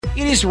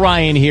It is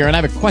Ryan here, and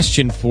I have a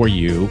question for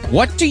you.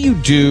 What do you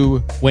do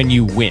when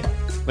you win?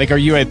 Like, are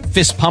you a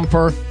fist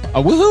pumper,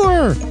 a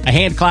woohooer, a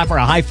hand clapper,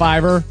 a high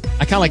fiver?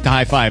 I kind of like the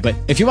high five, but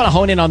if you want to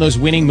hone in on those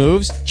winning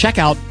moves, check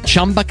out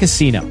Chumba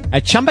Casino.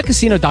 At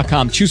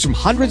ChumbaCasino.com, choose from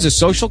hundreds of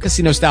social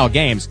casino-style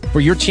games for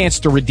your chance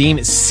to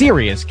redeem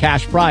serious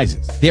cash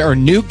prizes. There are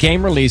new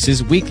game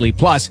releases weekly,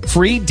 plus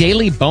free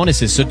daily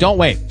bonuses. So don't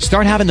wait.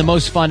 Start having the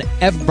most fun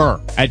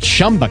ever at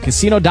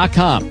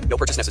ChumbaCasino.com. No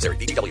purchase necessary.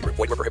 VGW. Void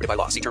where prohibited by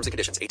law. See terms and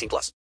conditions. 18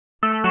 plus.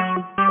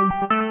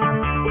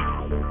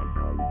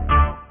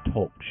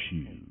 Talk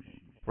shoes.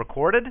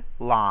 Recorded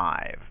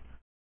live.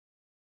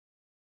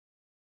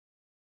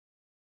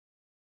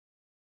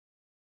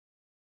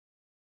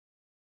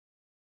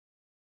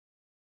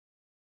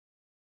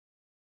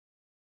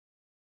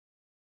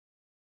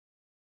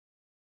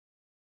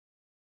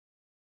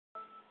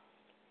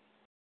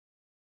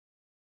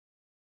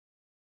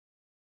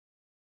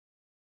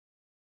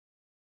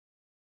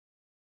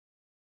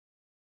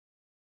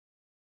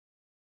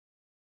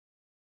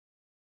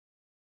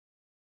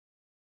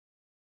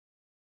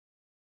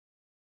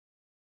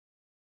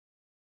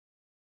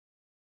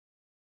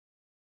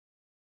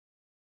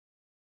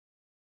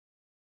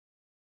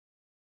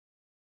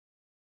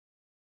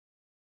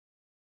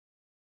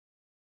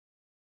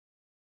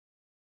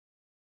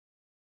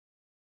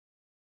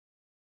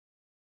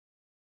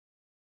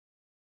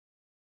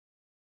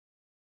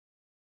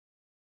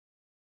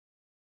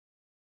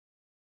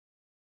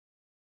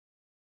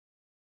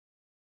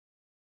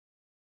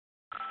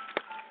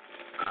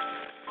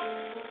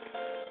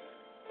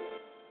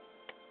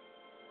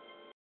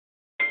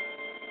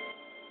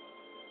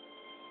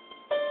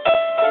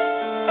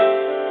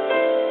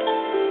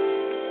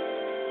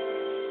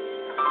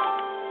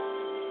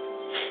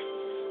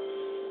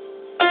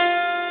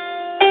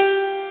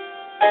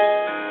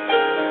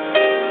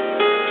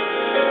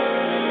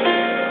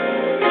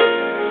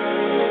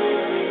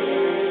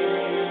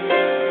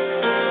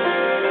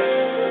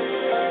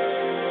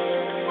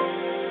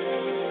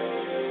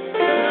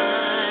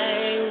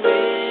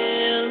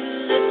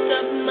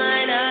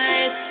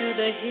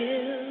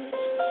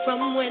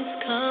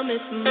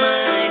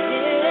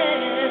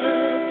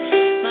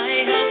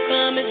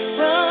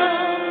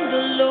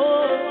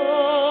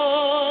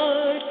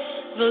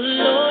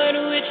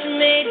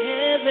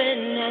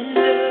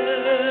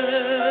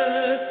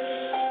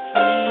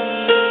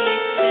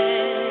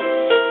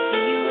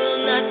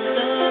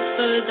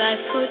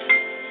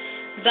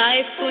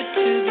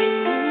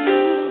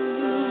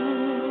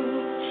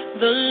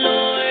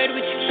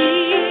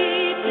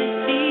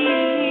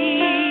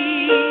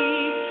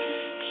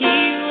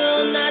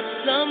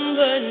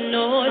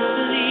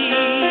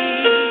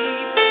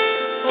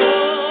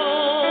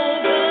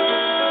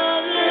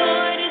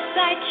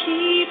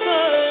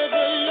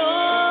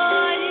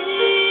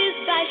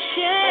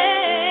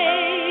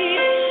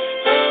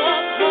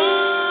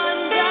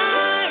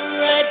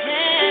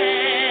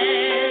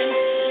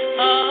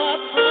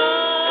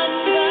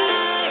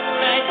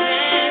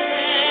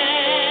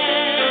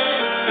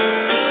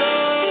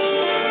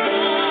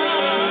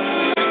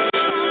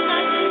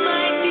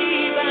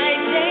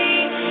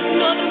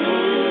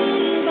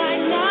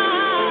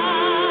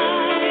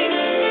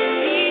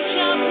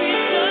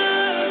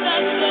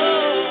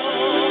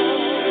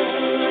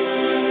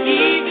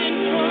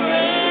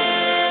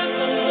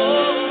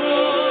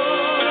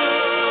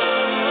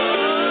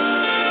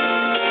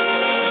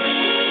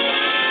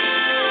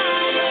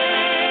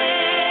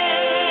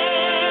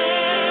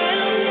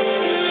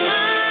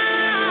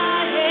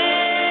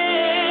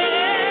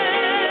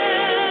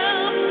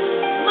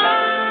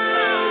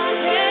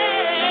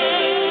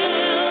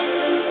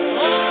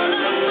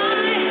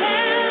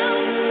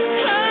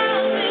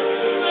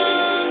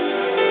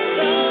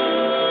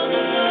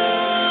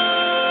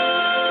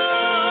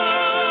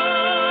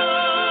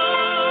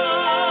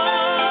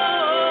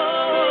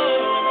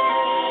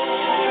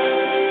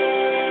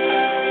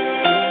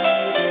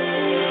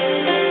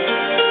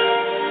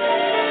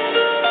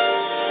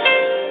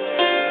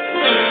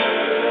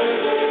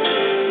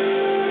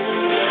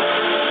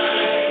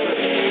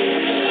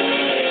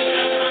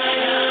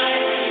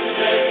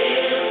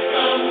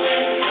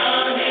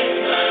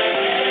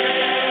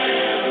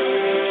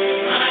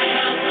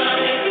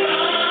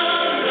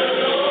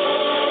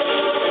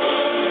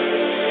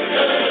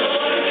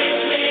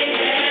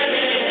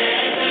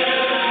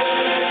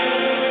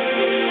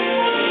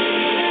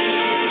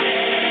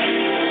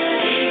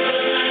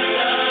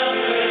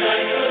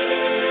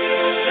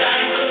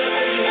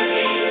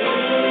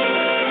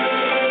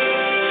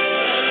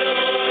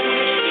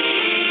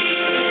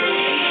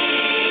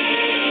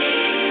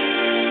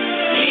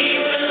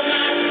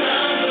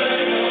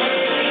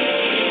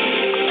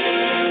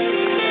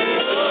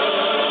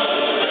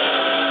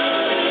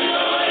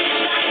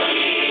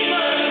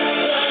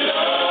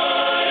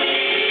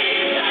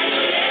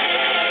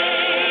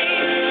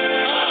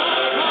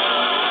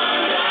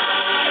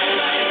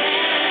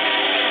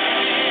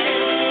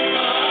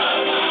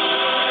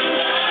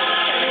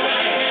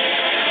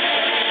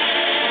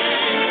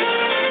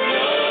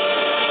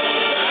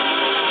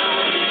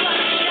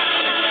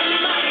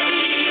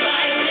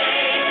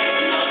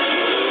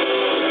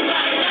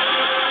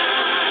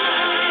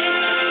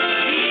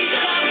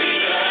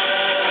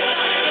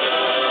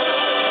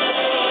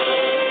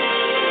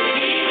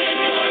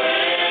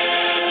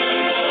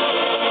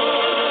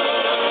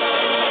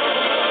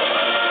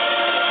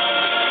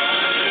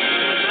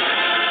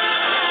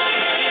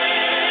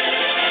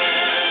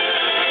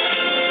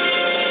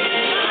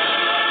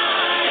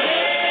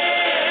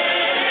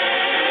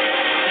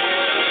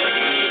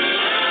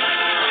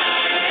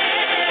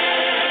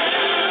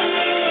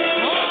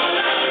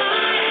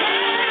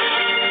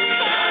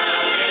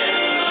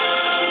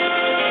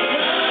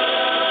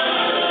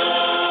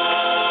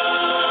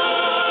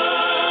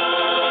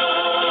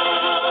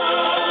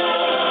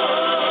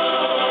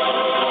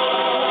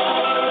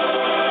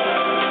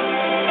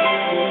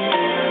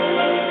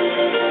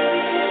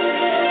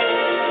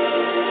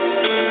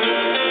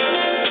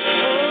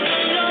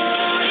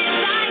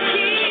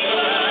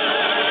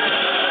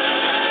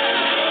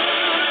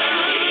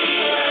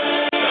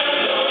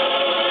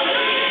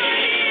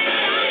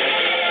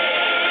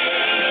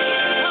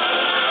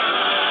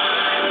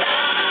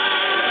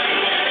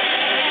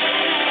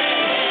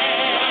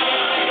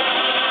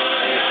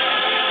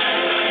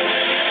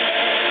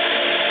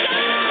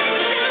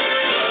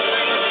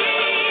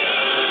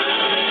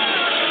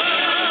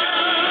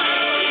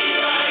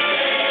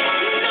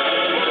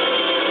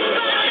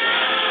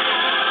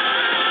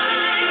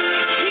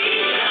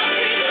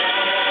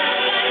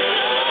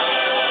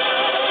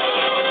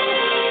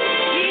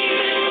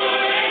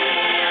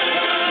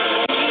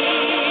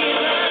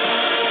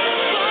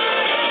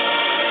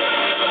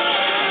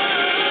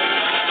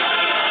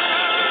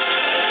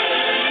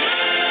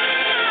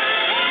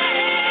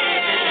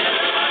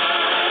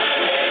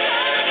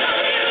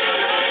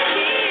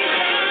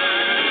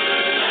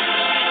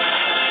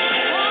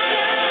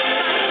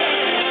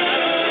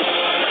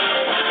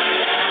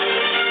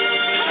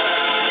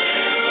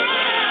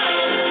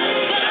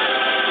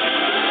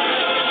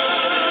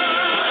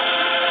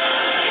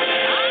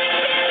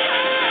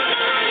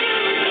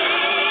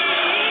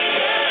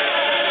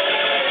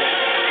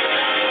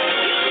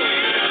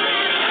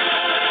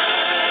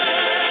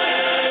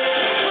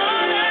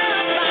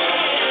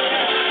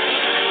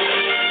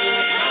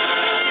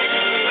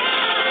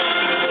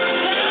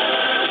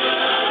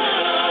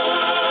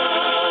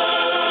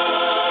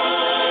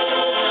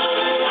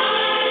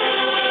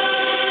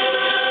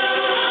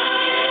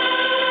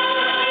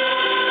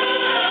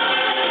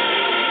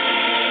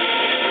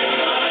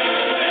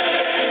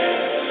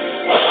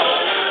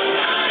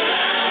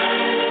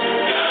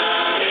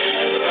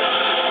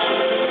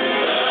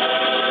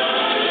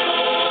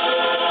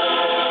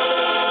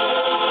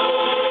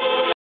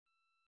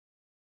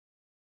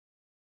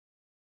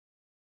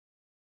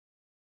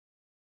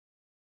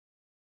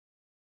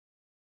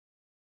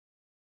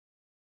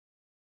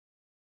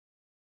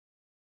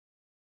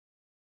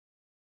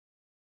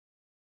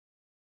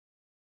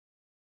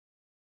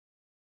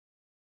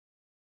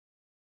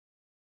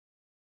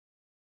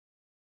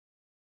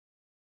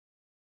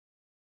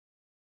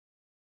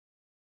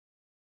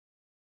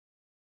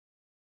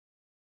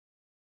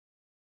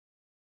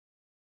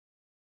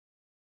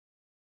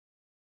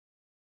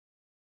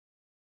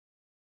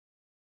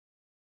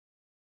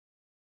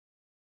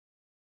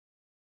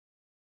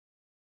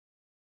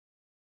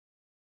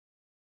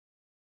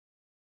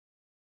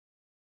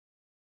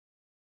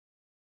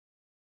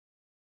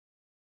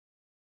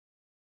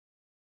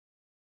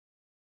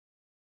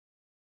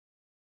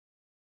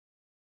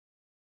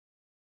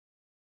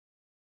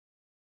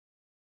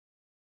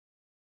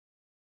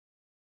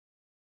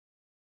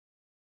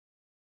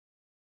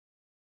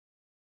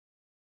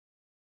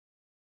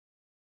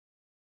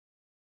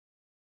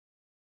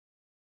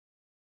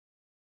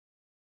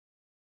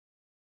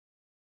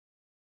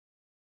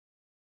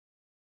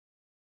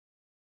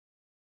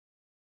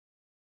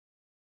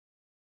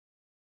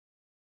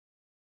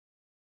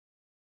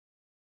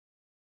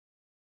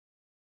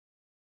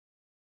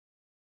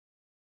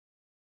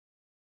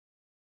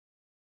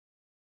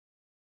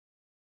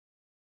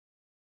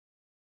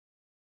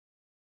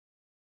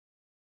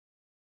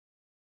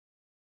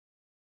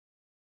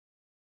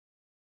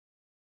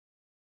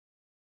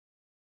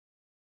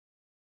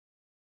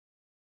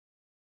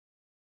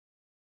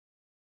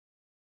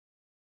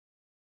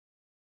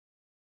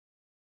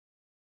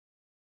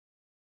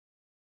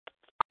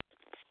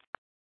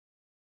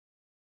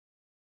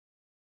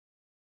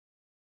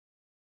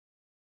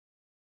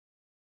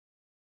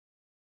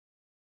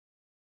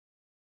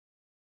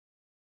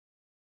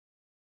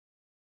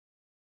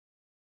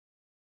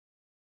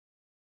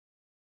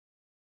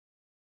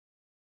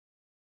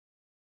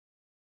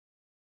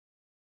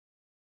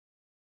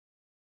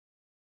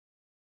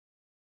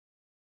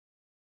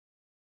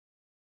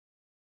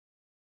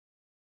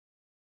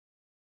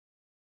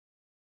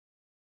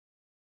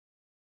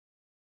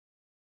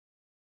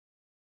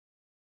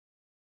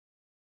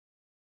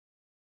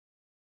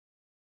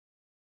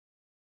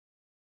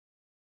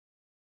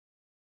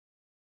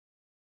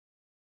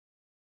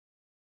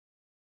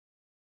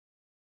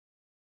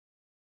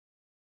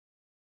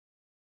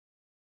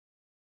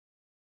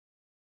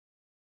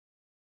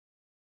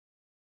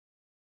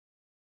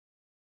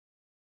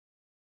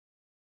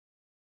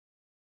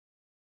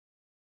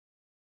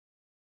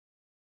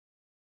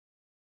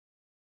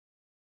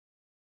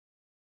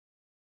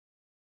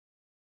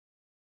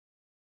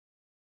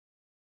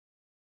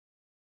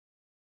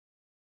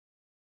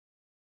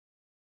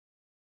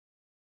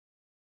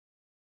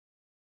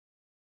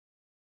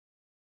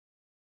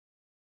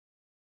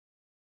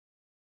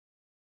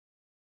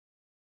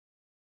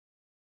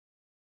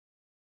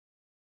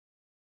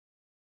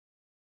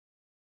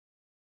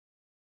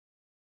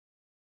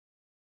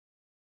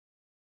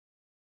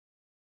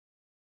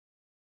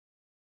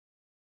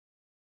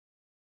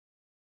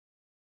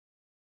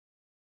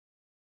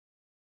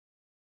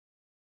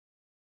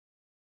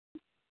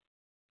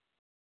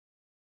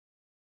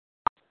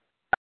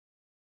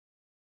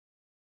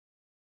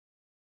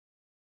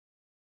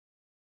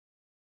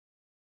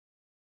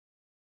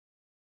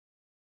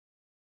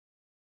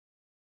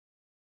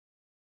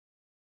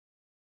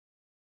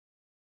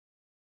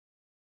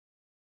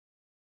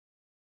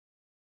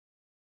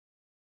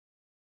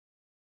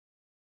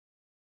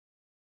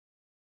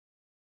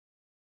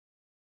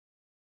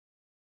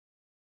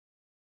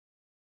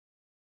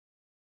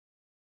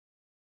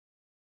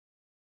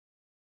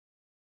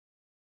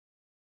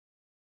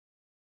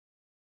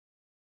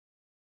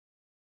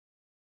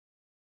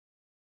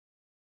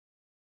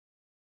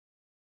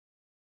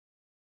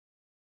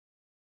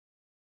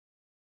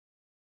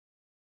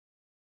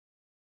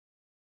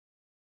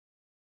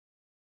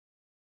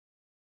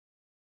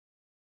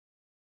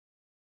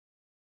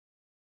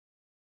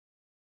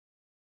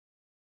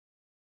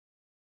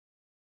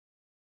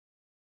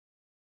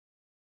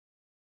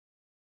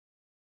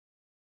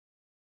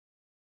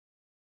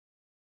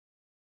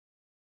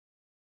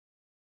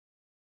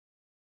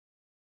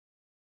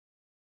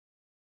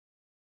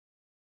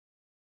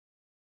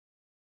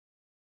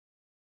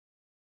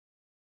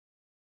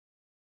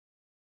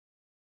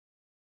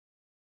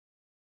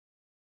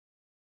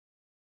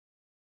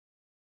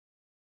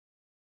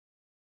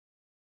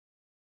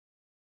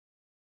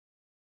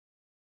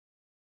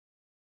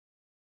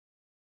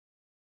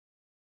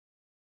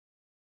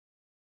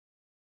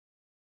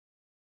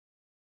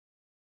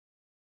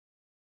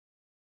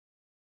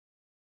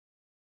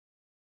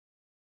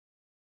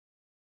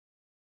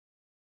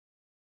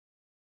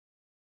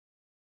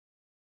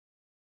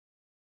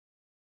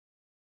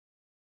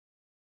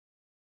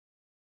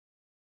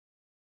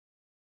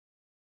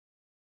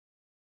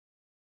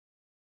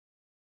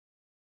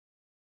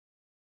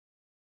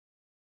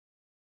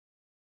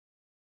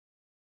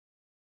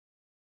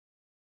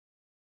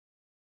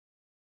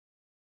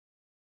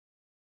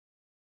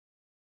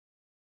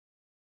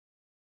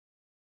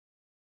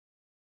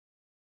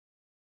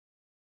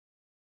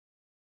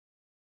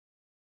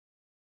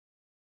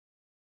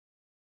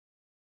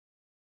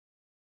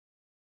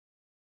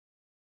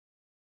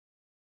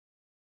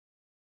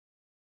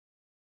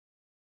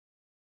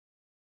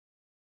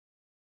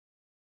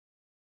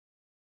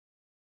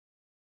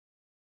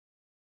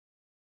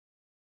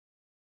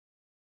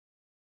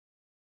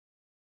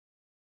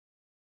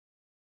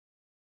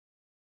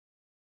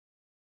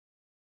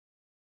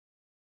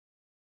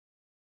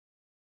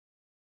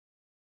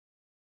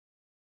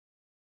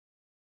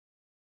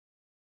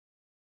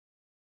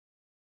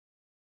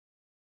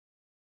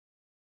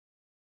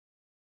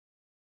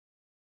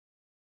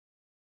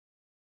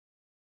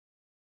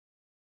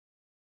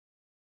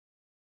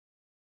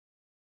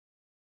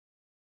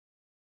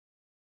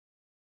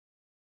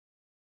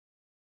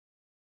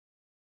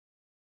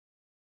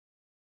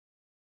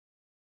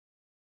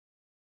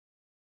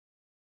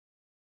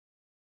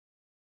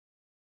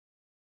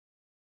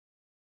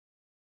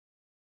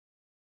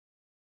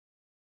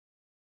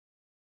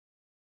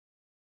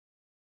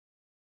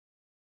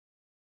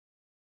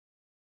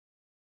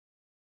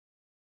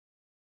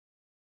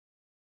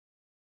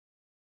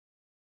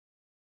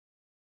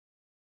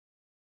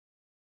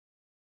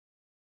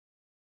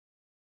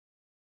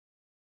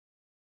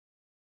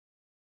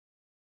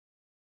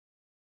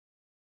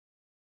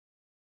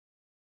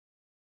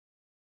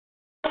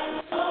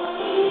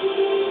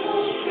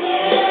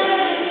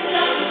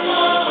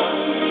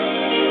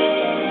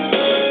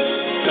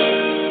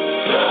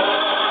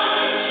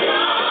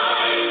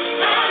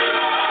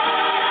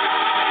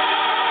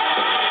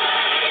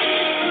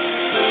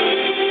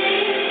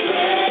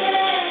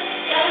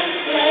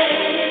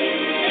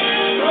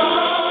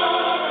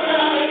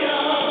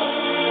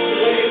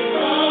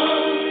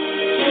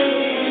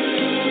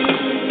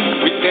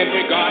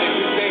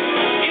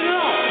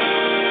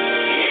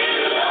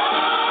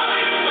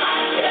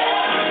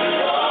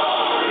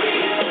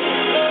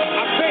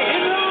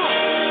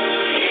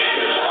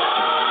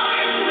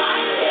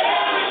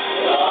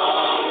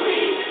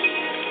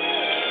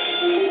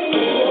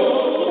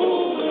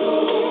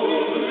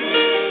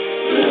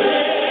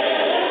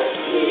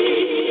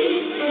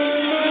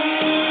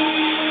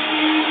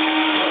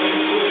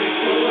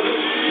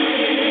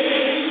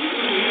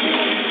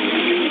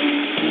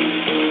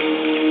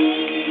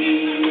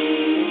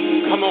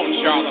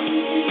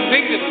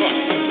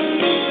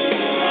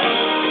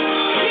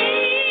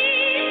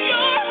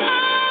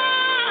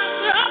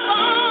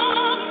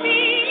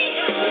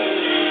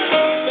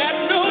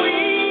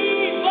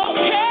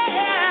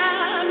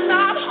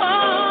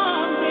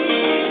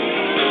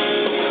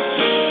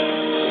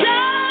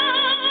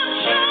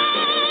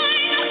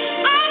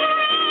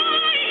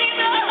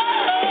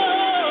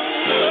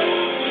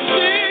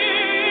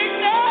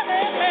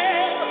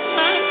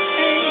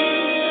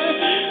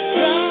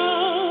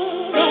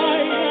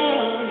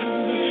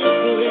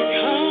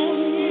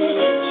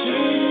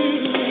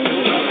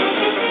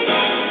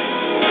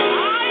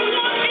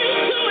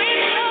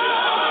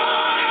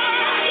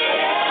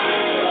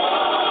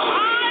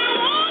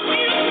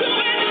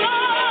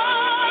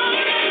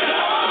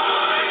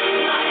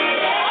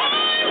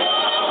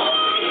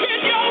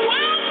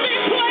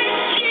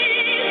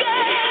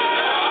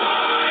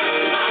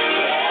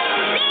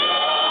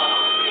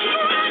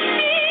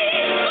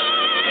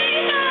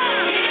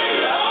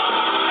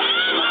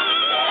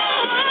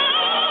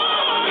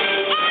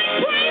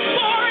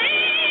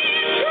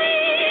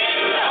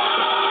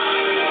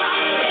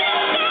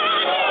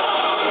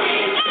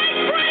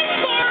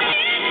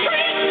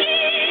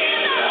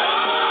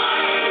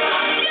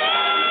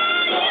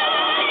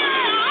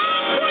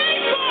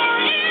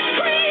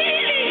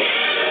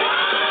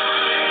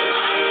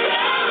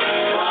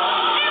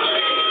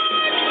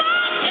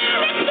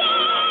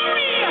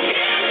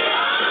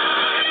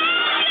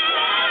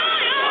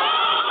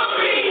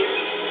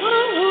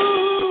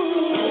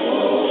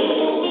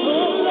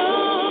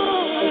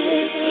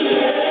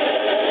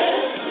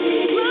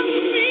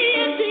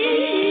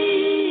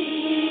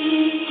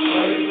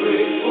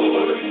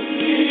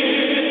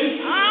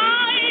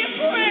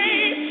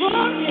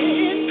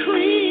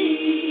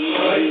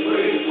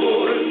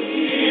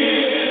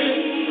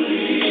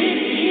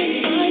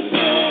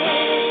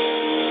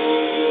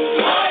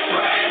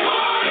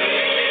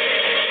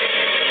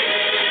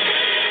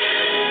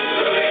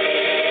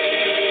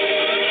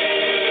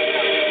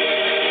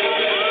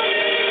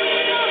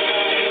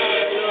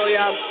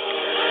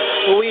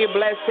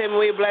 him,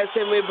 we bless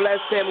him, we bless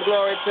him.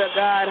 Glory to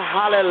God.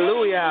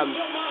 Hallelujah.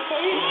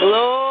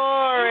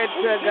 Glory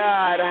to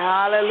God.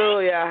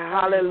 Hallelujah.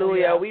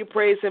 Hallelujah. We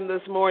praise him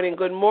this morning.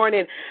 Good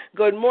morning.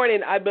 Good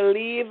morning. I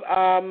believe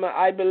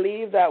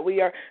that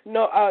we are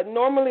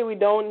normally we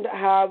don't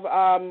have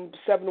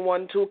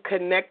 712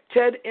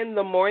 connected in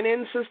the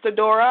morning, Sister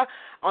Dora,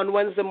 on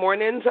Wednesday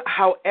mornings.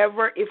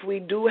 However, if we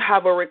do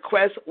have a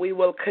request, we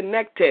will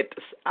connect it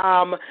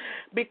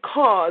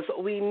because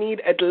we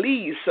need at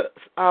least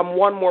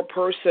one more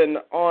person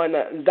on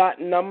that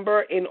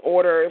number in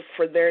order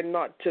for there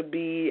not to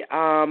be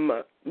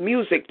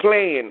music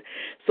playing.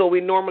 So we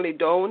normally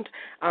don't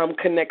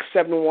connect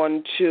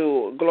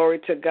 712. Glory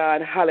to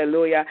God.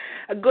 Hallelujah.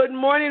 Good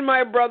morning,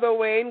 my brother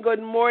Wayne.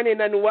 Good morning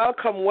and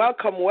welcome,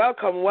 welcome,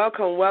 welcome,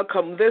 welcome,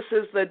 welcome. This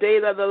is the day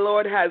that the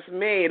Lord has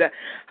made.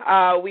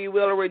 We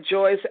will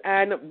rejoice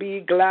and be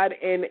glad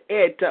in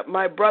it.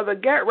 My brother,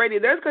 get ready.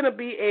 There's going to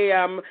be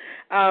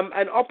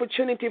an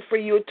opportunity for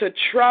you to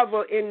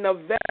travel in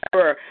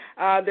November.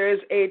 There's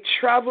a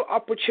travel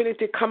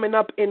opportunity coming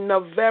up in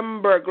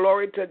November.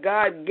 Glory to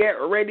God. Get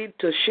ready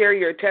to share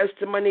your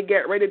testimony.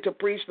 Get ready to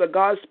preach the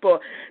gospel.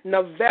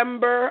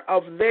 November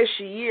of this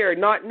year,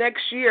 not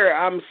next year.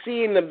 I'm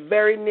seeing the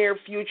very near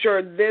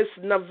future, this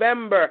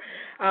November.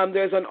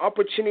 There's an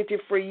opportunity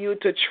for you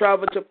to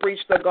travel to preach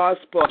the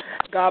gospel.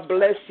 God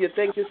bless you.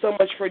 Thank you so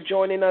much for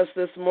joining us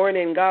this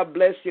morning. God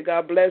bless you.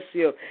 God bless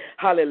you.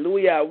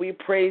 Hallelujah. We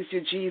praise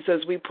you,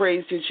 Jesus. We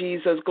praise you,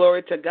 Jesus.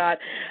 Glory to God.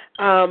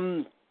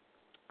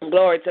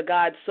 Glory to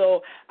God.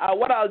 So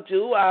what I'll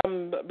do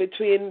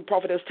between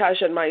Prophetess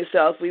Tasha and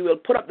myself, we will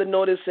put up the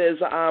notices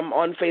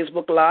on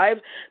Facebook Live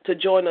to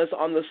join us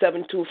on the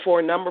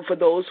 724 number for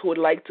those who would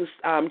like to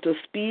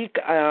speak.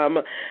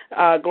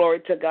 Glory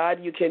to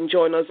God. You can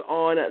join us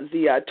on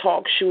the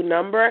talk show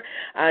number,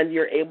 and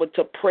you're able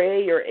to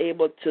pray. You're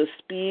able to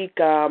speak.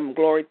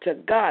 Glory to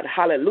God.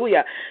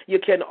 Hallelujah. You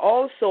can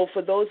also,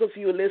 for those of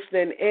you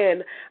listening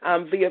in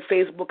via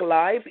Facebook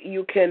Live,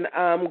 you can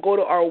go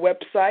to our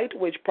website,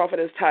 which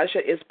Prophetess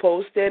Tasha is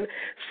posting,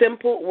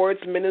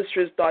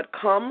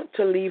 simplewordsministries.com,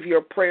 to leave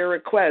your prayer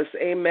requests.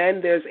 Amen.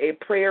 There's a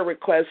prayer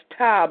request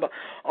tab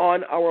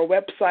on our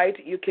website.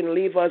 You can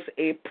leave us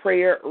a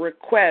prayer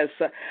request.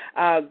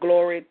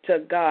 Glory to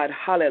God.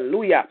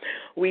 Hallelujah.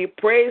 We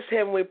praise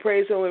him. We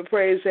praise him. We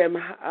praise him.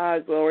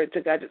 Glory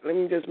to God. Let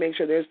me just make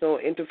sure there's no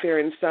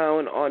interference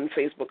sound on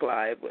Facebook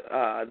Live.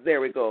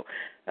 There we go.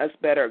 That's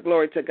better.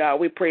 Glory to God.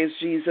 We praise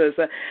Jesus.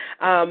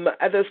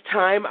 At this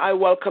time, I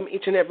welcome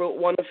each and every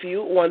one of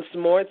you once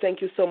more.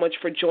 Thank you so much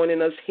for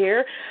joining us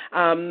here.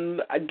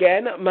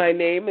 Again, my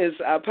name is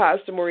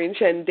Pastor Maureen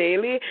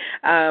Chandeli.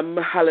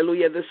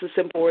 Hallelujah. This is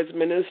Simple Words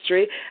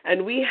Ministry.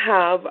 And we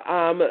have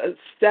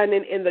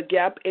Standing in the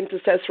Gap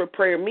Intercessory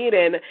Prayer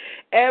Meeting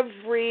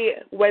every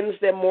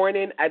Wednesday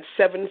morning at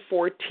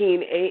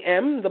 7:14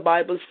 a.m. The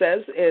Bible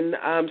says in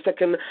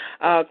 2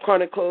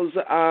 Chronicles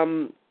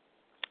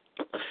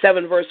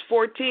 7 verse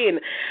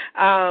 14,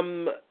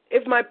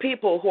 if my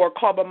people who are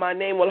called by my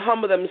name will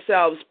humble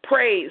themselves,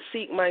 pray,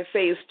 seek my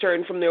face,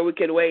 turn from their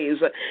wicked ways,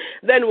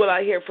 then will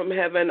I hear from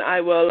heaven,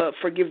 I will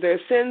forgive their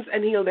sins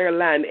and heal their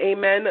land.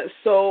 Amen.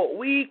 So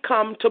we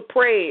come to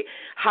pray.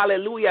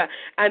 Hallelujah.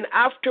 And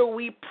after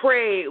we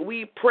pray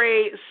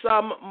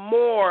some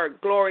more.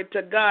 Glory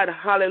to God.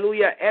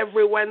 Hallelujah.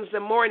 Every Wednesday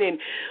morning.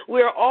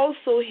 We're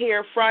also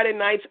here Friday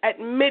nights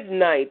at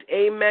midnight.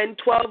 Amen.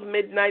 12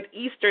 midnight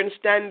Eastern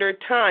Standard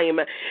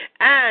Time.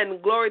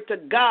 And glory to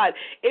God.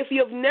 If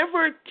you've never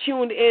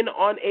tuned in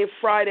on a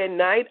Friday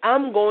night,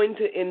 I'm going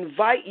to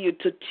invite you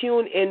to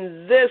tune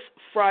in this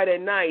Friday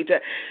night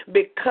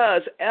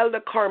because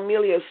Elder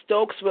Carmelia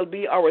Stokes will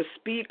be our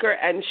speaker,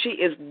 and she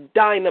is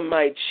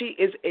dynamite. She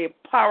is a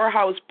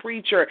powerhouse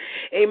preacher.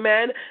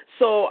 Amen.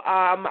 So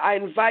I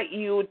invite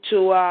you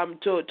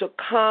to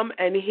come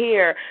and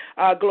hear,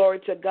 glory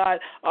to God,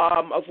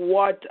 of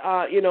what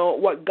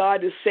what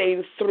God is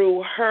saying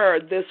through her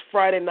this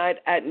Friday night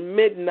at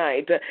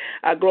midnight.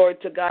 Glory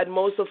to God.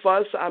 Most of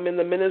us in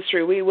the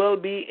ministry, we will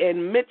be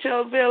in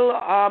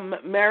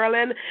Mitchellville,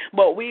 Maryland,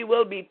 but we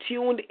will be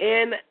tuned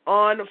in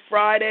on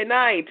Friday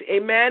night.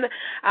 Amen.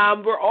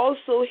 We're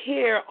also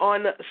here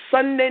on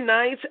Sunday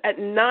nights at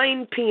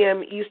 9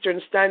 p.m. Eastern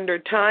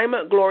Standard Time.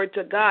 Glory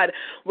to God,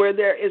 where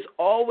there is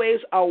always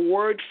a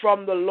word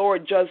from the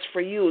Lord just for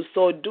you.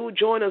 So do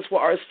join us for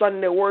our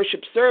Sunday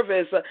worship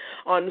service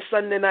on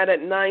Sunday night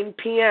at 9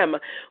 p.m.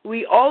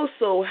 We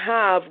also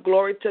have,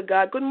 glory to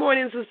God. Good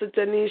morning, Sister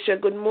Tanisha.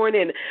 Good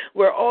morning.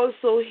 We're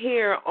also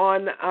here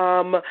on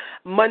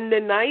Monday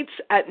nights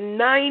at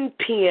 9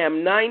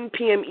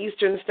 p.m.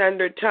 Eastern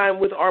Standard Time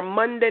with our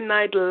Monday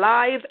Night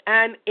Live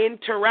and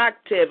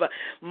Interactive.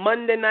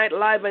 Monday Night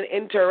Live and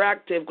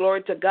Interactive.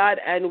 Glory to God.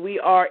 And we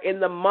are in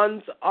the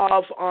month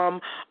of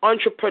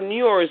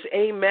entrepreneurs.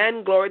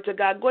 Amen. Glory to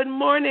God. Good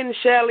morning,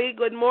 Shelley.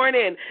 Good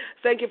morning.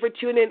 Thank you for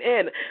tuning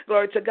in.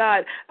 Glory to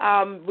God.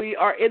 We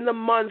are in the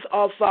month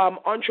of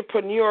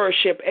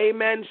entrepreneurship.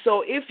 Amen.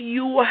 So if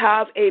you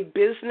have a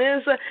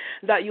business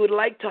that you would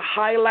like to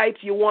highlight.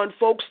 You want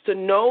folks to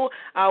know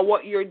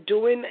what you're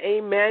doing.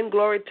 Amen.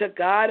 Glory to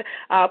God.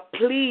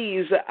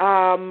 Please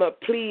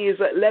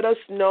let us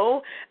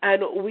know,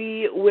 and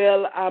we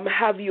will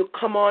have you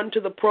come on to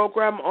the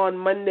program on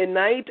Monday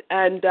night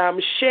and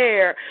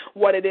share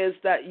what it is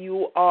that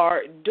you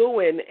are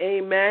doing.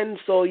 Amen.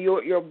 So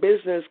your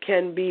business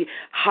can be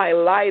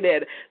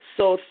highlighted.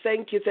 So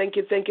thank you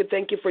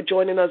for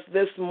joining us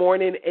this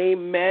morning.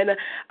 Amen.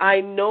 I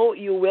know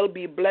you will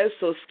be blessed,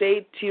 so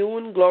stay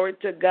tuned. Glory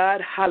to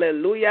God.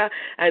 Hallelujah.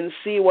 And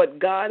see what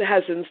God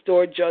has in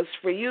store just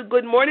for you.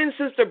 Good morning,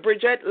 Sister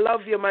Bridget.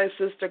 Love you, my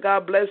sister.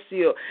 God bless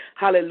you.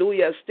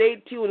 Hallelujah. Stay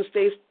tuned.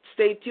 Stay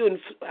tuned.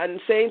 And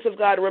saints of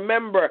God,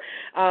 remember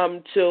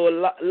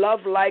to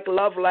love, like,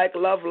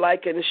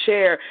 and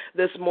share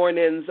this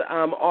morning's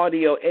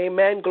audio.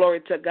 Amen.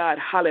 Glory to God.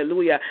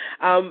 Hallelujah.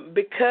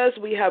 Because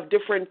we have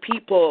different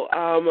people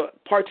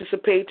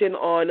participating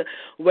on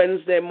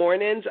Wednesday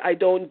mornings, I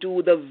don't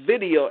do the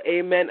video.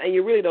 Amen. And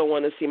you really don't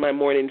want to see my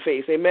morning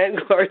face. Amen.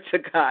 Glory to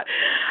God.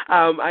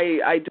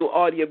 I do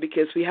audio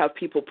because we have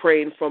people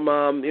praying from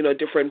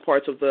different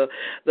parts of the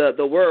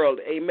world.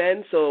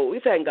 Amen. So we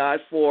thank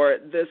God for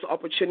this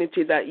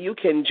opportunity that you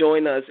can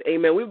join us.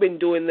 Amen. We've been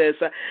doing this.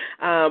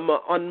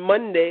 On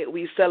Monday,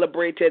 we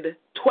celebrated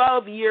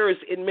 12 years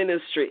in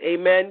ministry.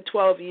 Amen.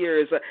 12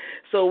 years.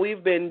 So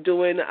we've been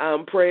doing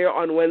prayer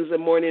on Wednesday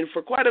morning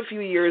for quite a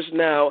few years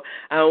now.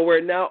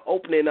 We're now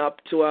opening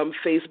up to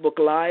Facebook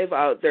Live.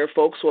 There are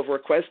folks who have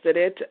requested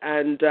it,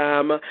 and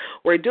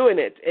we're doing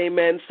it.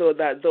 Amen. So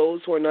that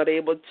those who are not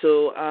able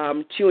to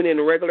tune in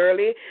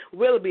regularly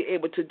will be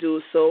able to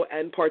do so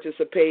and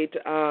participate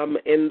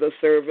in the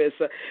service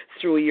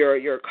through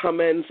your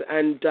comments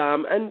and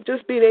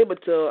just being able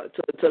to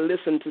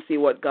listen to see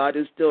what God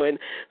is doing.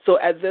 So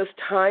at this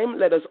time,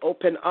 let us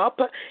open up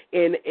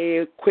in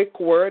a quick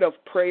word of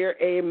prayer.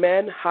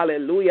 Amen.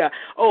 Hallelujah.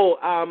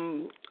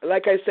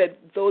 Like I said,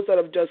 those that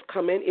have just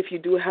come in, if you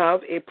do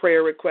have a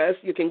prayer request,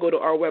 you can go to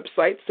our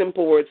website,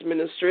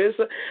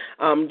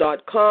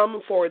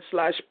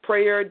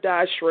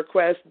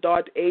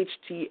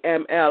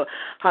 simplewordsministries.com/prayer-request.html.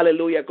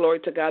 Hallelujah. Glory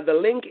to God. The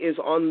link is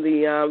on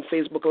the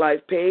Facebook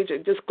Live page.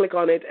 Just click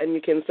on it and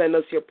you can send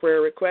us your prayer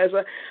request.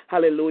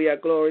 Hallelujah.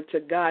 Glory to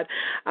God.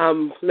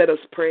 Let us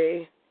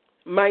pray.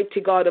 Mighty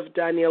God of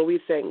Daniel, we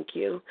thank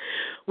you.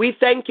 We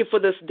thank you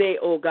for this day,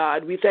 oh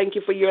God. We thank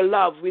you for your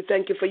love. We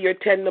thank you for your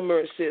tender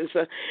mercies.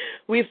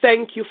 We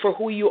thank you for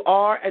who you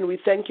are, and we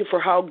thank you for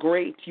how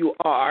great you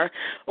are.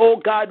 Oh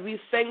God, we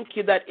thank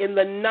you that in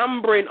the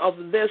numbering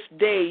of this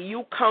day,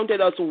 you counted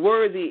us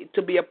worthy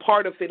to be a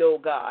part of it, oh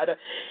God.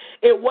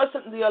 It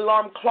wasn't the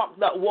alarm clock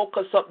that woke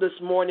us up this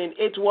morning.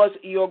 It was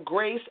your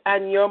grace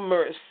and your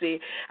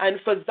mercy.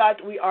 And for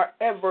that, we are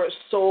ever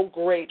so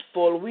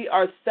grateful. We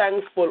are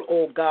thankful,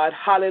 oh God.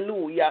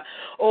 Hallelujah.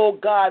 Oh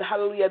God,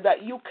 hallelujah,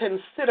 that you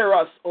consider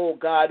us, oh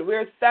God.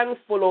 We're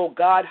thankful, oh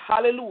God.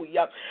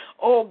 Hallelujah.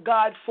 Oh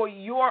God, for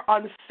your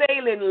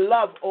unfailing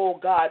love, oh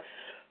God.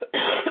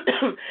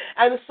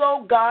 And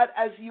so, God,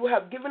 as you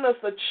have given us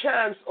a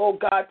chance, oh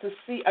God, to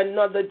see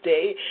another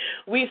day,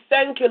 we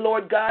thank you,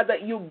 Lord God,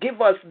 that you give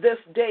us this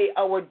day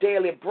our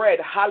daily bread.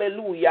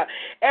 Hallelujah.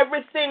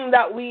 Everything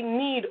that we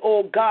need,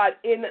 oh God,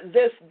 in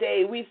this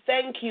day, we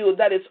thank you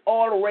that it's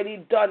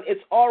already done.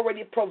 It's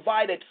already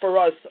provided for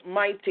us,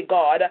 mighty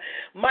God.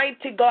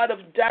 Mighty God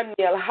of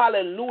Daniel,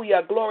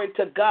 hallelujah, glory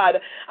to God.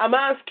 I'm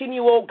asking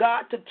you, oh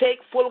God, to take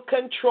full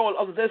control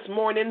of this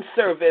morning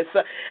service.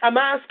 I'm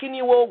asking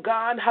you, oh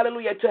God,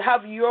 hallelujah, to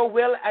have your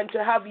will and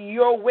to have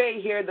your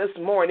way here this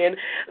morning.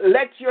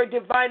 Let your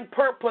divine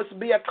purpose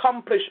be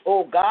accomplished,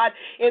 oh God,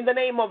 in the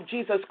name of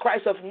Jesus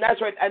Christ of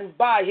Nazareth and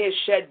by his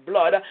shed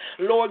blood.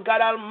 Lord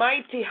God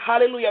Almighty,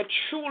 hallelujah,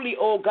 truly,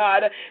 oh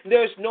God,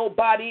 there's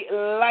nobody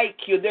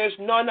like you. There's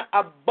none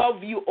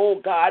above you, oh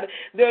God.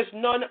 There's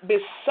none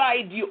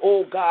beside you,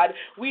 oh God.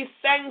 We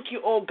thank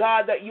you, oh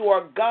God, that you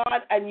are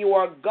God and you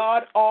are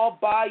God all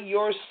by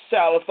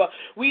yourself.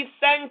 We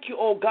thank you,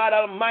 oh God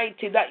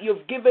Almighty, that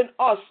you've given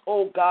us,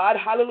 oh God,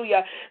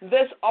 hallelujah,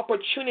 this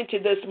opportunity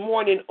this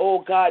morning, oh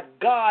God.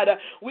 God,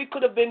 we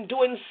could have been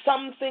doing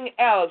something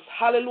else,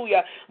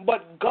 hallelujah,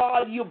 but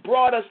God, you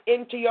brought us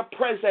into your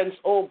presence,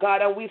 oh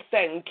God, and we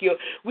thank you.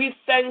 We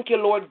thank you,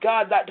 Lord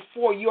God, that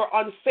for your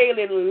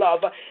unfailing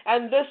love.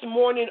 And this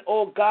morning,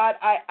 oh God,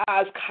 I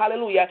ask,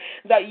 hallelujah,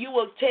 that you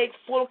will take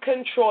full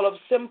control of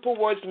Simple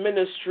Words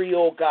Ministry,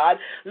 oh God.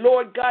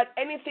 Lord God,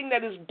 anything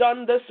that is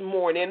done this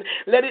morning,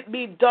 let it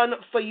be done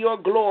for your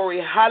glory.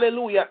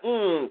 Hallelujah.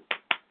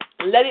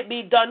 Let it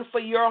be done for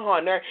your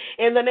honor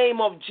in the name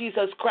of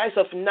Jesus Christ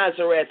of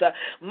Nazareth.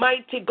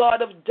 Mighty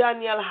God of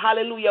Daniel,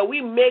 hallelujah.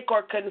 We make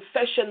our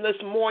confession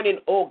this morning,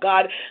 oh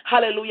God,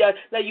 hallelujah,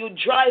 that you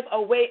drive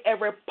away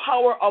every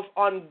power of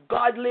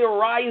ungodly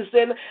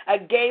rising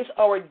against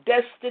our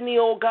destiny,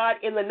 oh God,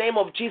 in the name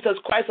of Jesus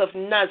Christ of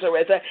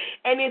Nazareth.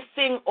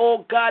 Anything,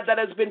 oh God, that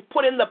has been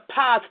put in the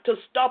path to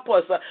stop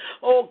us,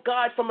 oh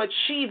God, from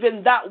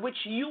achieving that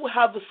which you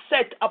have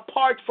set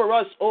apart for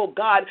us, oh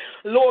God.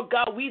 Lord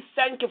God, we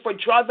thank you for for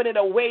driving it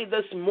away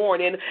this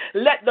morning.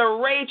 Let the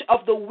rage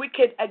of the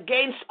wicked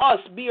against us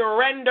be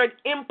rendered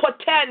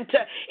impotent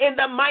in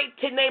the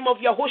mighty name of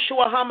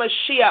Yahushua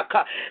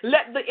HaMashiach.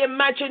 Let the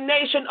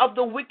imagination of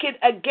the wicked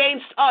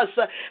against us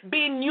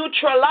be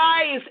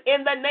neutralized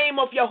in the name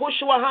of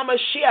Yahushua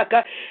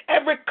HaMashiach.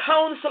 Every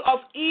counsel of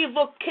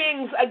evil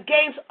kings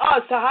against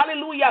us,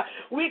 hallelujah,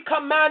 we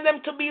command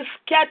them to be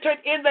scattered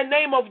in the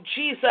name of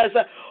Jesus.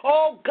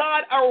 Oh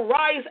God,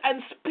 arise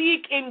and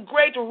speak in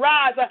great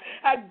wrath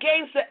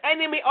against the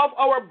enemy of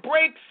our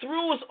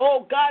breakthroughs,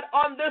 oh God,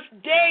 on this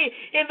day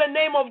in the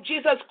name of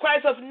Jesus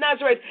Christ of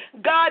Nazareth.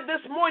 God,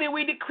 this morning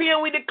we decree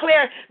and we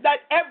declare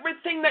that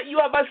everything that you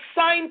have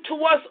assigned to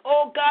us,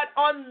 oh God,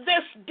 on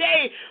this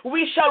day,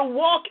 we shall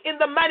walk in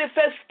the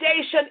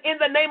manifestation in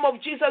the name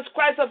of Jesus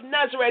Christ of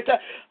Nazareth.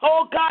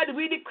 Oh God,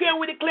 we decree and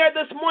we declare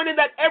this morning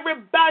that every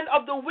band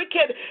of the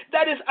wicked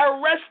that is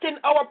arresting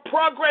our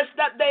progress,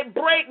 that they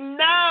break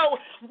now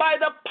by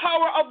the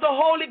power of the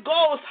Holy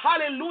Ghost.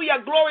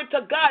 Hallelujah, glory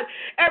to God.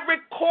 Every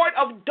cord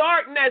of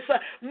darkness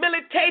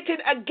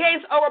militating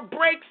against our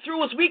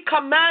breakthroughs, we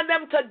command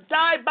them to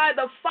die by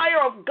the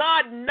fire of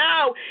God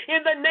now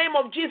in the name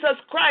of Jesus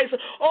Christ.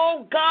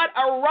 Oh God,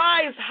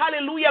 arise,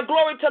 hallelujah,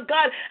 glory to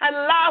God, and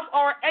laugh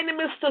our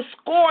enemies to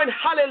scorn.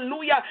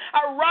 Hallelujah.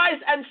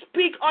 Arise and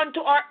speak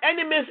unto our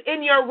enemies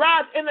in your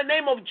wrath in the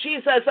name of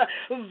Jesus.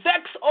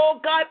 Vex, oh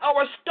God,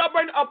 our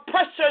stubborn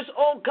oppressors,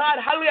 oh God,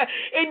 hallelujah,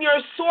 in your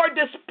sore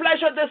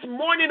displeasure this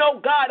morning, oh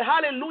God,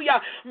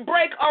 hallelujah.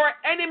 Break our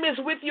enemies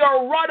with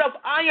your rod of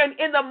iron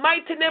in the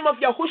mighty name of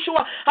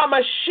Yahushua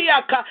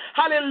HaMashiach.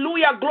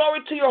 Hallelujah, glory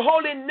to your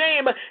holy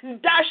name.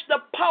 Dash the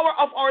power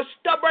of our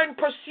stubborn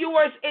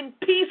pursuers in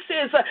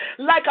pieces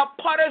like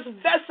a potter's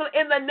vessel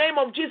in the name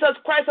of Jesus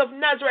Christ of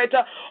Nazareth.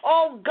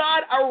 Oh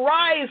God,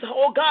 arise,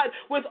 oh God,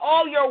 with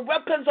all your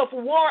weapons of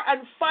war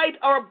and fight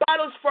our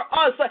battles for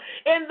us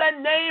in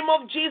the name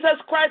of Jesus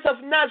Christ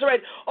of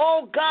Nazareth.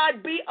 Oh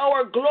God, be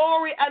our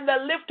glory and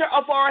the lifter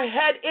of our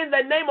head in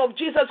the name of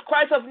Jesus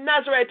Christ of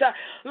Nazareth.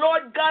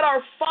 Lord God,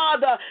 our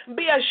Father,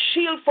 be a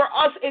shield for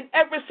us in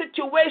every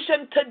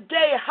situation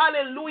today.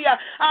 Hallelujah.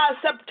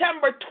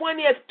 September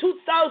 20th,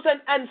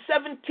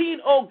 2017,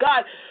 oh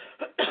God.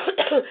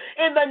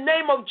 In the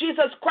name of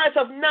Jesus Christ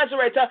of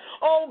Nazareth,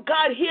 oh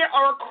God, hear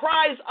our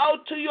cries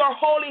out to your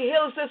holy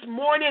hills this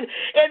morning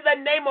in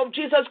the name of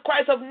Jesus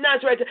Christ of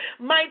Nazareth.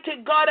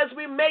 Mighty God, as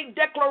we make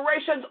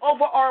declarations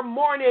over our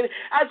morning,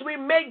 as we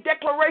make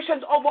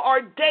declarations over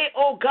our day,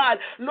 oh God,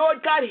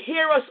 Lord God,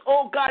 hear us,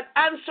 oh God,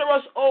 answer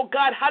us, oh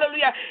God,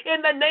 hallelujah, in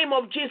the name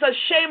of Jesus.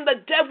 Shame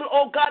the devil,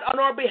 oh God, on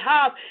our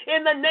behalf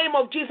in the name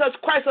of Jesus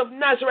Christ of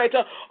Nazareth.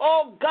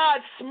 Oh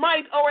God,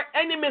 smite our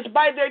enemies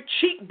by their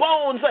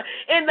cheekbones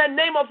in the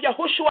name of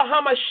Yahushua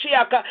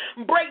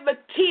HaMashiach. Break the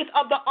teeth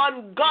of the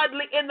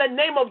ungodly in the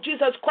name of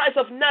Jesus Christ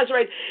of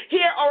Nazareth.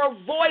 Hear our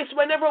voice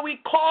whenever we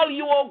call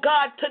you, oh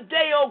God,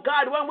 today, oh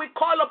God, when we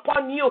call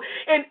upon you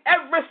in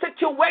every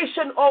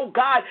situation, oh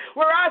God.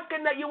 We're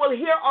asking that you will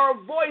hear our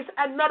voice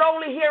and not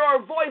only hear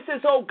our voices,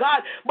 oh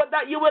God, but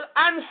that you will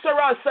answer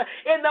us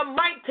in the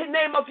mighty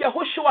name of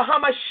Yahushua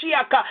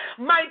HaMashiach.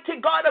 Mighty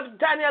God of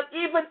Daniel,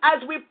 even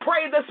as we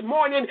pray this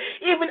morning,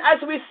 even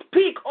as we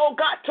speak, oh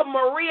God, to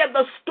Maria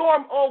the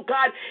storm, oh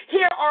God.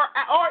 Hear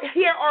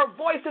our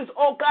voices,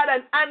 oh God,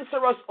 and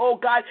answer us, oh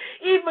God.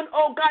 Even,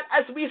 oh God,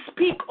 as we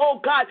speak,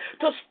 oh God,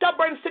 to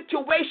stubborn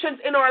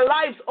situations in our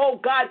lives, oh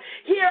God.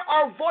 Hear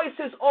our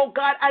voices, oh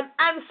God, and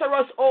answer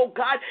us, oh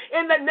God,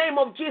 in the name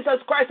of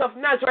Jesus Christ of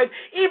Nazareth.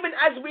 Even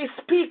as we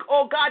speak,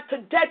 oh God,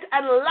 to death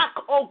and lack,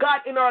 oh God,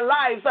 in our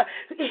lives.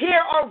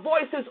 Hear our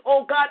voices,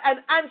 oh God,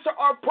 and answer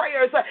our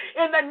prayers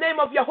in the name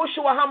of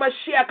Yahushua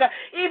HaMashiach.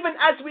 Even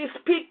as we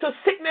speak to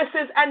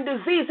sicknesses and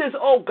diseases,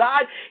 oh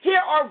God.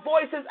 Hear our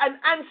voices and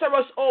answer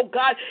us, oh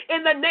God,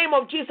 in the name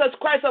of Jesus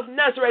Christ of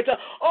Nazareth.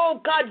 Oh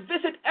God,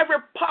 visit every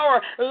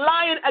power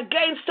lying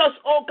against us,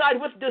 oh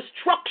God, with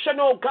destruction,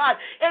 oh God,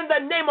 in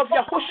the name of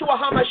Yahushua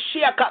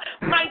HaMashiach.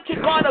 Mighty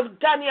God of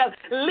Daniel,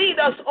 lead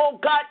us, oh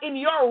God, in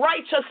your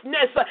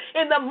righteousness,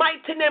 in the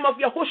mighty name of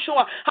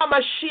Yahushua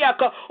HaMashiach.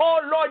 Oh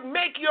Lord,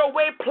 make your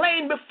way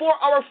plain before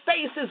our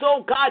faces,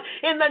 oh God,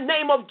 in the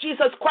name of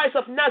Jesus Christ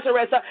of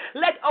Nazareth.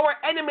 Let our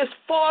enemies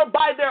fall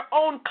by their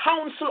own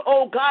counsel,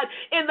 oh God,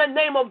 in the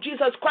name of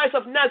Jesus Christ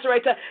of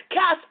Nazareth.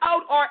 Cast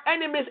out our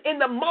enemies in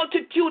the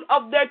multitude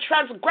of their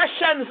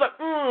transgressions.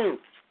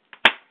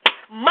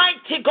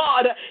 Mighty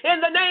God,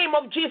 in the name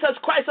of Jesus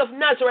Christ of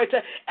Nazareth,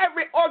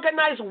 every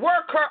organized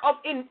worker of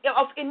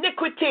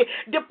iniquity,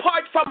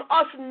 depart from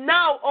us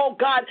now, oh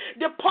God.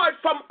 Depart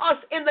from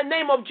us in the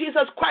name of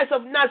Jesus Christ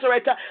of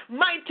Nazareth.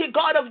 Mighty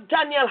God of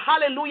Daniel,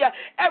 hallelujah.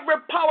 Every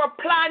power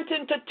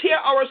planting to tear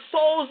our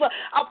souls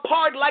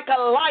apart like a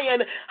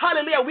lion,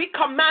 hallelujah. We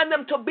command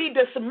them to be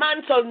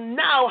dismantled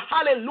now,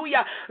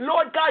 hallelujah.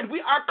 Lord God,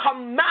 we are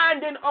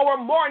commanding our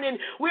morning.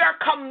 We are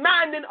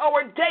commanding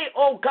our day,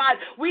 oh God.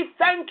 We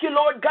thank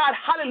you, Lord God,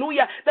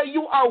 hallelujah, that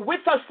you are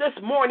with us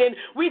this morning.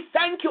 We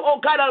thank you, oh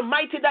God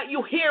Almighty, that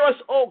you hear us,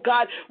 oh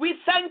God. We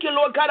thank you,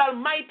 Lord God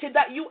Almighty,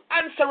 that you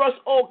answer us,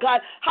 oh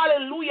God.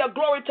 Hallelujah,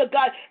 glory glory to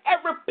God,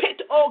 every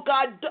pit, oh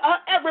God,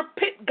 every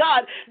pit,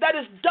 God, that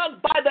is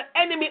dug by the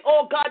enemy,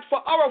 oh God, for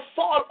our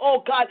fall,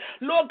 oh God.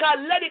 Lord God,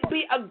 let it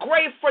be a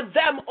grave for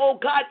them, oh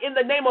God, in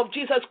the name of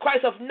Jesus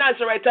Christ of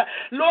Nazareth.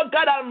 Lord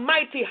God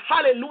Almighty,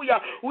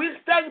 hallelujah. We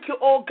thank you,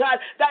 oh God,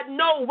 that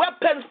no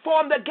weapons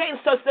formed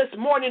against us this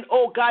morning,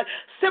 oh God.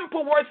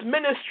 Simple Words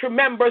Ministry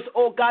members,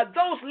 oh God,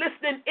 those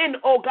listening in,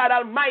 oh God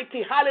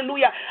Almighty,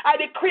 hallelujah. I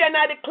decree and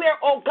I declare,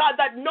 oh God,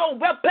 that no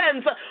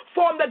weapons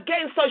formed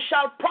against us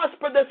shall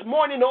prosper this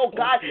morning, oh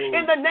God,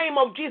 in the name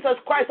of Jesus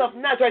Christ of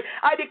Nazareth.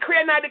 I decree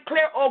and I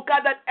declare, oh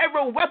God, that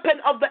every weapon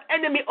of the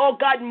enemy, oh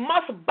God,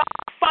 must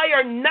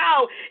backfire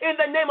now in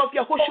the name of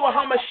Yahushua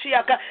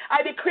HaMashiach.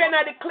 I decree and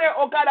I declare,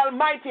 oh God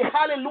Almighty,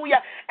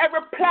 hallelujah,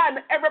 every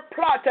plan, every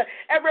plot,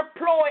 every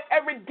ploy,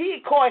 every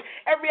decoy,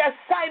 every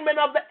assignment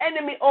of the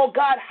enemy, oh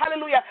God,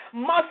 hallelujah,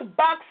 must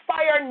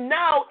backfire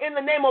now in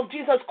the name of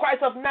Jesus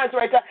Christ of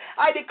Nazareth.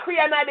 I decree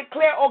and I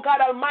declare, oh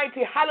God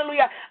Almighty,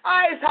 hallelujah,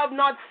 eyes have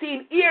not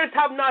seen, ears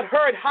have not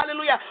heard,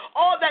 hallelujah,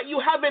 all that you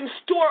have in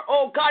store,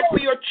 oh God, for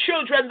your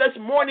children this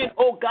morning,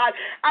 oh God,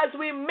 as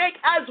we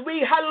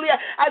hallelujah,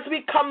 as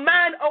we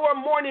command our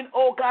morning,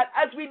 oh God,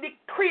 as we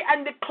decree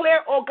and declare,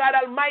 oh God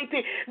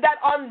Almighty,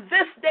 that on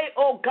this day,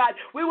 oh God,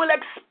 we will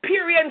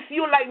experience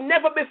you like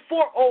never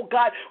before, oh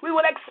God. We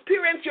will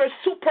experience your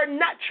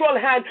supernatural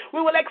hand.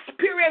 We will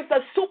experience the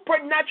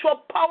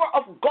supernatural power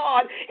of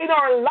God in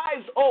our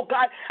lives, oh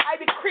God. I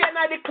decree and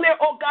I declare,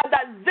 oh God,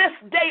 that this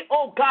day,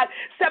 oh God,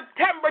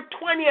 September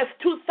 20th,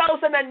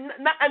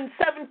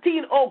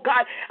 2017, oh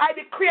God, I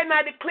decree and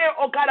I declare,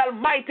 oh God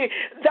Almighty,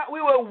 that we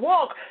will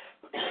walk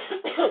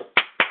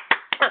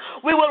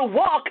we will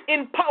walk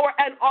in power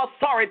and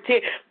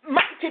authority.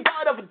 Mighty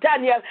God of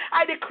Daniel,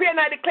 I decree and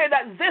I declare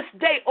that this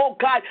day, oh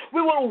God,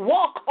 we will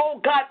walk,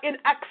 oh God, in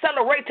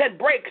accelerated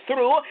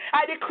breakthrough.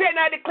 I decree and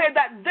I declare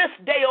that this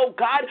day, oh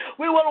God,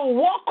 we will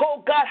walk,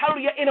 oh God,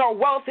 hallelujah, in our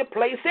wealthy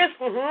places.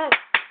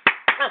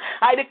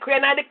 I decree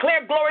and I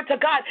declare, glory to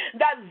God,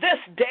 that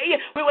this day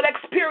we will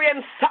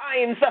experience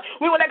signs,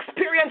 we will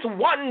experience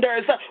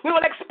wonders, we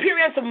will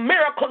experience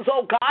miracles,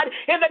 oh God,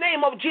 in the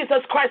name of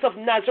Jesus Christ of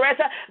Nazareth.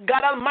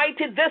 God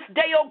Almighty, this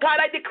day, oh God,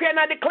 I decree and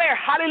I declare,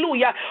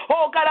 hallelujah,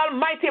 oh God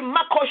Almighty,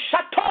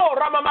 Makoshato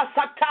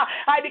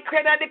Ramamasata, I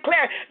decree and I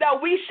declare that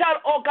we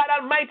shall, oh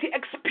God Almighty,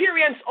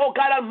 experience, oh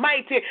God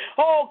Almighty,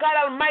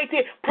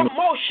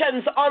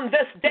 promotions on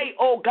this day,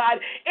 oh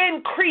God,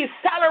 increase,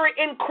 salary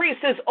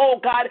increases, oh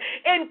God,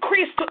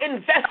 increase to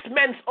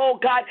investments, oh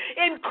God.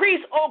 Increase,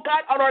 oh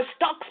God, on our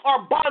stocks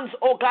or bonds,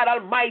 oh God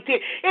Almighty.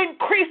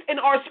 Increase in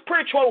our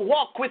spiritual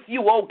walk with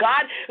you, oh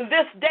God.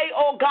 This day,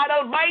 oh God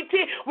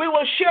Almighty, we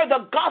will share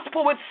the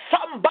gospel with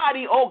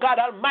somebody, oh God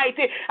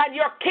Almighty, and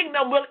your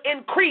kingdom will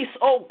increase,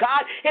 oh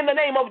God, in the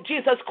name of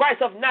Jesus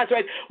Christ of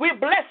Nazareth. We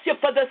bless you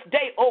for this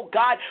day, oh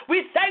God.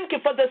 We thank you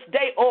for this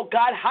day, oh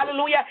God.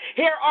 Hallelujah.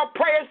 Hear our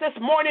prayers this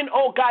morning,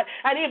 oh God.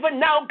 And even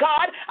now,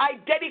 God, I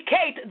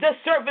dedicate this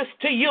service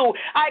to you.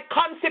 I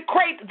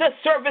consecrate this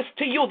service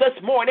to you this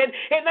morning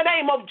in the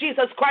name of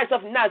Jesus Christ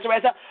of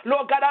Nazareth.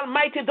 Lord God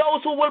Almighty, those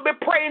who will be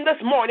praying this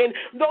morning,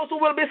 those who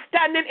will be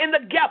standing in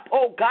the gap,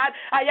 oh God,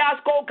 I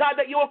ask, oh God,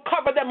 that you will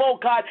cover them, oh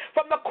God,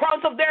 from the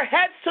crowns of their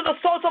heads to the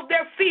soles of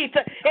their feet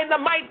in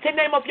the mighty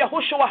name of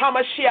Yahushua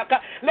HaMashiach.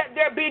 Let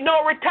there be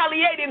no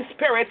retaliating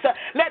spirits.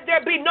 Let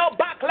there be no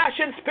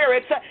backlashing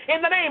spirits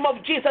in the name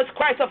of Jesus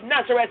Christ of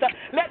Nazareth.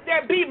 Let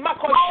there be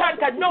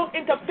Makoshanta, no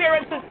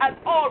interferences at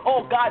all,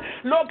 oh God.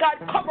 Lord God,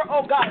 cover,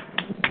 oh God.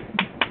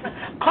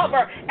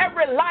 Cover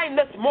every line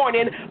this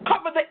morning.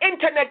 Cover the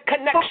internet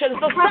connections,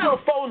 the cell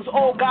phones,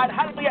 oh God.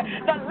 Hallelujah.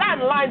 The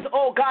landlines,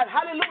 oh God.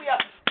 Hallelujah.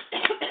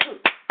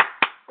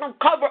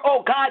 Cover,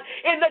 oh God,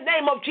 in the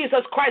name of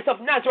Jesus Christ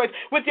of Nazareth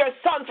with your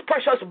son's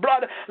precious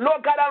blood.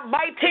 Lord God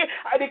Almighty,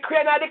 I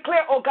decree and I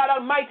declare, oh God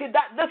Almighty,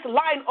 that this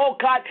line, oh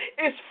God,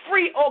 is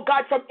free, oh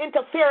God, from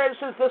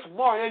interferences this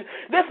morning.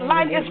 This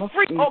line is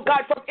free, oh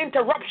God, from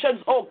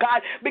interruptions, oh God,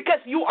 because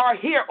you are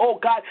here,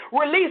 oh God.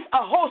 Release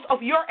a host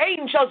of your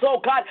angels, oh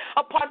God,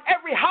 upon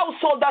every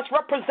household that's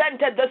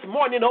represented this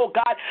morning, oh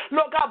God.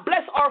 Lord God,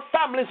 bless our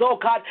families,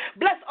 oh God.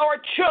 Bless our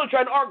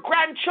children, our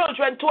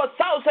grandchildren to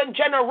 1,000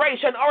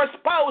 generations, our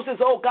spouses,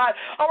 oh God,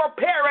 our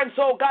parents,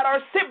 oh God,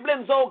 our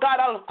siblings, oh God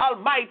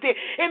Almighty,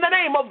 in the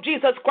name of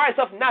Jesus Christ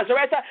of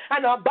Nazareth,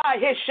 and by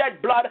his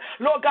shed blood.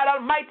 Lord God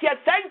Almighty, I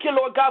thank you,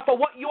 Lord God, for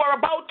what you are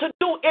about to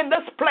do in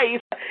this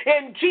place.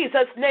 In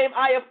Jesus' name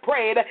I have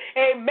prayed.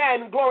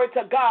 Amen. Glory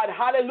to God.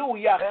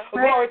 Hallelujah.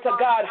 Glory to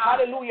God.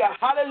 Hallelujah.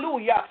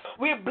 Hallelujah.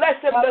 We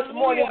bless him this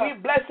morning. We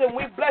bless him.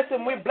 We bless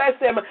him. We bless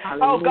him.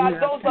 Oh God,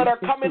 those that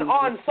are coming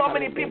on, so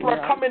many people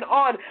are coming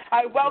on.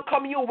 I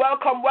welcome you.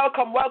 Welcome,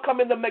 welcome,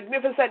 welcome in the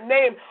magnificent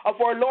name of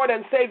our Lord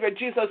and Savior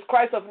Jesus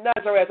Christ of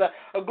Nazareth.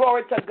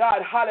 Glory to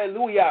God.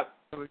 Hallelujah.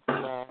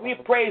 We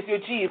praise you,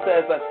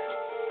 Jesus.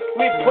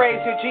 We praise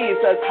you,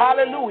 Jesus.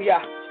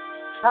 Hallelujah.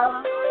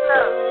 I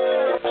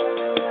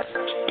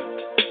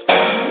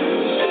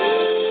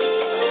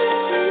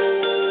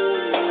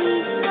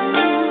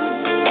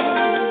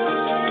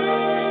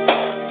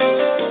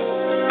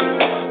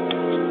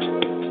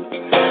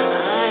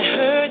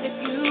heard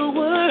that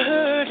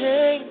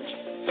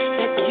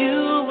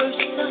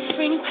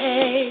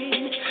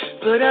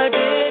but I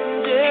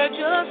didn't dare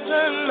just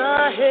turn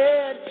my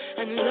head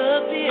and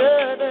look the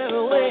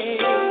other way.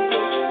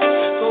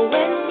 For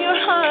when your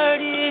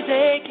heart is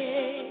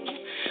aching,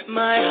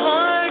 my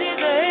heart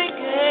is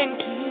aching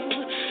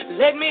too.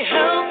 Let me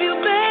help you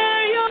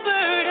bear your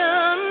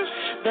burden.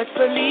 That's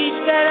the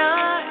least that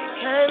I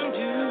can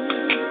do.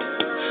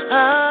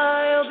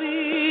 I'll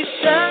be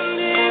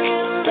standing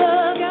in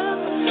the gap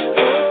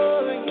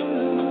for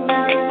you.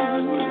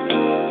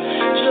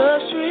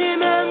 Just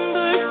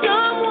remember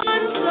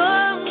someone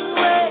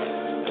somewhere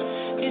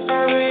is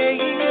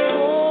praying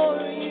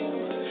for you.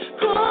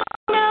 Call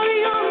out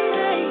your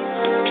name,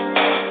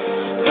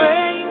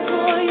 praying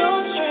for your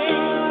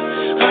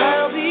strength.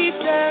 I'll be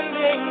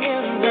standing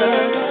in the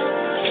gap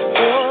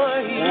for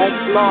you. Yes,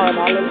 Lord,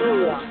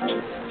 hallelujah.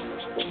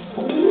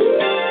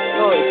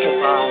 Glory to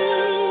God.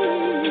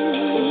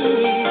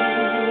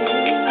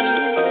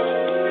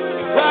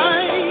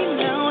 Right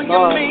now you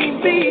may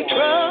be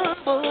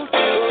troubled,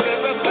 but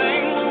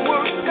everything will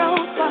work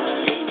out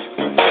fine.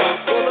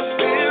 For the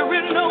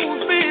Spirit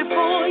knows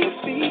before you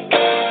speak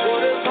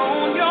what is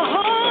on your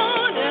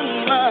heart and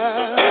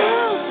mind.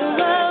 So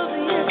I'll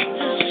be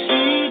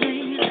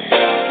interceding.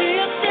 See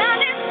you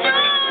standing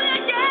strong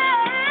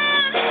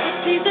again.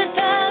 See the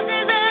time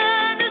is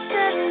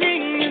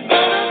understanding is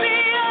gonna be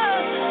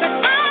us, but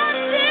I'm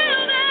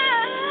still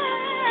there.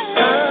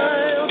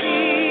 I'll be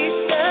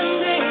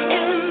standing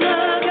in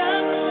the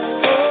gap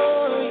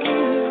for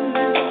you.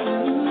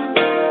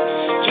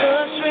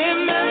 Just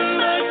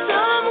remember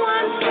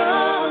someone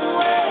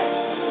somewhere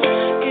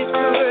is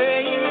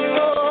praying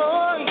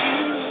for you,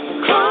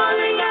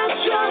 calling out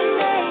your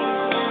name,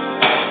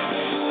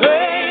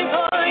 praying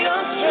for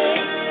your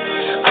strength.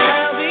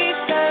 I'll be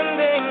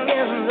standing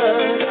in the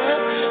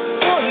gap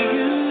for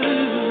you.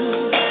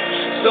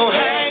 So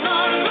hang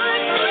on, my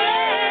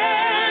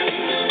friend.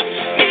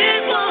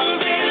 It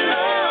won't be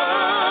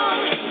long.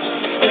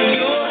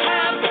 You'll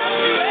have the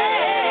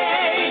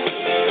strength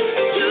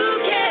to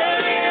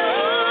carry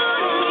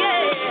on,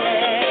 yeah.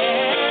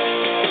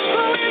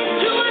 For when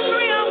two or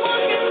three are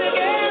walking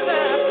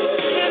together,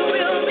 it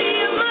will be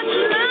a much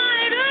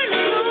lighter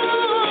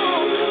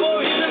load. For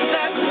isn't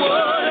that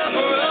what a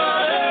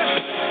brother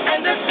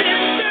and a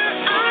sister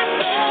are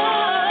for?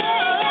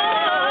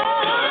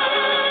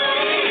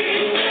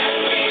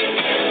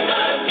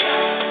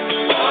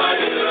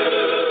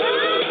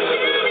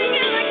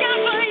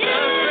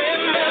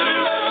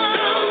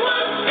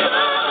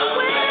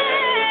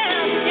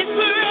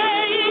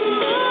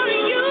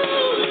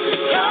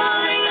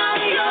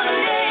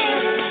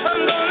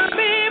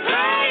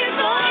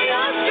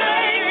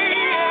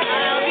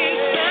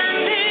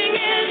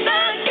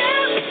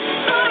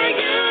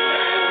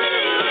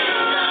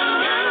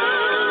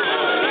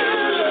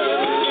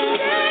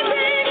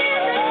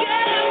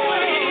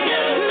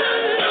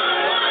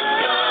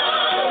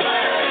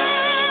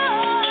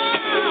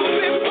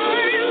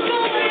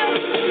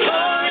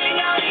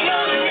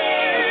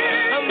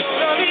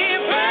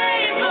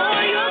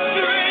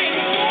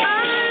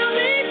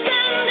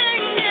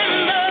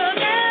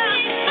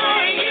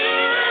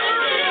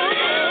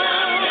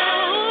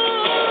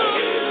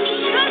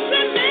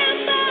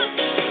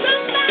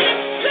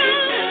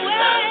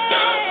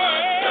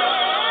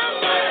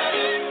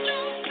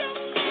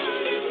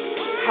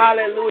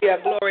 Hallelujah.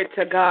 Glory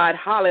to God.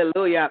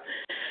 Hallelujah.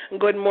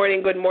 Good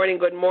morning, good morning,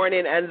 good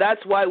morning. And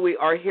that's why we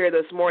are here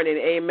this morning,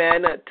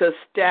 amen, to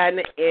stand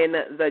in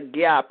the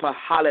gap,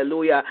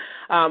 hallelujah,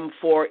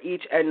 for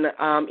each and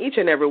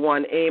every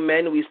one,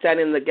 amen. We stand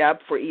in the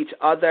gap for each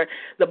other.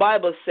 The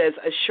Bible says,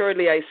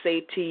 assuredly I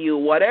say to you,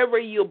 whatever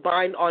you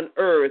bind on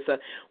earth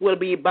will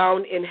be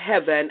bound in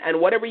heaven, and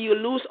whatever you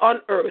loose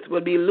on earth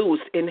will be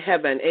loosed in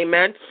heaven,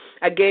 amen.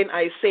 Again,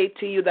 I say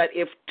to you that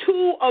if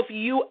two of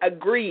you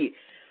agree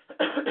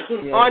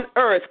on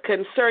earth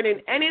concerning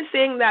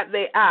anything that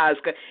they ask,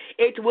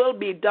 it will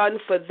be done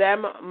for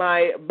them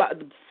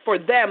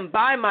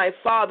by my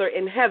Father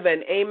in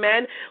heaven.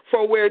 Amen.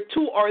 For where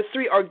two or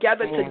three are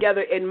gathered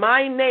together in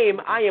my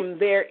name, I am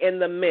there in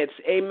the midst.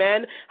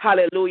 Amen.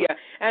 Hallelujah.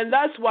 And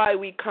that's why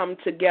we come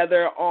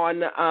together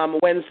on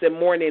Wednesday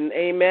morning.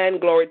 Amen.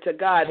 Glory to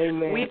God.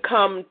 Amen. We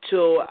come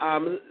to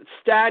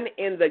stand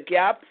in the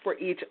gap for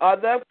each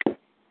other.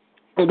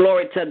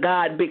 Glory to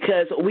God,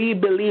 because we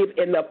believe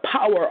in the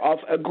power of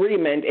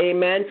agreement.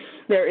 Amen.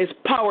 There is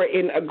power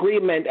in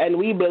agreement, and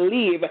we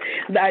believe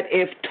that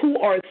if two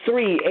or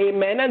three,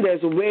 amen, and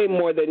there's way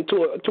more than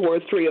two or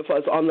three of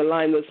us on the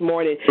line this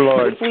morning,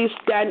 Lord. if we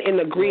stand in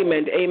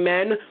agreement,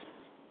 amen,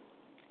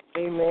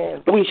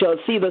 amen, we shall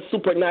see the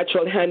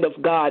supernatural hand of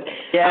God.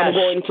 Yes. I'm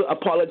going to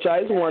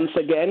apologize once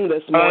again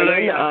this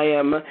morning.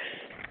 Hallelujah.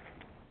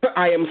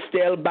 I am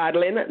still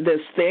battling this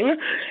thing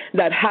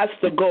that has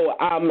to go.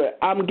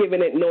 I'm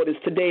giving it notice.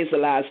 Today's the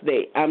last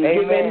day. I'm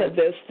giving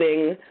this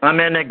thing. I'm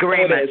in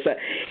agreement.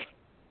 Notice.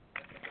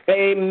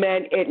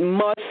 Amen. It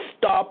must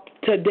stop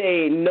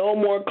today. No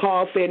more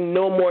coughing.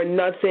 No more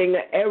nothing.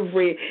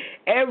 Every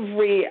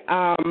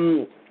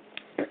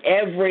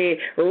every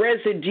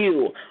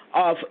residue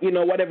of,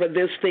 whatever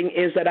this thing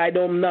is that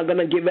I'm not going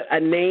to give it a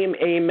name,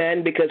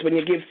 amen, because when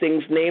you give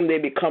things name, they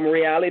become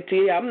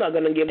reality. I'm not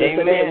going to give this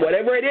a name.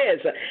 Whatever it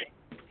is,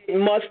 it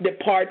must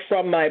depart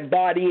from my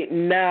body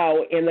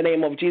now in the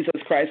name of Jesus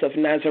Christ of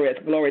Nazareth.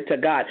 Glory to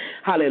God.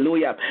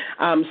 Hallelujah.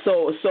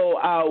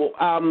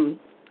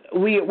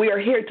 We are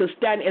here to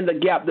stand in the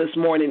gap this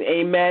morning.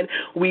 Amen.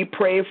 We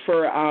pray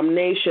for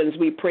nations.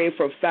 We pray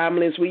for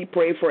families. We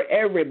pray for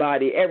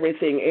everybody,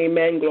 everything.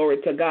 Amen.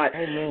 Glory to God.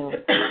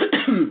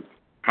 Amen.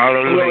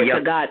 Hallelujah. Glory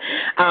to God.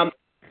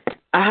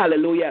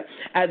 Hallelujah.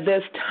 At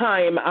this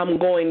time, I'm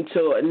going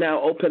to now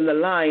open the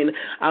line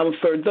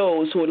for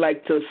those who would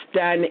like to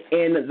stand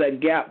in the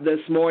gap this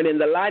morning.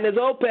 The line is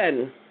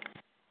open.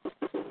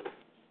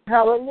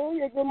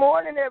 Hallelujah. Good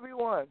morning,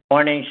 everyone.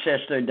 Morning,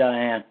 Sister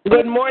Diane.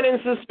 Good morning,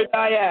 Sister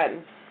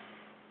Diane.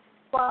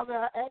 Father,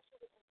 I ask you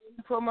to forgive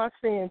me for my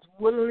sins,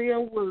 willingly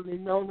and unwillingly,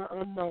 known or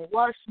unknown.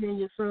 Wash me in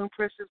your son's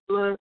precious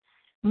blood.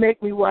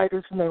 Make me white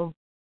as snow.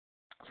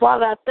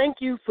 Father, I thank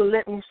you for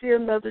letting me see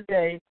another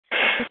day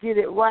to get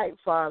it right,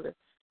 Father.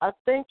 I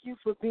thank you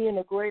for being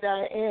a great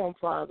I am,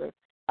 Father.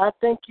 I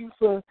thank you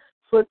for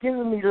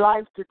giving me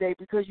life today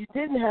because you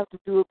didn't have to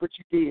do it, but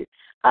you did.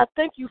 I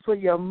thank you for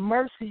your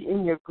mercy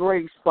and your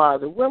grace,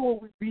 Father. Where will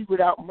we be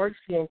without mercy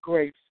and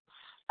grace?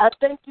 I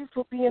thank you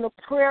for being a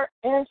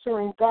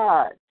prayer-answering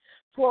God.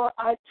 For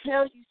I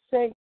tell you,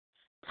 saints,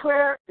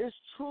 prayer is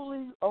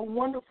truly a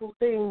wonderful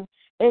thing,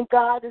 and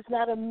God is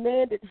not a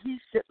man that he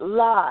should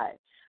lie.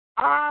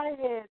 I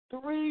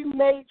had 3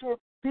 major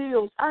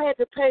bills. I had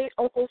to pay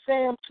Uncle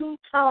Sam 2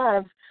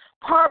 times,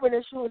 car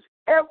insurance,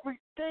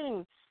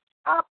 everything.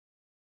 I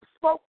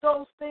spoke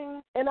those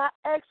things, and I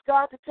asked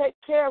God to take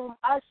care of them.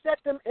 I set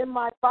them in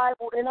my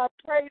Bible, and I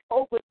prayed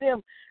over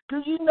them.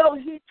 Do you know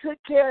he took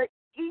care of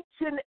each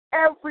and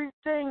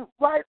everything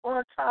right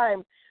on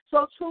time?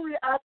 So truly,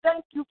 I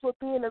thank you for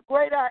being a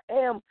great I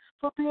am,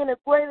 for being the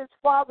greatest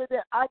Father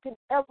that I can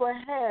ever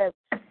have.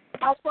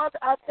 Father,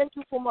 I thank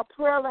you for my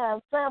prayer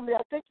line family.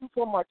 I thank you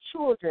for my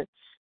children,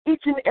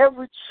 each and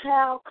every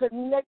child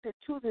connected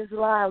to this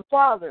line,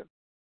 Father.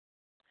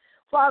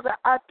 Father,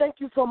 I thank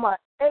you for my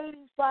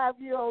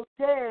 85-year-old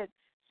dad,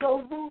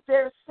 so who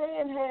they're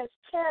saying has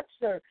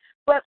cancer.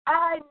 But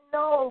I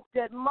know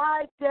that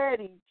my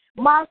daddy,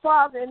 my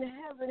Father in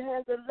heaven,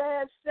 has the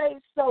last say,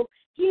 so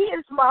he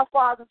is my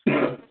Father's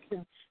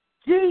physician.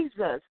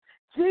 Jesus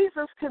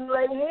can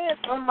lay hands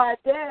on my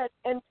dad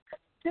and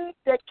think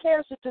that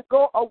cancer to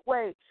go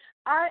away.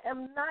 I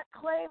am not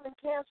claiming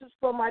cancers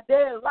for my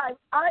dad's life.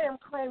 I am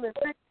claiming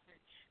victory.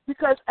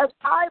 Because if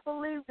I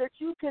believe that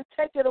you can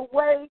take it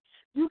away,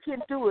 you can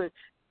do it.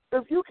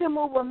 If you can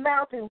move a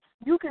mountain,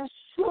 you can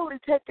surely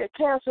take a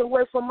cancer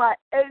away from my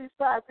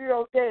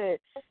 85-year-old dad.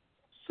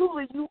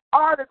 Truly, you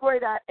are the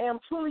great I am.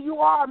 Truly, you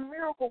are a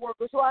miracle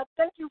worker. So I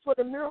thank you for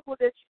the miracle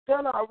that you've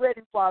done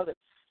already, Father.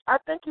 I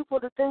thank you for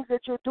the things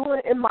that you're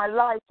doing in my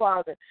life,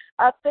 Father.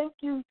 I thank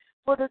you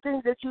for the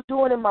things that you're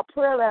doing in my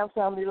prayer line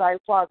family life,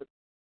 Father.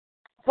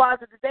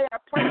 Father, today I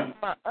pray for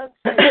my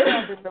unsaved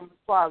family members,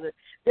 Father,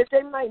 that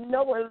they might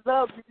know and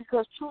love you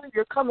because truly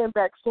you're coming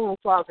back soon,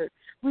 Father.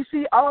 We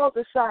see all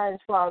the signs,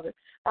 Father.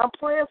 I'm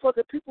praying for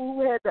the people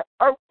who had the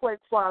earthquake,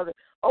 Father.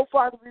 Oh,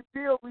 Father,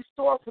 rebuild,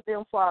 restore for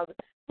them, Father.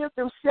 Give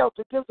them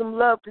shelter, give them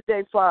love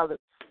today, Father.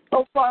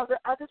 Oh, Father,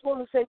 I just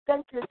want to say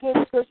thank you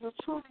again because you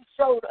truly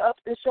showed up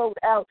and showed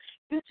out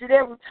each and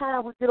every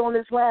time we get on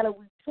this line and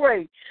we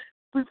pray.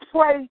 We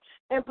pray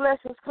and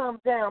blessings come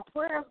down.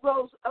 Prayers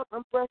goes up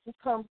and blessings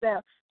comes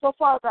down. So,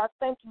 Father, I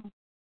thank you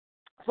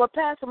for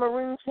Pastor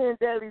Maureen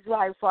Candeli's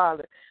life,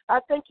 Father.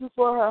 I thank you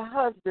for her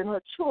husband,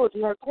 her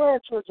children, her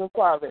grandchildren,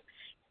 Father.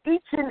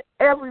 Each and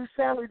every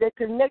family that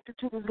connected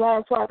to this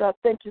line, Father, I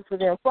thank you for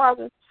them.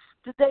 Father,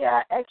 today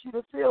I ask you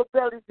to fill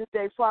bellies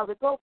today, Father.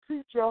 Go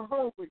feed your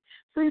hungry.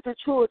 Feed the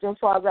children,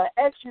 Father.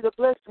 I ask you to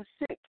bless the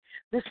sick,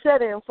 the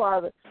set-in,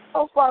 Father.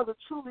 Oh, Father,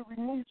 truly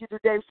we need you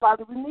today,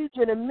 Father. We need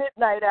you in the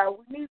midnight hour.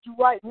 We need you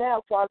right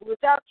now, Father.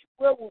 Without you,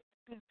 where will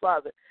we be,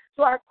 Father?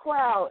 So I cry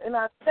out, and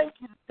I thank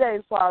you today,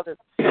 Father.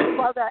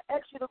 Father, I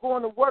ask you to go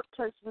in the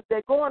workplace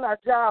today. Go on our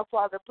job,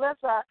 Father. Bless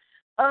our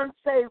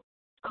unsaved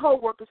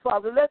co-workers,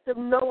 Father. Let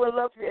them know and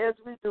love you as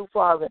we do,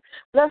 Father.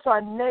 Bless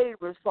our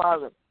neighbors,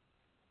 Father.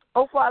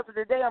 Oh, Father,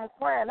 today I'm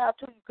crying out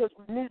to you because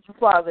we need you,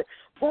 Father.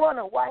 Go in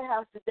the White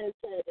House today,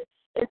 Father,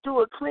 and do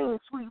a clean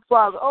sweep,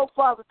 Father. Oh,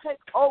 Father, take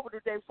over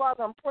today,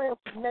 Father. I'm praying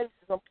for nations.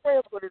 I'm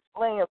praying for this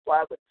land,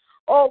 Father.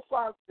 Oh,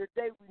 Father,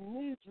 today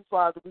we need you,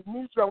 Father. We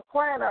need you. I'm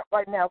crying out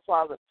right now,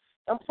 Father.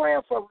 I'm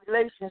praying for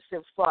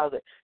relationships, Father.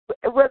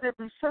 Whether it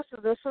be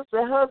sisters and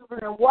sisters,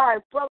 husband and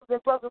wife, brothers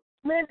and brothers,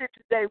 mended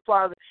today,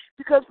 Father,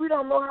 because we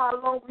don't know how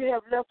long we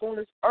have left on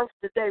this earth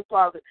today,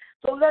 Father.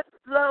 So let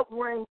love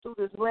reign through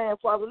this land,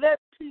 Father. Let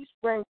peace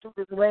reign through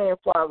this land,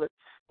 Father.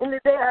 And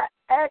today I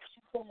ask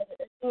you, Father,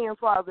 again,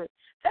 Father,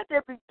 let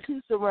there be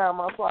peace around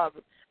my Father.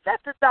 Let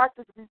the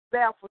doctors be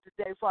baffled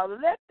today, Father.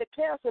 Let the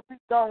cancer be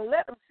gone.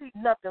 Let them see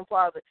nothing,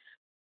 Father.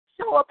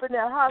 Show up in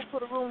that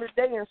hospital room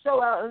today and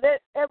show out and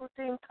let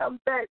everything come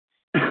back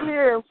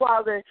clear,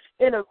 Father,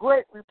 in a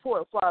great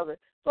report, Father.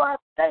 So I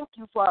thank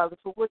you, Father,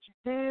 for what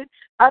you did.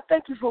 I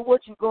thank you for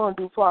what you're going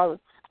to do, Father.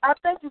 I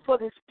thank you for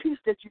this peace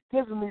that you've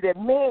given me that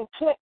man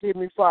can't give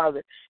me,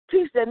 Father.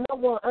 Peace that no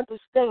one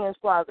understands,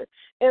 Father.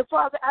 And,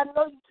 Father, I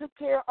know you took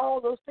care of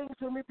all those things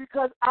for me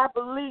because I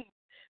believe.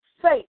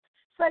 Faith.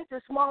 Faith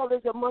is small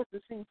as a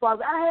mustard seed,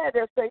 Father. I had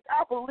that faith.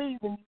 I believe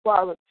in you,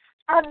 Father.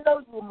 I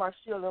know you are my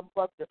shield and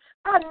buckler.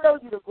 I know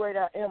you're the great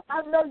I am.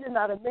 I know you're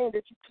not a man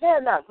that you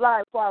cannot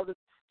lie, Father.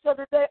 So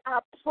today I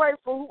pray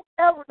for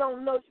whoever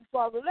don't know you,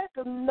 Father. Let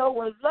them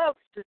know and love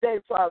you today,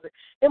 Father,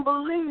 and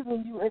believe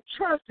in you and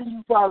trust in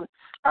you, Father.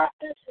 I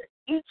ask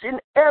each and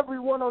every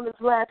one on this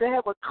line to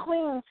have a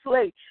clean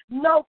slate,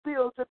 no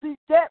bills, to be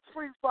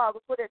debt-free, Father,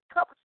 for their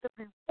cupboards to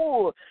be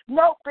full.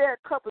 No bare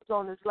cupboards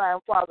on this line,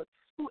 Father.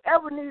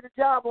 Whoever needs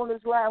a job on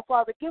this line,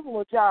 Father, give them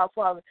a job,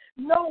 Father.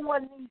 No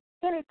one needs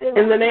anything.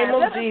 In the name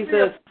of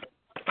Jesus.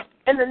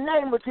 In the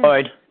name of Jesus.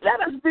 Lord.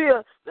 Let us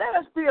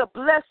be a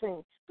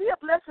blessing. Be a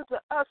blessing to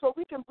us so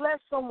we can bless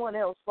someone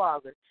else,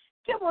 Father.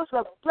 Give us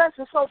a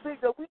blessing so big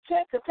that we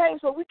can't contain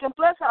so we can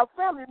bless our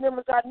family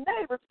members, our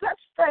neighbors, bless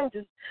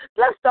strangers,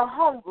 bless the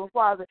hungry,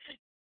 Father.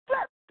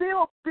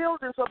 Build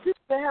buildings so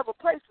people can have a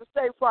place to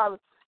stay, Father.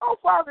 Oh,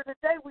 Father,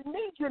 today we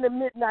need you in the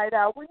midnight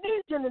hour. We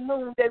need you in the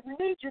noonday. We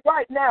need you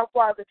right now,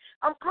 Father.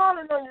 I'm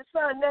calling on your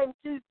son named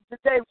Jesus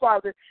today,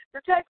 Father,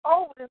 to take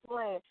over this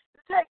land, to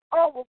take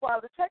over,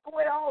 Father, take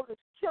away all this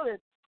killing,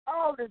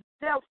 all this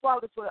death,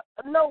 Father, for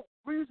no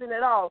reason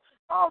at all.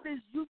 All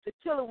these youth are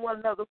killing one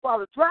another,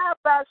 Father.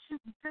 Drive-by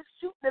shooting, this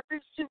shooting and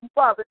this shooting,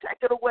 Father.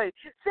 Take it away.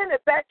 Send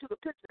it back to the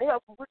pits of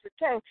hell from which it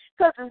came,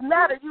 because it's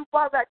not of you,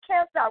 Father. I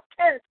cast out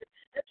cancer.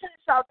 I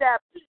cast out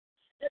diabetes.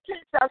 I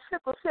cast out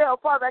sickle cell,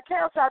 Father. I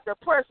cast out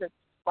depression.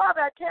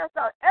 Father, I cast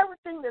out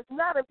everything that's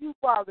not of you,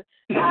 Father.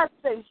 I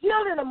say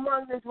healing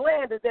among this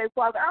land today,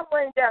 Father. I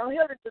rain down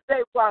healing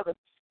today, Father.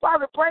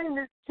 Father, bring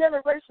this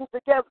generation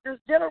together, this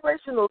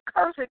generational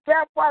curse and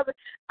gap, Father.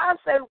 I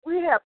say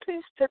we have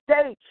peace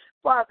today,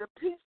 Father,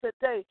 peace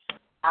today.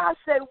 I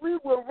say we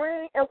will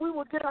reign and we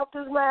will get off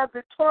this land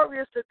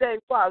victorious today,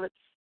 Father.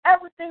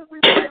 Everything we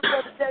pray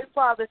for today,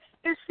 Father,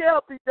 it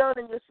shall be done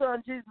in your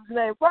Son, Jesus'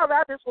 name. Father,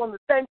 I just want to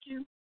thank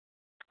you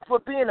for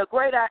being a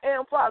great I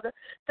am, Father.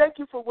 Thank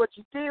you for what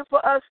you did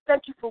for us.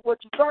 Thank you for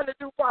what you're going to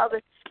do,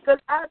 Father, because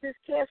I just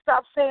can't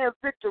stop saying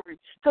victory,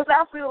 because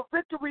I feel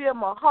victory in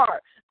my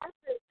heart. I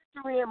feel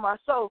victory in my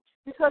soul,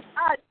 because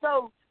I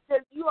know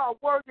that you are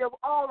worthy of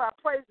all our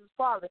praises,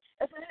 Father.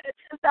 If I had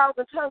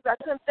 10,000 tongues, I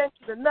couldn't thank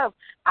you enough.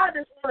 I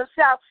just want to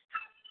shout,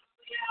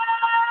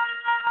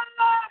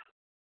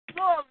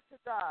 glory to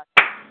God.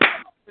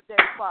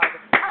 Today,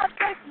 Father. I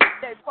thank you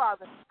today,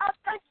 Father. I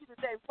thank you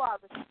today,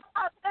 Father.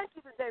 I thank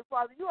you today,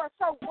 Father. You are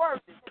so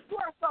worthy.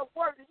 You are so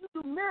worthy. You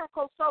do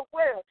miracles so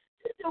well.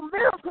 You do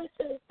miracles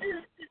so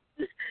well.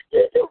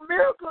 You do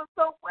miracles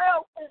so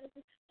well, Father.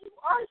 You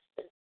are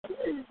so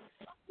good.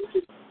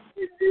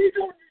 We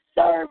don't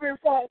deserve it,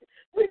 Father.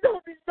 We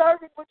don't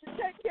deserve it, but you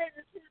take care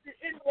of it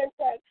anyway,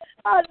 Father.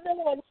 I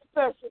know I'm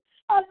special.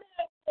 I know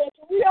I'm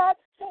special. We are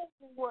the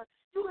chosen one.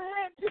 You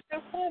handpicked us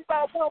one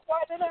by one,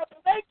 Father, and I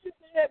thank you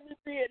for letting me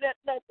be in that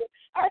number.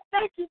 I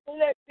thank you for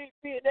letting me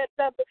be in that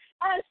number.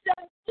 I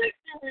shout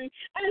victory.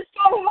 I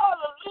shout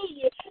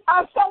hallelujah.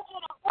 I shout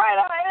what a great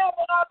I am,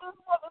 and I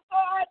just want to say,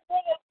 I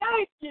want to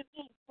thank you,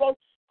 Jesus.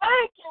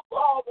 Thank you,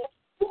 Father.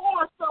 You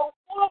are so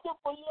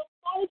wonderful. You're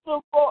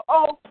wonderful.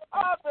 Oh,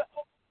 Father.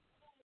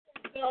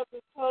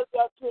 Because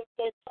I can't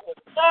thank you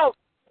enough.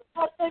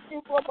 I thank you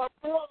for my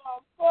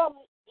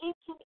family, each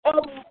and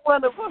every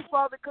one of us,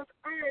 Father, because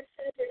I am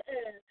such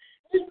an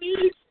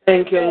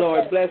Thank you,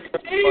 Lord. Bless you,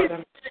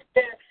 Lord.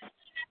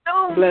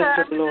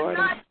 Bless you, Lord.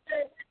 I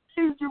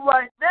need you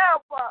right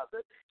now,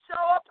 Father. Show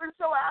up and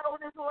show out on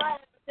this line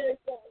today,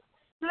 Father.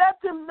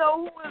 Let them know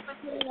who is the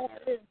God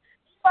is.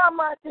 You are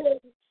my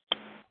daddy.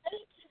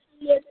 Thank you for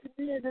letting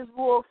me in this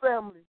royal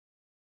family.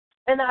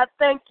 And I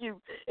thank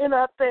you. And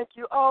I thank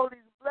you. All these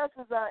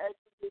blessings I ask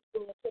you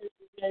in the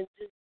name.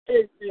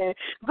 Amen.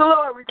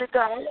 Glory to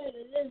God.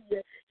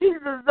 Hallelujah. He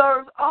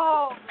deserves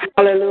all.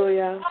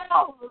 Hallelujah.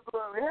 All the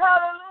glory.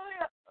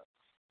 Hallelujah.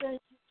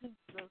 Thank you,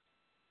 Jesus.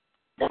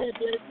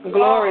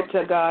 Glory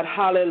to God.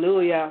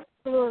 Hallelujah.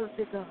 Glory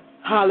to God.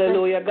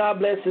 Hallelujah. God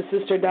bless you,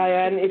 Sister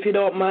Diane. If you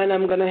don't mind,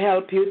 I'm going to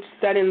help you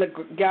stand in the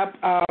gap,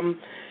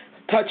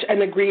 touch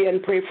and agree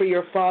and pray for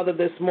your father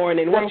this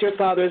morning. What's your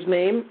father's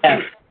name?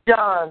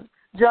 John.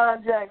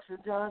 John Jackson.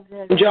 John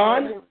Jackson.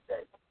 John?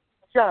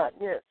 John,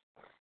 yes.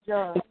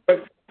 John.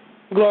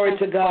 Glory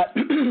to God.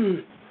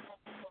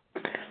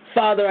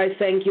 Father, I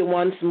thank you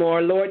once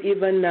more. Lord,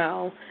 even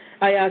now,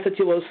 I ask that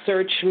you will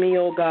search me,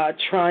 oh God,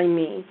 try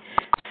me.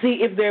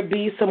 See if there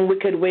be some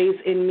wicked ways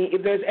in me.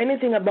 If there's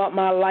anything about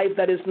my life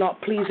that is not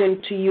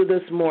pleasing to you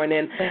this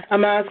morning,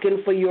 I'm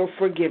asking for your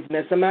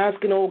forgiveness. I'm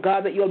asking, oh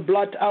God, that you'll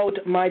blot out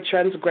my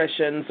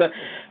transgressions.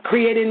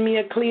 Create in me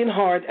a clean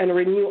heart and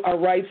renew a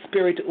right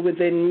spirit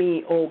within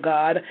me, O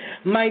God.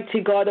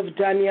 Mighty God of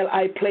Daniel,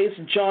 I place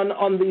John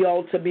on the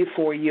altar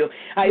before you.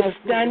 I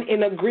stand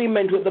in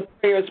agreement with the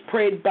prayers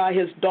prayed by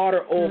his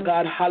daughter, O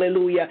God,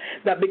 hallelujah,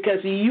 that because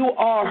you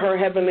are her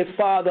heavenly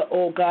Father,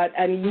 O God,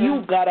 and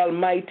you, God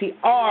Almighty,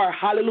 are,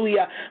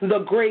 hallelujah, the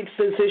great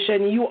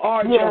physician. You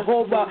are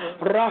Jehovah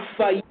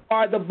Rapha. You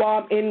are the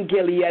balm in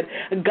Gilead.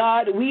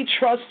 God, we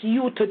trust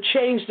you to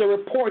change the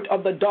report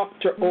of the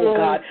doctor, oh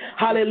God.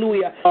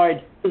 Hallelujah.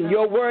 Lord.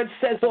 Your word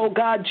says, oh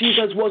God,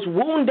 Jesus was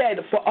wounded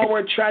for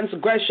our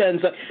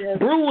transgressions,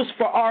 bruised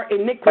for our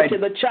iniquity.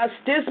 The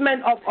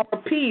chastisement of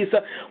our peace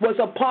was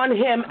upon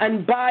him,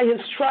 and by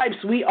his stripes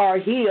we are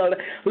healed.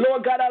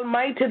 Lord God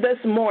Almighty, this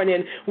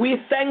morning, we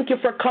thank you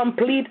for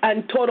complete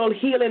and total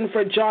healing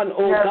for John,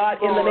 oh God,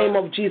 in the name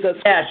of Jesus.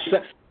 Yes.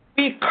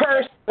 We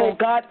curse, oh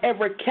God,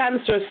 every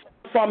cancer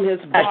from his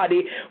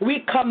body.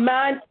 We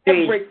command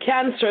every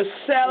cancer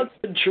cell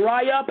to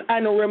dry up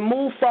and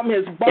remove from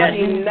his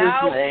body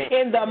now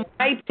in the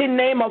mighty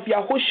name of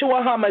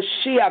Yahushua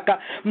HaMashiach.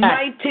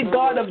 Mighty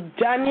God of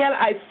Daniel,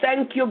 I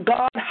thank you,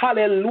 God,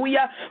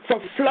 hallelujah, for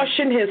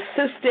flushing his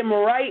system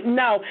right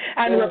now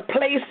and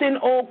replacing,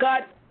 oh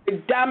God,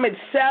 damaged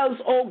cells,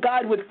 oh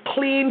God, with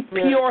clean,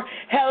 pure,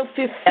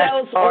 healthy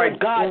cells, oh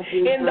God,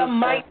 in the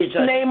mighty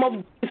name of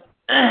Jesus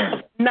of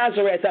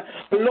Nazareth.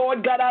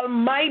 Lord God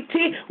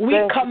Almighty, we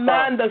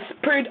command the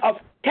spirit of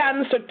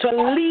cancer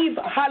to leave,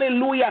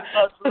 hallelujah,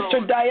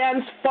 Sister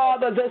Diane's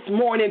father this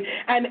morning,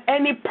 and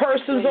any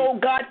persons, oh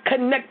God,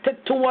 connected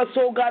to us,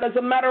 oh God. As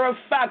a matter of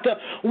fact,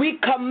 we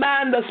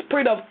command the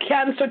spirit of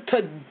cancer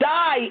to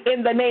die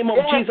in the name of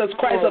Jesus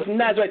Christ of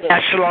Nazareth.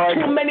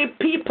 Too many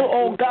people,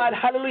 oh God,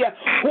 hallelujah,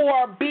 who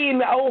are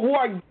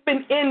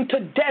given in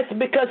to death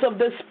because of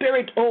the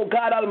spirit, oh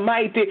God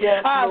Almighty.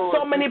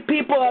 So many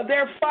people,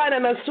 they're fine,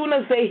 and as soon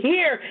as they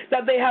hear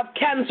that they have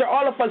cancer,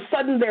 all of a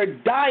sudden they're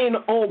dying,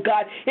 oh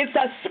God. It's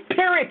a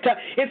spirit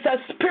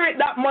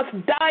that must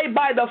die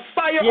by the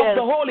fire of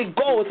the Holy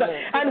Ghost,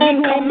 and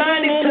we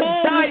command it to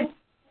die in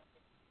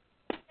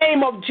the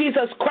name of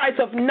Jesus Christ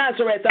of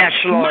Nazareth.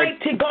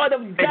 Mighty God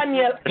of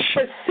Daniel,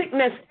 every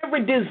sickness,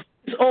 every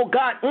disease, oh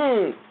God,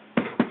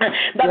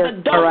 that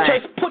the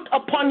doctors put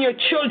upon your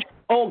children,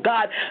 oh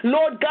God.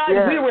 Lord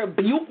God, we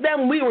rebuke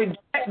them, we reject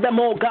them,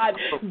 oh God.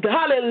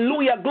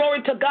 Hallelujah.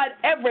 Glory to God.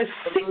 Every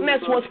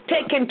sickness was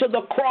taken to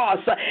the cross.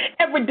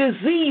 Every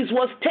disease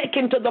was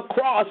taken to the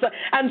cross.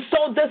 And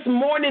so this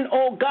morning,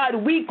 oh God,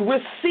 we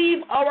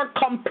receive our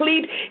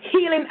complete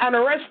healing and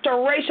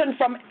restoration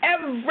from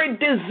every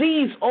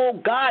disease,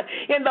 oh God,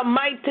 in the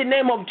mighty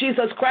name of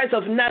Jesus Christ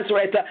of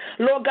Nazareth.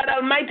 Lord God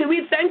Almighty,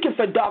 we thank you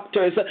for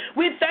doctors.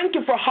 We thank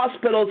you for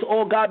hospitals,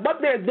 oh God, but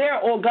they're there,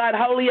 oh God,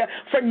 hallelujah,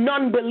 for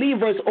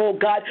non-believers, oh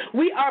God.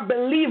 We are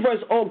believers,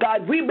 oh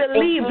God. We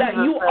believe that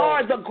you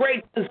are the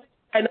great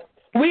physician.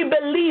 We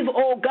believe,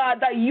 oh God,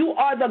 that you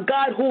are the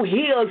God who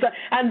heals,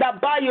 and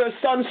that by your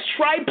son's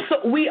stripes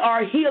we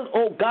are healed,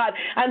 oh God.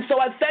 And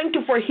so I thank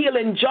you for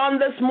healing John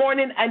this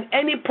morning, and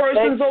any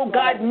persons, oh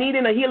God,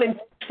 needing a healing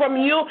from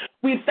you.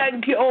 We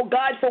thank you, oh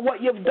God, for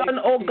what you've done,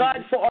 oh God,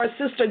 for our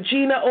sister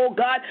Gina, oh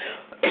God.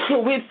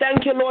 We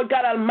thank you, Lord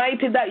God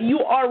Almighty, that you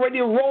already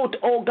wrote,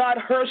 oh God,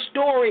 her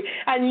story,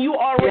 and you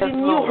already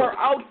knew her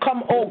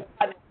outcome, oh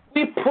God.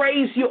 We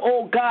praise you,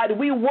 oh God.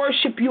 We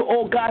worship you,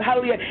 oh God.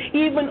 Hallelujah.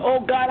 Even,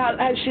 oh God,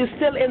 as she's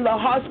still in the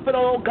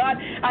hospital, oh God,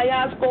 I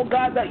ask, oh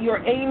God, that your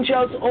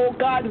angels, oh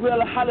God,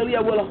 will,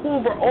 hallelujah, will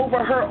hover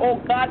over her,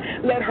 oh God.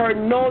 Let her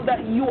know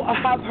that you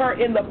have her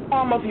in the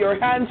palm of your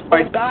hands,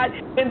 oh God,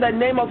 in the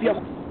name of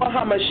your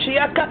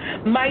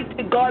HaMashiach,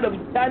 mighty God of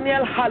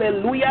Daniel,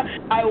 hallelujah.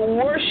 I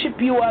worship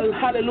you,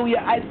 hallelujah.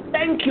 I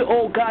thank you,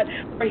 oh God,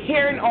 for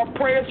hearing our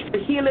prayers for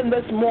healing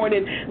this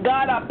morning.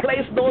 God, I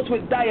place those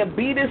with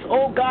diabetes,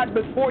 oh God,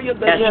 before you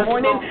this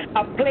morning.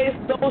 I place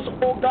those,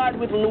 oh God,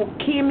 with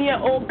leukemia,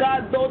 oh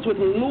God, those with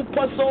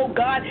lupus, oh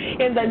God,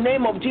 in the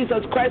name of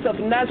Jesus Christ of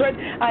Nazareth.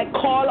 I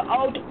call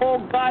out,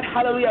 oh God,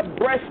 hallelujah,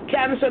 breast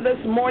cancer this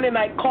morning.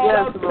 I call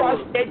out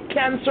prostate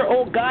cancer,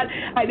 oh God.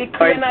 I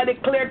declare and I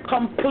declare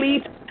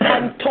complete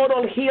and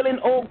total healing,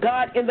 oh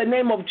God, in the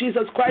name of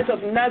Jesus Christ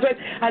of Nazareth.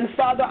 And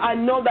Father, I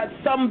know that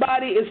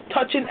somebody is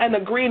touching and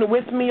agreeing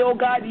with me, oh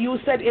God. You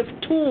said if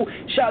two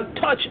shall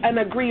touch and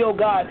agree, oh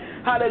God.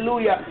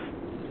 Hallelujah.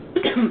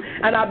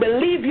 And I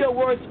believe your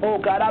words, oh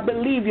God. I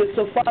believe you.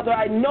 So, Father,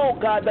 I know,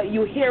 God, that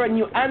you hear and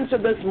you answer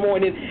this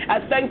morning. I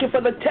thank you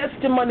for the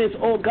testimonies,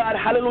 oh God,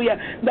 hallelujah,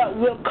 that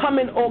will come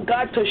in, oh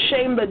God, to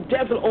shame the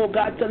devil, oh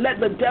God, to let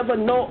the devil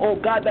know, oh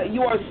God, that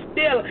you are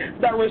still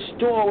the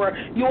restorer.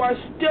 You are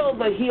still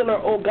the healer,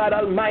 oh God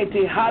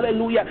Almighty.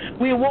 Hallelujah.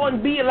 We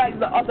won't be like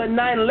the other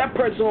 9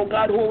 lepers, oh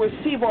God, who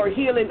received our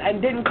healing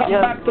and didn't come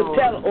back to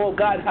tell, oh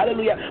God,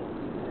 hallelujah.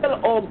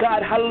 Oh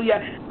God,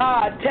 hallelujah,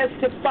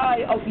 testify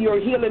of your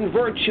healing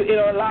virtue in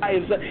our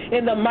lives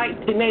in the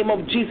mighty name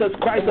of Jesus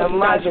Christ of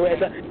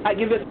Nazareth. I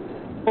give it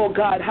Oh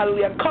God,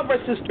 hallelujah. Cover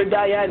Sister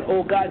Diane,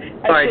 oh God,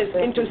 as she's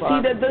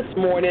interceded this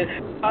morning.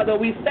 Father,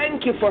 we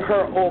thank you for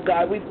her, oh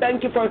God. We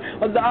thank you for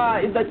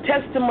the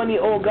testimony,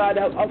 oh God,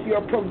 of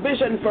your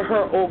provision for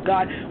her, oh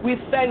God. We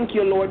thank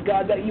you, Lord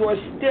God, that you are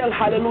still,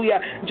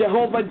 hallelujah,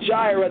 Jehovah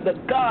Jireh, the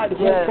God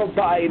who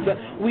provides.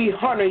 We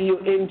honor you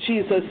in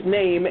Jesus'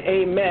 name.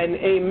 Amen.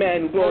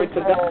 Amen. Glory to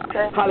God.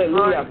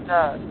 Hallelujah.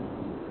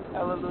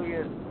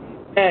 Hallelujah.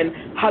 And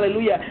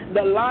hallelujah,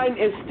 the line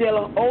is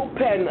still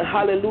open,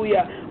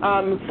 hallelujah,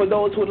 for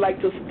those who would like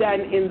to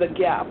stand in the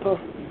gap.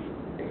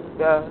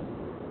 God.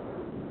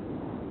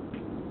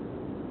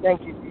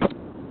 Thank you, Jesus.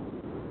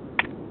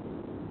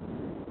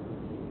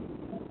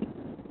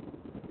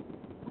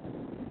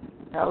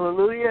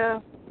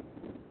 Hallelujah.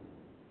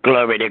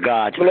 Glory to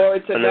God. Glory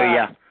to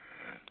Hallelujah. God.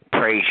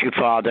 Praise you,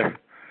 Father.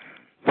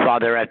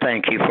 Father, I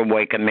thank you for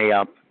waking me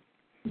up.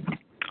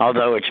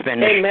 Although it's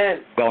been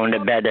going to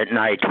bed at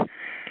night.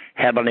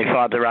 Heavenly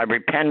Father, I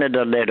repented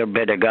a little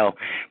bit ago,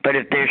 but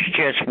if there's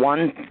just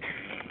one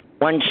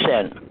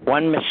sin,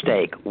 one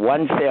mistake,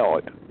 one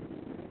failure,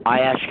 I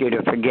ask you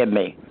to forgive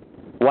me.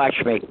 Wash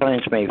me,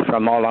 cleanse me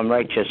from all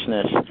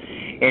unrighteousness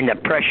in the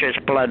precious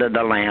blood of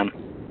the Lamb.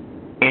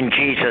 In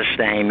Jesus'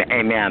 name,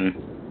 amen.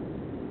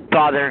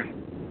 Father,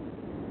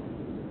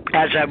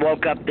 as I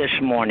woke up this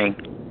morning,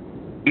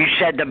 you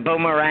said the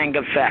boomerang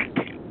effect.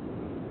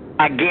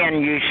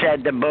 Again, you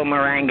said the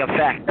boomerang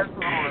effect.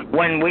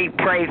 When we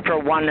pray for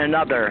one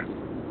another,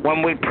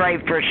 when we pray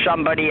for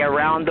somebody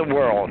around the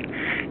world,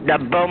 the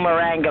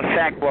boomerang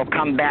effect will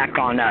come back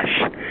on us.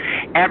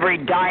 Every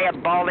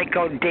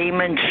diabolical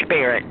demon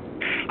spirit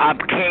of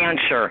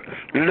cancer,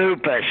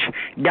 lupus,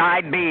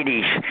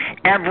 diabetes,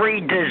 every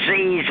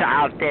disease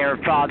out there,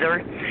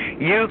 Father,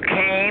 you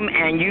came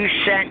and you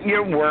sent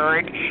your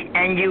word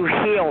and you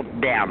healed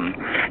them.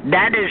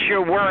 That is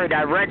your word.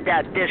 I read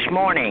that this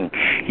morning.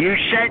 You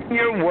sent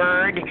your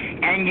word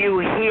and you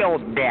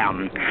healed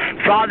them.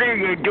 Father,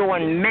 you're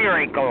doing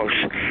miracles,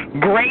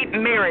 great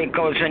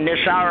miracles in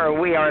this hour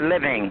we are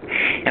living.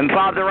 And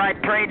Father, I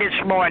pray this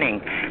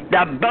morning,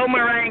 the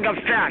boomerang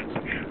effect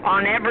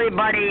on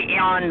everybody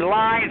on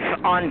live,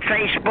 on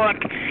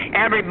Facebook,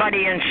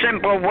 everybody in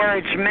Simple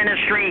Words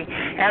Ministry,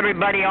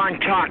 everybody on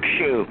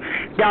TalkShoe.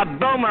 The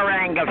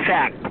boomerang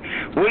effect.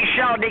 We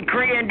shall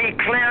decree and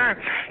declare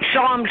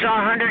Psalms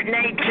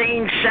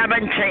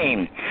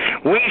 118:17.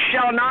 We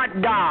shall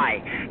not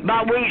die,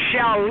 but we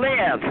shall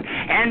live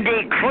and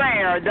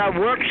declare the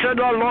works of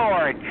the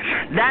Lord.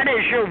 That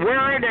is your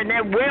word, and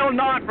it will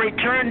not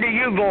return to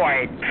you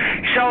void.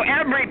 So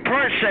every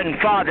person,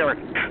 Father,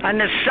 on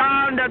the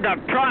sound of the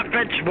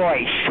prophet's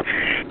voice,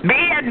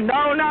 be it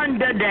known unto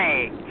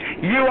today,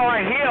 you are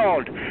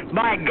healed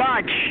by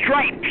God's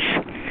stripes.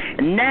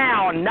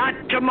 Now, not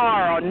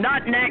tomorrow,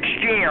 not next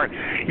year.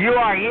 You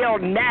are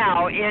healed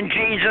now in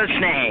Jesus'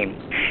 name.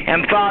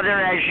 And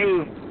Father, as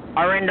you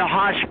are in the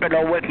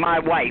hospital with my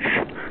wife,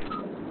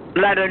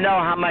 let her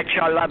know how much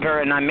I love her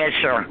and I miss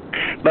her.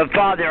 But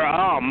Father,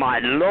 oh my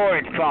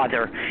Lord,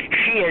 Father,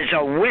 she is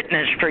a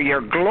witness for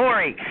your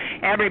glory.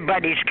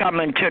 Everybody's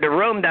coming to the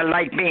room that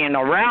like being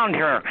around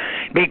her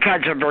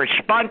because of her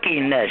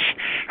spunkiness,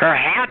 her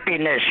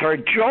happiness, her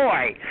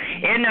joy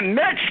in the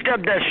midst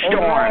of the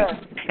storm.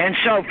 And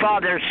so,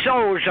 Father,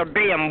 souls are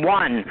being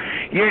won.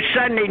 You're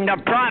sending the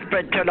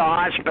prophet to the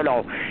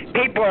hospital.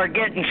 People are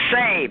getting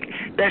saved.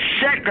 The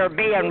sick are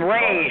being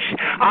raised.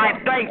 I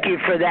thank you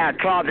for that,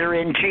 Father,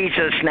 in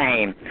Jesus'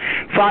 name.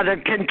 Father,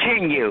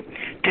 continue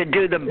to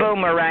do the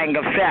boomerang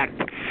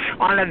effect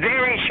on a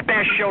very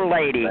special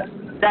lady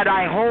that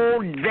I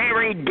hold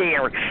very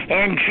dear,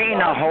 and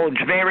Gina holds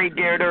very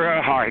dear to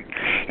her heart,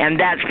 and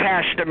that's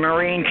Pastor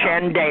Maureen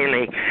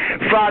Chandali.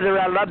 Father,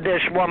 I love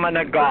this woman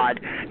of God.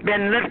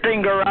 Been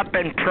lifting her up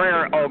in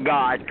prayer, oh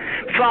God.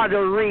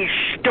 Father,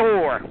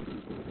 restore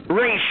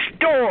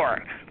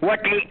what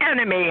the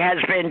enemy has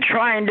been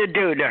trying to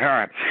do to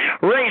her.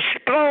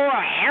 Restore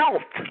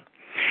health.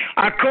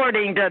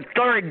 According to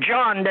 3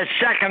 John, the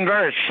 2nd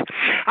verse,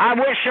 I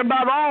wish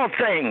above all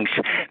things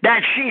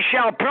that she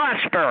shall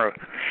prosper.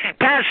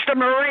 Pastor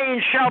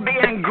Maureen shall be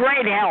in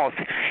great health,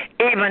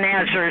 even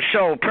as her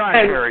soul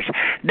prospers.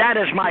 That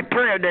is my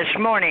prayer this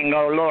morning,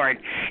 O Lord,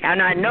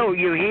 and I know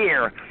you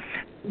hear.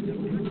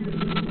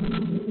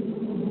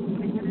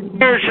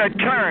 Ears are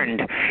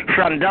turned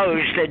from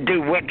those that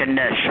do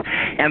wickedness.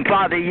 And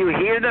Father, you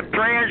hear the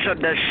prayers of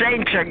the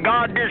saints of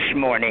God this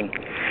morning.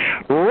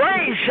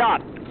 Raise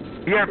up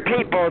your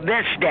people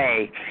this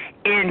day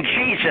in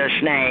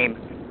Jesus' name.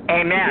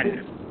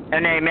 Amen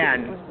and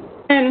amen.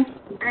 Amen.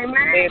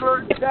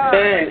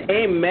 Amen.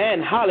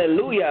 Amen.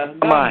 Hallelujah.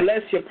 God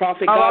bless you,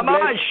 Prophet. God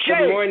bless you.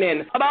 Good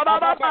morning.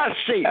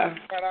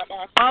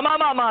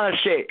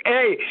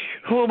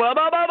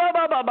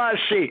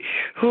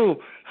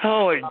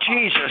 Oh,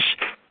 Jesus.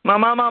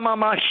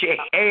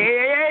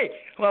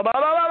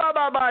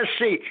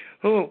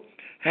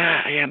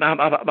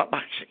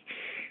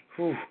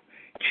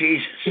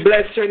 Jesus.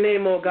 Bless your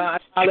name, oh God.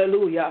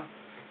 Hallelujah.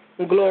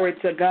 Glory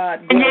to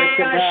God. Glory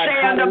to God.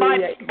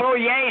 Hallelujah.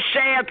 Yea,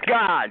 saith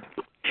God.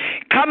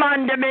 Come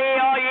unto me,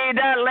 all ye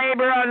that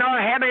labor and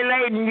are heavy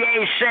laden,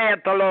 yea,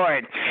 saith the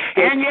Lord.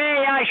 And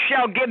yea, I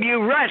shall give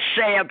you rest,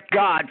 saith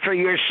God, for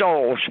your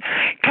souls.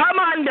 Come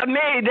unto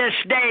me this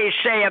day,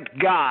 saith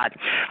God.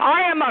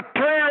 I am a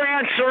prayer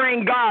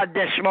answering God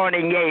this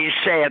morning, yea,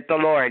 saith the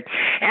Lord.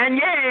 And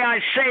yea, I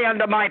say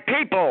unto my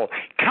people,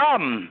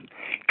 come,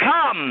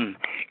 come,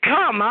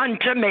 come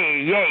unto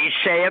me, yea,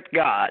 saith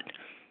God.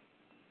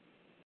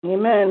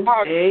 Amen.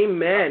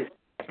 Amen.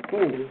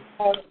 Ooh.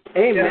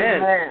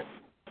 Amen.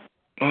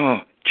 Oh,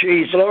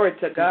 Jesus. Glory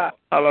to God.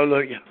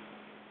 Hallelujah.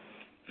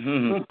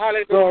 Mm-hmm.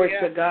 Hallelujah. Glory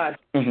to God.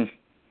 Mm-hmm.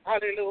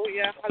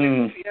 Hallelujah.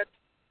 Hallelujah.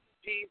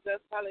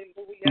 Jesus.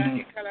 Hallelujah.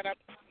 Mm-hmm.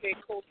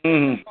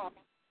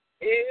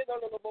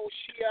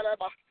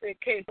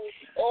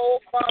 Oh,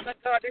 Father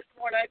God, this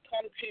morning I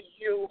come to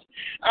you.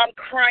 I'm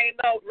crying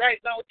out right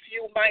now to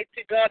you,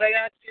 mighty God. I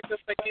ask you to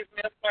forgive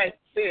me of my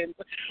sins.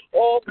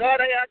 Oh,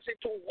 God, I ask you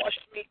to wash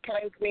me,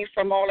 cleanse me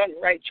from all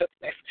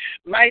unrighteousness.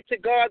 Mighty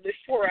God,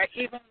 before I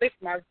even lift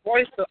my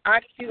voice to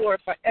ask you or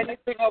for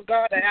anything, oh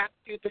God, I ask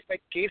you to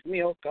forgive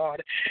me, oh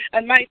God.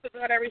 And mighty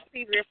God, I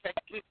receive your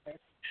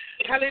forgiveness.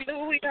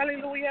 Hallelujah,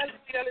 hallelujah,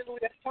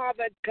 hallelujah,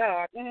 Father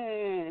God.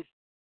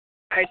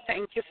 I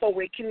thank you for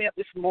waking me up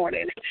this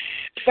morning.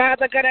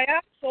 Father God, I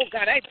ask, oh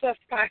God, I just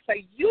passed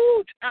a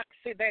huge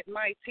accident,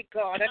 mighty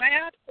God. And I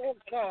ask, oh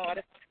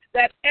God,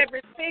 that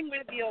everything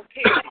will be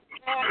okay.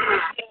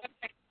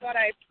 God,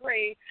 I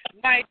pray,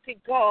 mighty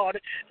God,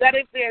 that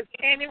if there's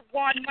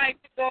anyone,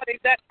 mighty God, in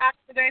that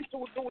accident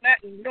who do not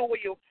know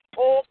you,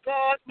 oh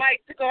God,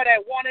 mighty God, I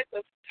wanted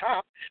to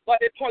stop, but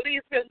the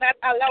police will not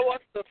allow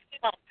us to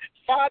stop.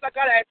 Father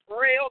God, I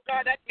pray, oh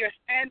God, that your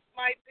hands,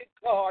 mighty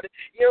God,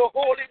 your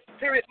Holy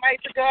Spirit,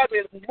 mighty God,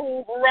 will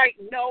move right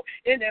now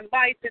in the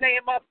mighty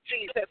name of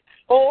Jesus.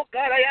 Oh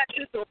God, I ask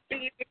you to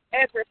be with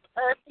every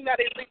person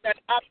that is in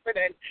that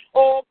accident.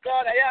 Oh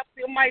God, I ask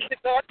you, mighty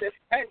God, to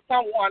send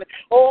someone.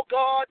 Oh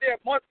God, there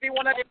must be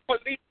one of the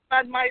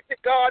policemen, mighty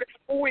God,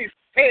 who is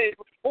saved,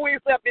 who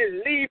is a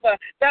believer,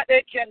 that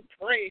they can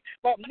pray.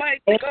 But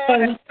mighty God,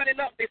 I'm setting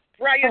up this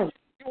prayer to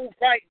you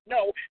right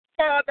now.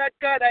 Father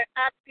God, I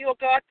ask you,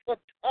 God, to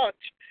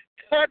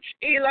touch,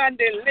 heal, and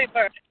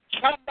deliver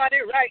somebody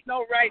right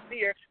now, right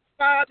there.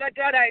 Father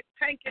God, I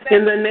thank you that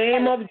in the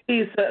name of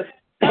Jesus.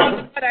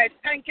 Father God, I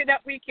thank you that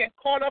we can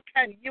call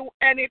upon you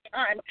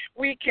anytime.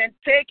 We can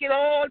take it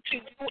all to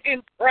you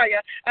in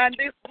prayer. And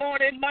this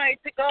morning,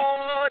 mighty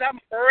God, I'm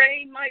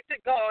praying, mighty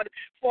God,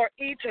 for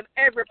each and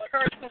every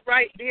person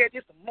right there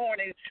this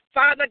morning.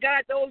 Father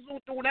God, those who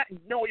do not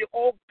know you,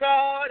 oh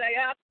God, I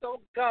ask, oh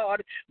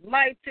God,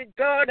 mighty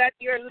God, that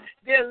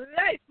their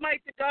life,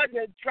 mighty God,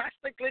 will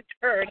drastically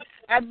turn.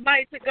 And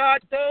mighty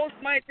God, those,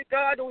 mighty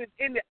God, who is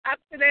in the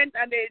accident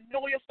and they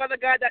know you, Father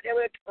God, that they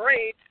will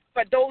pray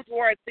for those who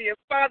are there.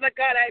 Father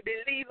God, I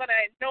believe and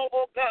I know,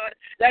 oh God,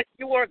 that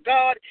you are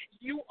God.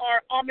 You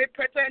are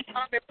omnipresent.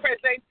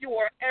 You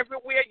are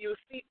everywhere. You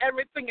see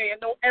everything and you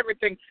know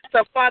everything.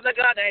 So, Father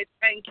God, I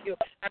thank you.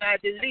 And I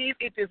believe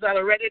it is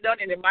already done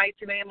in the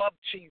mighty name of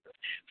Jesus.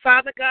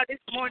 Father God, this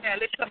morning I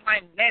lift up my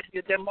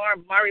nephew, Demar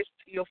Morris,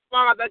 to you.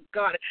 Father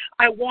God,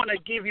 I want to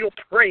give you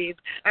praise.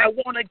 I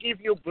want to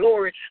give you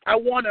glory. I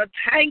want to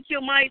thank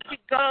you, mighty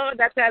God,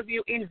 that as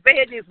you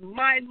invade his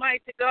mind,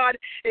 mighty God,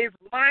 his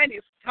mind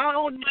is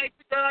sound,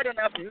 mighty God, and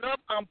of love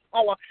and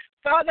power.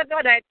 Father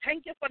God, I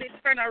thank you for the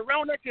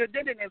turnaround that you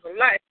did in his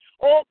life.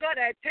 Oh God,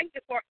 I thank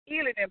you for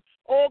healing him.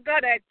 Oh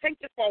God, I thank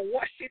you for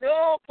washing.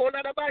 Oh,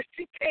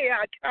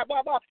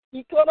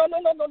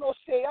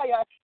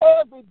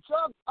 every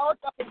drug out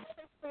of his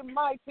system,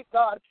 mighty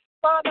God.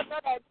 Father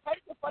God, I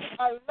thank you for the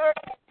alert.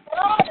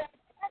 God, I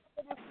thank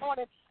you this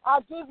morning. I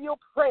give you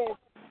praise.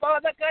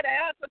 Father God,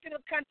 I ask you to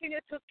continue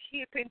to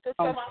keep him, to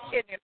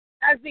sustain him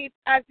as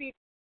he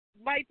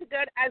mighty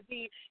God, as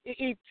he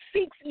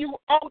seeks you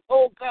out,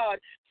 oh God.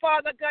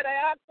 Father God,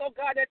 I ask, oh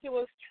God, that you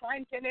will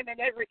strengthen him in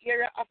every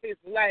area of his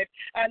life.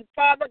 And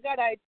Father God,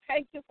 I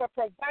thank you for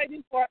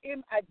providing for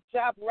him a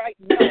job right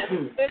now.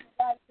 In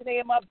the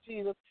name of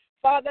Jesus.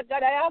 Father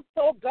God, I ask,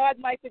 oh God,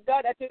 mighty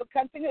God, that you will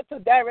continue to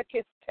direct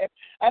his steps.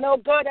 And, oh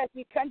God, as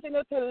he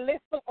continue to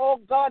listen, oh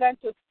God, and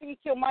to seek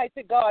you,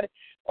 mighty God,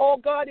 oh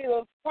God, he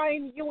will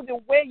find you the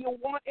way you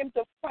want him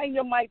to find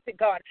you, mighty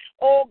God.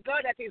 Oh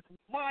God, that his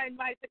mind,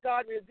 mighty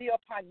God, will be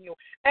upon you.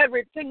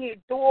 Everything he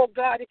do, oh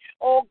God,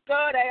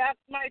 I ask,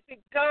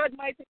 mighty God,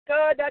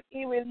 that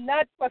he will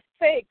not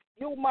forsake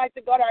you,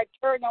 mighty God, or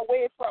turn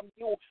away from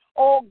you.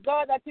 Oh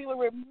God, that he will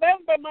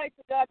remember,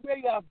 mighty God, where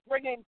you are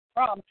bringing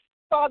from.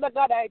 Father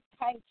God, I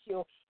thank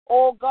you.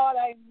 Oh God,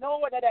 I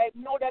know that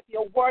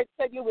your word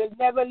said you will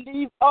never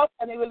leave us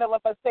and you will never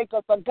forsake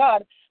us. So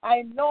God,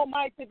 I know,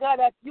 mighty God,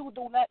 that you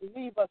do not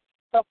leave us.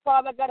 So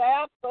Father God,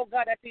 I ask, oh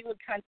God, that you will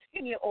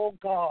continue, oh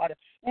God,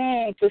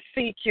 to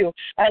seek you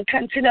and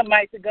continue,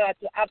 mighty God,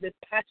 to have the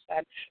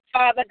passion.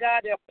 Father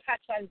God, your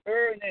passion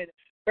burning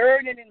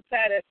burning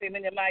inside of him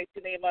in the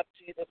mighty name of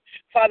Jesus.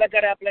 Father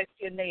God, I bless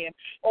your name.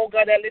 Oh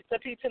God, I lift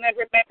up each and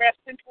every member of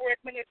Simple Word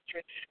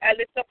Ministry. I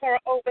lift up our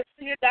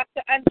overseer,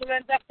 Dr. Angela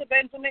and Dr.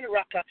 Benjamin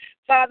Rucker.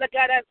 Father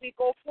God, as we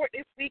go forth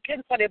this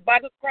weekend for the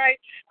battle cry,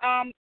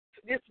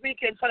 this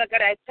weekend, Father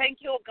God, I thank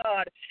you, oh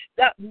God,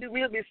 that we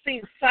will be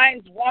seeing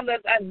signs, wonders,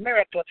 and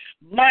miracles.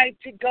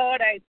 Mighty God,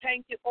 I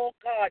thank you, oh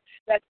God,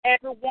 that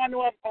everyone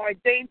who have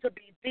ordained to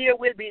be there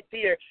will be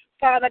there.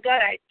 Father God,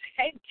 I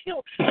thank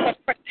you for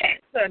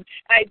protection.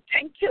 I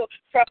thank you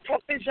for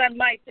provision,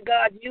 mighty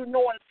God. You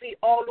know and see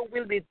all who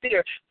will be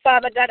there.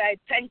 Father God, I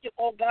thank you,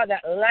 oh God,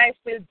 that life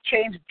will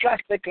change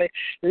drastically.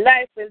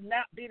 Life will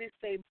not be the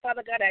same.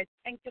 Father God, I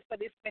thank you for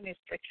this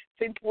ministry,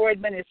 Simple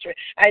Word Ministry.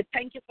 I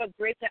thank you for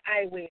Greater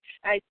Highway.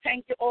 I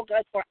thank you, oh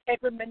God, for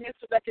every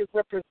ministry that is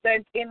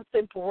represented in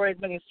Simple Word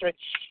Ministry.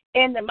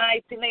 In the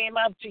mighty name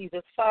of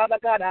Jesus. Father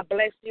God, I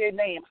bless your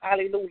name.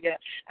 Hallelujah.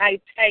 I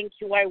thank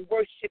you. I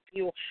worship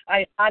you.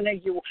 I honor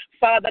you.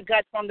 Father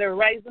God, from the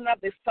rising of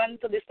the sun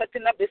to the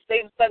setting of the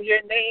same sun,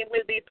 your name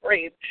will be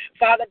praised.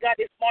 Father God,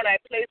 this morning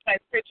I place my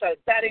spiritual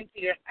dad into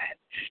your hands.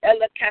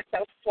 Elder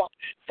Castle Swap.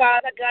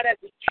 Father God, as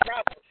we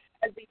travel,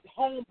 as he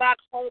back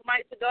home,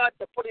 mighty God,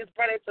 to put his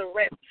brother to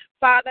rest.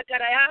 Father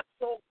God, I ask,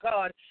 oh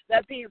God,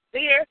 that he's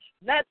there,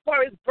 not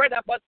for his brother,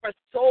 but for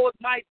souls,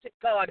 mighty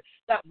God,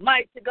 that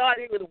mighty God,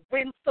 he will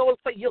win souls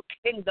for your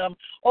kingdom.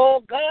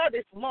 Oh God,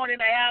 this morning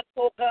I ask,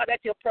 oh God,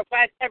 that you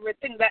provide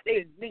everything that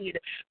they need.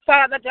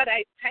 Father God,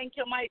 I thank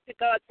you, mighty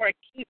God, for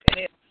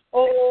keeping it.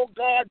 Oh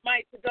God,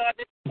 mighty God,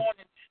 this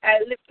morning I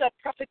lift up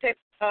Prophetess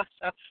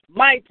Tasha.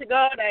 Mighty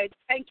God, I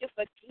thank you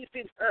for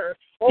keeping her.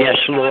 Oh, yes,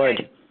 God,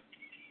 Lord.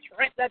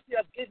 Strength that you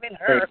have given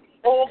her.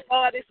 Oh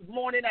God, this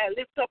morning I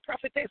lift up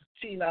Prophetess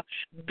Gina.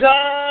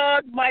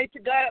 God, mighty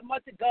God,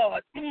 mighty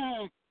God.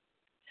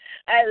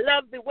 I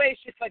love the way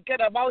she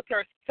forget about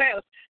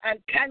herself and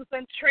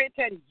concentrate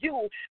on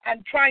you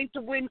and trying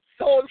to win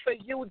souls for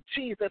you,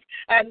 Jesus.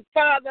 And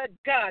Father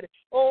God,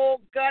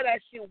 oh God,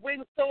 as she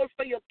wins souls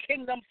for your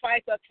kingdom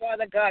fighters,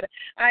 Father God,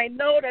 I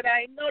know,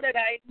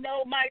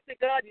 mighty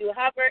God, you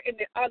have her in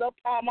the other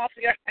palm of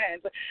your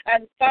hands.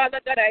 And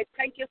Father God, I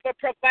thank you for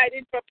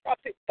providing for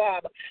Prophet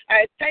Bob.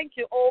 I thank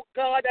you, oh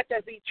God, that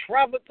as he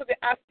travels to the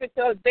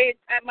hospital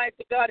daytime,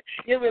 mighty God,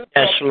 you will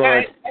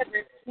provide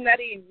everything that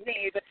he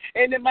needs.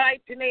 In the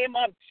mighty name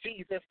of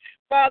Jesus.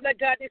 Father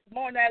God, this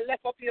morning I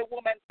lift up your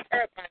woman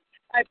servant.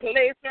 I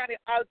place her on the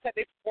altar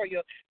before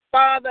you.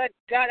 Father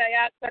God,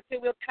 I ask that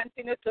you will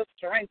continue to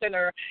strengthen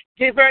her.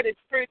 Give her the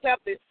spirit of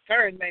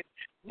discernment.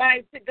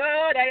 Mighty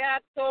God, I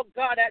ask, oh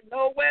God, that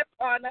no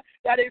weapon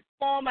that is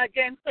formed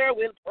against her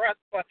will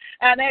prosper,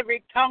 and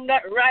every tongue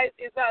that rises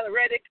is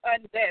already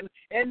condemned.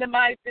 In the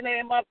mighty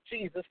name of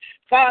Jesus.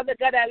 Father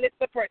God, I lift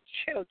up her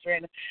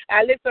children.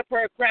 I lift up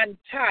her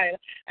grandchild.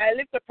 I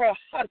lift up her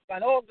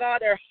husband. Oh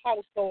God, her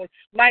household.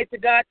 Mighty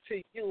God,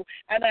 to you.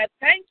 And I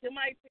thank you,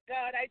 mighty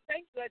God. I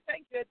thank you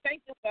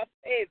for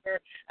favor.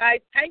 I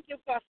thank you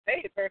for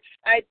favor.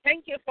 I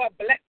thank you for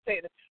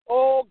blessing.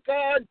 Oh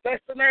God,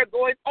 blessing her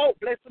going out,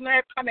 blessing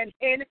her coming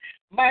in.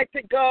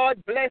 Mighty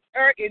God, bless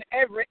her in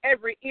every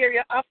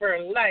area of her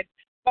life.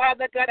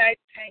 Father God, I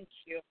thank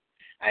you.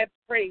 I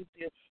praise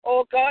you.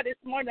 Oh God, this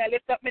morning I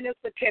lift up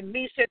Minister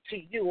Kemisha to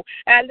you.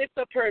 I lift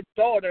up her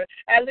daughter.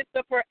 I lift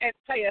up her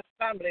entire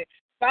family.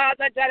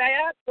 Father God,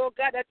 I ask, oh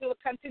God, that you will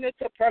continue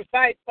to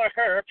provide for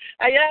her.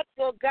 I ask,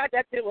 oh God,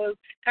 that you will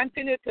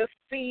continue to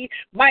see,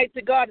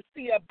 mighty God,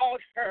 see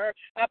about her,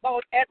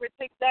 about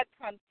everything that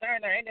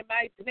concerns her in the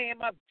mighty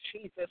name of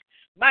Jesus.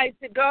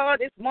 Mighty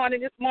God, this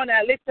morning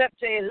I lift up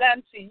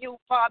Jaylan to you,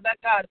 Father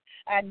God.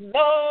 And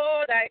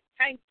Lord, I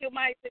thank you,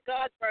 mighty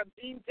God, for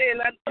being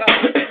Jaylan God.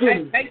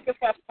 I thank you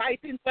for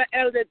fighting for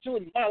Elder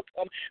June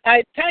Malcolm.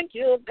 I thank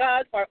you,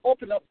 God, for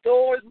opening up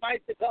doors,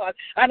 mighty God.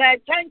 And I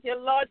thank you,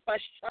 Lord, for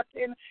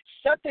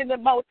shutting the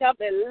mouth of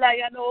the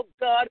lion, oh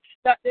God,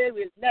 that they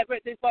will never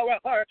devour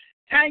her.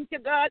 Thank you,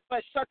 God, for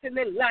shutting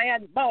the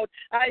lion's mouth.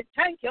 I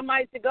thank you,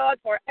 mighty God,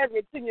 for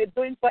everything you're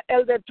doing for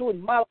Elder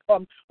June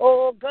Malcolm.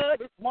 Oh God,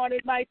 this morning,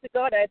 mighty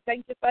God, I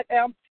thank you for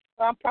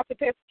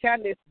Prophetess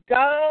Candace.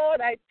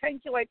 God, I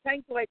thank you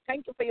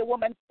for your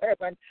woman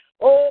servant.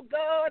 Oh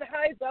God,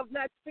 eyes have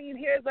not seen,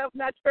 ears have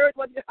not heard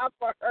what you have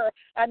for her.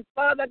 And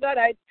Father God,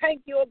 I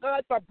thank you, oh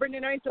God, for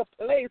bringing her into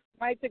a place,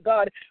 mighty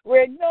God,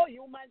 where no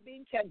human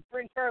being can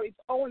bring her. It's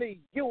only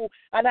you.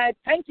 And I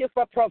thank you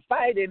for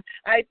providing.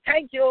 I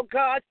thank you, oh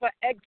God, for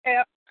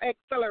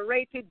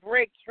accelerated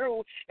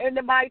breakthrough in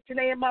the mighty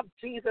name of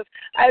Jesus.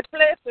 I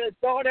place her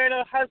daughter and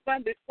her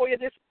husband before you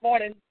this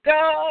morning.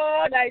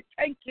 God, I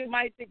thank you,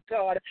 mighty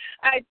God.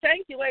 I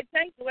thank you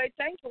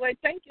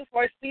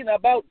for seeing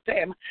about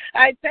them.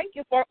 I thank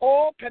you for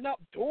opening up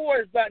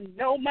doors that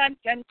no man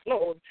can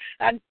close.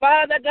 And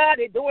Father God,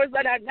 the doors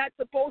that are not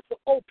supposed to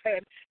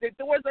open, the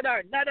doors that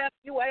are not of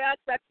you, I ask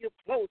that you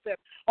close them.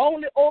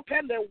 Only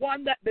open the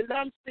one that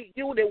belongs to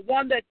you, the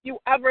one that you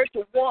ever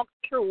to walk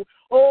through.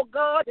 Oh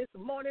God, this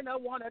morning I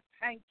want to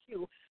thank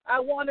you. I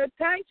want to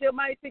thank you,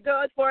 mighty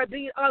God, for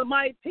being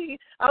almighty.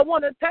 I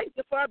want to thank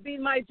you for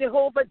being my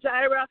Jehovah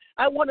Jireh.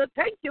 I want to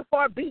thank you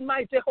for being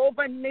my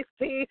Jehovah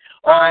Nissi.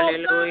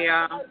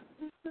 Hallelujah. God, I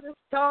speak to the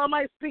storm,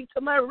 I speak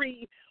to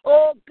Marie.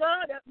 Oh,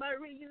 God, at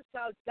Marie, you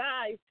shall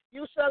die.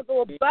 You shall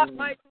go back,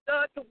 mighty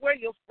God, to where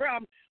you're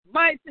from.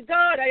 Mighty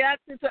God, I ask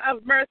you to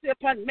have mercy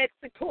upon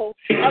Mexico.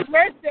 Have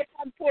mercy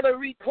upon Puerto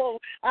Rico.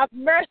 Have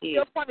mercy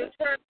upon the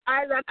Turk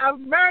Island. Have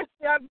mercy,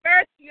 have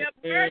mercy, have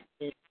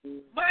mercy.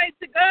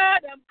 Mighty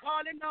God, I'm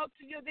calling out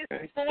to you this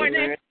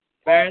morning.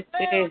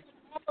 Mercy.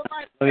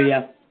 Oh,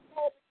 yeah.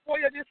 For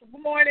you this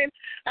morning.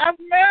 Have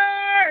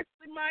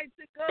mercy,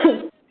 mighty God,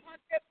 upon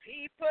your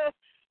people.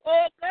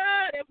 Oh,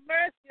 God, have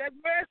mercy, have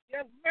mercy,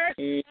 have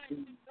mercy,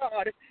 mighty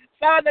God.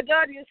 Father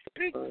God, you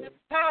speak to the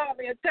storm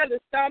and you tell the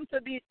storm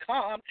to be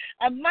calm.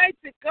 And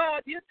mighty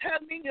God, you tell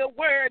me in your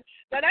word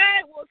that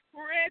I was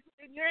created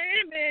in your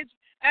image.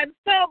 And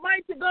so,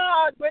 mighty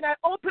God, when I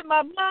open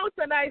my mouth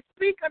and I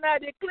speak and I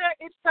declare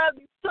it shall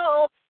be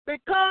so,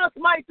 because,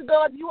 mighty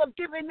God, you have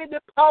given me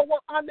the power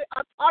and the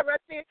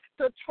authority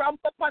to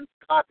trample upon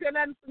scorpion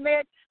and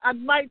snake.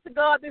 And, mighty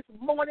God, this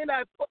morning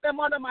I put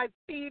them under my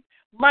feet,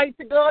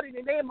 mighty God, in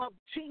the name of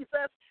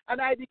Jesus. And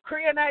I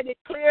decree and I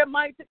declare,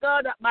 mighty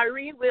God, that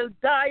Marie will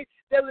die.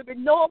 There will be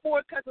no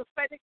more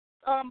catastrophic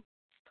storm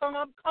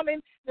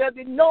coming. There will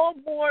be no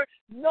more.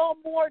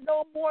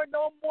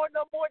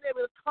 They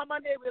will come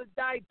and they will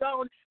die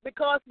down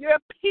because your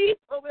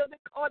people will be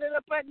calling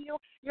upon you.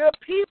 Your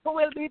people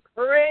will be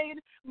praying.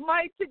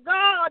 Mighty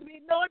God,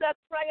 we know that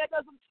prayer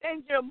doesn't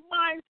change your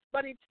mind,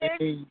 but it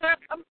changes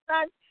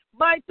circumstance.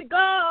 Mighty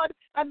God,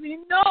 and we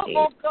know,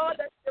 oh God,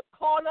 that you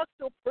call us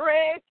to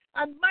pray.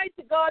 And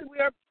mighty God, we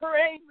are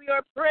praying,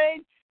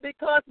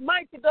 because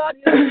mighty God,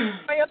 you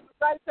prayer of the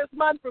righteous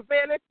man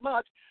prevaileth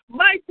much.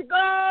 Mighty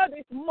God,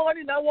 this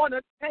morning I want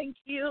to thank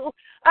you.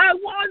 I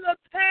want to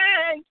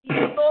thank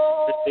you,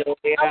 Lord.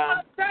 I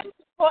want to thank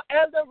you for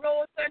Elder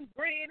Rose and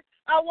Green.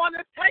 I want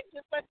to thank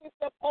you for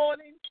Sister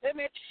Pauline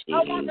Timmy.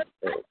 I want to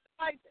thank you,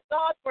 mighty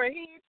God, for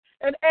each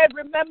and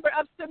every member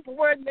of Simple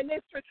Word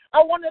Ministry. I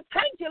want to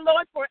thank you,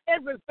 Lord, for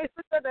every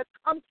visitor that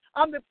comes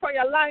on the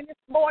prayer line this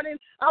morning.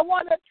 I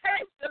want to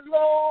thank you,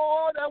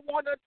 Lord. I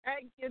want to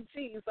thank you,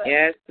 Jesus.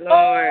 Yes,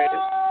 Lord.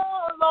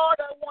 Oh, Lord,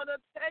 I want to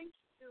thank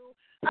you.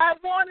 I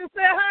want to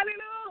say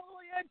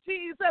hallelujah,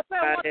 Jesus.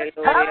 I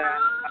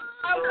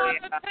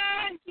want to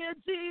thank you,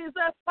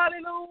 Jesus.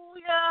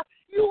 Hallelujah.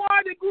 You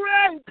are the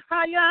great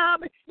I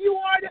am. You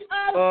are the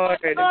Alpha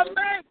and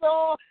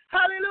Omega.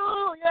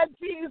 Hallelujah,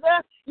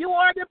 Jesus. You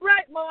are the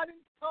bright morning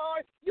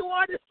star. You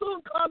are the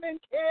soon coming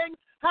King.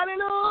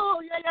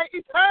 Hallelujah,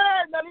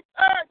 eternal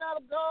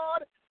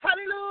God.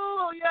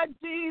 Hallelujah,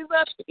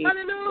 Jesus.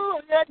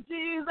 Hallelujah,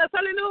 Jesus.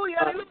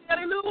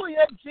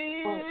 Hallelujah,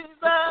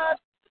 Jesus.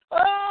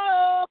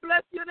 Oh,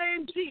 bless your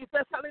name,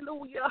 Jesus.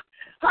 Hallelujah.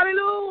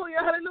 Hallelujah,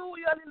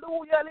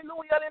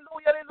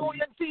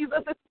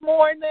 Jesus, this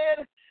morning,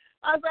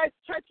 as I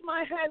stretch my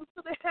hands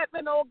to the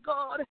heaven, oh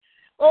God.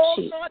 Oh,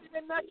 God, in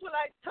the natural,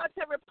 I touch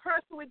every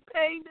person with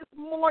pain this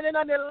morning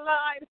on the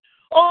line.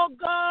 Oh,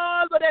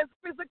 God, whether it's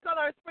physical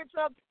or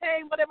spiritual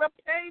pain, whatever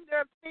pain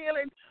they're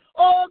feeling.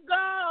 Oh,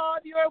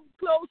 God, you're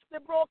close to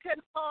the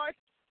broken heart.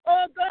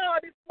 Oh,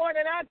 God, this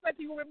morning I ask that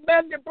you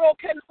remember the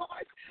broken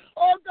heart.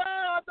 Oh,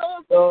 God,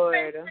 those who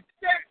face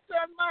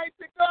rejection,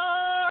 mighty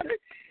God.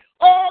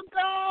 Oh,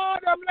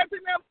 God, I'm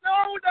letting them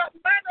know that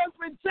man has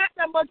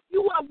rejected them, but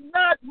you have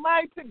not,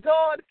 mighty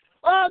God.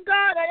 Oh,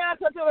 God, I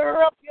ask you to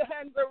wrap your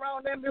hands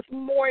around them this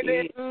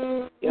morning.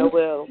 Your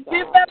will, God.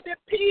 Give them the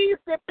peace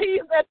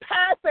that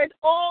passes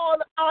all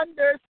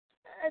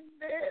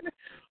understanding.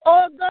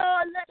 Oh,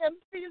 God, let them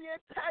feel your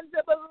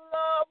tangible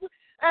love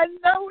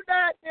and know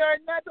that they are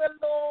not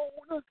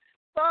alone.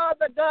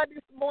 Father God,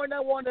 this morning I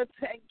want to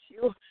thank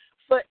you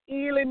for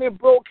healing a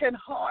broken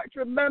heart.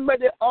 Remember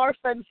the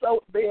orphans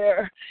out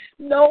there.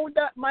 Know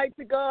that,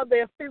 mighty God,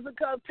 their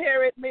physical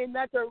parent may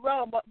not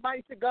around, but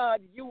mighty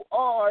God, you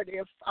are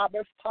their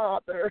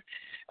Father.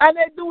 And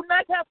they do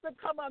not have to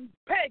come and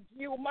beg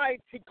you,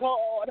 mighty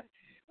God.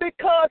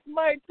 Because,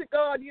 mighty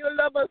God, you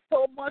love us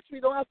so much, we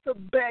don't have to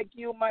beg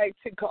you,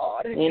 mighty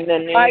God. In the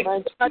name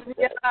of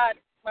Jesus.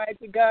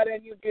 Mighty God,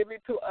 and you give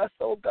it to us,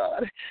 oh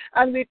God.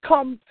 And we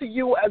come to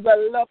you as a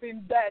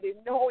loving daddy,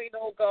 knowing,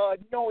 oh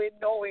God, knowing,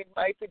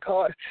 mighty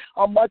God,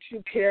 how much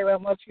you care, how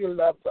much you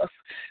love us.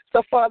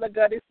 So, Father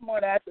God, this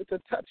morning I ask you to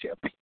touch your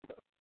people.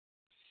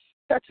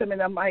 Touch them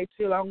in a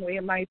mighty, long way,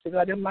 mighty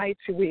God, a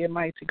mighty way,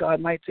 mighty God,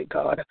 mighty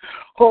God.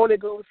 Holy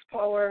Ghost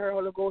power,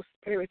 Holy Ghost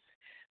Spirit.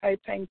 I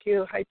thank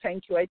you.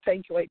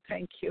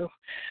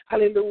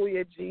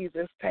 Hallelujah,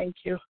 Jesus. Thank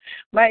you.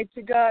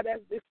 Mighty God,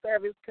 as this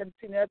service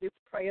continues, this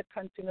prayer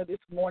continues this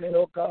morning,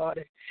 oh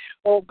God.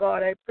 Oh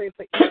God, I pray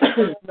for each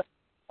person that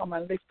come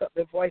and lift up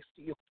the voice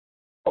to you.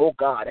 Oh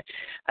God,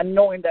 and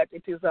knowing that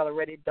it is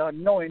already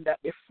done, knowing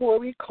that before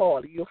we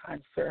call, you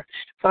answer.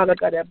 Father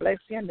God, I bless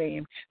your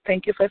name.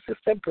 Thank you for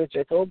Sister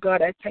Bridget. Oh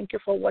God, I thank you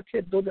for what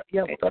you have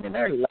done in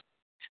her life.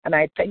 And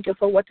I thank you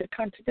for what you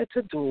continue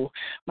to do.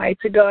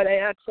 Mighty God, I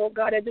ask, oh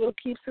God, that you will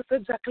keep Sister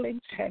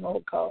Jacqueline Cheng,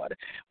 oh God.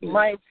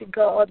 Mighty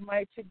God,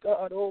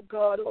 oh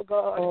God, oh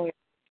God. Oh,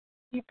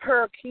 Keep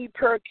her,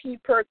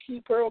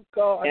 oh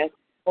God. yes,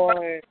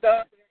 Lord.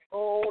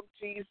 Oh,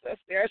 Jesus,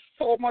 there are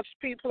so much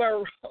people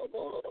around.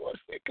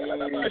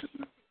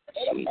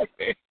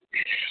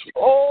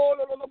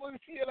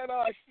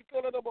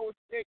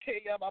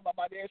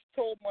 There's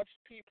so much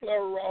people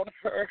around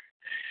her.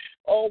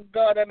 Oh,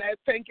 God, and I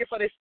thank you for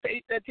the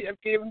faith that you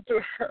have given to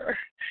her.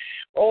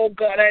 Oh,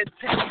 God, I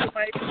thank you,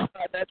 my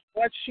God, that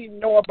what she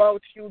know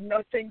about you,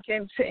 nothing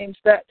can change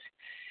that.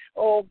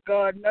 Oh,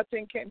 God,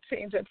 nothing can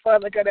change it.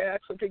 Father God, I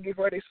ask you to give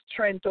her the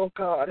strength, oh,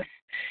 God.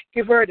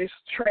 Give her the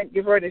strength,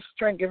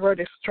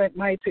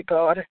 mighty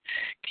God.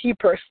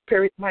 Keep her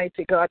spirit,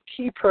 mighty God.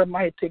 Keep her,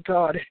 mighty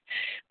God.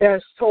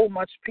 There's so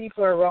much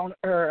people around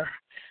her,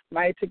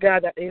 mighty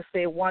God, that they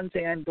say one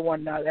thing and do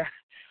another.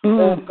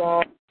 Oh,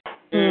 God.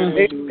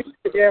 They speak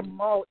to their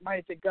mouth,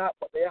 mighty God,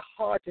 but their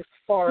heart is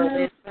far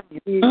away from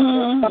you.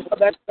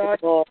 That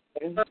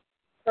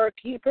God,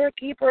 keep her,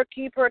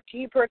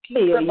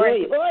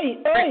 mighty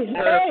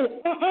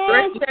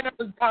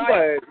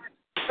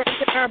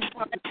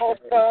oh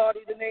God,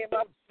 in the name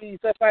of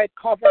Jesus, I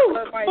cover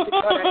her, mighty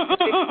God.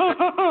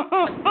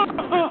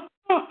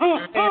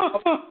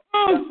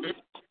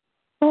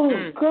 Oh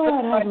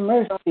God,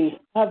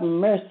 have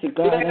mercy,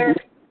 God.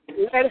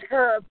 Let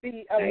her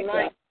be a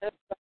light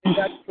in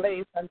that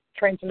place and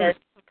strengthen her.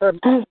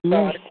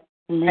 God.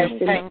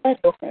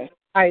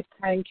 I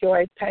thank you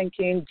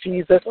in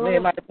Jesus'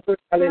 name. I pray,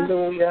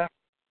 hallelujah.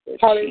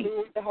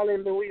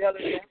 Hallelujah.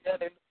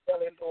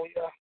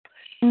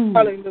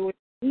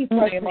 Keep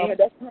us near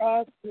the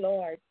cross,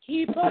 Lord.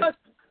 Keep us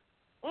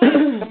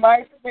in the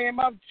mighty name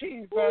of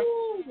Jesus.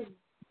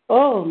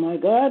 Oh my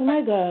God.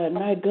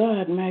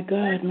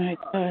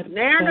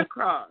 Near the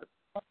cross.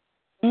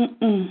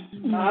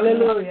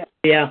 Hallelujah.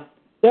 Yeah.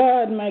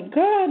 God, my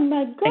God.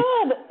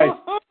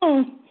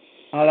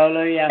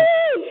 Hallelujah.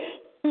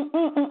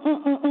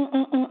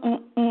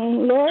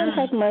 Lord,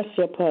 have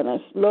mercy upon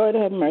us. Lord,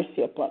 have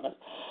mercy upon us.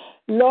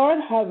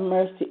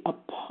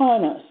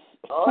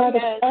 Oh, Father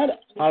yes. God,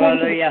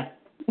 Hallelujah.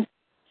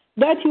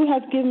 that you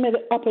have given me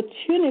the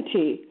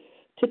opportunity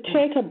to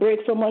take a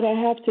break from what I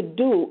have to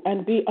do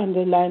and be on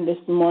the line this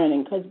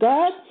morning. Because,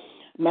 God,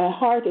 my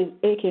heart is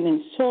aching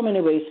in so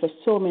many ways for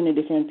so many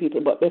different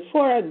people. But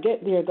before I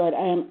get there, God,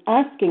 I am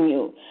asking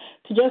you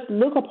to just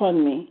look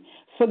upon me.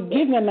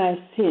 Forgive me my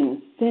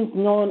sins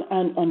known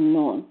and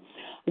unknown.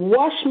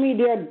 Wash me,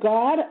 dear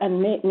God,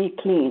 and make me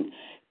clean.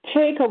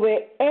 Take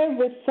away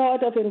every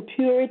thought of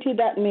impurity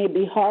that may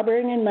be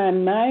harboring in my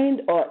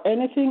mind or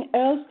anything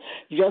else.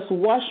 Just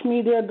wash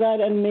me, dear God,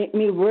 and make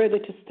me worthy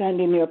to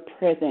stand in your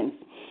presence.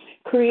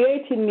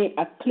 Create in me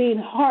a clean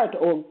heart,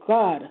 O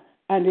God,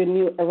 and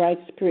renew a right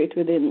spirit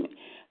within me.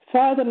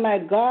 Father, my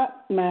God,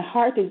 my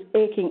heart is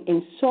aching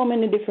in so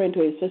many different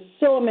ways for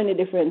so many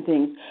different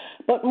things.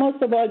 But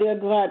most of all, dear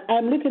God,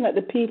 I'm looking at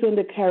the people in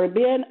the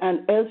Caribbean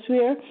and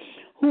elsewhere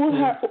who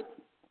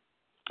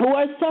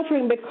are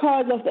suffering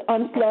because of the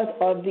onslaught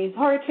of these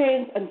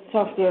hurricanes and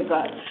stuff, dear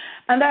God.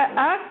 And I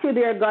ask you,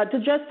 dear God, to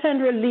just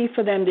send relief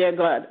for them, dear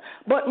God,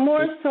 but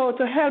more so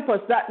to help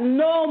us that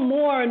no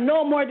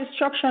more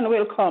destruction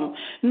will come,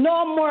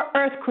 no more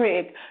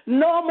earthquake,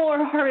 no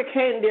more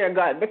hurricane, dear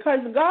God, because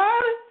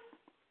God,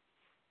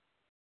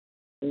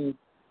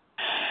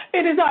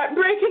 it is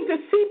heartbreaking to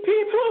see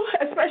people,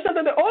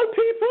 especially the old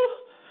people,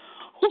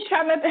 who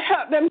cannot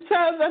help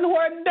themselves and who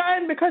are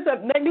dying because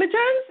of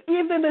negligence,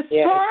 even in the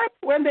storm,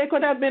 when they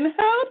could have been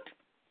helped.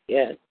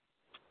 Yes.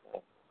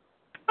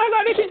 My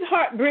God, it is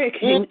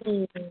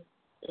heartbreaking.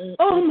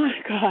 Oh, my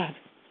God.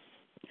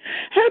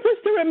 Help us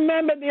to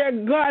remember, dear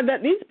God,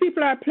 that these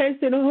people are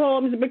placed in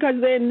homes because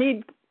they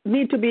need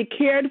to be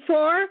cared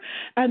for,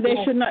 and they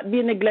should not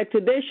be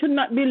neglected. They should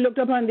not be looked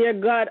upon, dear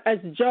God, as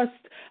just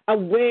a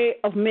way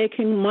of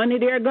making money,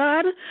 dear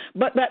God,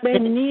 but that they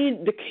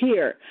need the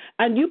care.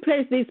 And you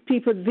place these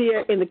people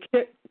there in the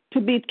care,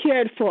 to be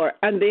cared for,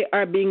 and they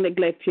are being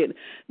neglected.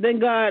 Then,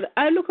 God,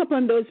 I look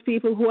upon those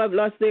people who have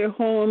lost their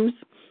homes,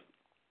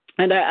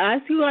 and I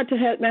ask you, God, to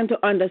help them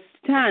to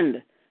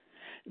understand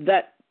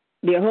that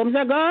their homes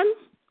are gone,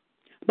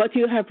 but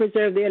you have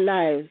preserved their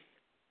lives,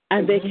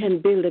 and they can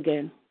build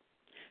again.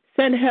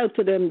 Send help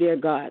to them, dear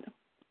God.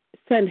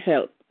 Send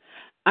help.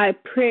 I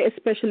pray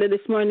especially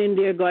this morning,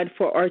 dear God,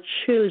 for our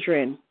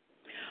children.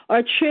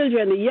 Our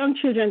children, the young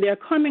children, they are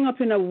coming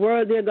up in a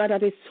world, dear God,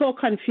 that is so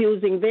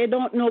confusing. They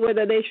don't know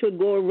whether they should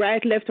go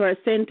right, left, or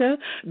center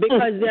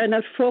because they are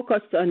not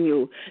focused on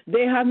you.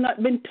 They have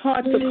not been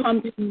taught to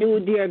come to you,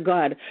 dear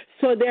God.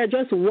 So they're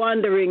just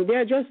wandering.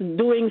 They're just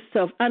doing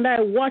stuff. And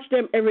I watch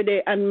them every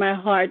day, and my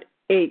heart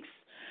aches.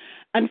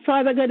 And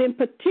Father God, in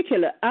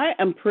particular, I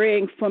am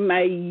praying for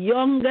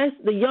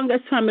the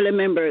youngest family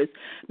members,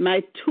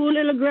 my 2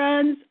 little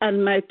grands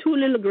and my 2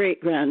 little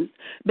great grands.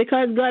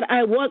 Because, God,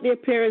 I want their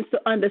parents to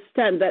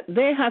understand that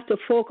they have to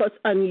focus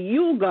on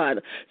you,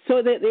 God,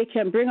 so that they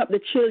can bring up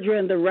the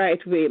children the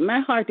right way. My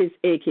heart is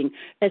aching,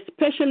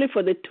 especially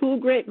for the 2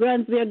 great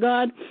grands, dear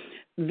God.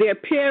 Their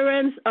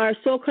parents are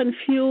so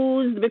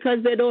confused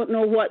because they don't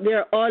know what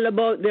they're all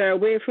about. They're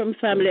away from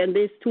family, and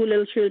these 2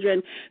 little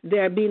children,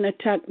 they're being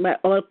attacked by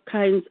all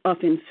kinds of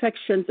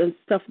infections and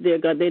stuff, dear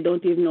God. They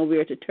don't even know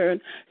where to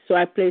turn. So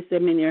I place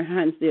them in your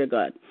hands, dear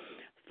God.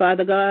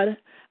 Father God,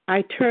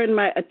 I turn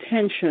my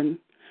attention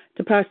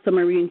to Pastor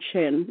Maureen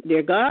Chen.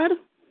 Dear God,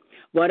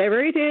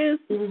 whatever it is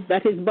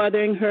that is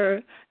bothering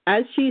her,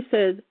 as she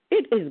says,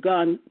 it is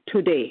gone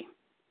today.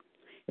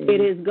 It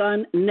is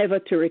gone, never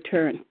to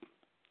return.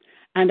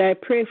 And I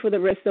pray for the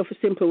rest of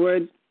Simple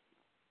Words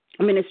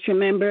ministry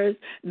members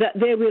that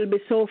they will be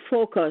so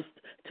focused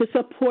to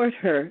support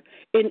her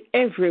in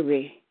every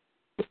way.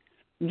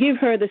 Give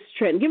her the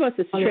strength. Give us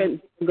the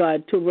strength,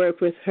 God, to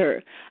work with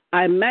her.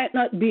 I might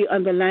not be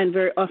on the line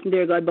very often,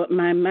 dear God, but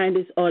my mind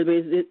is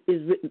always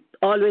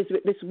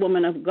with this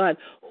woman of God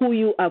who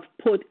you have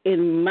put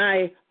in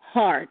my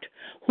heart,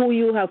 who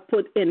you have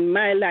put in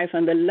my life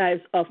and the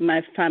lives of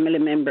my family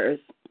members.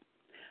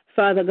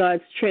 Father God,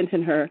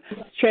 strengthen her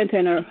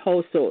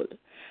household.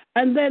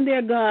 And then,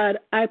 dear God,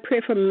 I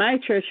pray for my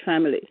church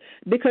family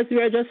because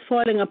we are just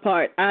falling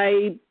apart.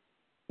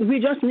 We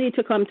just need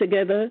to come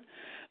together.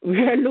 We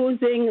are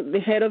losing the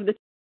head of the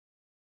church.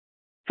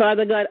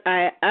 Father God,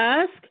 I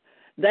ask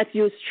that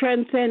you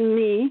strengthen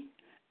me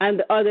and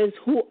the others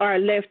who are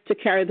left to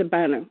carry the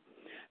banner.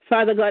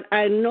 Father God,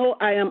 I know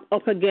I am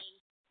up against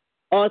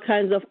all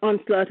kinds of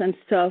onslaught and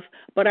stuff,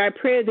 but I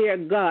pray, dear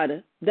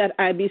God, that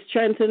I be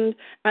strengthened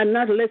and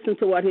not listen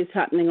to what is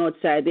happening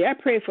outside there. I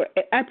pray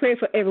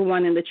for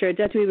everyone in the church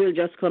that we will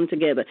just come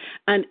together.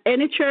 And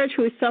any church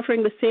who is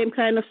suffering the same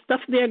kind of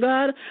stuff, dear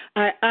God,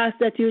 I ask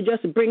that you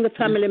just bring the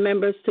family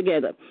members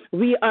together.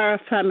 We are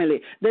a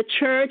family. The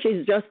church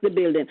is just the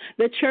building.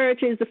 The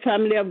church is the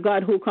family of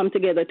God who come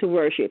together to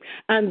worship.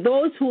 And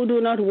those who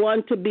do not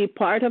want to be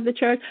part of the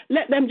church,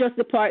 let them just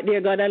depart,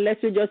 dear God, and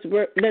let us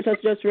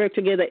just work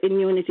together in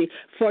unity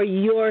for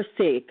your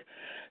sake.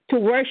 To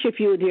worship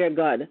you, dear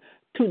God,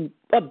 to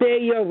obey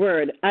your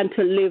word, and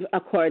to live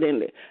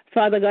accordingly.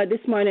 Father God, this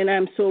morning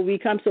I'm so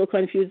weak, I'm so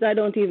confused. I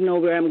don't even know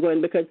where I'm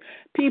going because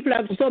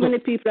so many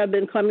people have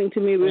been coming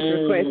to me with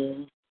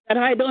requests that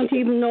I don't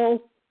even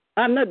know.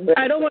 I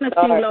don't want to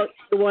single out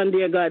one,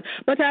 dear God,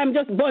 but I'm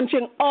just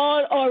bunching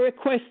all our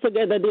requests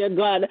together, dear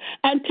God,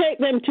 and take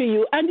them to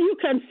you, and you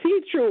can see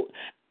through.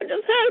 Just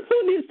help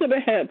who needs to be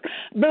helped.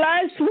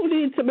 Bless who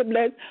needs to be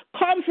blessed.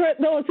 Comfort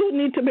those who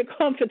need to be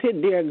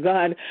comforted, dear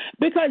God,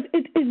 because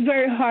it is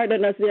very hard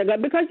on us, dear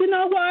God, because you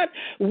know what?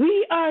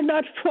 We are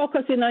not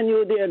focusing on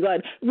you, dear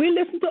God. We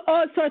listen to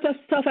all sorts of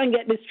stuff and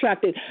get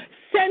distracted.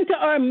 Center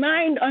our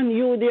mind on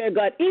you, dear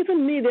God,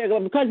 even me, dear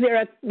God, because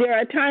there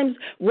are times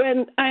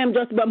when I am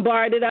just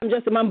bombarded. I'm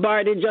just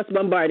bombarded.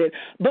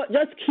 But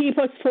just keep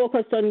us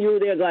focused on you,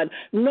 dear God.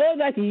 Know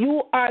that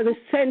you are the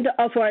center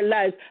of our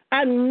lives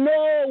and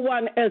no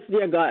one else,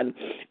 dear God.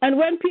 And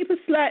when people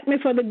slight me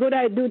for the good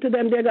I do to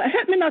them, dear God,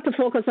 help me not to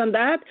focus on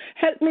that.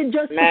 Help me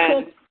just to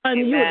focus on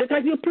you,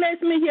 because you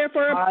placed me here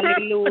for a purpose.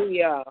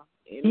 Hallelujah.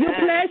 You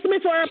placed me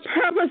for a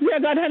purpose,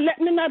 dear God, and let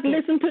me not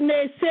listen to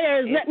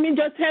naysayers. Let me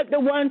just help the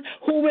ones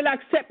who will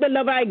accept the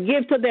love I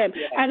give to them.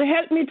 And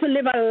help me to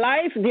live a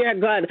life, dear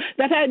God,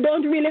 that I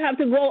don't really have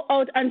to go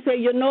out and say,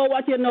 you know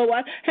what.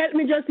 Help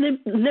me just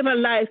live a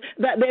life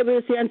that they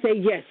will see and say,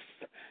 yes,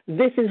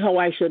 this is how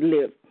I should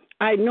live.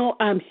 I know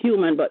I'm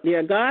human, but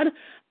dear God,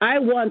 I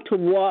want to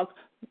walk.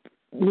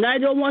 I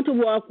don't want to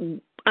walk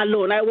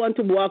alone. I want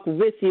to walk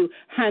with you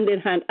hand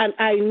in hand. And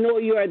I know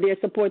you are there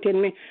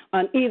supporting me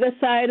on either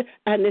side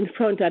and in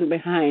front and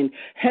behind.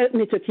 Help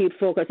me to keep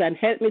focus and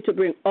help me to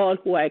bring all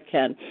who I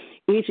can.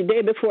 Each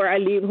day before I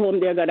leave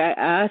home, dear God, I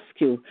ask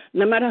you,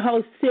 no matter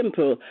how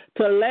simple,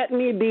 to let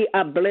me be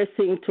a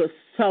blessing to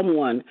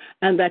someone.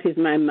 And that is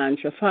my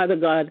mantra. Father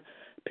God,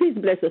 please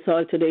bless us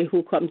all today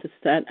who come to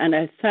stand. And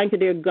I thank you,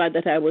 dear God,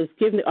 that I was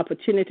given the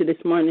opportunity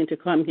this morning to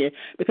come here,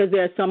 because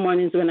there are some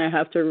mornings when I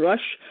have to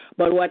rush.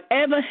 But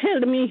whatever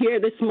held me here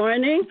this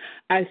morning,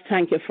 I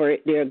thank you for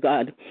it, dear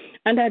God.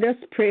 And I just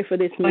pray for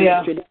this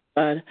ministry, dear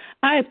God.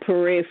 I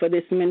pray for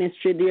this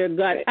ministry, dear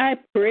God. I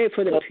pray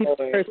for the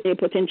person you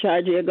put in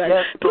charge, dear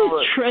God.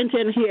 Please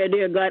strengthen here,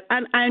 dear God.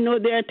 And I know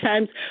there are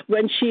times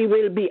when she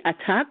will be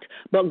attacked.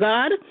 But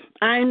God,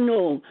 I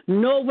know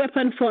no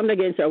weapon formed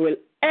against her will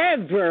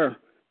ever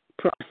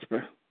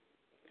prosper.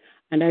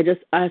 And I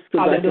just ask you,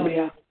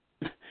 hallelujah.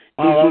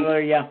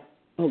 Hallelujah.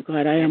 Oh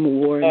God, I am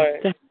worn.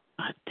 Thank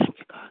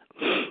you, God.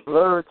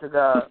 Glory to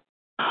God.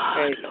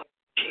 Lord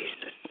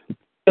Jesus.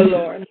 The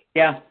Lord.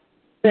 Yeah.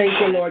 Thank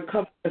you, Lord.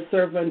 Cover the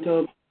servant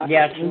of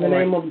yes, in the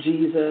name of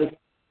Jesus.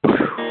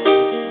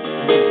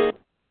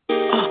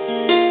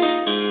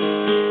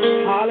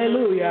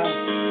 Hallelujah.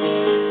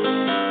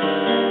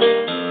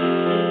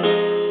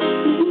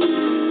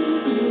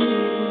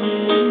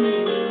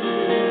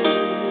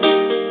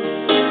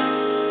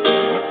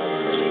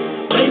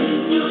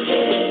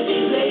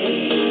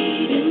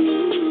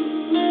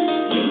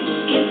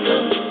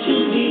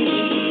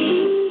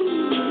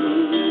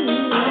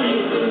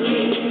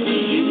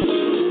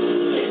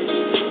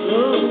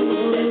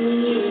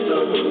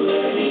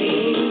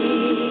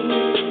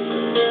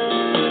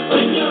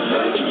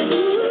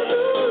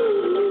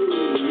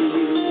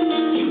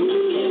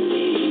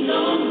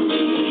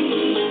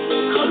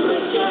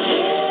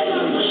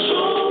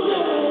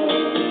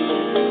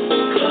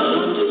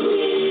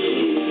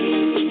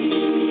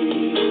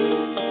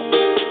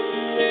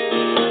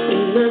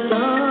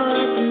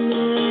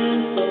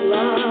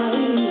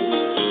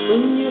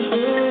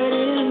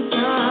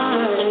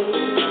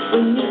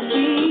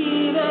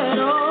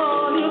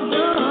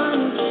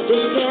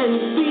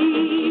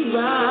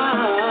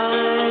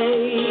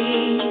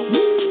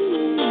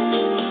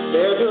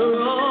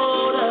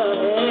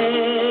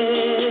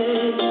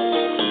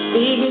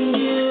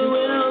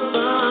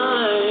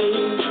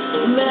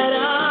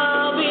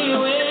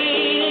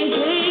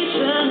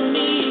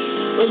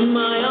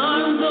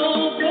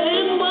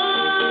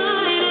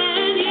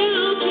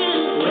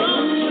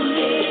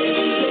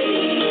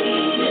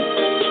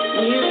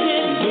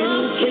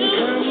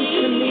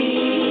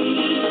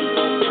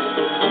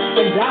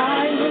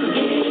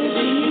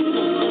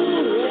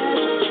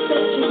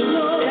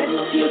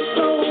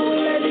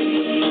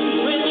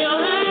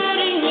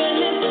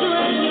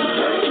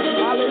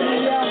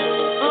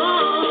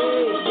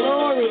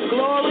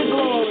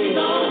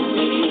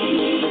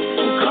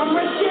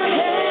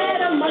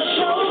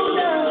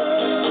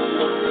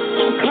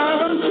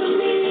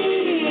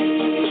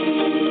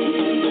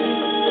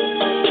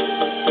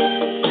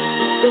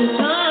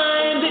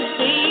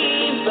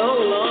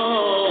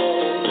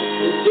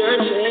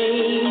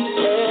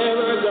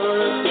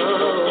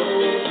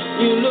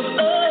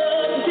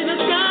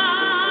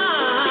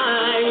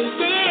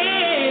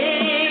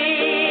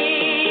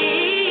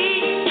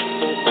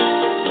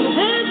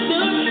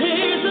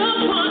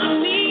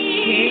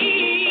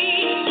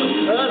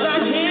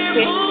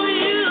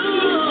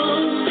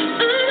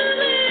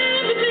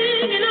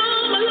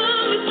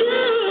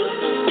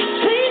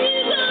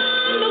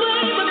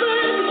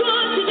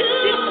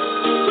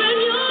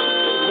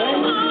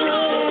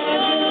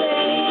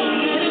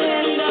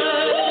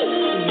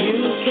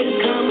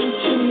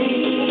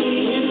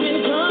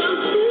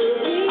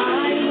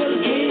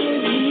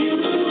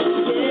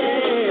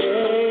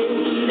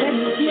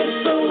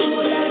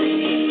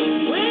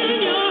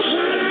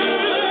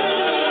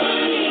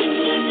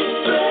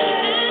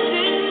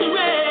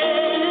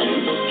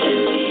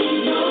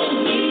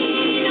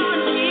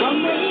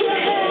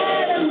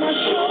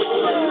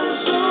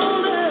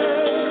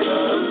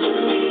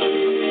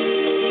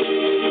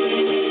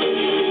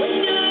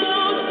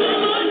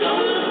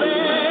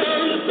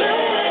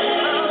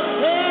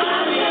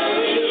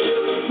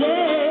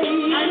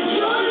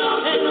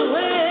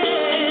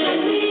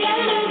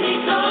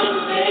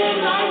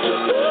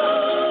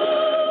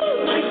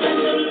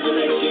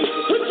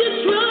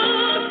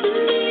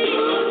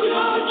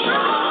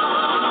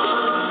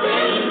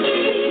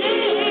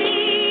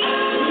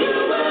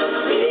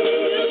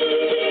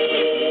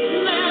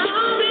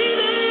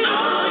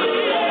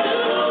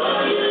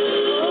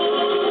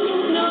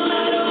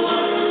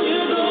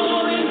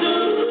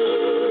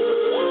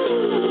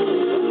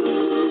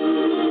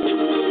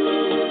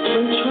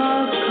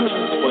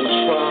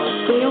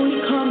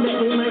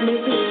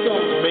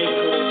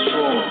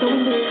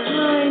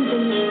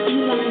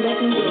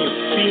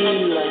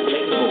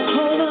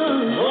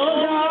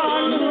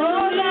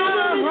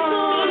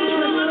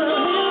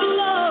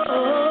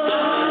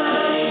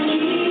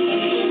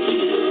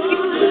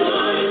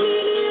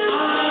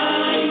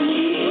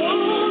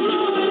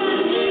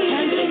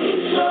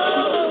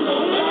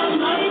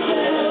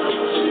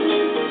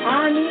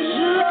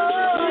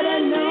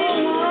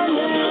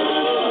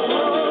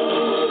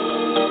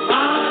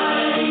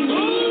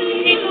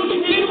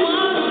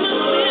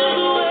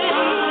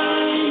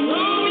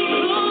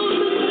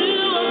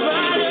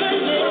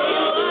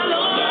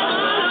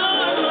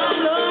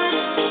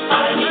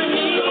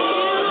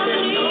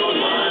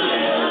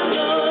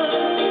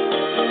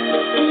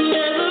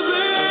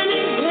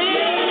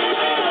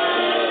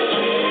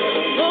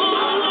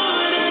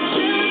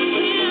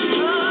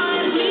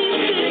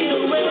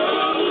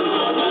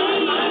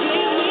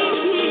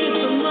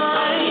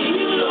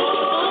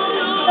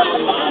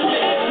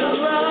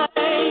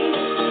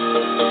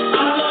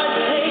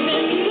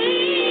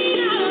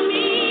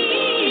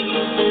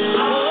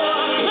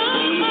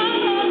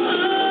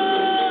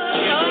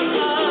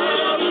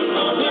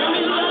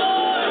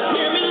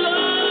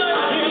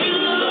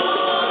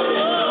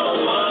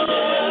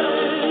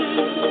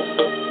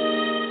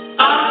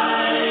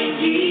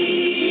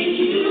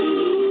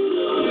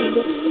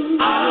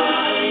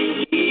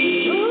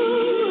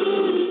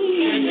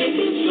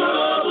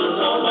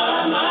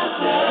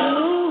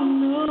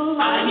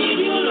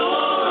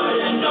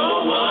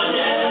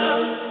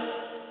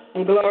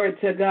 Glory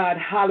to God.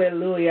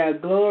 Hallelujah.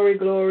 Glory,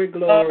 glory,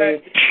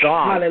 glory.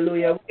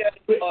 Hallelujah.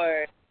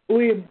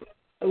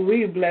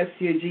 We bless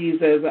you,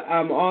 Jesus.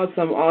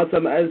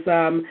 Awesome.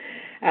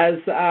 As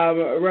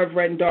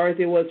Reverend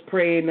Dorothy was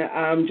praying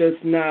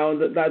just now,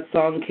 that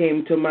song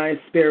came to my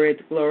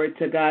spirit. Glory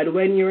to God.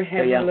 When you're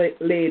heavy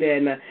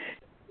laden,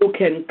 you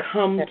can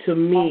come to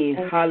me.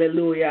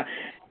 Hallelujah.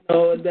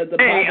 So the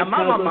Bible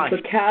tells us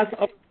to cast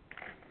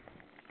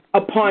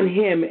upon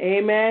him.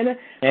 Amen.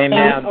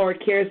 Amen. Or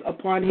cares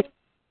upon him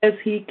as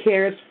he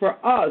cares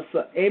for us.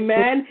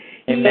 Amen.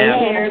 He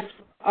cares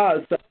for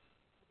us.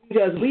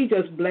 We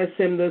just bless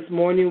him this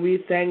morning.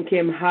 We thank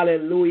him,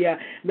 hallelujah,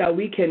 that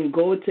we can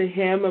go to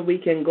him.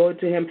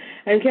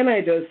 And can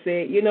I just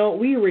say,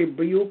 we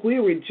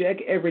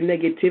reject every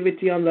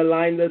negativity on the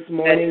line this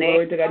morning,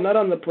 glory to God, not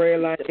on the prayer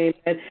line,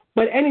 amen,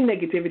 but any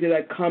negativity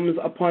that comes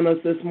upon us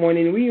this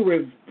morning, we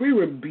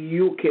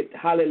rebuke it,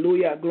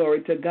 hallelujah,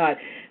 glory to God.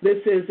 This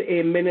is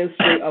a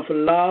ministry of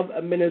love,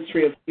 a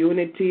ministry of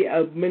unity,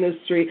 a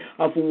ministry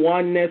of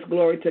oneness,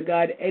 glory to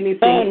God.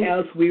 Anything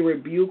else we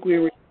rebuke,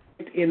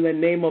 in the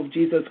name of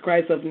Jesus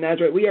Christ of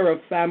Nazareth. We are a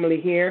family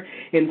here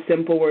in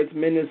Simple Words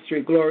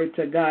Ministry. Glory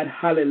to God.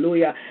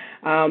 Hallelujah.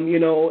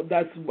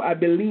 I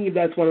believe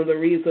that's one of the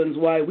reasons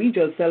why we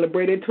just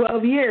celebrated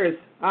 12 years.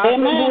 Our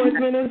Simple Words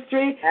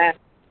Ministry,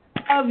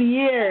 12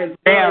 years.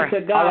 Glory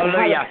to God.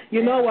 Hallelujah.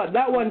 You know what?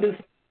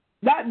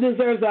 That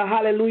deserves a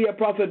hallelujah,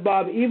 Prophet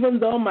Bob, even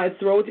though my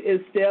throat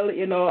is still,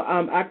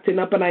 acting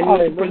up and I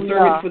need to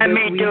preserve it for this weekend. Let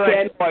me do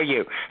it for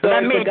you.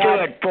 Let me do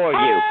it for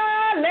you.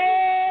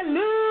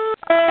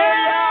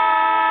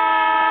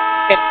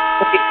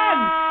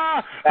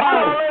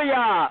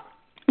 Hallelujah.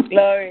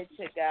 Glory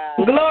to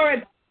God. Glory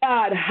to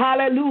God.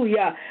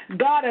 Hallelujah.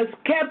 God has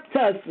kept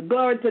us.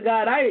 Glory to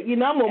God. I'm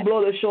going to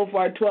blow the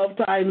shofar 12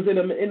 times in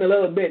a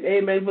little bit.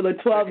 Amen. For the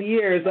 12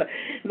 years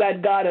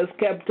that God has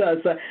kept us.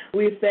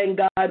 We thank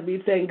God.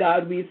 We thank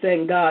God. We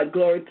thank God.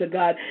 Glory to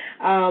God.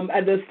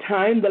 At this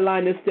time, the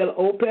line is still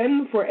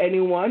open for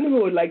anyone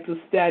who would like to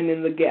stand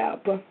in the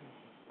gap.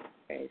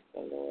 Praise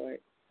the Lord.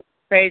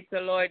 Praise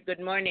the Lord. Good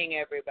morning,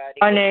 everybody.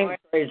 Morning.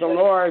 Praise the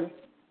Lord.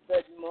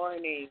 Good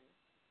morning.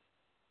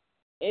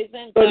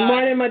 Good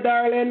morning, my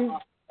darling.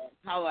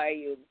 How are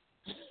you?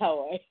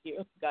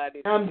 God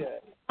is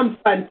good. I'm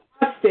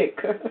fantastic.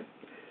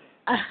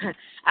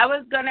 I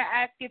was going to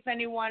ask if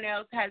anyone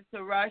else has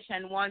to rush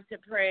and want to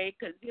pray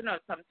because,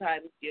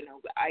 sometimes,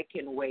 I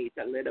can wait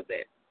a little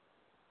bit.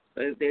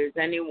 So if there's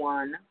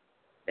anyone,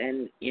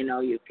 then,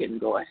 you can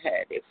go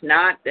ahead. If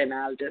not, then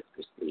I'll just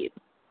proceed.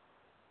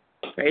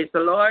 Praise the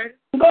Lord.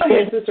 Go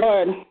ahead, Sister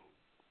Lord.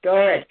 Go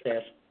ahead,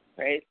 sis.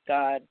 Praise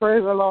God.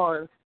 Praise the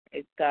Lord.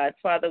 Praise God.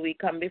 Father, we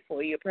come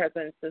before your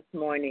presence this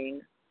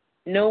morning.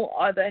 No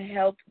other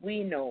help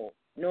we know.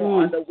 No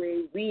other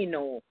way we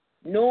know.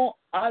 No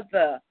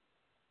other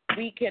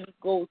we can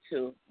go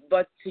to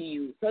but to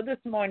you. So this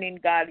morning,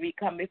 God, we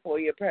come before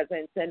your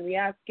presence and we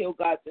ask you,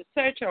 God, to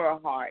search our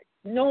hearts,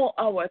 know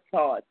our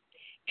thoughts.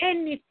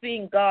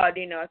 Anything, God,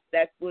 in us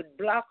that would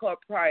block our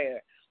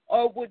prayer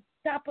or would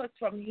stop us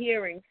from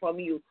hearing from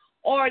you,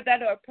 or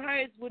that our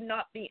prayers would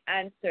not be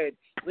answered,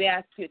 we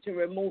ask you to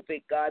remove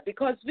it, God,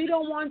 because we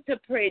don't want to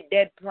pray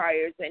dead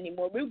prayers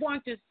anymore. We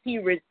want to see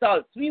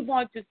results. We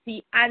want to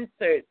see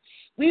answers.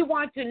 We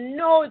want to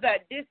know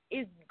that this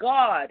is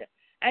God,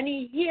 and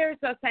he hears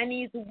us and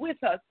he's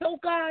with us. So,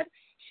 God,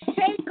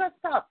 shake us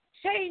up.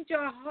 Change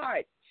our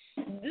hearts.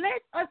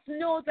 Let us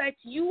know that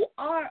you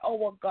are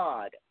our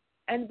God,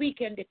 and we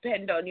can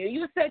depend on you.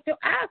 You said to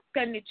ask,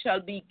 and it shall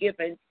be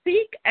given.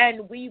 Seek,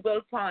 and we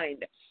will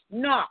find.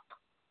 Knock,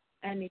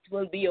 and it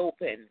will be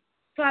open.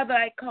 Father,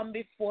 I come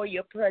before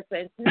your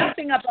presence.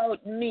 Nothing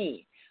about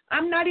me.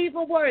 I'm not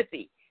even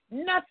worthy.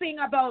 Nothing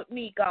about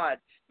me, God.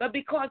 But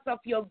because of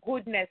your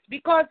goodness,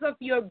 because of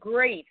your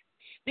grace,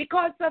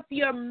 because of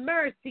your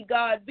mercy,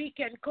 God, we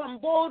can come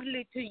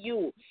boldly to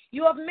you.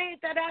 You have made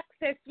that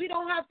access. We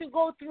don't have to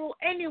go through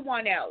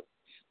anyone else.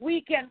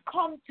 We can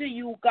come to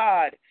you,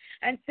 God,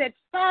 and say,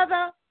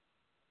 Father,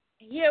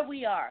 here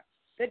we are,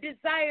 the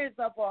desires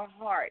of our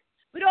heart.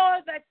 With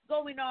all that's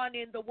going on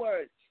in the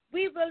world,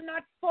 we will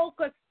not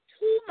focus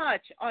too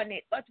much on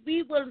it, but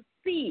we will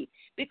see,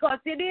 because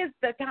it is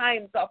the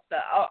times of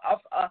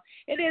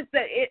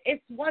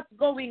it's what's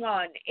going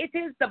on. It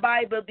is the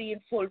Bible being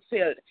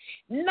fulfilled.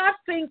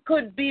 Nothing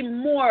could be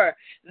more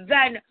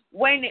than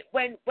when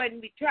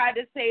we try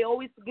to say,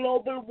 oh, it's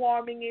global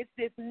warming, is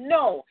this?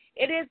 No,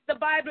 it is the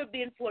Bible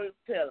being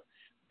fulfilled.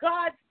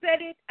 God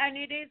said it, and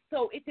it is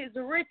so. It is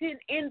written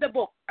in the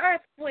book.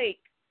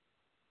 Earthquake,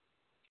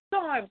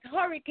 storms,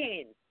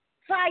 hurricanes,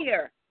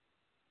 fire.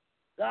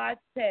 God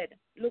said,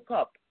 look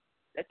up.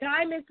 The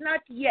time is not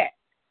yet,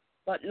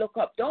 but look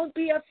up. Don't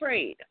be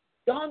afraid.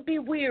 Don't be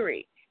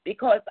weary,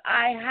 because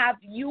I have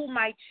you,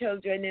 my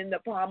children, in the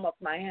palm of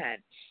my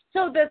hand.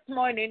 So this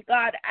morning,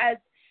 God, as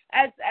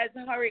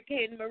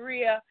Hurricane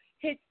Maria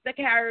hits the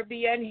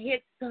Caribbean,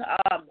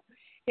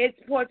 hits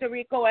Puerto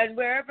Rico, and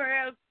wherever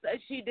else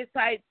she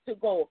decides to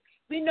go,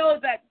 we know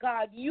that,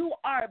 God, you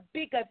are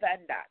bigger than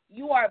that.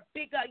 You are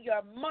bigger.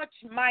 You're much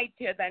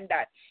mightier than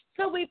that.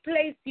 So we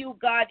place you,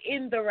 God,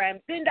 in the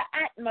realms, in the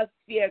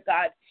atmosphere,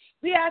 God.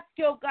 We ask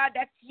you, God,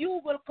 that you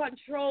will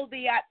control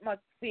the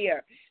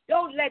atmosphere.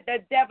 Don't let the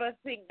devil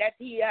think that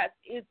he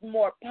is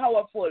more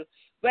powerful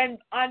when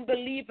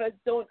unbelievers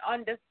don't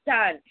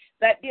understand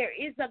that there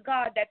is a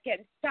God that can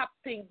stop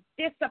things,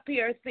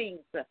 disappear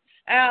things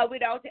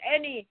without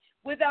any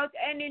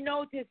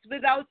notice,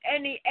 without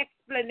any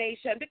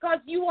explanation, because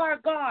you are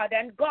God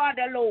and God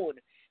alone.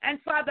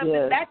 And Father,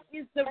 yes, that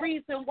is the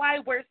reason why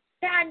we're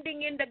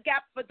standing in the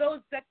gap for those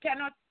that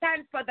cannot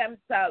stand for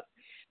themselves,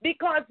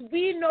 because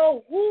we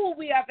know who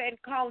we have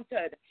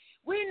encountered.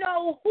 We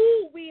know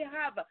who we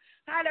have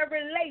had a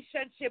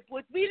relationship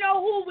with. We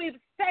know who we've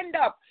sent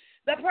up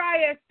the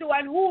prayers to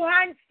and who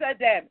answered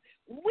them.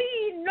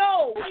 We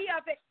know we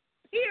have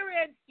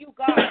experienced you,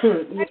 God.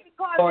 And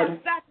because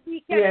of that,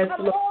 we can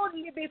come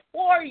only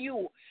before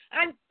you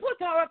and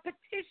put our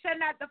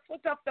petition at the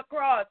foot of the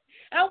cross.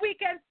 And we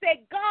can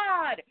say,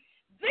 God,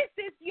 this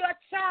is your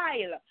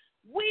child.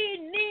 We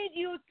need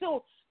you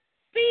to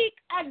speak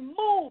and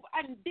move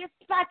and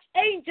dispatch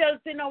angels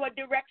in our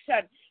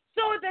direction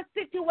so the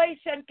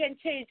situation can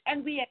change.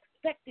 And we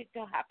expect it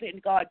to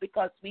happen, God,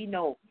 because we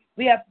know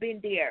we have been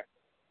there.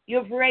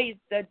 You've raised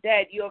the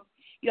dead. You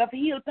have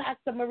healed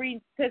Pastor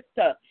Marine's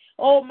sister.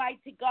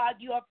 Almighty God,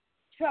 you have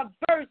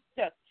traversed.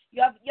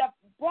 You have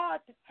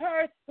brought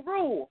her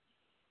through.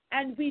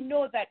 And we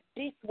know that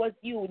this was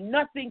you,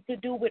 nothing to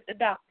do with the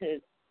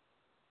doctors.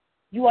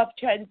 You have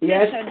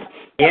transitioned.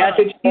 Yes,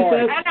 and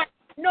I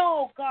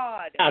know,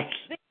 God, yes.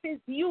 This is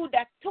you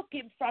that took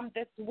him from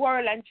this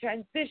world and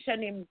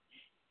transitioned him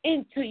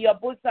into your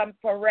bosom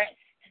for rest.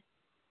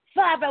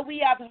 Father, we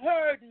have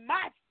heard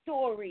my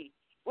story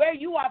where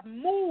you have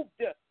moved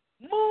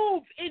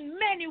in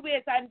many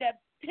ways, and they're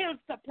still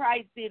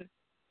surprising,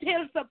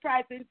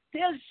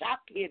 still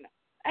shocking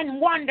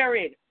and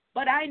wondering.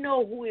 But I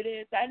know who it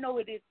is. I know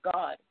it is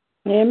God.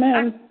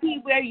 Amen. I see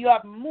where you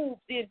have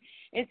moved in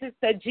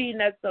Sister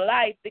Gina's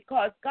life,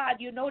 because, God,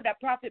 you know that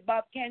Prophet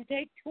Bob can't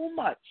take too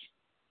much.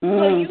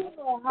 So you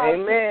know how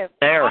to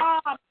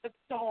calm the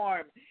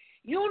storm.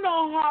 You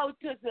know how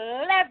to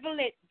level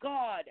it,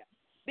 God,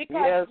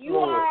 because you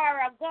are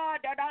a God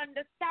that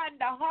understands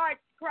the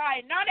heart's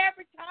cry. Not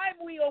every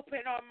time we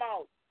open our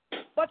mouth,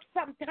 but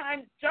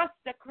sometimes just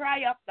the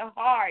cry of the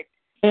heart.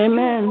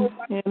 Amen.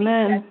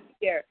 Amen.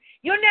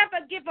 You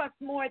never give us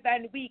more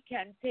than we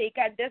can take.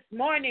 And this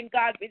morning,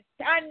 God, we're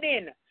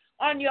standing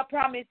on your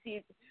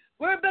promises.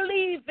 We're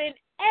believing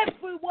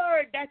every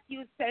word that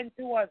you send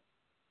to us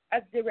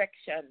as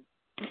direction.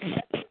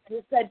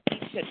 You said we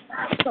should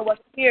cast our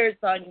cares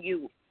on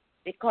you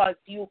because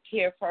you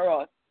care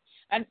for us.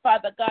 And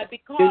Father God,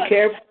 because you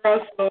care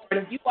for us,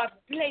 Lord, you have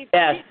placed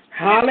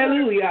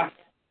hallelujah.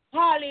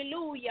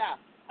 Hallelujah.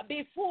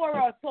 Before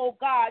us, oh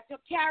God, to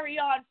carry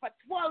on for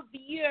 12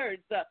 years.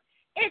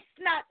 It's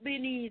not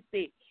been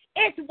easy.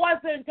 It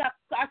wasn't a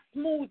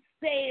smooth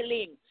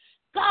sailing.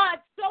 God,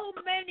 so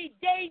many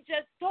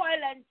dangers,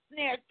 toil and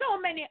snare, so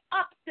many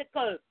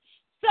obstacles,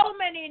 so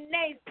many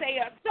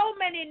naysayers, so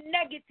many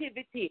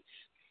negativity,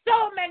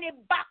 so many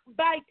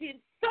backbiting,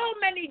 so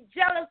many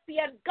jealousy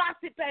and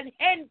gossip and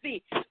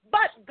envy.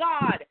 But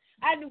God,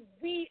 and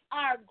we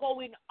are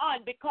going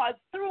on because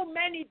through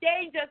many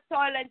dangers,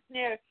 toil and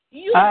snare,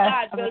 you,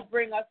 God, will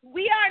bring us.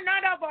 We are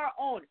not of our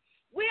own.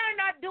 We are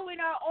not doing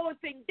our own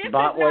thing. This is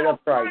not a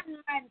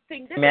one-man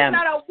thing. This is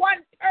not a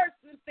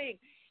one-person thing.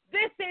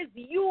 This is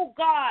you,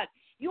 God.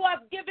 You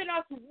have given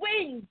us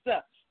wings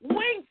to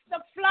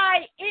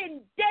fly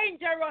in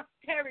dangerous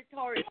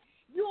territory.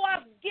 You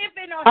have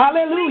given us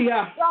wings,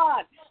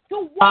 God,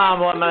 to walk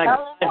through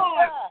the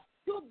storm,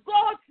 to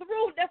go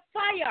through the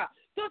fire,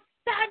 to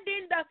stand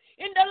in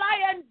the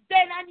lion's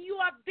den, and you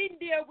have been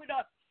there with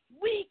us.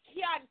 We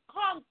can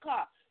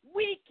conquer.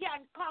 We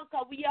can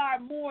conquer. We are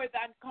more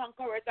than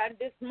conquerors. And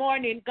this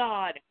morning,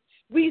 God,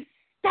 we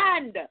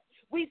stand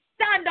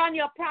on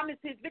your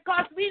promises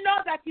because we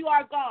know that you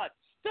are God.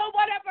 So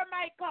whatever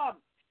might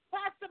come,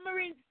 Pastor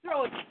Marine's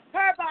throat,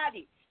 her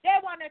body, they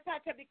want to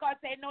touch her because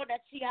they know that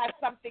she has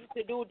something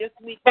to do this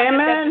week.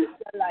 Amen.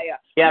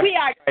 Yes. We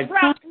are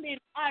trampling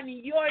on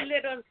your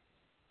little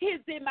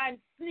schism and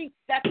sneaks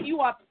that you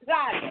have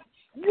planned.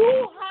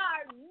 You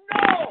have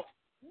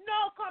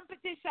no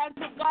competition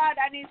to God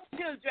and his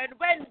children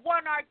when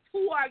one or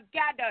two are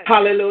gathered.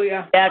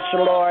 Hallelujah. Yes,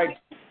 Lord.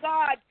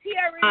 God,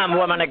 tearing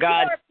woman of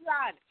God. your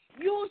plan.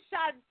 You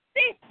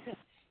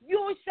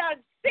shall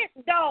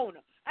sit down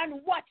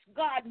and watch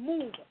God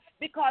move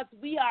because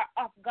we are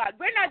of God.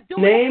 We're not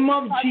doing Name this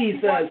of because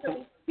Jesus. we want to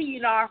be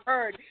seen or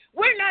heard.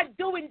 We're not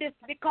doing this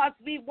because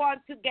we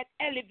want to get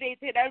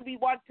elevated and we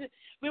want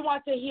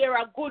to hear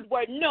a good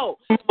word. No,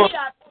 we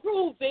are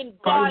proving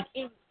God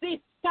in this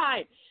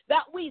time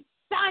that we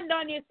stand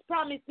on his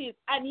promises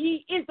and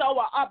he is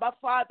our Abba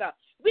Father.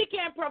 We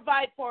can't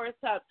provide for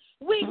ourselves.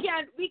 We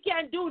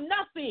can't do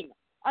nothing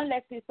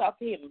unless it's of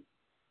him.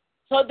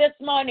 So this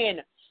morning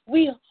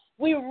we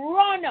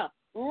run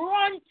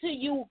to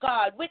you,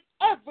 God, with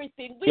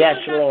everything. We yes,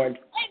 will not Lord.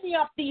 any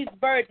of these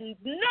burdens.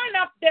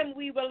 None of them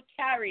we will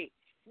carry.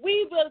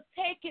 We will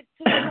take it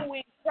to you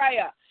in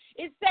prayer.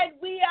 It said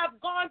we have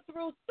gone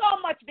through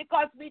so much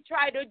because we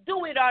try to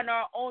do it on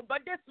our own.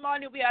 But this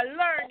morning we are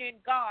learning,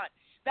 God,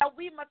 that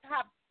we must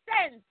have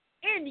sense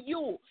in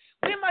you.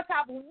 We must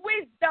have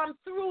wisdom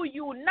through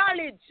you,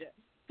 knowledge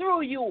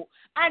through you,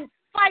 and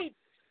fight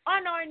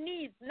on our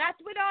knees, not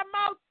with our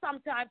mouths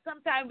sometimes.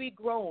 Sometimes we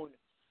groan.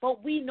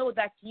 But we know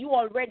that you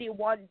already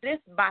won this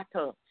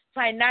battle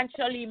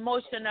financially,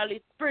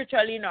 emotionally,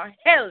 spiritually, in our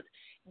health.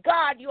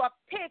 God, you have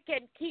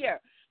taken care.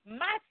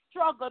 My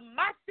struggle,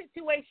 my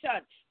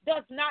situation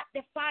does not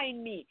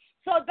define me.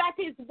 So that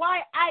is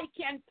why I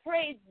can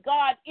praise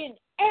God in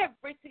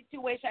every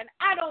situation.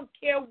 I don't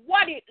care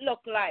what it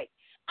looked like.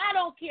 I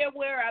don't care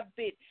where I've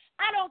been.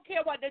 I don't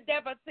care what the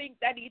devil thinks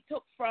that he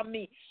took from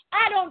me.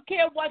 I don't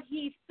care what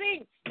he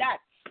thinks that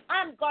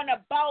I'm going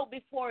to bow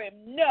before him.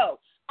 No,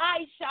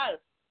 I shall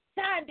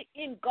stand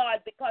in God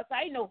because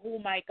I know who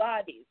my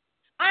God is.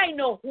 I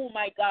know who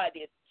my God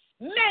is.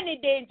 Many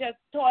dangers,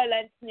 toil,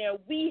 and snare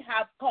we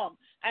have come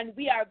and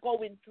we are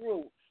going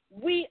through.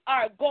 we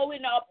are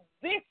going up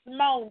this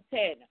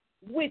mountain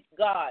with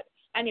God.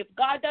 And if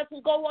God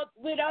doesn't go up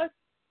with us,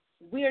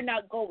 we're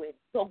not going.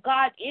 So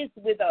God is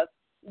with us.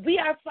 We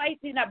are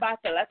fighting a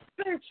battle, a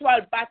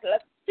spiritual battle, a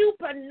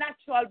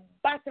supernatural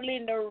battle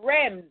in the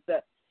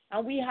realms.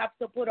 And we have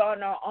to put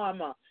on our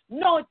armor.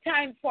 No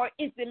time for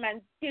ism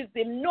and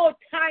schism. No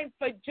time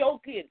for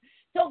joking.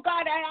 So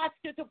God, I ask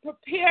you to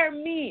prepare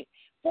me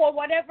for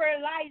whatever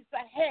lies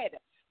ahead.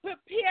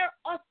 Prepare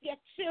us, your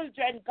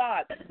children,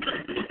 God,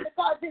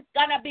 because it's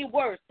going to be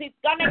worse. It's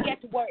going to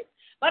get worse.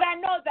 But I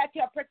know that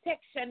your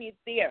protection is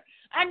there.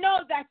 I know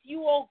that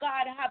you, oh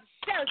God, have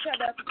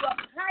sheltered us. You have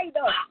hid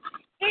us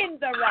in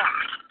the rock.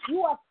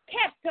 You have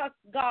kept us,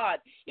 God.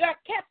 You have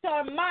kept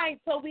our mind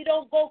so we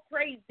don't go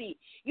crazy.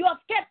 You have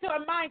kept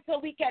our mind so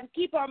we can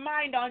keep our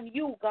mind on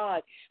you,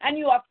 God. And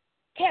you have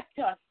kept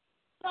us.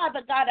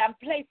 Father God, I'm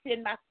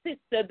placing my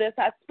sister this.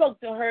 I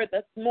spoke to her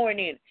this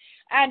morning.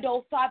 And,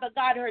 oh, Father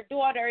God, her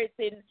daughter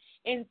is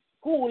in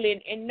school,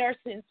 in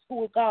nursing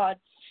school, God.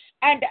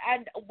 And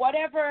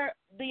whatever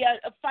the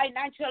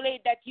financial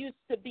aid that used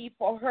to be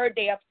for her,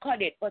 they have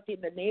cut it. But in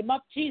the name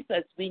of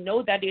Jesus, we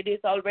know that it is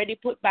already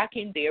put back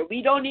in there.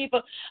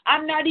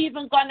 I'm not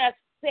even going to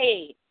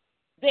say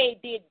they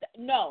did.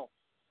 No,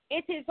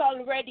 it is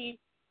already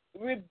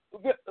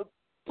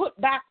put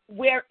back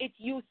where it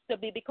used to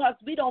be, because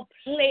we don't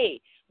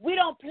play. We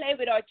don't play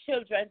with our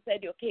children's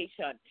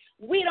education.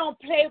 We don't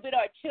play with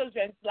our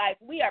children's life.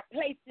 We are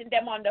placing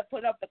them on the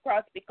foot of the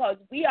cross because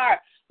we are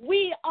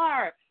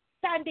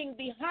standing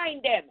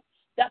behind them.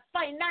 The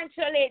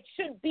financial aid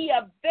should be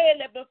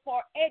available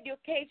for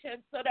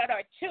education so that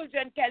our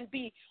children can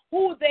be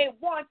who they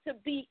want to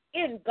be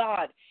in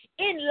God,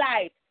 in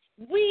life.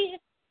 We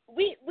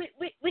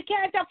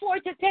can't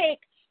afford to take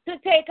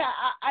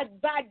a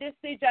bad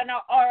decision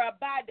or a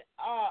bad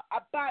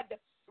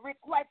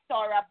request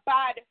or a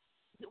bad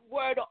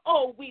word.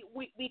 Oh, we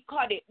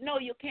cut it. No,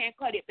 you can't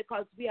cut it,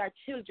 because we are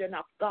children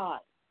of God.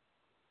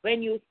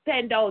 When you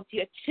send out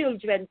your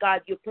children,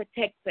 God, you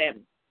protect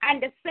them.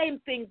 And the same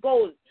thing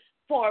goes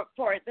for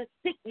the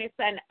sickness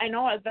and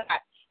all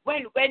that.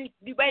 When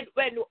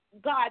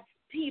God's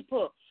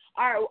people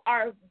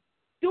are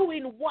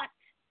doing what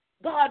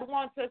God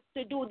wants us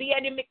to do, the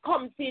enemy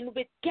comes in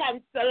with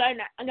cancer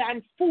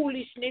and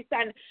foolishness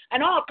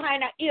and all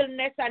kind of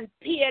illness and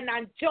pain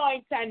and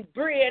joints and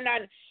brain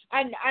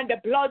and the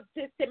blood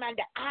system and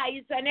the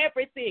eyes and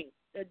everything.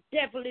 The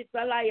devil is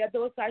a liar.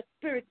 Those are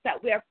spirits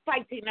that we are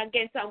fighting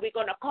against, and we're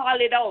going to call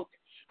it out.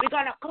 We're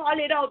going to call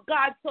it out,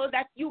 God, so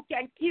that you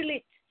can kill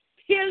it.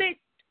 Kill it.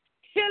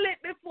 Kill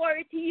it before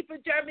it even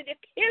germinates.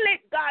 Kill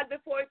it, God,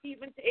 before it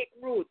even takes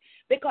root.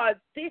 Because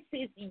this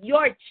is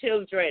your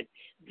children.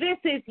 This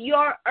is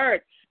your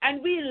earth.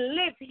 And we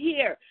live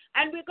here.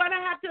 And we're going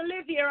to have to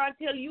live here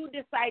until you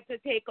decide to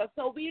take us.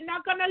 So we're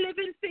not going to live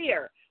in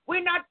fear.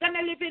 We're not going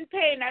to live in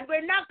pain. And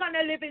we're not going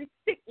to live in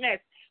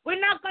sickness. We're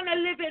not going to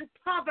live in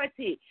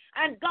poverty.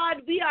 And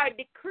God, we are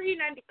decreeing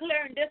and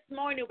declaring this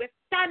morning, we're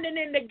standing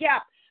in the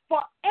gap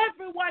for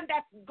everyone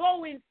that's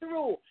going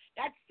through,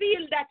 that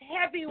feel that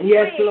heavy weight.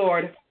 Yes,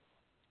 Lord.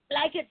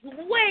 Like it's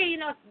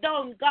weighing us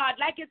down, God,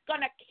 like it's going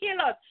to kill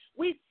us.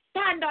 We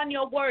stand on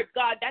your word,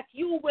 God, that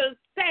you will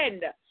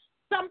send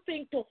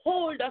something to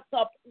hold us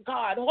up,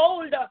 God.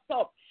 Hold us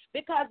up.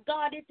 Because,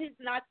 God, it is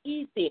not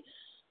easy.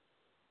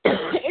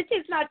 It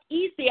is not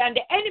easy, and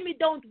the enemy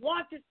don't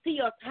want to see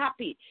us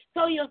happy.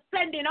 So you're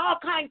sending all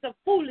kinds of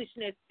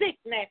foolishness,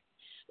 sickness,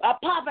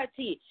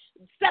 poverty,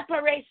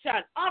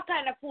 separation, all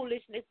kind of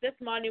foolishness. This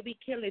morning we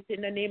kill it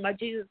in the name of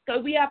Jesus,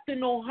 because we have to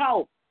know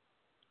how.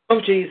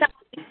 Oh, Jesus.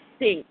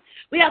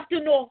 We have to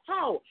know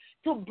how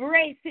to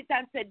brace it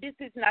and say, this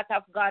is not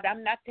of God.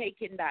 I'm not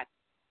taking that.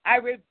 I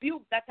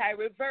rebuke that. I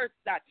reverse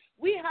that.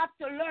 We have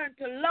to learn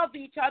to love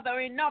each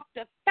other enough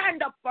to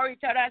stand up for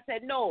each other and say,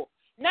 no,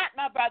 not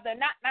my brother,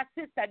 not my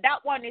sister. That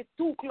one is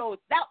too close.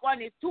 That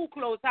one is too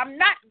close. I'm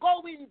not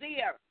going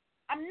there.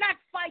 I'm not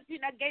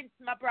fighting against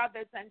my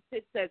brothers and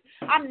sisters.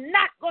 I'm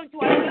not going to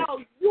allow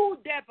you,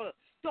 devil,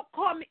 to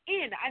come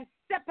in and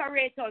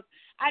separate us.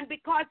 And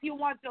because you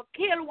want to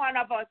kill one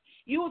of us,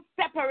 you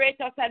separate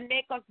us and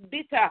make us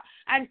bitter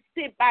and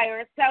sit by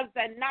ourselves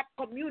and not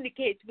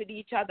communicate with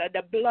each other.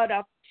 The blood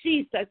of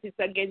Jesus is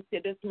against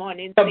you this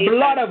morning. The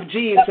blood of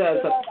Jesus.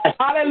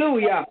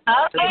 Hallelujah.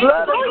 The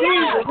blood of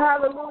Jesus.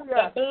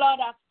 Hallelujah. The blood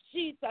of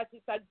Jesus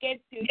is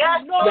against you.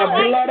 Yes, you know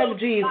the blood of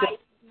Jesus.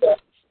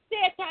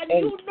 Satan,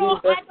 you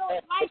know I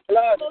don't like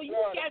you, so you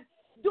can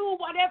do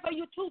whatever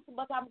you choose,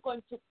 but I'm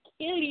going to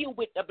kill you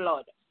with the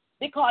blood,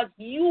 because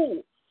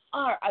you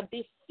are a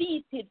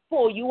defeated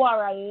foe. You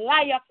are a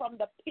liar from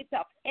the pit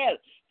of hell.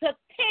 So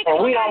take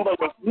your hands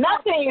off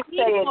nothing you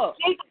say in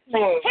Jesus'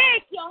 name.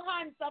 Take your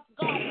hands off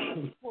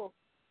God's people.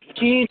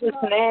 Jesus'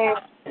 name.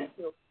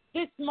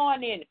 This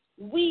morning,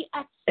 we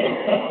at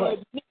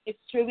Intercessory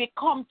Ministry, we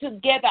come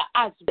together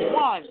as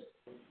one.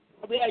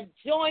 We are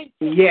joined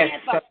together.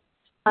 Yes.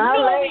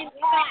 Knowing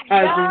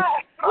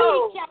that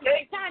we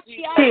can stand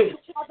behind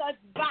each other's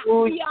back.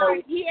 We are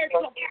here to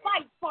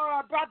fight for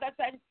our brothers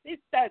and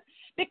sisters,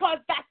 because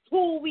that's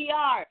who we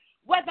are.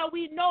 whether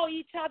we know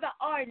each other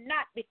or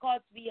not,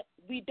 because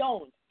we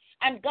don't.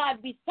 And God,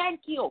 we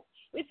thank you.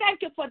 We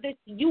thank you for this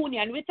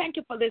union. We thank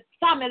you for this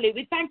family.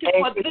 We thank you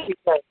for this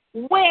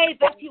way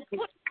that you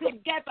put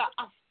together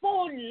a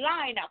phone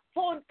line, a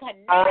phone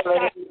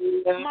connection.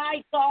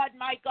 My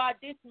God,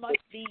 this must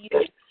be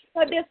you.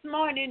 So this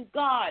morning,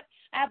 God,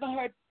 I haven't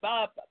heard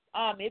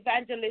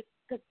Evangelist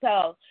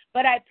Cassell,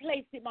 but I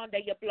place him under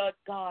your blood,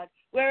 God.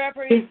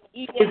 Wherever he's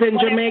in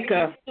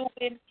Jamaica. He's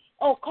doing,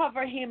 oh,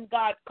 cover him,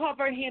 God.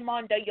 Cover him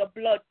under your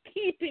blood.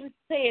 Keep him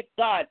safe,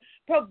 God.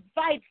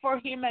 Provide for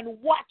him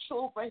and watch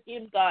over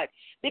him, God,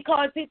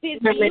 because it is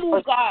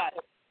you, God,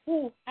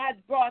 who has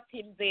brought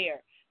him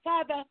there.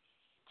 Father,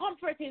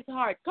 comfort his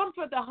heart.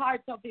 Comfort the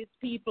hearts of his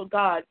people,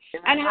 God,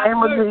 and have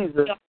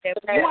mercy on them.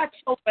 Watch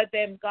over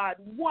them, God.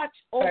 Watch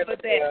over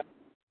them,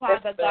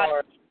 Father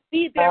God.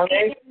 Be their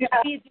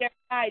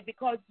guide,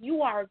 because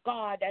you are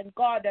God and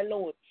God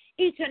alone.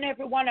 Each and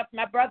every one of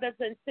my brothers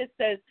and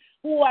sisters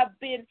who have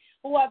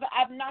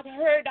not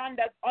heard on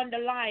the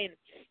line,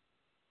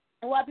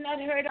 who have not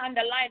heard on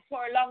the line for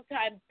a long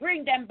time,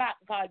 bring them back,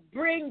 God.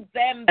 Bring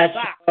them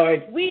back.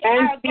 Lord. We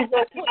are going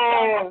to put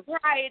down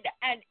pride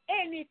and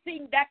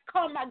anything that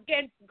come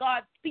against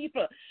God's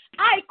people.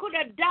 I could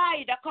have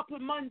died a couple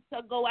months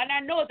ago, and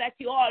I know that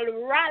you all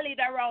rallied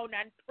around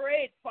and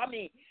prayed for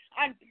me,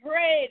 and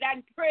prayed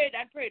and prayed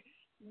and prayed.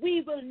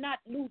 We will not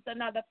lose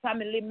another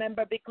family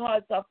member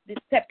because of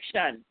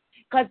deception.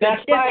 Because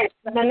that's right.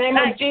 In the name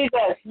of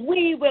Jesus,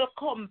 we will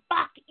come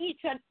back,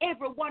 each and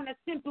every one, a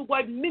Simple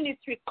Word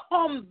Ministry,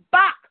 come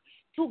back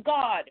to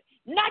God,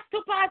 not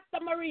to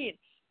Pastor Marine,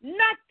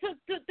 not to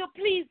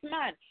please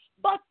man,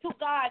 but to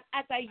God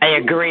as a unit. I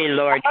agree,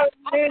 Lord.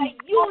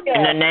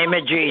 In the name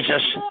of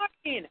Jesus.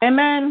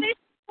 Amen. This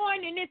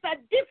morning is a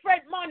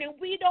different morning.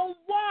 We don't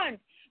want.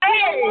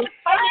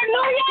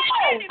 Hallelujah.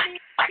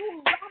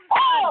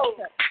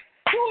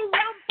 To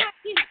rampant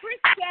in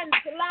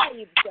Christians'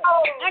 lives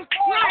and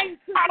trying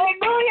to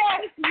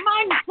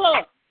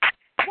dismantle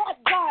what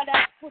God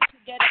has put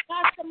together.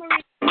 Pastor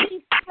Marie,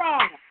 be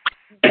strong.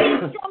 Be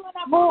strong and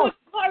have good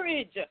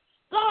courage.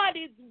 God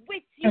is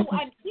with you,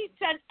 and each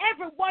and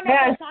every one of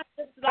us on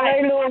this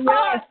life.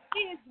 God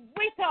is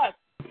with us,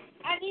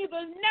 and He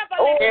will never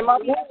let us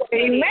be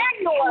afraid.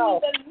 He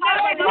will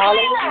never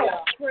let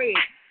us pray.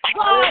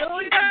 God is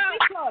with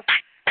us.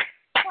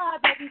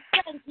 Father, we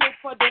thank you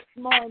for this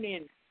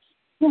morning.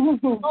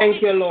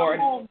 Thank you, Lord.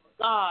 Homes,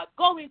 God,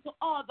 go into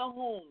all the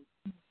homes.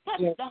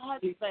 Touch the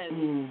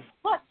husbands.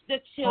 Touch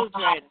the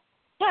children.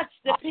 Touch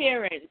the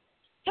parents.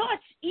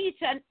 Touch each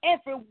and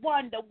every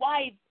one, the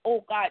wives,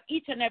 oh God,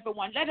 each and every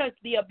one. Let us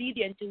be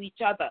obedient to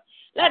each other.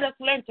 Let us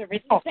learn to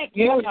respect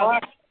each other.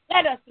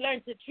 Let us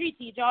learn to treat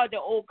each other,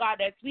 oh God,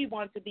 as we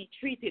want to be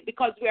treated,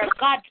 because we are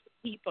God's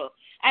people.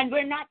 And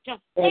we're not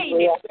just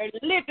saying it, we're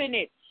living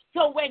it.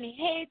 So when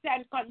hate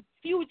and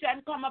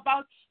confusion come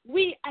about,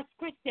 we as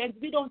Christians,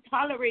 we don't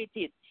tolerate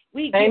it.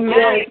 We give in the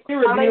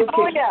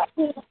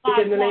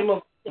name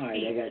of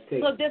God.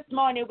 So this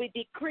morning we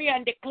decree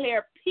and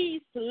declare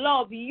peace,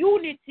 love,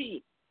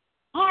 unity,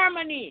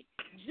 harmony,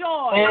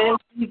 joy.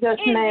 In the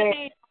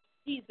name of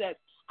Jesus.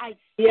 I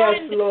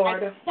stand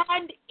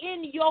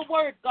in your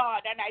word,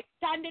 God, and I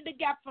stand in the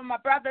gap for my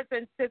brothers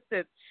and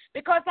sisters,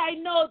 because I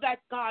know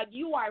that, God,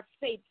 you are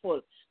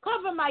faithful.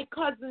 Cover my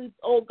cousins,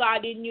 oh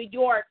God, in New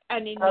York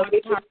and in North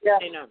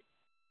Carolina.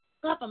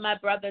 Cover my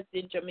brothers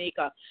in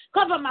Jamaica.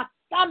 Cover my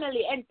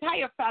family,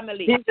 entire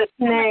family.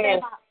 Some of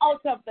them are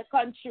out of the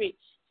country.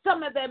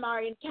 Some of them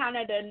are in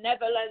Canada,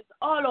 Netherlands,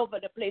 all over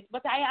the place.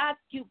 But I ask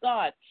you,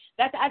 God,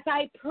 that as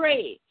I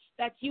pray,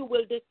 that you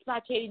will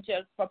dispatch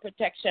angels for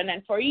protection,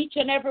 and for each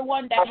and every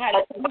one that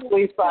has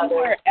moved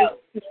somewhere else,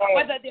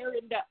 whether they're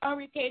in the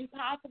hurricane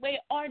pathway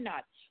or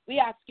not. We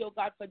ask you,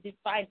 God, for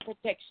divine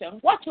protection.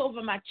 Watch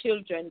over my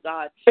children,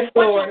 God. Watch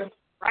over my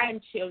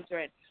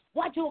grandchildren.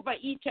 Watch over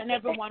each and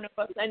every one of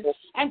us.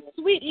 And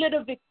sweet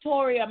little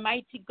Victoria,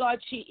 mighty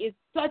God, she is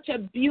such a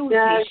beauty.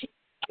 She's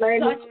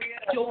such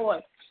a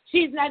joy.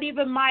 She's not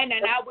even mine,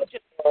 and I would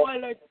just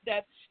spoil her to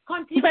death.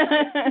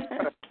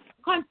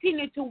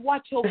 Continue to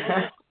watch over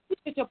her.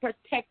 To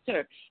protect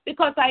her,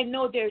 because I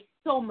know there's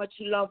so much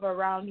love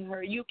around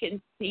her. You can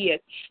see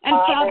it. And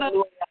Father,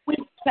 we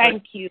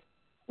thank you.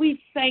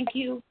 We thank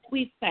you.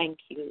 We thank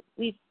you.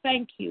 We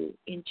thank you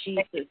in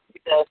Jesus.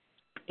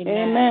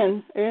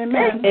 Amen.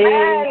 Amen.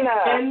 Amen.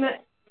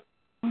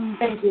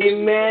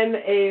 Amen.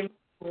 Amen.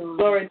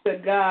 Glory to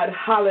God.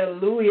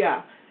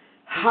 Hallelujah.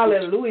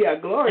 Hallelujah.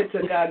 Glory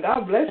to God.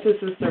 God bless you,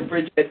 Sister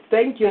Bridget.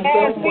 Thank you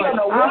so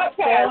much.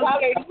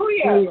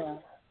 Hallelujah.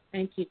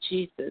 Thank you,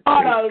 Jesus.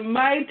 God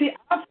Almighty,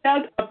 I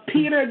felt a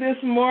Peter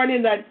this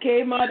morning that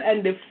came out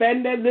and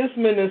defended this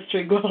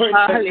ministry. Glory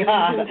to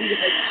God.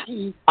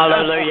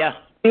 Hallelujah.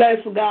 Bless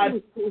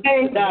God.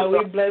 God,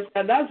 we bless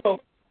God.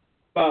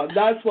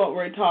 That's what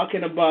we're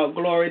talking about.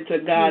 Glory to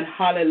God.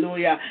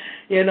 Hallelujah.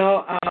 You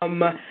know,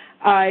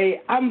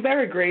 I'm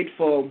very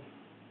grateful.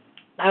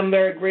 I'm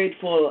very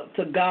grateful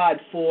to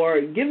God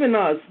for giving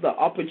us the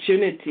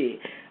opportunity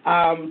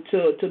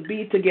to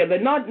be together.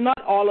 Not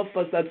all of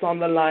us that's on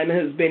the line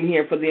has been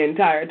here for the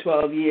entire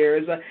 12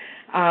 years.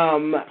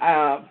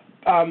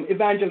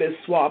 Evangelist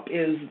Swap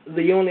is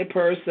the only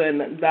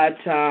person that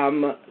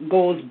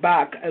goes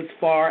back as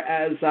far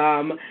as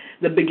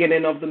the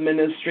beginning of the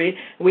ministry.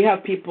 We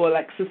have people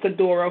like Sister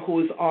Dora,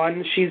 who's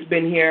on. She's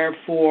been here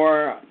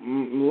for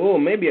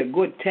maybe a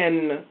good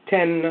 10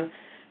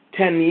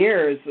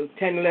 years,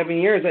 10, 11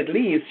 years at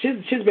least.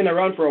 She's been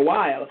around for a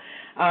while.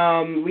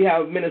 We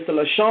have Minister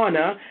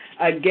LaShawna.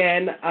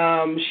 Again,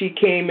 she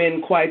came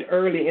in quite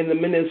early in the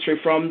ministry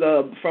from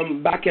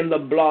back in the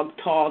Blog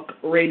Talk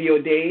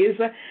radio days.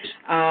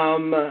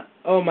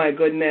 Oh my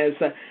goodness.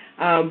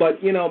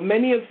 But,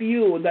 many of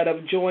you that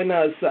have joined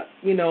us,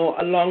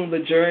 along the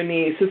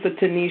journey, Sister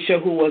Tanisha,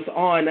 who was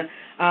on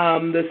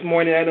this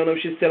morning, I don't know if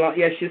she's still on.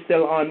 Yes, she's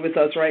still on with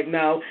us right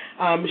now.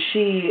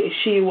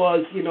 She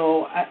was,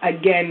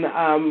 again,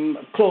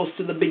 close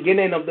to the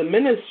beginning of the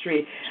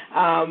ministry.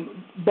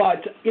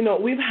 But,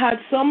 we've had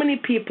so many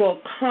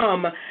people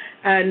come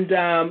and,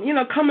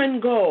 come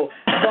and go.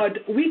 But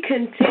we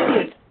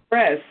continue to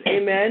press.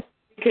 Amen.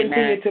 We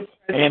continue to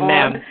press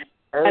on.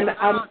 And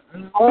I'm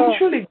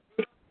truly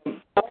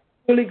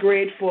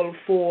grateful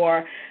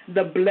for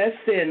the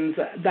blessings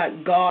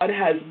that God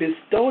has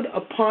bestowed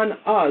upon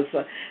us.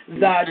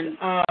 That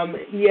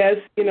yes,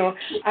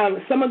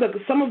 some of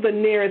the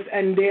nearest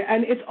and dear,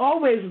 and it's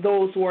always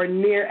those who are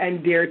near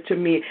and dear to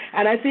me.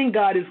 And I think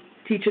God is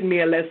teaching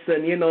me a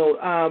lesson.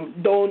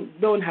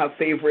 Don't have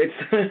favorites.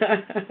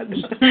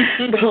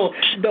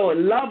 don't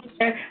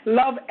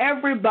love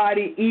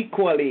everybody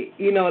equally.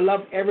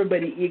 Love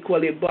everybody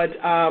equally. But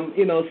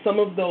some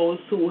of those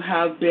who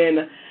have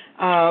been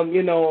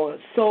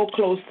so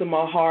close to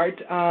my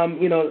heart.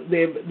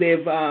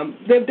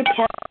 They've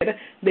departed.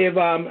 They've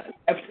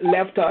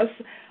left us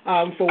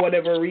for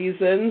whatever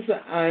reasons,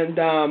 and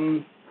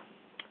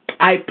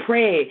I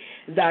pray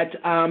that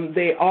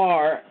they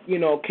are,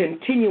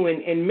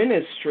 continuing in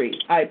ministry.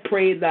 I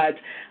pray that,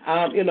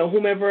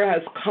 whomever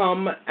has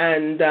come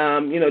and,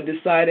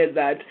 decided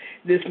that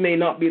this may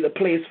not be the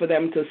place for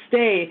them to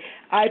stay,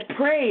 I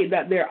pray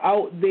that they're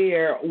out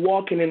there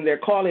walking in their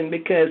calling,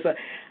 because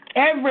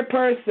every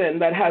person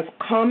that has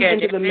come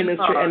into the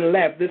ministry and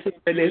left, this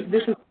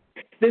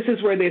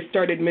is where they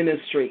started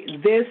ministry.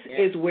 This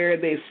is where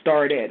they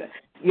started.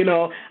 These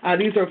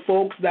are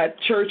folks that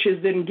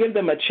churches didn't give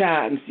them a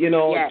chance,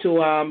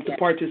 to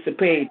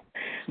participate.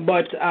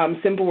 But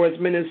Simple Words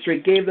Ministry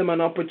gave them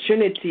an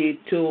opportunity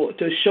to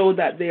show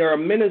that they are a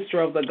minister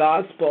of the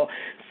gospel.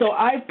 So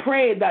I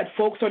pray that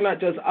folks are not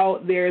just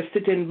out there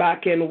sitting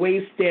back and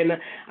wasting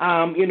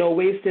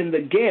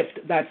the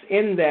gift that's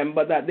in them,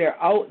 but that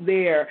they're out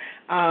there,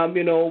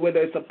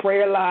 whether it's a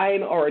prayer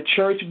line or a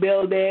church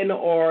building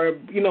or,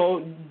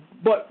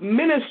 but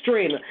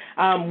ministering,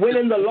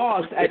 winning the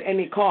lost at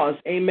any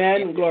cost.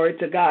 Amen. Glory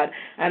to God.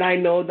 And I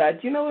know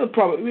that,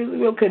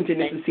 we'll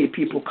continue to see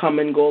people come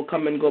and go,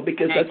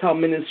 because that's how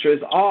ministers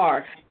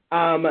are.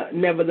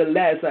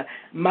 Nevertheless,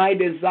 my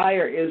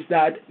desire is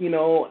that,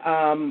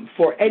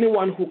 for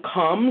anyone who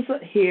comes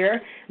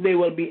here, they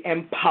will be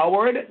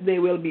empowered, they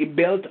will be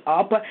built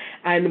up,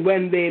 and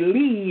when they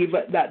leave,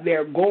 that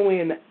they're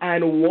going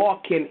and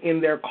walking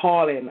in their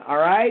calling. All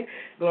right?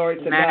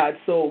 Glory to God.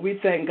 So we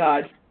thank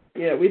God.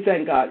 Yeah, we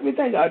thank God. We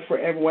thank God for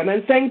everyone.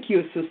 And thank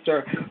you,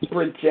 Sister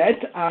Bridget,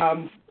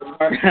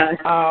 for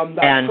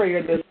that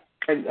prayer this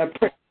morning.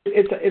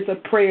 It's a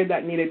prayer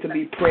that needed to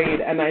be prayed,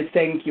 and I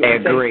thank you. I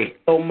agree. Thank you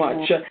so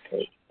much.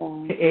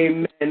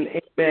 Amen.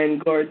 Amen.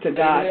 Glory to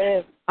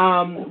God.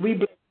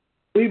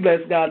 We bless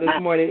God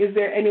this morning. Is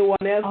there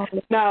anyone else?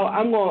 Now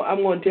I'm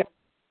going to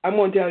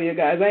tell you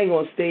guys, I ain't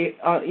going to stay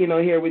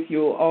here with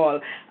you all.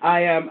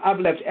 I've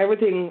left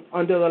everything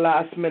until the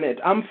last minute.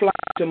 I'm flying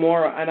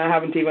tomorrow, and I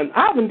haven't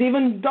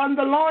even done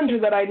the laundry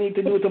that I need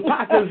to do to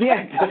pack as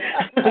yet.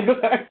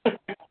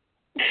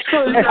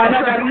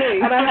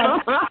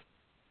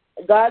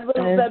 God will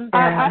send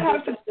I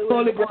have to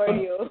totally for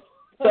you.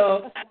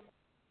 So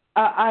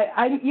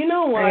you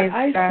know what?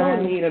 I so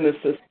need an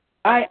assistant.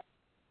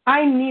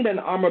 I need an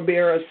armor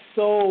bearer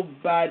so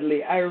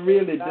badly. I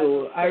really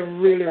do. I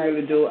really,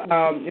 really do.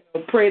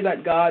 Pray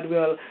that God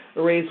will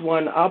raise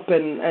one up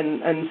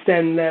and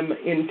send them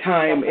in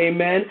time.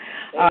 Amen.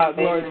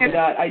 Glory to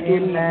God. I do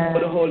need to go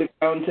to Holy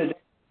Ground today.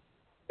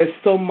 There's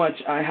so much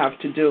I have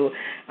to do.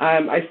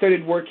 I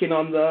started working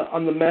on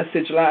the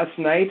message last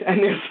night, and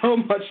there's so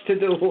much to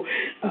do.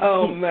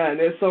 Oh man,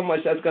 there's so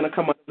much that's going to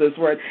come out of this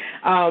word.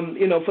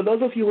 For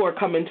those of you who are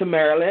coming to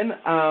Maryland,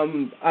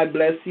 I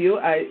bless you.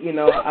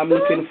 I'm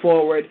looking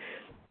forward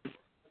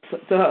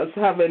to us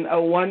having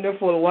a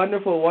wonderful,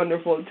 wonderful,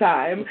 wonderful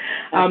time.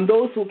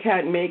 Those who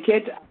can't make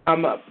it,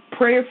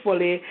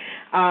 prayerfully,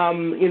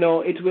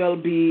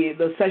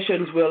 the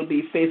sessions will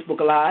be Facebook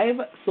Live,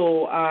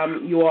 so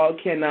you all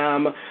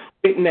can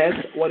witness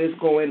what is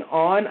going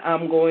on.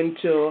 I'm going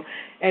to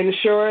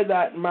ensure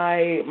that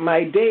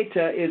my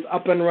data is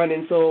up and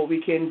running, so we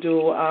can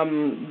do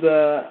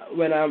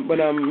when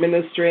I'm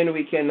ministering,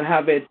 we can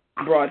have it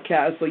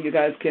broadcast, so you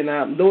guys can,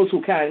 those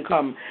who can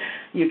come,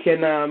 you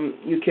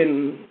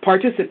can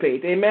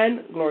participate.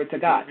 Amen. Glory to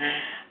God.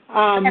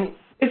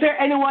 Is there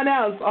anyone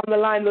else on the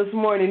line this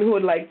morning who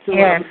would like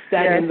to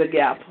stand in the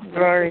gap?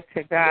 Glory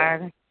to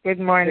God. Good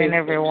morning,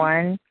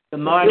 everyone. Good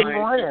morning. Good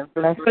morning.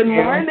 Good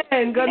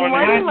morning. Good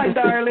morning, my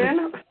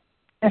darling.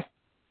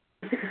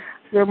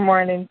 Good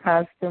morning,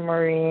 Pastor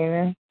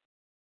Maureen.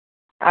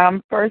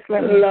 First,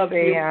 let me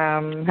say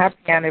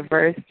happy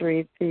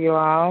anniversary to you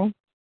all.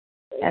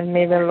 And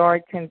may the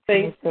Lord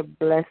continue to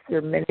bless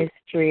your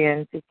ministry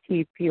and to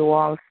keep you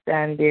all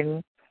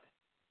standing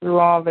through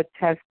all the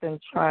tests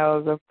and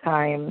trials of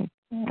time.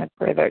 I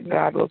pray that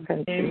God will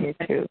continue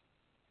to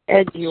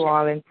edge you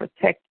all and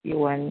protect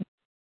you and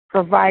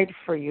provide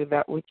for you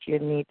that which you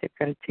need to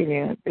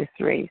continue this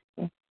race.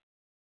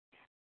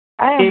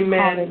 I am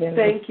calling in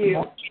Thank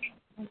you.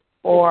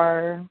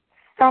 For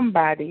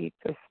somebody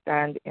to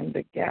stand in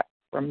the gap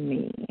for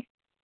me.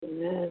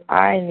 Amen.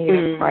 I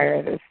need a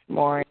prayer this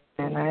morning,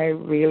 and I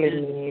really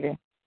need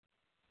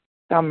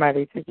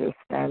somebody to just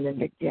stand in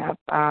the gap.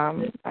 I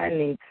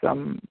need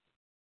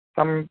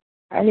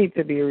I need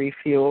to be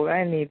refueled.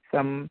 I need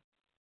some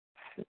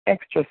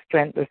extra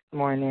strength this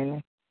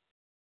morning.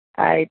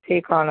 I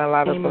take on a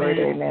lot of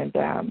burden,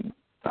 and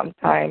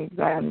sometimes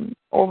I'm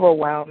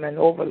overwhelmed and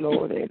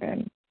overloaded.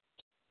 And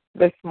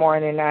this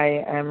morning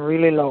I am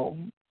really low,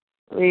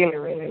 really,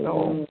 really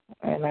low,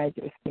 and I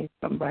just need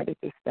somebody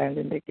to stand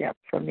in the gap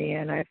for me.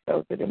 And I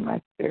felt it in my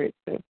spirit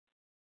to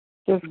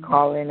just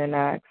call in and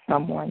ask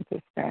someone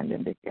to stand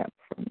in the gap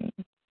for me.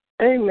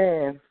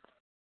 Amen.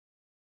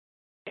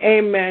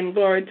 Amen.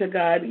 Glory to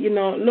God.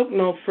 Look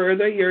no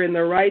further. You're in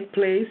the right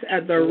place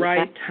at the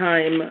right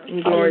time.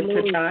 Glory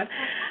to God.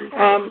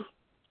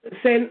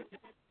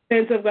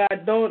 Saints of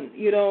God,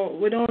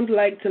 we don't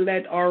like to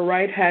let our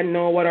right hand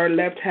know what our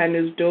left hand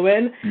is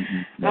doing.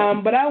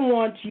 But I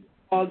want you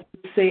all to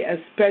say a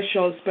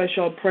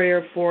special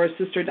prayer for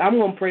Sister. I'm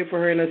going to pray for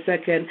her in a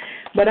second,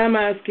 but I'm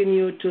asking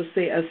you to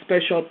say a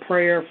special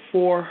prayer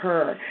for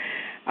her.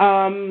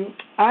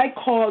 I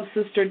called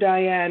Sister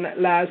Diane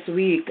last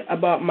week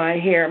about my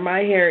hair. My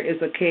hair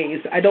is a case.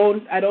 I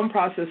don't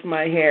process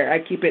my hair. I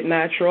keep it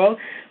natural.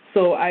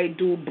 So I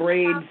do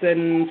braids,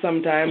 and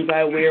sometimes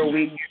I wear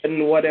wigs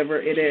and whatever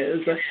it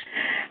is.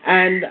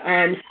 And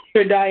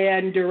Sister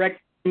Diane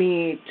directed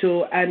me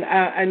to,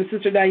 and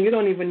Sister Diane, you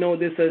don't even know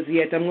this as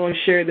yet. I'm going to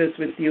share this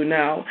with you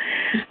now.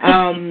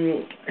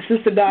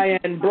 Sister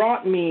Diane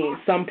brought me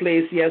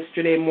someplace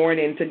yesterday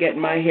morning to get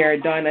my hair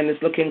done, and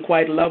it's looking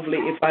quite lovely,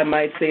 if I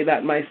might say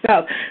that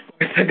myself.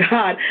 Glory to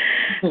God.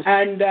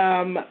 And,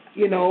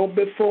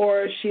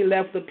 before she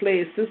left the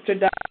place, Sister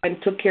Diane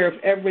took care of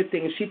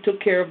everything. She took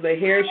care of the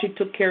hair. She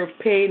took care of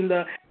paying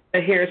the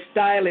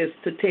hairstylist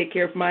to take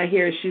care of my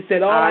hair. She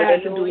said all I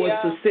had to do was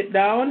to sit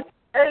down.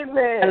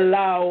 Amen.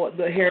 Allow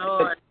the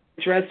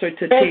hairdresser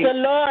to take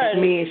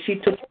me. She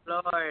took.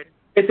 Lord.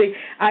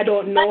 I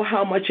don't know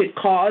how much it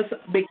costs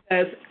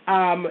because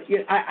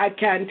I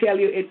can't tell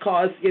you it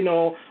costs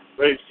 $1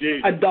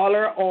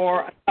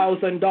 or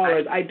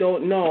 $1,000. I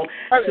don't know.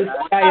 So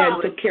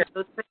Diane took care.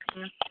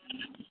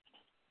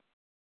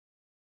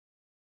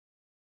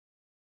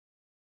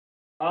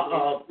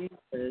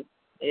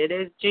 It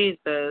is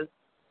Jesus.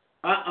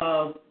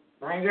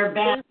 Bring her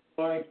back,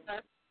 Lord.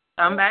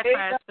 Come back,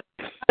 Pastor.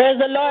 Praise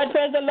the Lord,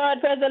 praise the Lord,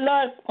 praise the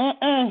Lord.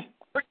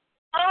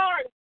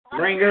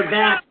 Bring her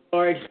back,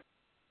 Lord.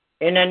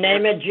 In the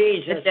name of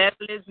Jesus. The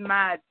devil is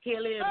mad.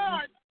 Kill him.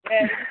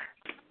 Yes.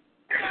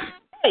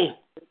 Hey.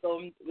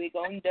 We're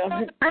going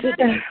down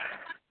today.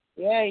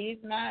 Yeah,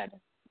 he's mad.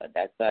 But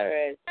that's all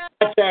right.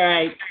 That's all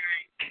right.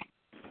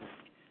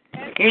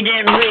 You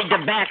didn't read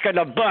the back of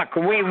the book.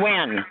 We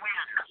win.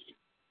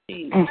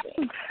 Thank you,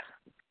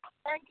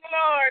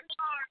 Lord.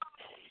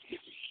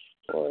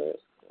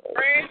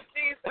 Praise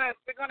Jesus.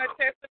 We're going to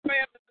testify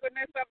of the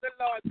goodness of the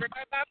Lord. Bring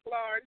her back,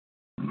 Lord.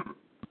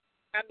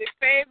 And the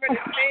favor.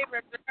 Bring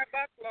her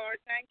back, Lord.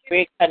 Thank you.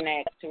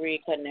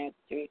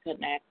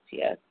 Reconnect.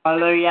 Yes.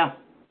 Hallelujah.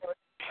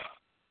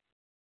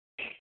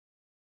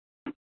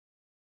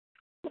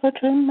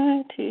 What a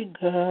mighty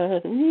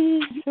God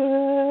we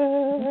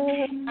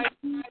serve.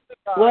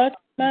 What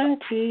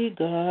mighty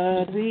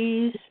God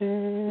we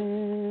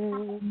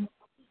serve.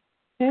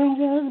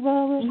 Angels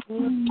bow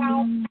before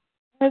him.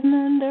 Heaven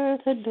and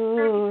earth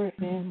adore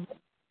him.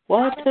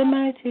 What a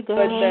mighty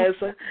God.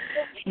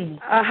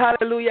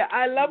 Hallelujah.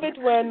 I love it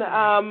when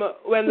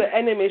the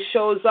enemy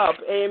shows up.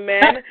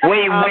 Amen.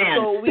 We win.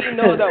 So we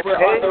know that we're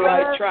on the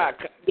right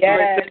track.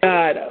 Yes.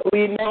 God.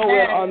 We know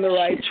we're on the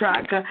right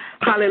track.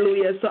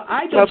 Hallelujah. So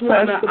I just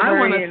want to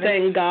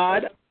thank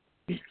God.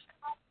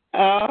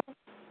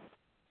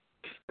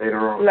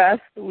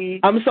 Last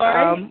week, I'm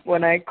sorry?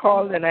 when I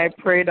called and I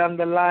prayed on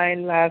the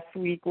line last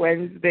week,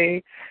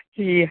 Wednesday,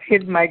 he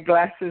hid my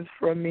glasses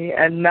from me,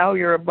 and now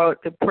you're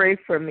about to pray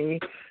for me.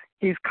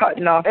 He's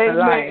cutting off the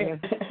line.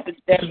 The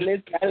devil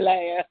is a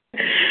liar.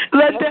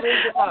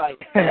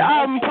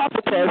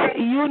 Prophetess,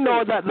 you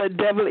know that the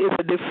devil is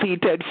a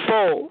defeated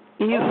foe.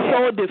 He's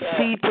so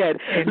defeated.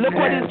 Look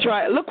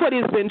what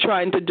he's been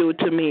trying to do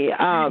to me.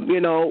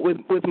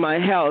 With my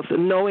health,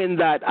 knowing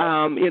that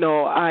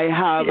I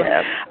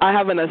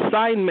have an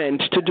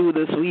assignment to do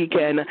this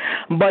weekend,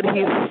 but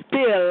he's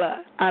still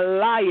a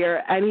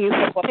liar and he's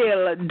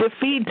still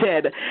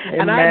defeated. Amen.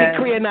 And I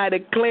decree and I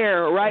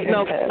declare right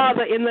now,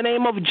 Father, in the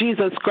name of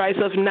Jesus Christ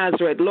of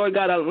Nazareth, Lord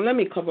God, let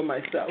me cover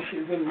myself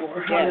even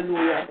more.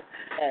 Hallelujah.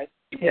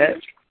 Yes.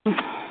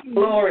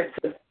 Glory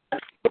to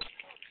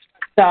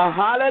God.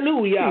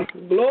 Hallelujah.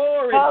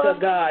 Glory to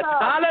God.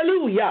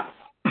 Hallelujah.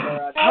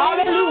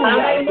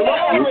 Hallelujah.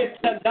 Glory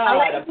to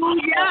God.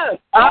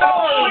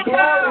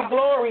 Hallelujah.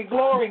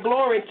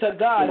 Glory to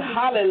God.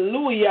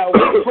 Hallelujah.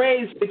 We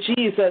praise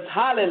Jesus.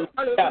 Hallelujah.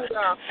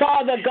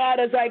 Father God,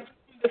 as I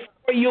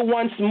before you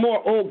once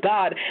more, oh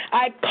God.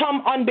 I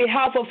come on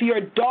behalf of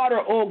your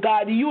daughter, oh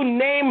God. You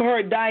name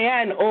her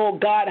Diane, oh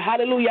God.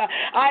 Hallelujah.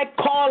 I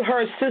call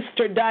her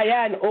Sister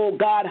Diane, oh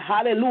God.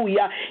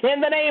 Hallelujah.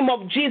 In the name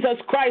of Jesus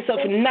Christ of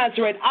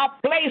Nazareth, I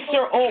place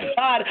her, oh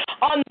God,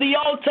 on the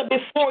altar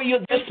before you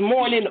this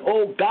morning,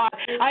 oh God.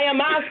 I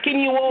am asking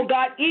you, oh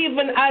God,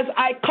 even as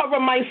I cover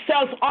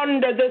myself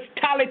under this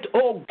talent,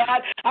 oh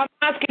God, I'm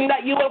asking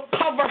that you will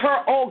cover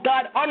her, oh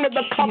God, under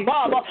the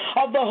kabbalah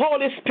of the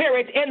Holy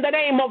Spirit in the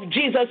name of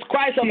Jesus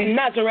Christ of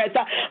Nazareth.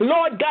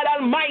 Lord God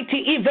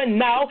Almighty, even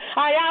now,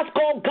 I ask,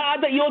 oh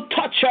God, that you'll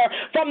touch her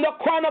from the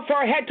crown of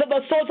her head to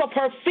the soles of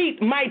her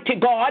feet, mighty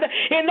God,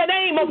 in the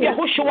name of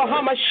Yahushua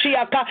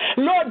HaMashiach.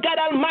 Lord God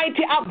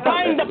Almighty, I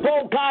bind up,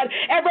 oh God,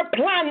 every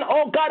plan,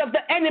 oh God, of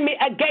the enemy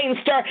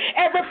against her,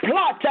 every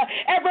plot,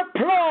 every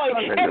ploy,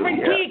 every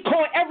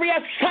decoy, every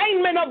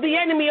assignment of the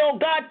enemy, oh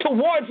God,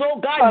 towards, oh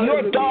God,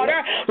 your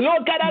daughter.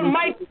 Lord God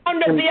Almighty,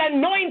 under the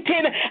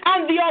anointing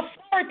and the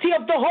authority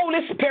of the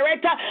Holy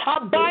Spirit, I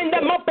bind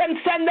them up and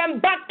send them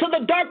back to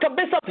the dark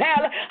abyss of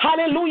hell.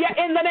 Hallelujah.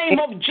 In the name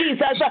of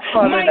Jesus.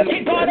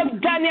 Mighty God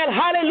of Daniel.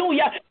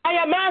 Hallelujah. I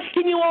am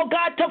asking you, oh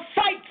God, to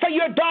fight for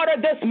your daughter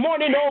this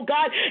morning, oh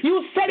God.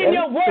 You said in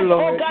your word,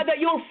 oh God, that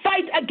you'll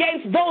fight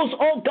against those,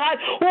 oh God,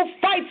 who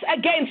fights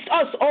against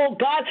us, oh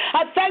God.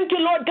 I thank you,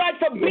 Lord God,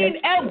 for being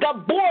El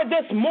Gabor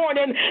this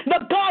morning, the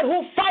God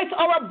who fights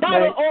our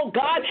battle, oh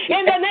God,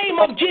 in the name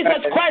of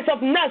Jesus Christ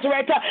of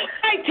Nazareth.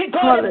 Mighty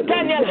God of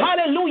Daniel.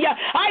 Hallelujah.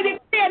 I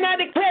declare and I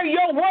declare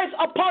your words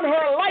upon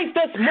her life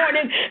this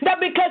morning, that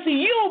because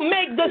you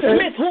make the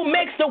smith who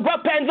makes the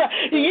weapons,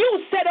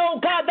 you said, oh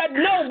God, that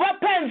no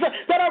weapons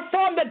that are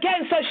formed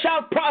against us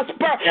shall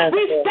prosper.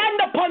 We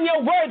stand upon your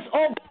words,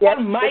 oh God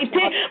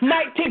Almighty,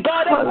 mighty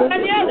God of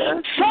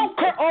Daniel. Soak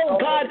her, oh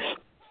God,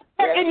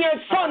 in your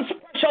son's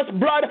precious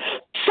blood.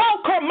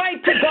 Soak her,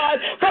 mighty God,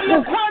 from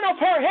the crown of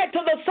her head to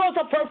the soles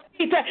of her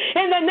feet,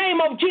 in the name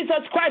of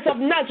Jesus Christ of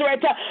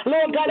Nazareth.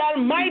 Lord God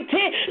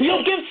Almighty,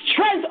 you give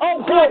strength,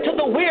 oh God, to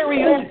the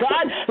weary, oh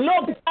God.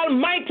 Lord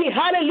Almighty,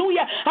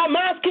 hallelujah. I'm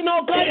asking,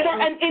 oh God, for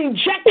an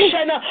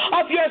injection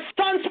of your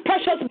son's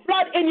precious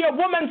blood in your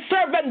woman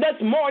servant this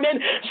morning.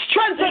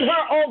 Strengthen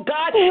her, oh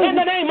God, in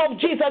the name of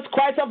Jesus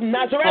Christ of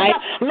Nazareth.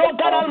 Lord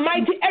God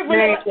Almighty,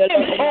 every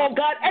oh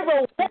God,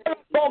 every word,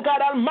 oh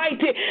God Almighty,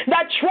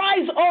 that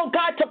tries, oh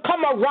God, to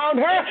come around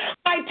her,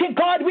 mighty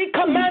God, we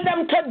command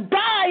them to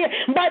die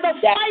by the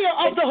fire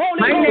of the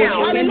Holy Ghost.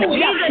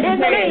 Hallelujah. In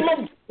the name of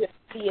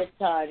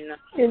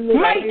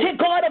mighty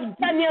God of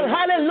Daniel,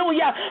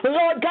 hallelujah.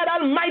 Lord God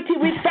Almighty,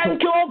 we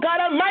thank you, oh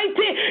God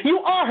Almighty. You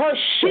are her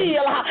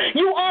shield.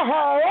 You are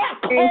her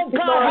rock, oh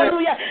God,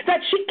 hallelujah, that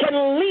she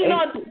can lean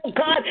on, oh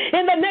God,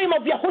 in the name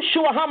of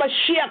Yahushua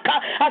HaMashiach.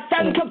 I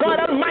thank you,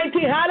 God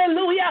Almighty,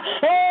 hallelujah,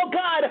 oh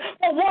God,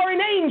 for warring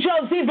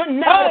angels even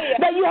now,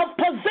 that you have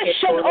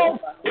positioned, oh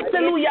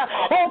hallelujah,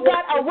 oh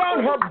God,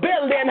 around her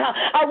building,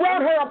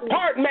 around her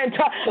apartment,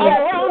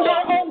 around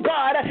her, oh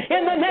God,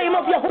 in the name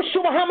of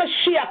Yahushua HaMashiach.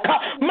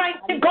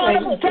 Mighty God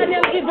of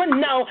Daniel, even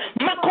now, oh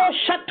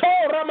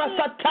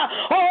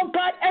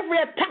God, every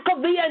attack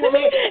of the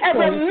enemy,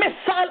 every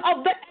missile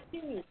of the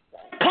enemy,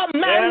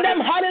 command them,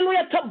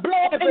 hallelujah, to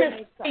blow up in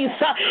his face.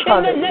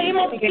 In the name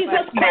of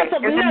Jesus Christ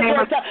of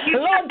Nazareth,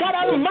 Lord God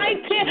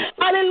Almighty,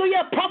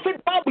 hallelujah,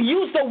 Prophet Bob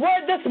used the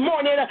word this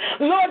morning.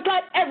 Lord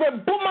God, every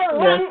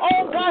boomerang,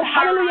 oh God,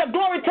 hallelujah,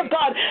 glory to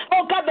God,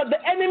 oh God, that the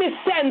enemy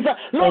sends.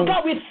 Lord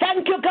God, we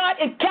thank you, God,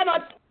 it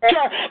cannot,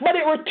 but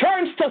it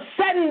returns to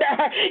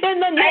sender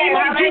in the name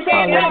of Jesus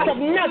Christ of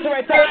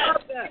Nazareth.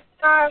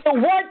 The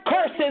word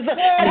curses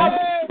that have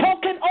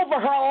spoken over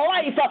her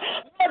life,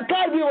 Lord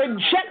God, we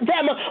reject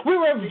them. We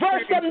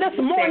reverse them this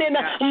morning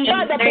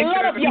by the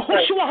blood of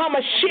Yahushua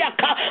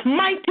HaMashiach.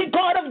 Mighty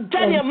God of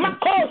Daniel,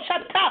 Mako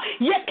Shata,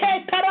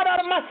 Yeke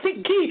Tarara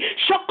Masiki,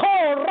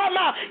 Shoko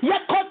Rama,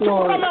 Yakotu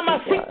Rama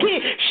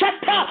Masiki,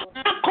 Shata,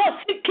 Mako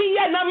Siki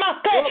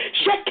Yanamake,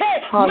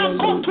 Sheke,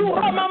 Makotu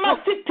Rama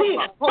Masiti.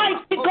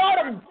 Mighty God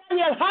of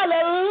Daniel,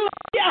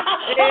 hallelujah.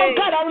 Oh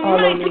God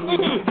Almighty.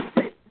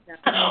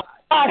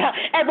 God,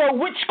 every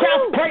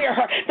witchcraft prayer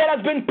that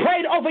has been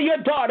prayed over your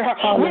daughter,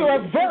 we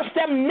reverse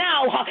them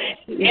now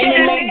in the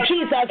name of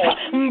Jesus.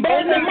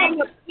 Burn them up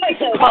with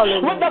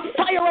the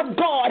fire of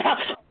God.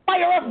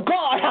 fire of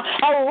God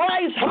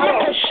arise,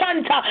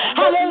 Makoshanta.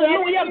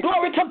 Hallelujah,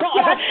 glory to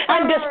God,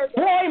 and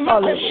destroy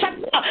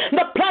Makoshanta,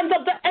 the plans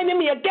of the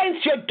enemy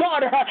against your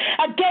daughter,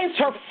 against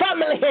her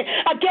family,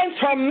 against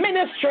her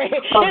ministry,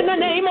 in the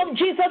name of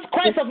Jesus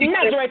Christ of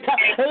Nazareth.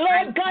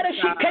 Lord God, as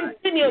she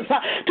continues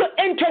to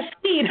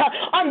intercede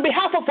on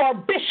behalf of our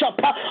bishop,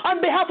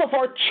 on behalf of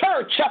our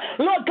church,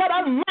 Lord God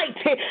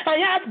Almighty, I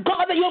ask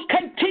God that you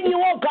continue,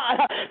 oh God,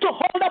 to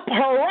hold up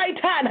her right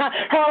hand,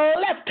 her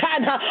left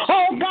hand,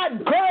 oh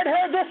God, gird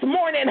her this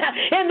morning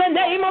in the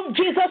name of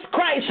Jesus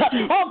Christ.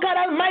 Oh God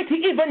Almighty,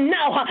 even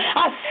now,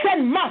 I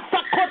send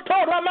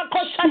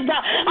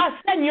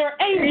your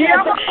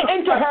angels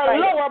into her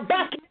lower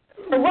back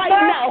right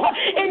now,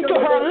 into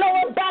her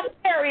lower back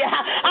area.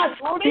 I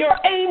send your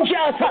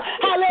angels,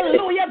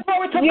 hallelujah,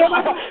 glory to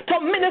God, to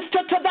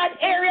minister to that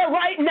area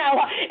right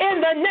now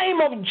in the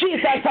name of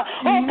Jesus.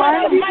 Oh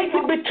God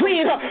Almighty,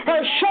 between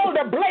her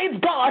shoulder blades,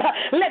 God,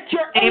 let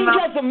your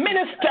angels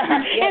minister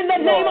in the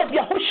name of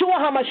Yahushua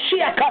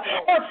HaMashiach.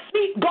 Her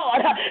feet,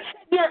 God,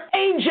 your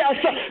angels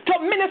to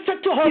minister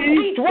to her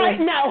feet right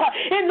now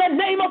in the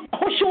name of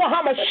Yahushua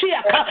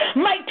HaMashiach.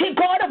 Mighty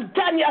God of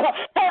Daniel,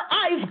 her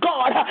eyes,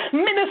 God,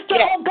 minister,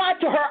 oh God,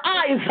 to her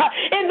eyes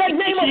in the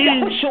name of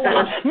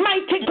Yahushua.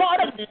 Mighty God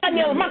of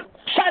Daniel,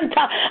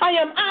 Santa, I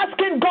am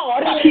asking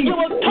God, you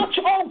will touch,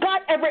 oh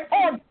God, every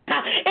organ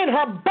in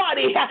her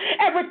body,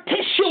 every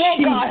tissue, oh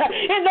God,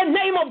 in the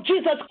name of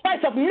Jesus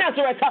Christ of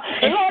Nazareth.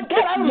 Lord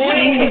God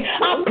Almighty,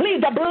 I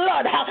plead the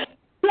blood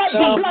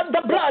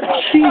the blood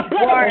of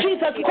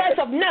Jesus Christ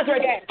of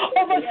Nazareth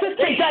over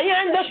Sister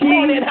Diane this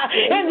morning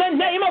in the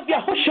name of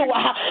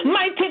Yahushua.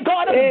 Mighty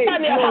God of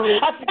Daniel,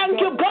 I thank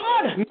you,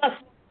 God.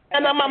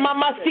 Lord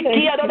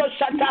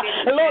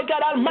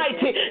God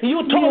Almighty,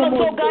 you told us,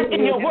 oh God,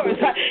 in your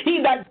words,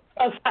 he that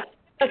does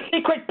the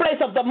secret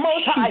place of the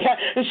Most High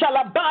shall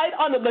abide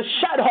under the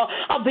shadow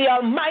of the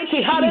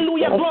Almighty.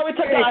 Hallelujah, glory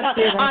to God.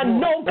 I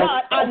know,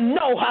 God, I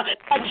know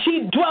that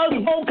she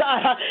dwells, oh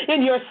God,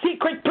 in your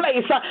secret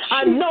place.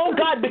 I know,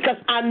 God, because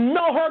I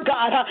know her,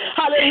 God.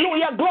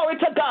 Hallelujah, glory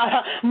to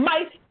God.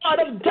 Mighty God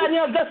of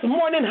Daniel this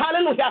morning,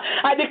 hallelujah.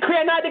 I decree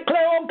and I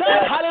declare, oh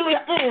God,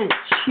 hallelujah.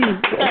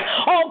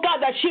 Oh God,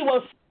 that she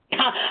will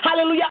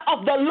hallelujah,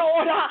 of the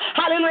Lord.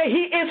 Hallelujah.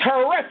 He is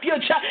her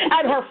refuge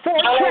and her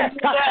fortress.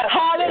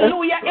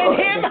 Hallelujah. In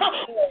him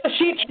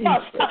she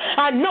trusts.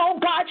 I know,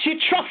 God, she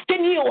trusts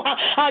in you.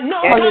 I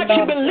know, God,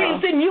 she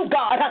believes in you,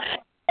 God.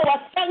 Oh, I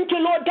thank you,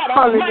 Lord God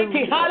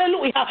Almighty.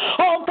 Hallelujah.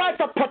 Oh, God,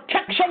 for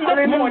protection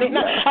this morning.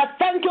 I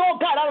thank you, oh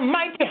God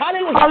Almighty.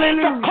 Hallelujah.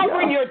 For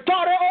covering your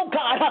daughter, oh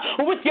God,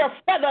 with your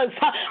feathers.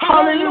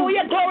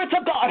 Hallelujah. Glory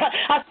to God.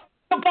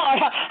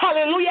 God,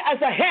 hallelujah, as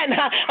a hen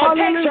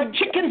takes her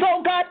chickens,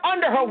 oh God,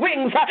 under her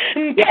wings.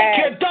 Take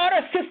your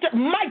daughter, sister,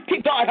 mighty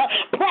God,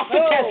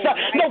 prophetess,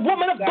 the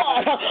woman of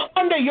God,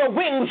 under your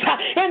wings.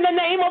 In the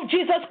name of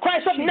Jesus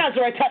Christ of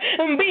Nazareth,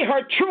 be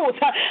her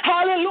truth.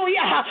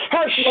 Hallelujah,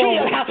 her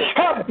shield,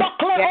 her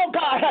buckler, oh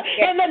God,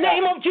 in the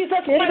name of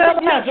Jesus Christ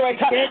of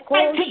Nazareth.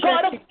 Mighty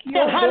God of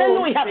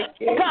hallelujah.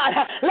 God,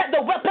 let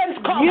the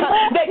weapons come.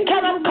 They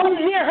cannot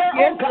come near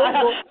her, oh God.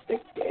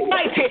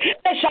 Mighty,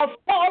 they shall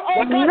fall,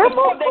 oh God,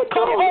 before they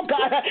come, oh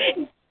God.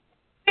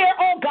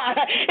 Oh God,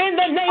 in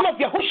the name of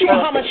Yahushua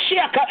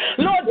HaMashiach,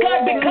 Lord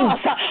God,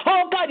 because,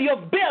 oh God,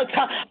 you've built,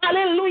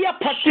 hallelujah,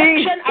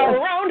 protection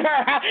around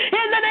her,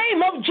 in the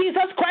name of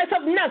Jesus Christ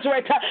of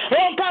Nazareth.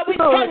 Oh God, we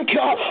thank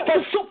you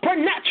for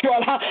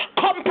supernatural,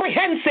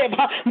 comprehensive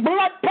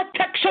blood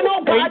protection,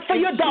 oh God, for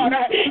your daughter,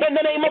 in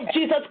the name of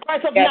Jesus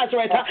Christ of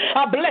Nazareth.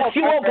 I bless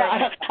you, oh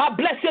God. I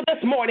bless you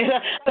this morning.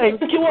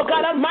 Thank you, oh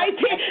God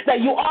Almighty,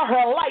 that you are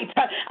her light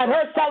and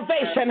her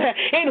salvation,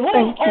 in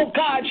whom, oh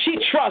God, she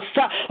trusts.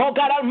 Oh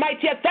God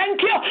Almighty, I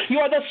thank you.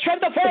 You are the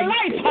strength of her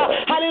life.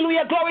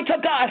 Hallelujah. Glory to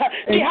God.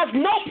 She has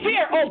no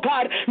fear, oh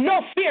God.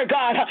 No fear,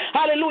 God.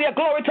 Hallelujah.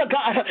 Glory to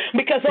God.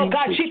 Because, oh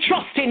God, she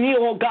trusts in you,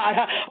 oh God.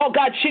 Oh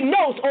God, she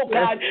knows, oh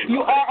God,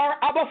 you are our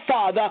Abba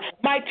Father.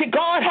 Mighty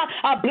God,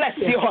 I bless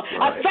you.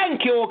 I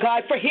thank you, oh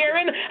God, for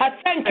hearing. I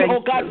thank you, oh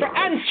God, for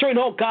answering,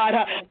 oh God.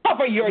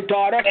 Cover your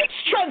daughter.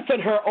 Strengthen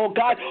her, oh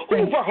God.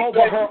 Over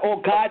her, oh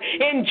God.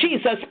 In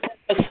Jesus'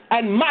 precious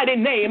and mighty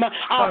name,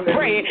 I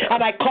pray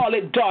and I call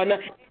it done.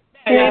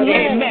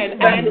 Amen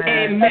and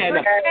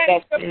amen.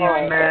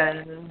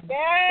 Amen.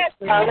 Yes.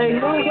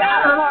 Hallelujah.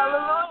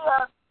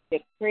 Hallelujah.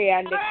 Decree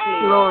and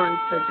declare. Glory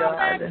to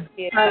God.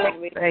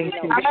 Thank you,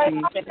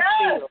 Jesus.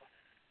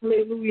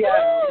 Hallelujah.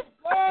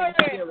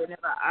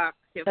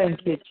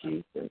 Thank you,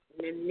 Jesus. In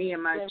the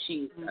name of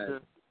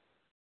Jesus.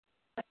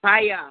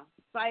 Fire.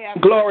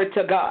 Glory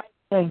to God.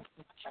 Thank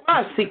you.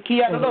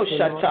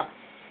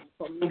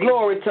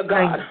 Glory to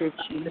God.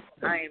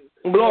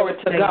 Glory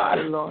to God.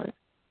 Lord.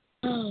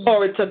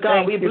 Glory to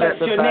God. We bless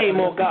your name,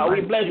 oh God. We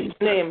bless your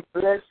name.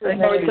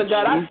 Glory to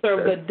God. I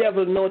serve the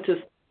devil notice.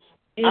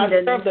 I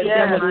serve the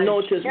devil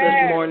notice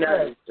this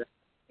morning.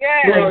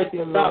 Glory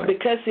to God.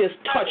 Because he is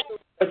touched,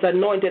 is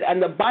anointed. And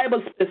the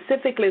Bible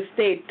specifically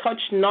states, touch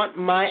not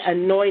my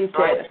anointed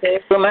and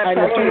do my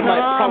prophet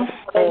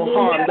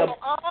no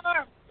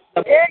harm.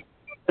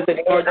 The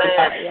Lord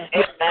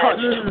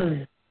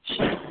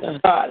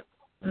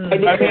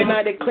decree and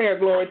I declare,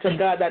 glory to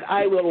God, that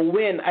I will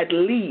win at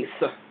least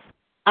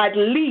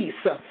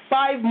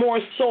 5 more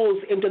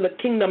souls into the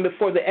kingdom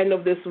before the end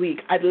of this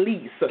week. At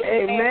least.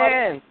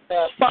 Amen.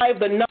 5,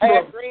 the number.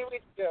 I agree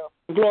with you.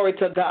 Glory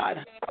to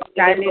God.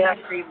 Stand in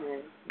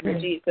agreement. In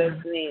Jesus'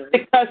 name.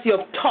 Because you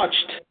have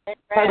touched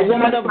the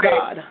woman of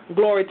God.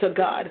 Glory to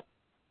God.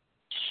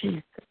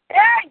 Jesus.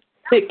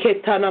 Thank you, Lord.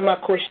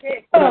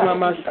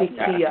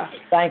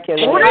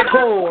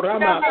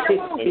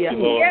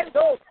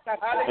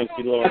 Thank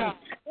you, Lord.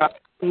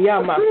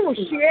 Yama.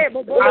 Hallelujah.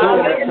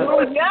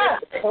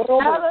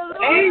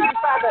 Hallelujah,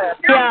 Father.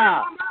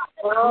 Yeah.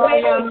 Oh,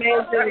 you're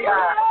amazing,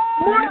 God.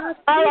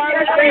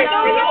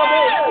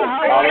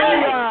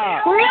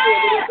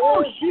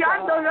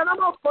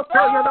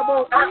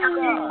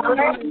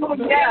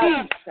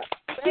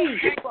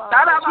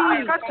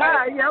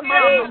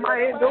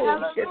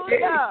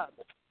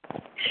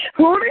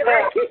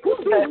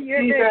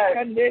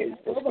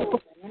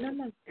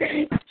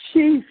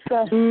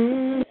 Jesus.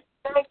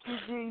 Thank you,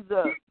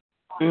 Jesus.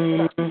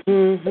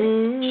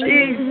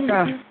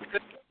 Jesus.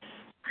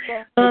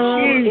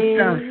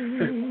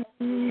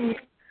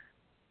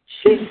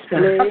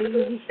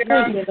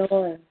 Thank you,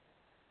 Lord.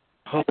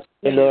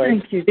 Lord.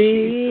 Thank you,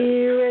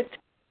 Spirit,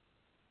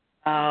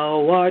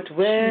 thou art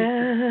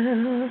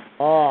well.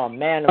 Oh,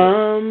 man.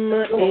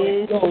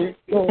 Omnipotent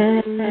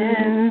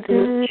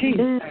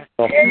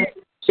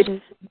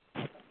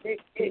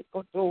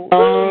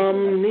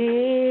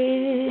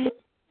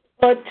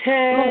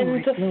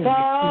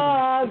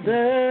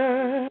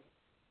Father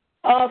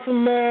of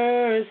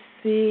mercy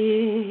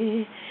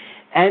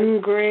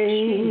and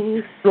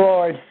grace,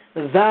 Lord,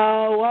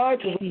 thou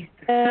art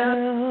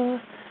well.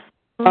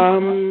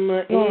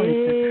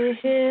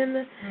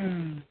 In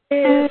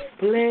this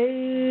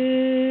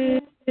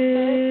place.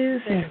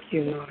 Thank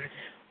you, Lord.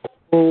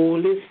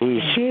 Holy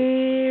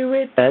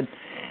Spirit,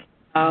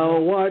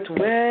 thou art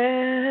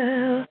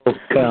well.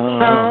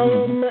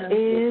 Come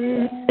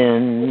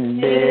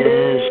in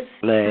this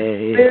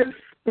place.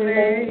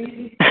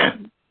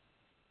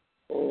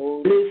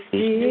 Holy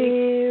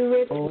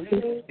Spirit,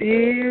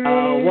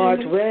 thou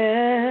art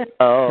well.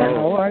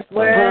 Thou art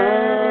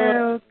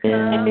well.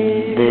 In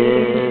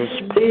this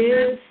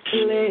place.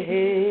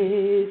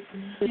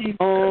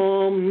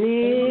 Omnipotent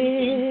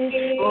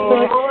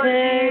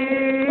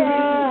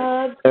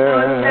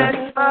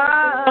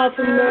of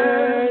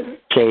mercy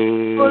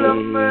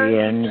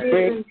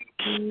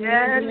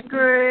and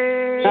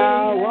grace,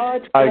 thou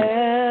art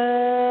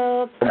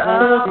welcome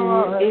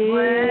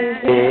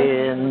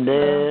in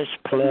this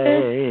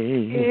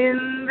place.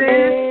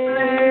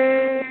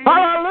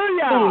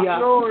 Hallelujah.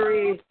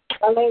 Glory.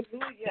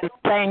 Hallelujah.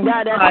 Thank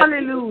God.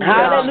 Hallelujah.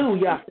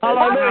 Hallelujah.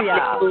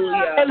 Hallelujah.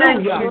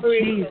 Hallelujah.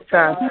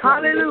 Jesus.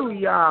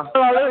 Hallelujah.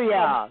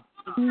 Hallelujah.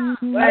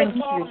 Thank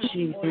you,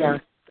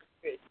 Jesus.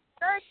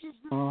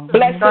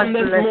 Bless him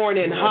this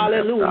morning.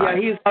 Hallelujah.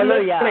 He's in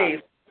this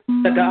place.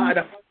 To God.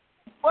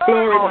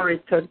 Glory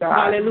to God.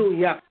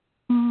 Hallelujah.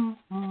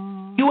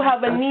 You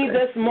have a need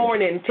this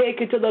morning.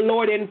 Take it to the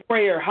Lord in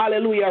prayer.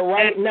 Hallelujah.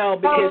 Right now,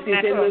 because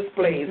he's in this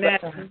place.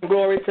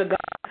 Glory to God.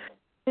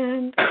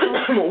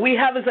 We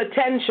have his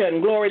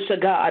attention. Glory to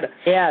God.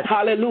 Yes.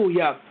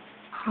 Hallelujah.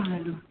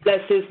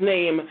 Bless his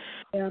name.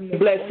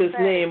 Bless his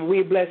name.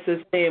 We bless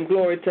his name.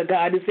 Glory to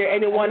God. Is there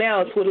anyone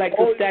else who would like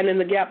to stand in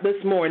the gap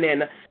this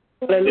morning?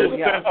 Hallelujah.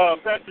 Yes,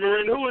 Pastor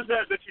Marine, who was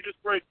that you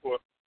just prayed for?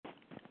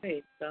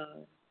 Praise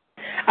God.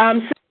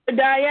 Sister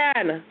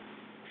Diane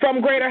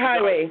from Greater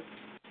Highway.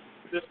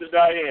 Sister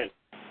Diane.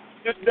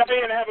 Sister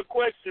Diane, I have a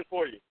question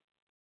for you.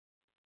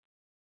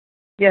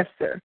 Yes,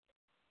 sir.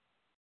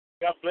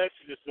 God bless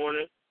you this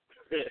morning.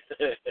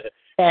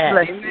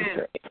 Bless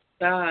you,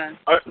 God.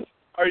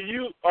 Are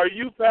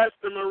you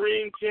Pastor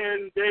Marine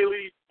Ken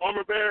Daly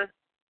armor bearer?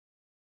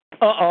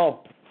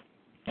 Uh-oh.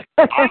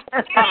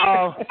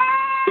 Uh-oh.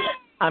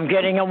 I'm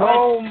getting a wet.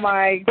 Oh,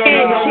 my God. Oh,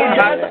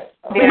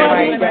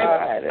 my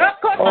God.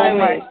 Oh,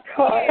 my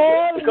God.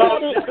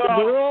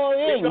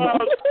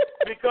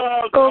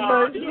 Because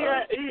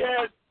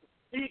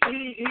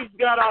he's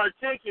got our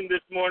attention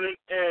this morning,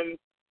 and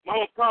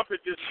Mama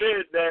Prophet just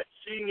said that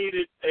she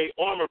needed a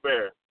armor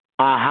bearer.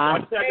 Uh-huh. I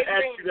just had to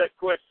ask you that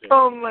question.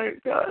 Oh, my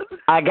God.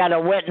 I got a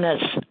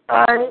witness.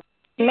 I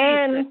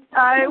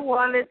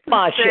wanted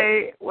to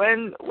say,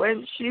 when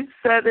she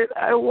said it,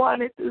 I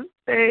wanted to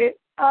say,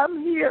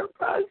 I'm here,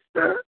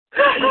 Pastor.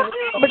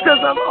 Because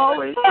I've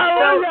always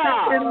felt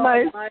it in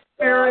my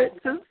spirit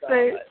to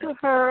say it to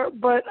her,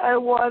 but I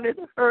wanted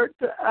her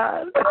to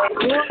ask. I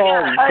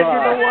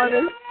didn't want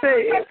to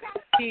say it.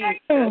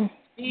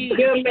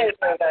 You're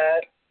amazing,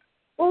 man.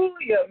 Oh,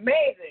 you're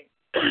amazing.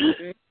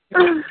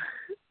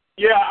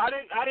 Yeah, I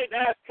didn't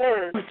ask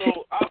her,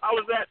 so I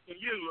was asking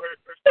you. Her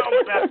son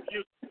was asking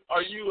you,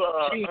 are you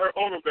her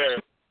armor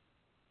bearer?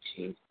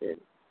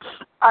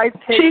 I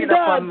take it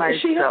upon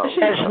myself. She does.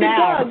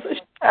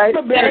 I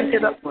take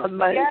it upon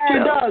myself. She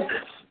does.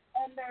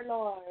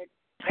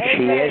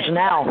 She is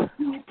now.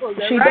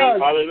 She does.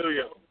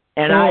 Hallelujah.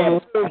 And I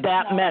approve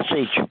that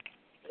message.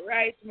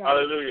 Right,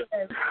 Hallelujah.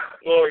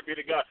 Glory be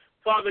to God.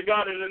 Father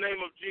God, in the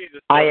name of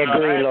Jesus, I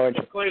agree, Lord.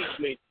 Cleanse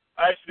me.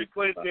 I ask you to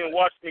cleanse me and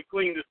wash me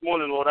clean this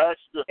morning, Lord. I ask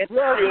you to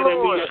create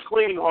in me a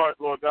clean heart,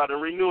 Lord God,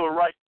 and renew a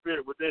right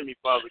spirit within me,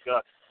 Father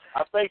God.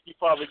 I thank you,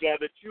 Father God,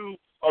 that you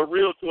are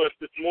real to us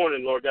this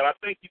morning, Lord God. I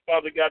thank you,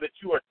 Father God, that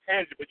you are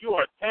tangible. You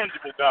are a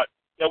tangible, God,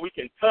 that we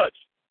can touch.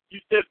 You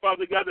said,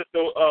 Father God, that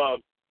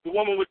the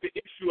woman with the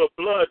issue of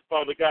blood,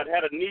 Father God,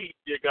 had a need,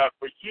 dear God,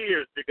 for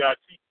years, dear God.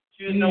 She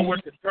didn't know where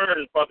to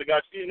turn, Father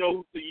God. She didn't know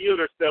who to yield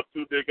herself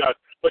to, dear God.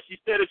 But she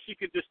said if she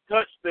could just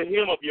touch the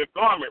hem of your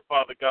garment,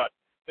 Father God,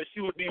 that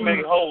she would be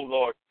made whole,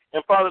 Lord.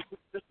 And, Father,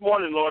 this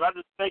morning, Lord, I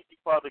just thank you,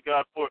 Father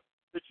God, for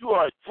that you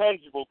are a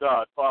tangible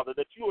God, Father,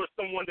 that you are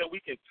someone that we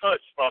can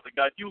touch, Father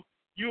God. You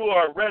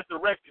are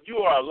resurrected. You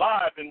are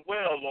alive and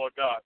well, Lord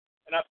God.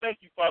 And I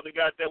thank you, Father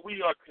God, that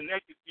we are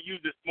connected to you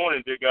this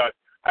morning, dear God.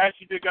 I ask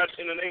you, dear God,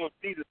 in the name of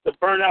Jesus, to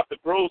burn out the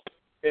gross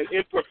and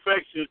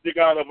imperfections, dear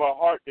God, of our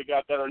heart, dear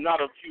God, that are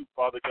not of you,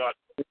 Father God.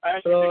 I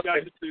ask you, dear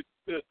God,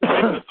 to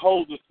make us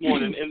whole this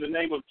morning in the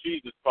name of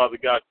Jesus, Father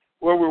God.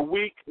 Where we're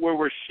weak, where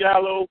we're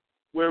shallow,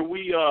 where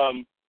we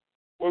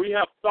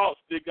have thoughts,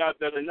 dear God,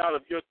 that are not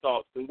of your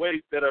thoughts and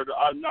ways that are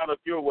not of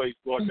your ways,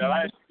 Lord God.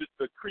 I ask you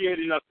to create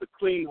in us a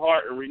clean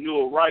heart and renew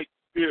a right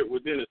spirit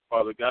within us,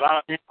 Father God.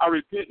 I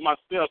repent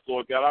myself,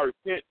 Lord God. I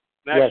repent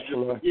and ask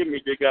you to forgive me,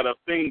 dear God, of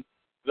things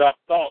that I've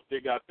thought,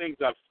 dear God, things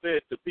I've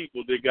said to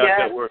people, dear God,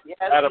 that were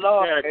out of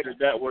character,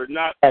 that were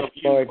not of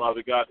you,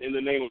 Father God, in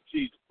the name of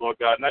Jesus, Lord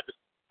God. And I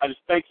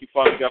just thank you,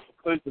 Father God, for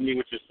cleansing me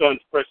with your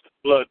son's precious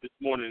blood this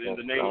morning in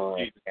the name of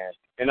Jesus.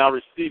 And I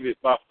receive it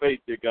by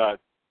faith, dear God,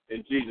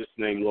 in Jesus'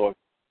 name, Lord.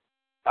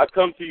 I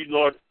come to you,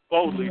 Lord,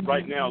 boldly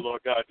right now,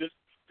 Lord God, just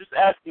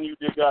asking you,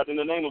 dear God, in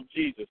the name of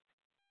Jesus,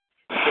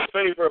 for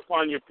favor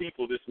upon your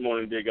people this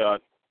morning, dear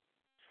God.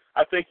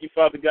 I thank you,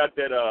 Father God,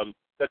 that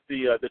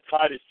the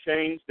tide has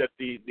changed, that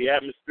the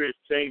atmosphere has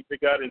changed, dear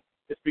God, and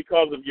it's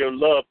because of your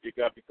love, dear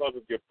God, because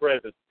of your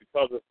presence,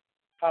 because of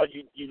how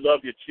you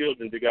love your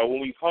children, dear God. When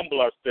we humble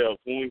ourselves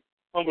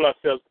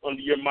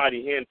under your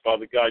mighty hand,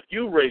 Father God,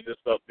 you raise us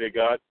up, dear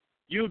God.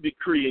 You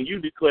decree and you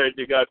declare,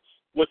 dear God,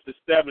 what's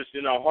established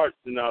in our hearts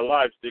and our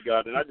lives, dear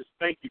God. And I just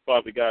thank you,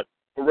 Father God,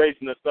 for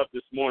raising us up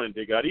this morning,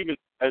 dear God. Even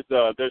as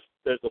there's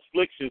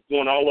afflictions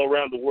going all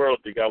around the world,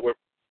 dear God, where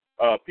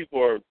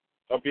people are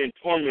being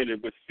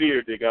tormented with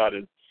fear, dear God,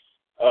 and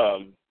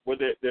where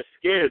they're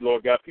scared,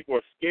 Lord God. People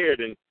are scared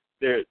and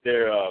they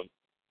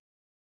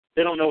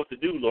don't know what to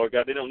do, Lord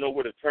God. They don't know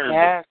where to turn.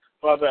 Yes.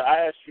 Father,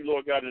 I ask you,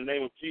 Lord God, in the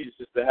name of Jesus,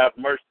 just to have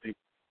mercy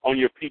on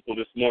your people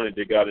this morning,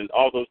 dear God, in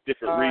all those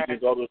different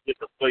regions, all those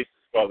different places,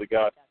 Father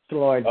God,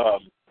 Lord.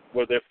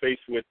 where they're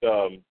faced with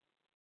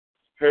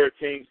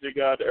hurricanes, dear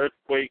God,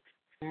 earthquakes.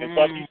 And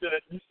Father, you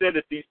said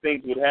that these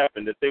things would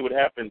happen, that they would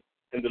happen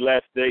in the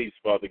last days,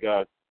 Father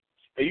God.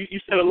 And you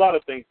said a lot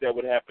of things that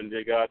would happen,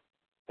 dear God.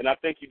 And I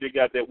thank you, dear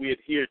God, that we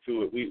adhere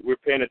to it. We're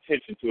paying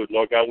attention to it,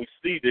 Lord God. We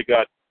see, dear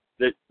God,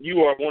 that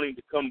you are wanting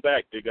to come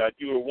back, dear God.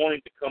 You are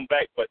wanting to come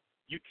back, but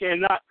you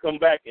cannot come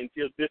back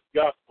until this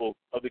gospel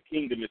of the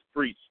kingdom is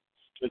preached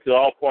into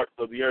all parts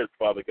of the earth,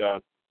 Father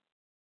God.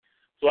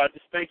 So I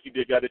just thank you,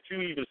 dear God, that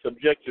you even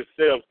subject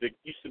yourself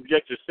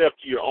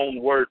to your own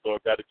word,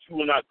 Lord God, that you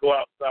will not go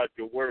outside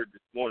your word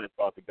this morning,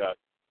 Father God.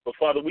 But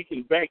Father, we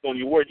can bank on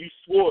your word. You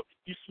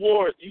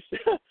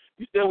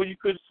said when you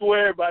couldn't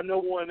swear by no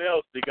one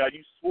else, dear God,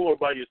 you swore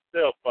by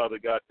yourself, Father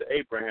God, to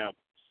Abraham.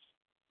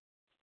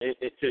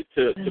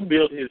 To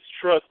build his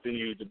trust in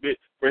you,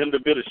 for him to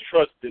build his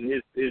trust in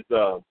his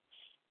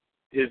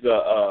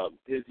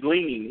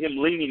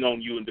leaning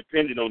on you and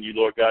depending on you,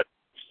 Lord God.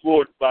 You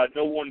swore by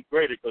no one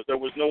greater, because there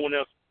was no one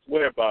else to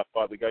swear by,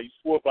 Father God. You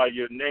swore by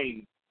your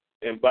name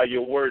and by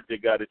your word, dear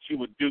God, that you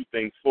would do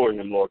things for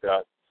him, Lord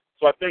God.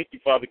 So I thank you,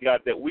 Father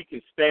God, that we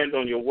can stand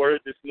on your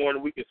word this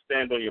morning. We can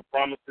stand on your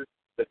promises,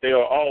 that they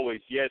are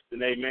always yes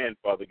and amen,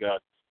 Father God.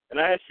 And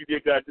I ask you,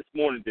 dear God, this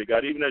morning, dear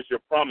God, even as your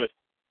promise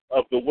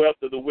of the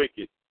wealth of the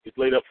wicked is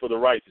laid up for the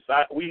righteous.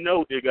 We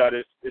know, dear God,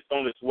 it's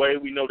on its way.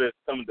 We know that it's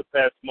coming to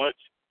pass much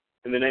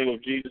in the name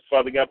of Jesus,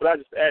 Father God. But I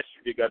just ask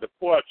you, dear God, to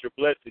pour out your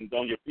blessings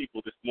on your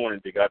people this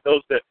morning, dear God.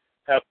 Those that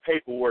have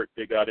paperwork,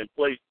 dear God, in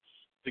place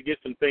to get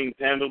some things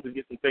handled, to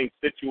get some things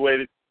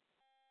situated,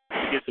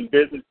 to get some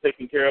business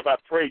taken care of. I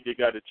pray, dear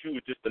God, that you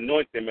would just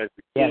anoint them as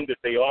the king that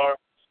they are,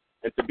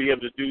 and to be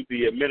able to do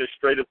the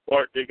administrative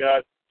part, dear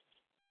God,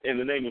 in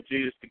the name of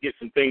Jesus, to get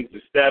some things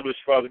established,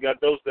 Father God.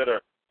 Those that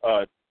are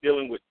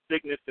dealing with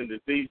sickness and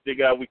disease, dear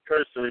God, we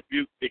curse and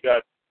rebuke, dear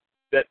God,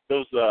 that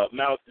those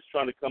malice is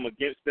trying to come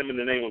against them in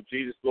the name of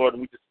Jesus, Lord.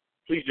 And we just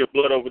plead your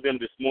blood over them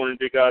this morning,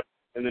 dear God,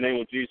 in the name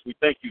of Jesus. We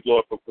thank you,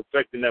 Lord, for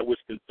perfecting that which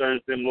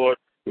concerns them, Lord.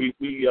 We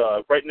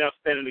right now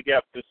stand in the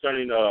gap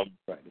concerning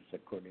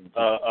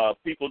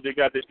people, dear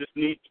God, that just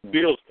need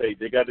bills paid,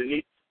 dear God, that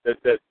need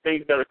that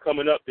things that are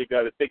coming up, dear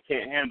God, that they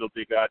can't handle,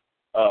 dear God,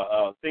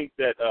 things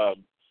that are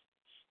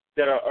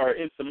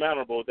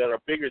insurmountable, that are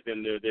bigger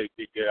than their dear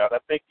God. I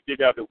thank you,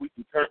 dear God, that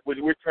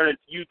we're turning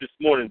to you this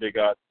morning, dear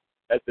God,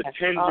 as the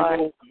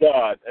tangible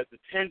God,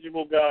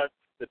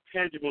 the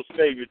tangible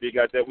Savior, dear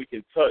God, that we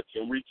can touch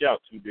and reach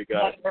out to, dear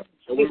God.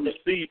 So we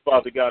receive,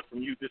 Father God,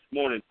 from you this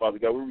morning, Father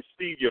God. We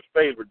receive your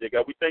favor, dear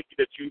God. We thank you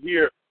that you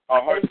hear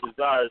our heart's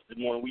desires this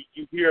morning.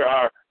 You hear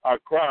our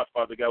cry,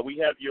 Father God. We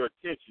have your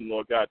attention,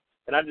 Lord God.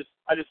 And I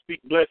just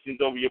speak blessings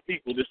over your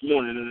people this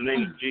morning in the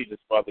name of Jesus,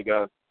 Father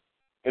God.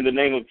 In the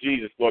name of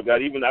Jesus, Lord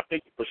God. Even I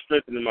thank you for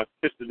strengthening my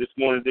sister this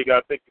morning, dear God.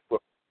 I thank you for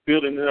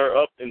building her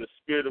up in the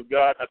Spirit of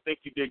God. I thank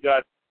you, dear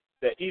God,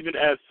 that even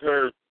as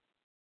her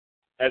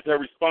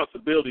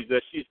responsibilities,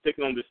 that she's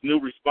taking on this new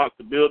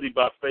responsibility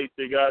by faith,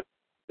 dear God,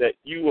 that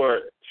you are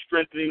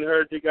strengthening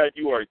her, dear God.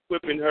 You are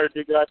equipping her,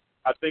 dear God.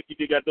 I thank you,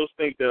 dear God, those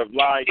things that have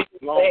lying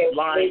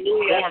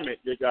dormant,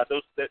 dear God,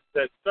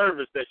 that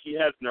service that she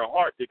has in her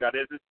heart, dear God,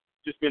 has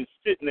just been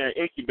sitting there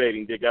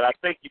incubating, dear God. I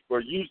thank you for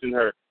using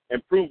her,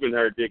 improving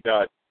her, dear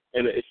God,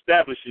 and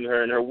establishing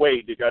her in her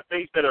way, dear God.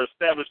 Things that are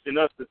established in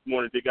us this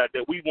morning, dear God,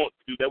 that we want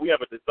to do, that we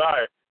have a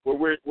desire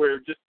where we're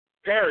just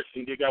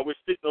perishing, dear God. We're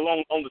sitting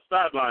along on the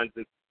sidelines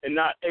and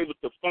not able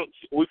to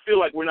function. We feel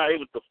like we're not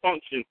able to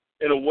function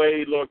in a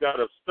way, Lord God,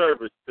 of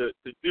service, to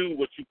do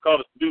what you call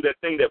us to do, that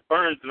thing that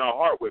burns in our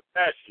heart with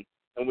passion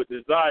and with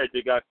desire,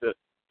 dear God, to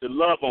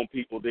love on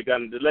people, dear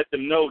God, and to let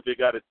them know, dear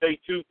God, that they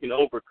too can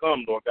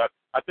overcome, Lord God.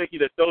 I thank you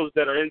that those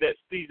that are in that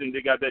season,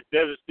 dear God, that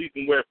desert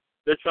season where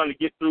they're trying to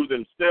get through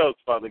themselves,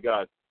 Father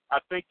God. I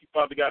thank you,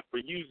 Father God, for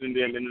using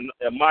them in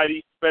a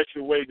mighty,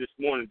 special way this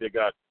morning, dear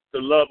God,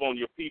 to love on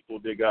your people,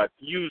 dear God,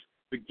 to use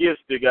the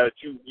gifts, dear God,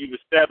 that you've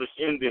established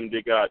in them,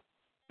 dear God,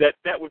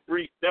 that would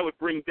bring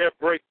their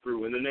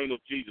breakthrough in the name of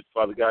Jesus,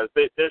 Father God.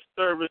 Their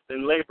service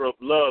and labor of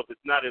love is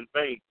not in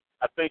vain.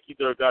 I thank you,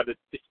 dear God, that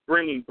it's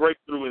bringing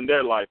breakthrough in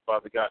their life,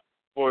 Father God,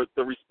 for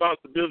the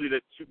responsibility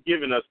that you've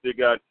given us, dear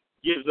God,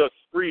 gives us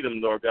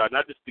freedom, Lord God. And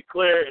I just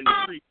declare and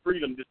decree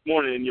freedom this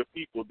morning in your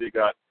people, dear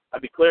God. I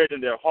declare it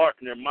in their heart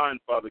and their mind,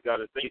 Father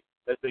God, as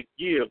they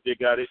give, dear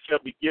God. It shall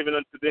be given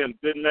unto them,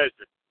 good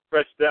measure,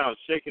 pressed down,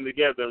 shaken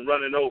together, and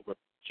running over,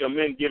 shall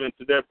men give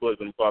into their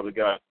bosom, Father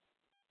God.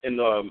 And,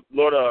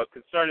 Lord,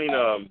 concerning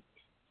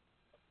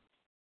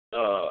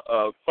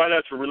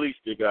financial release,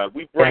 dear God,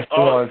 we break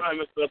all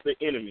assignments of the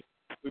enemy.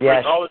 We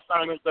break all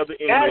assignments of the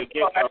enemy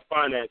against our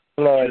finances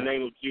in the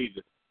name of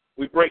Jesus.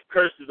 We break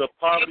curses of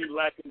poverty,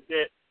 lack, and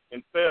debt,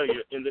 and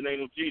failure in the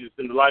name of Jesus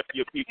in the life of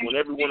your people and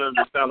everyone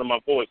under the sound of my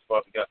voice,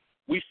 Father God.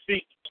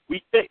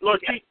 Lord,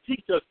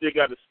 teach us, dear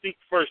God, to seek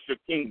first your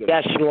kingdom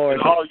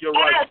and all your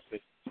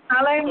righteousness.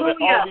 Hallelujah. So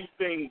that all these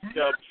things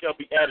shall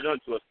be added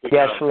unto us, dear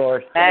God.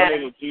 Lord. In the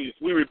name of Jesus,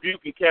 we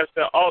rebuke and cast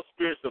out all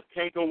spirits of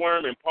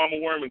cankerworm and palmer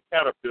worm and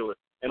caterpillar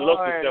and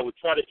locusts that would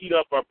try to eat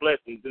up our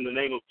blessings in the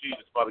name of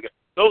Jesus, Father God.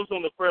 Those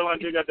on the prayer line,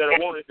 dear God, that are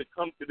wanting to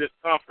come to this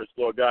conference,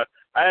 Lord God,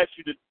 I ask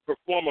you to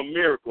perform a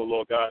miracle,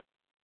 Lord God,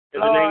 in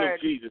the name of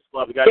Jesus,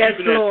 Father God. Yes,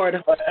 even Lord.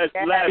 As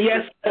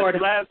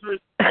Lazarus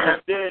was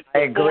dead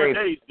for 4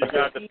 days, dear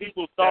God, the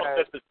people thought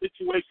that the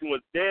situation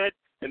was dead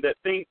and that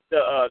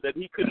that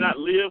he could not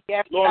live.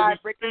 Lord,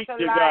 we speak,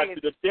 dear God,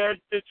 to the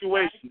dead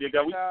situation, dear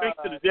God. We speak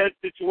to the dead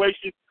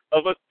situation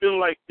of us feeling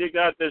like, dear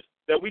God,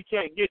 that we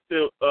can't get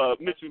to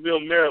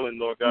Mitchellville, Maryland,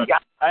 Lord God.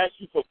 I ask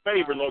you for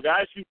favor, Lord God.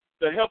 I ask you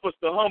to help us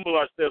to humble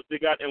ourselves, dear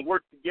God, and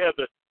work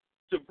together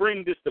to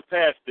bring this to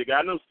pass, dear God.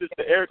 I know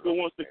Sister Erica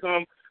wants to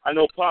come. I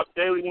know Pop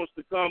Daly wants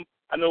to come.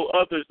 I know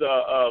others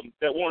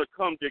that want to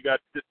come, dear God,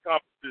 to this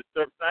conference, to this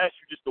service. I ask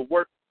you just to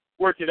work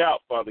it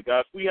out, Father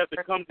God. If we have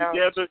to come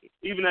together,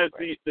 even as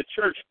the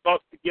church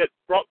brought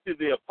to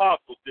the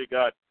apostles, dear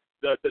God,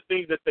 the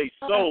things that they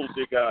sold,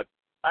 dear God.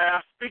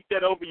 I speak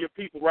that over your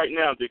people right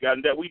now, dear God,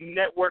 and that we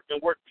network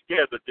and work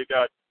together, dear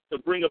God, to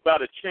bring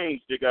about a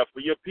change, dear God,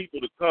 for your people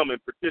to come and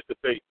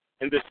participate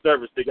in this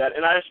service, dear God.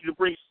 And I ask you to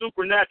bring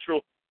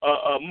supernatural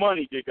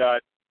money, dear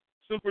God,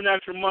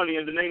 supernatural money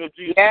in the name of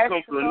Jesus to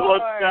come from the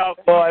north, south,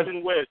 east,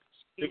 and west,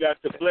 dear God,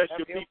 to bless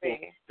your people,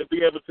 to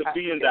be able to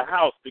be in the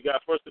house, dear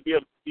God, for us to be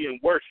able to be in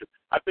worship.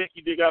 I thank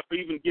you, dear God, for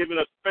even giving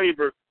us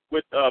favor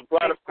with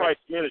Bride of Christ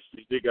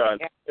Ministries, dear God,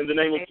 in the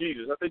name of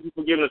Jesus. I thank you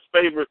for giving us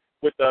favor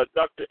with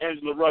Dr.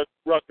 Angela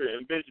Rucker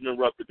and Benjamin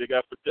Rucker, dear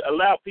God, to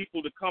allow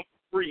people to come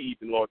for free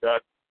even, Lord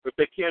God, if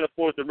they can't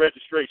afford the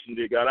registration,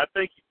 dear God. I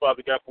thank you,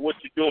 Father God, for what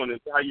you're doing and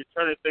how you're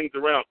turning things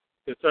around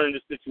concerning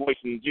this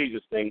situation in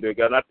Jesus' name, dear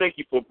God. And I thank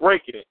you for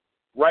breaking it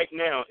right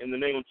now in the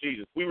name of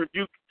Jesus. We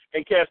rebuke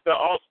and cast out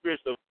all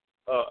spirits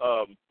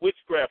of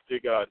witchcraft,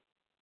 dear God,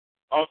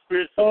 all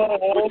spirits of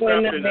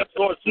witchcraft and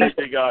sorcery,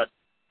 dear God,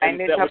 and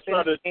that would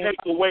try to take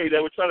away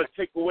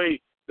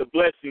the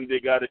blessing, dear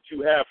God, that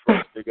you have for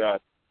us, dear God,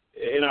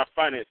 in our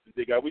finances,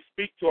 dear God. We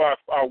speak to our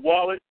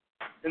wallet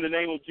in the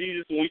name of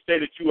Jesus, and we say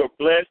that you are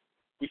blessed.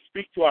 We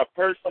speak to our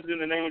purses in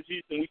the name of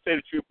Jesus, and we say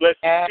that you're blessed.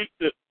 We speak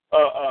to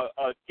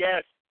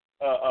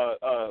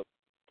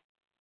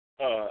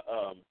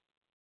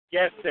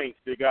gas tanks,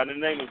 dear God, in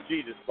the name of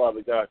Jesus,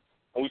 Father God.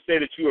 And we say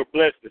that you are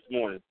blessed this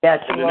morning. Yes,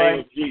 in the name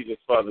of Jesus,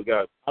 Father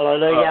God.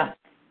 Hallelujah.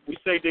 We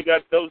say, dear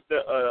God, those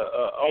that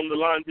on the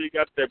line, dear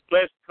God, they're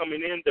blessed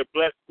coming in, they're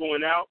blessed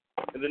going out.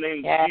 In the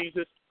name of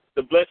Jesus,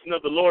 The blessing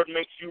of the Lord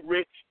makes you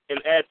rich and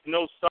adds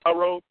no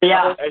sorrow.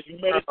 Yeah. As you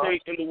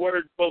meditate in the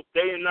word both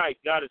day and night,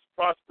 God is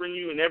prospering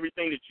you in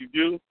everything that you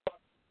do.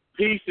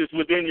 Peace is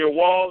within your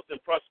walls,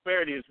 and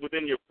prosperity is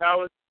within your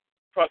palace.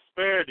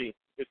 Prosperity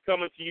is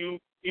coming to you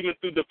even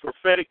through the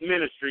prophetic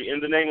ministry in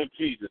the name of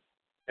Jesus.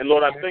 And,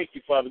 Lord, I thank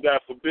you, Father God,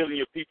 for building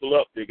your people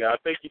up, dear God. I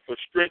thank you for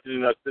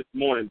strengthening us this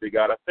morning, dear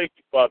God. I thank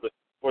you, Father,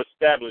 for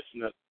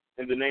establishing us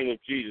in the name of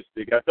Jesus,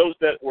 dear God. Those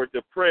that were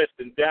depressed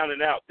and down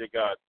and out, dear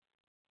God,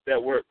 that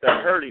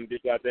are hurting, dear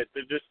God, that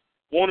they're just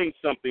wanting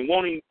something,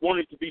 wanting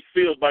to be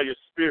filled by your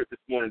Spirit this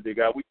morning, dear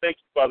God. We thank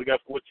you, Father God,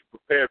 for what you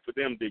prepared for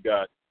them, dear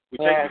God. We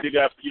thank you,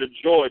 dear God, for your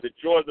joy. The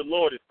joy of the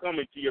Lord is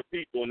coming to your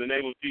people in the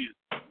name of Jesus.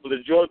 For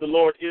the joy of the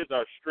Lord is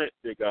our strength,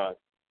 dear God,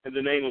 in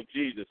the name of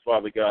Jesus,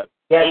 Father God.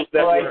 Yes,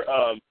 those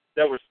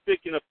that were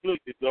sick and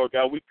afflicted, Lord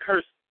God, we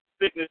curse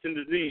sickness and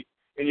disease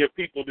in your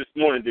people this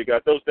morning, dear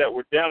God. Those that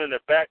were down in their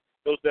back,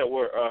 those that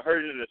were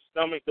hurting in their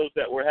stomach, those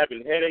that were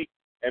having headaches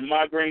and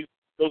migraines,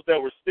 those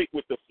that were sick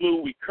with the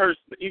flu, we curse,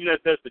 even as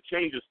there's the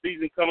change of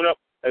season coming up,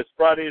 as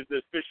Friday is the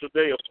official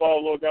day of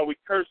fall, Lord God, we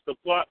curse the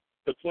plot,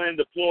 the plan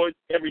deployed,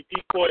 every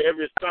decoy,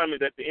 every assignment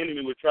that the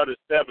enemy would try to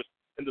establish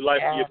in the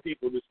life of your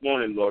people this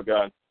morning, Lord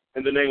God.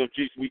 In the name of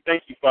Jesus, we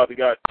thank you, Father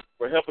God,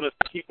 for helping us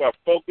to keep our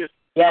focus,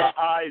 our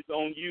eyes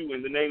on you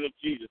in the name of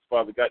Jesus,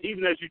 Father God.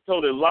 Even as you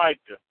told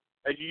Elijah,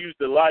 as you used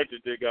Elijah,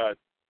 dear God,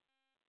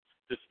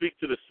 to speak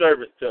to the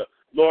servant, to,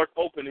 Lord,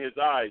 open his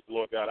eyes,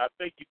 Lord God. I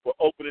thank you for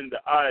opening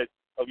the eyes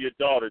of your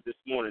daughter this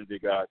morning, dear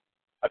God.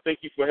 I thank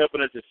you for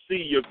helping her to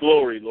see your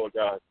glory, Lord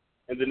God,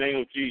 in the name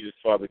of Jesus,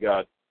 Father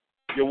God.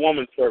 Your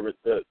woman servant,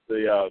 the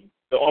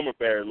armor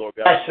bearer, Lord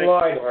God. I thank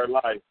you for her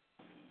life.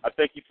 I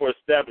thank you for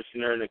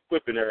establishing her and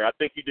equipping her. I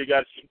thank you, dear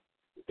God,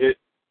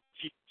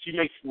 she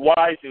makes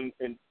wise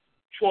and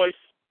choice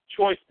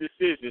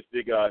decisions,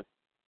 dear God.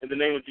 In the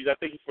name of Jesus, I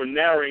thank you for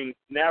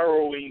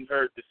narrowing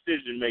her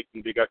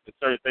decision-making, dear God,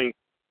 concerning things,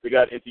 dear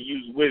God, and to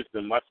use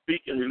wisdom. I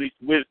speak and release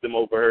wisdom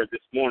over her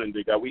this morning,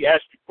 dear God. We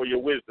ask you for your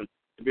wisdom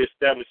to be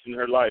established in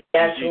her life.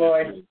 Yes,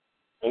 Lord.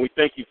 And we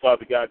thank you,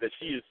 Father God, that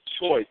she is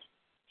choice.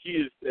 She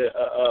is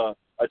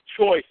a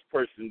choice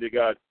person, dear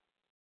God.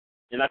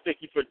 And I thank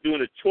you for doing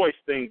the choice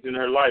things in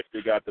her life,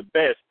 dear God, the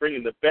best,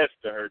 bringing the best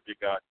to her, dear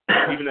God.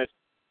 Even as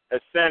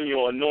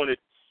Samuel anointed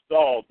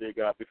Saul, dear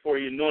God, before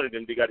he anointed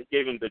him, dear God, he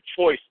gave him the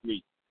choice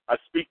meat. I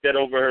speak that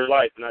over her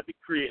life, and I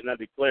decree it and I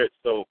declare it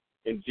so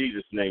in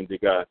Jesus' name, dear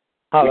God.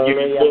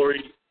 Hallelujah.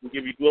 We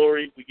give you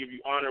glory, we give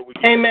you honor, we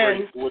give you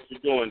praise for what you're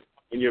doing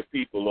in your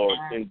people, Lord.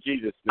 In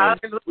Jesus' name.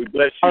 We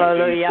bless you and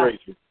we praise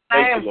you.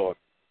 Thank you, Lord.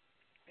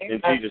 In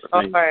Jesus'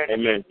 name.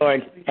 Amen.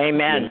 Lord,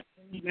 amen.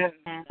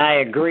 I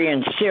agree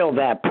and seal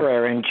that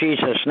prayer in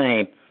Jesus'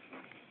 name.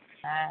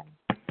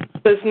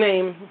 His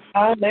name.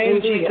 In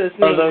Jesus'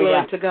 name.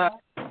 Glory to God.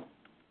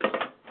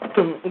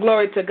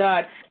 Glory to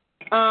God.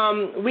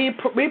 We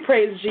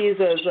praise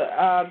Jesus.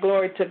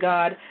 Glory to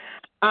God.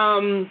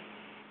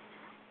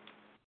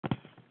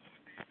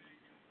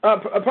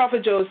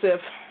 Prophet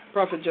Joseph.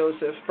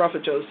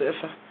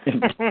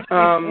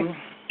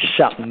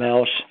 Something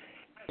else.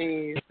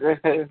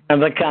 Of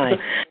the kind.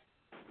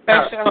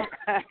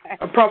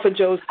 Prophet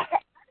Joseph.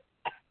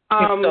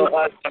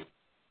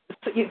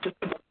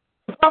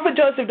 Prophet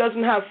Joseph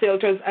doesn't have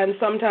filters, and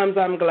sometimes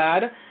I'm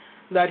glad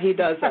that he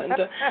doesn't.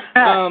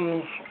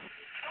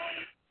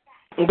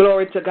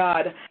 Glory to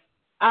God.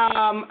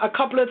 A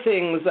couple of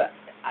things.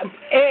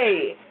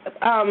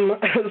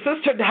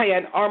 Sister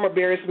Diane armor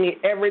bears me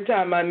every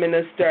time I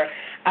minister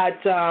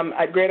at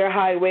Greater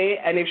Highway,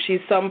 and if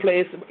she's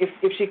someplace,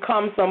 if she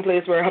comes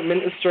someplace where I'm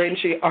ministering,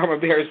 she armor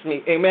bears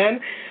me.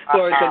 Amen.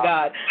 Glory to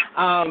God.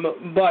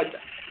 But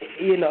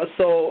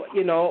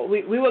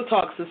we will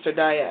talk, Sister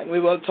Diane. We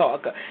will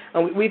talk,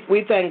 and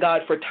we thank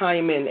God for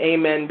timing.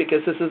 Amen.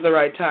 Because this is the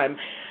right time.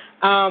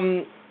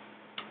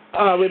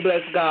 We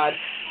bless God.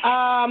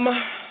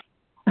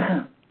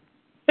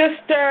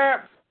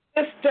 Sister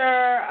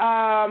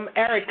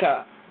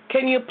Erica,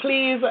 can you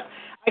please?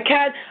 I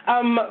can't.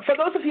 For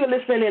those of you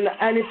listening in,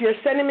 and if you're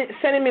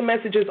sending me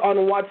messages on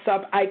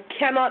WhatsApp, I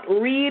cannot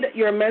read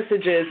your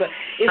messages.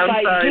 If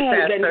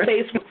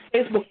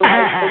Facebook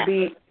Live will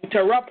be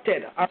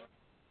interrupted.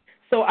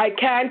 So I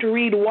can't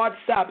read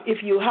WhatsApp.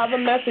 If you have a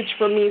message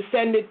for me,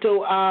 send it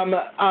to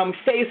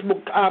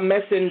Facebook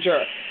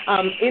Messenger.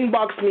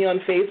 Inbox me on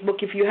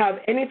Facebook. If you have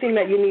anything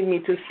that you need me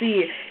to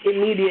see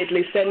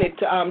immediately, send it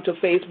to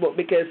Facebook,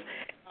 because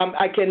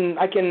I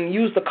can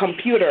use the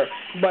computer,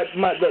 but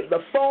the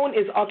phone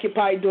is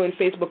occupied doing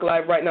Facebook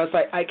Live right now, so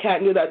I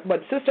can't do that.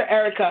 But Sister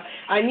Erica,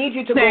 I need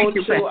you to go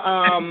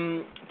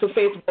to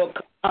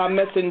Facebook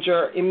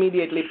Messenger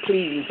immediately,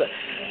 please.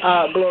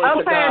 Glory to God.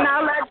 Okay, and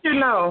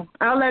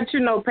I'll let you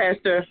know,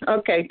 Pastor.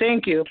 Okay,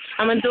 thank you.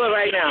 I'm going to do it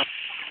right now.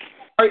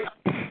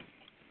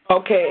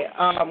 Okay,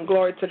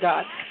 glory to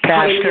God.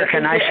 Pastor,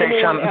 can I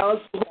say something?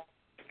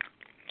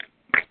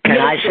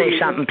 Can I say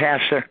something,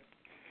 Pastor?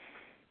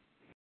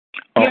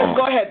 Yes,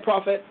 go ahead,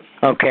 Prophet.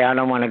 Okay, I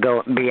don't want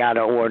to be out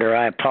of order.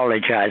 I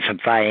apologize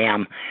if I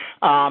am.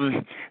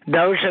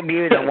 Those of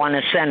you that want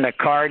to send a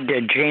card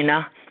to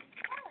Gina,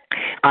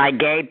 I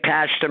gave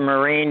Pastor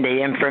Maureen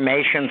the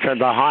information for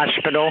the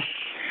hospital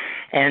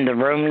and the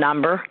room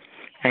number,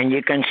 and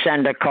you can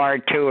send a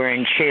card to her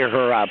and cheer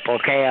her up,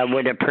 okay? I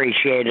would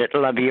appreciate it.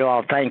 Love you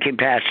all. Thank you,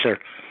 Pastor.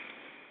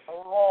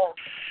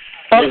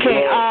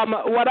 Okay,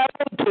 what I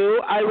will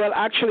do, I will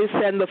actually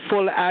send the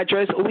full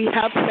address. We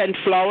have sent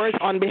flowers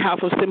on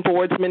behalf of Simple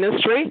Words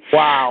Ministry.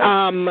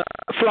 Wow.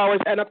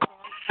 Flowers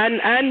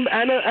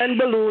and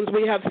balloons.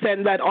 We have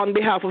sent that on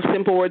behalf of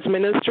Simple Words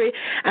Ministry.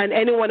 And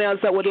anyone else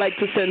that would like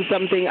to send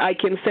something, I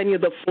can send you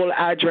the full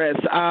address.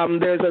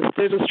 There's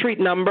a street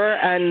number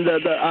and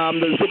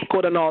the zip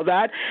code and all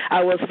that.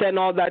 I will send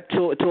all that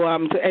to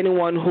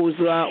anyone who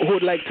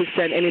would like to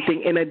send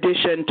anything in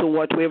addition to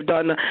what we've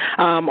done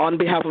on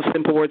behalf of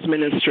Simple Words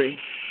Ministry.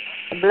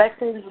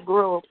 Blessings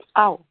grow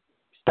out.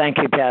 Thank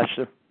you,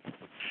 Pastor.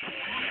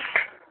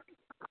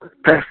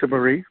 Pastor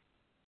Marie.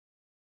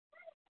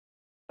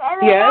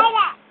 Yes.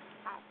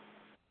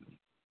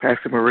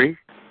 Pastor Marie.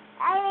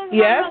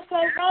 Yes.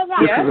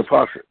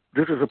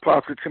 This is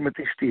Apostle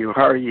Timothy Steele.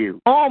 How are you?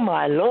 Oh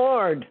my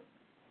Lord.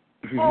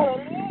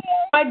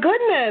 My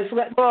goodness.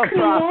 Good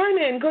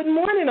morning. Good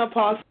morning,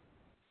 Apostle.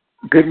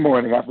 Good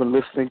morning. I've been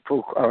listening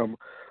for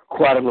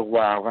quite a little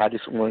while. I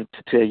just wanted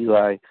to tell you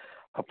I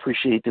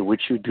appreciate what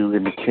you do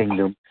in the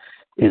kingdom.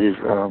 It is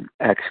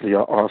actually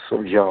an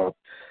awesome job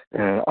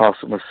and an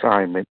awesome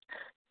assignment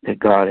that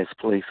God has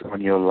placed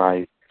on your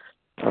life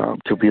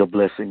to be a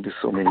blessing to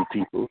so many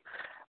people.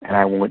 And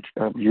I want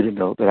you to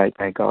know that I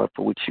thank God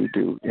for what you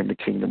do in the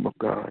kingdom of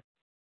God.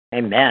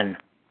 Amen.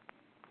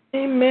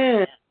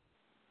 Amen.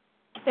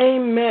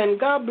 Amen.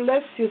 God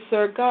bless you,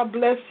 sir. God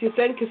bless you.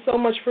 Thank you so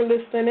much for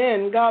listening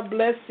in. God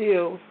bless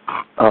you.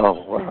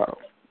 Oh, wow.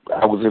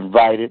 I was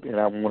invited, and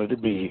I wanted to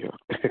be here.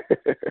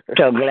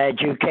 So glad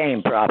you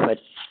came, Prophet.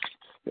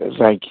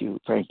 Thank you.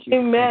 Thank you.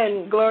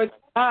 Amen. Glory to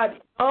God.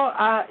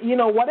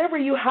 Whatever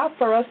you have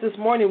for us this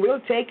morning,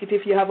 we'll take it.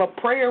 If you have a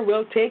prayer,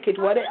 we'll take it.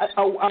 What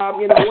a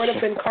word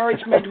of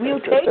encouragement, we'll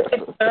take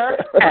it, sir.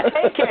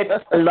 Take it.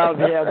 Love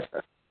you.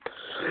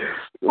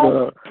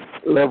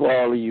 Love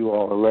all of you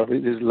all. Love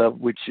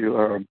what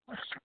you're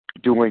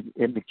doing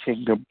in the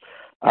kingdom.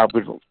 I've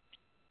been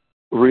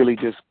really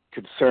just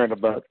concerned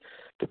about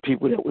the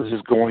people that was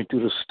just going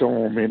through the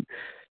storm, and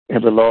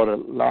the Lord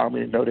allowed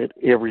me to know that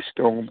every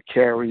storm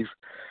carries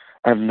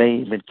a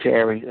name and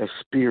carry a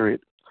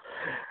spirit,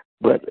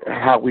 but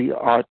how we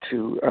ought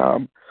to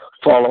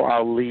follow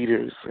our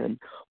leaders and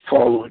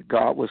follow what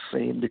God was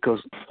saying,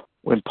 because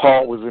when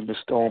Paul was in the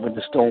storm, and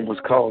the storm was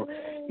called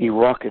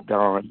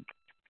Eurocadon,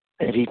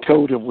 and he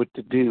told them what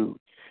to do,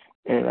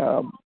 and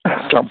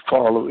some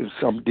followed and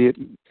some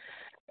didn't,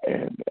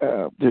 and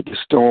the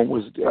storm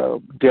was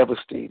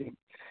devastating.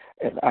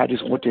 And I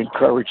just want to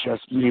encourage us.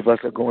 Many of us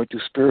are going through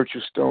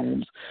spiritual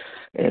storms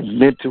and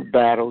mental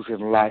battles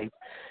in life,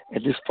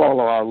 and just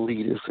follow our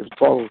leaders and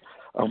follow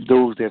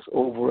those that's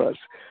over us,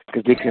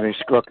 because they can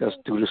instruct us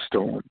through the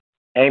storm.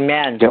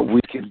 Amen. That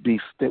we can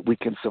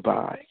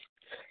survive.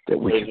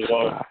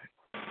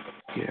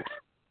 Yes.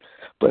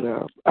 But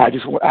I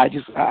just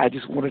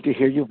wanted to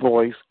hear your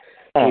voice,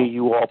 hear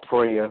you all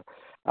prayer.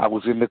 I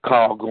was in the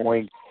car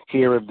going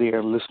here and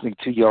there, listening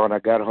to y'all, and I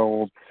got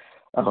home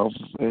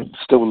and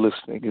still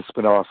listening. It's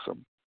been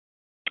awesome.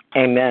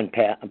 Amen,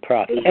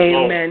 Prophet.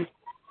 Amen.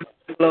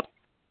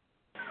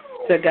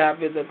 To God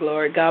be the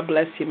glory. God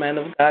bless you, man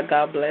of God.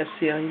 God bless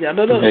you.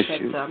 Bless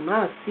you.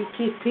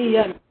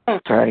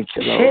 Thank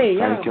you, Lord.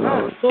 Thank you,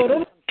 Lord.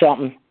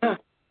 Something.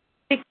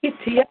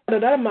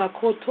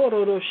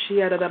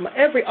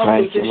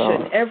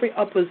 Every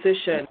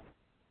opposition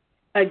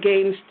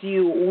against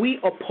you, we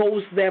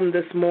oppose them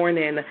this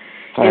morning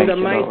in the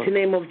mighty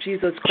name of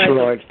Jesus Christ of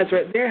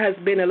Nazareth. There has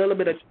been a little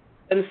bit of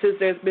since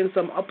there's been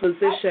some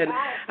opposition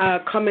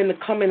coming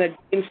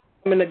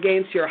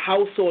against your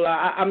household.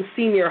 I'm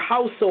seeing your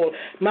household.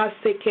 But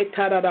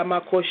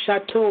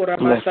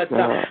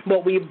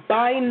we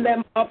bind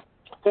them up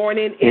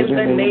morning in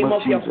the name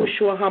of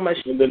Yahushua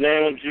HaMashiach. In the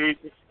name of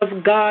Jesus.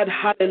 Of God,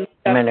 hallelujah.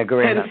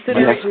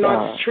 Consider it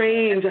not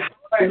strange,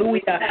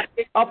 hallelujah.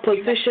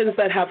 Oppositions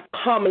that have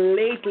come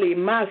lately.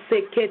 God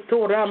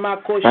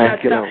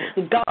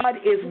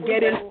is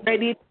getting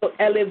ready to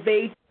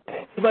elevate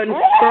even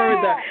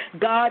further.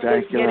 God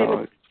is getting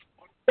ready to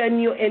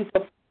send you into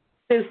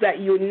places that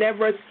you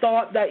never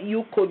thought that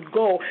you could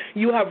go.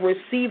 You have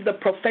received the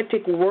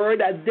prophetic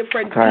word.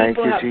 Different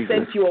people have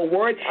sent you a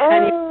word,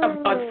 and you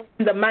have not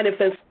seen the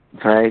manifestation.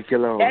 Thank you,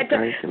 Lord. Thank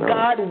you, Lord.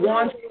 God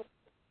wants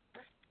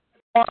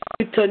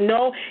you to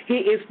know He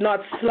is not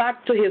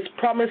slack to His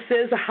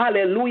promises.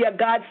 Hallelujah.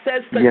 God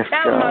says to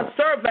tell my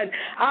servant,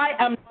 I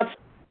am not slack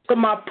to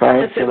my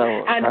promises.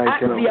 And at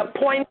the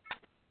appointed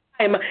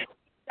time,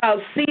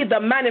 shall see the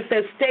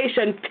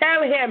manifestation.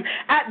 Tell him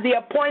at the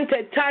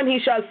appointed time he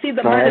shall see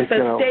the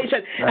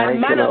manifestation.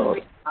 And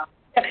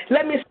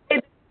let me say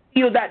to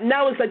you that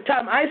now is the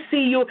time. I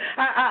see you.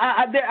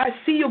 I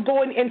see you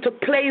going into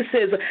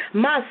places.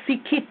 I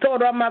see you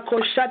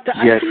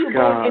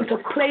going into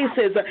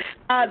places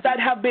that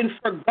have been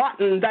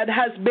forgotten, that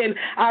has been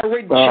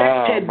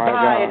rejected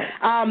by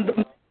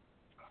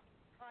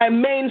by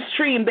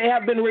mainstream. They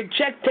have been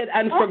rejected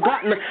and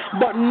forgotten.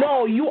 But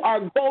no, you are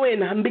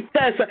going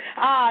because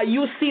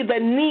you see the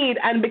need,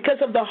 and because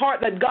of the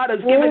heart that God has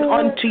given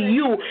unto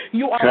you,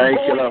 you are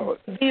going to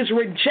these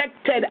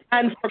rejected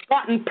and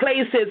forgotten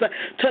places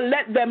to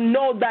let them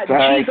know that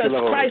Jesus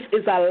Christ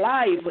is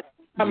alive.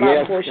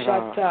 Yes,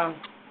 God.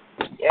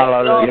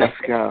 Yes,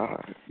 God.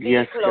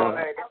 Yes, God.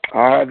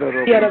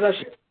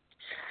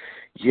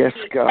 Yes,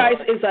 God.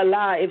 Christ is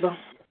alive.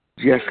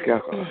 Yes,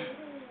 God.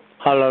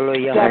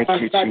 Hallelujah. Thank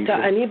you, Jesus.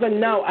 And even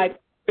now, I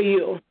pray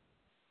you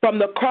from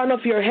the crown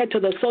of your head to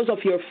the soles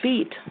of your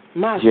feet,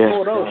 in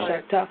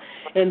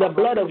the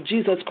blood of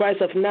Jesus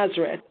Christ of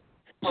Nazareth.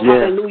 Yes.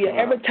 Hallelujah.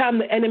 Every time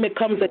the enemy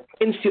comes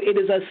against you, it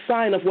is a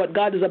sign of what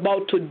God is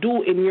about to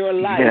do in your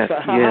life.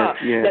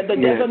 Let the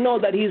devil know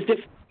that he's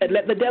different.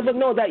 Let the devil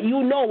know that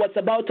you know what's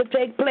about to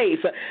take place.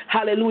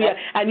 Hallelujah.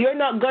 And you're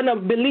not going to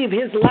believe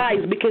his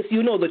lies because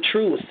you know the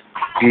truth.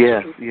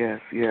 Yes.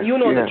 You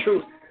know the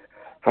truth.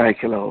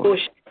 Thank you, Lord.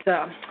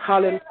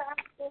 Hallelujah.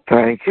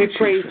 Thank you, We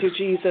praise you,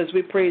 Jesus.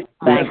 We praise you.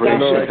 Thank you,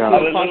 Lord.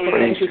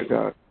 Praise you,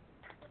 God.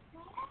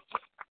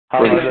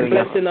 Hallelujah.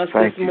 Blessing us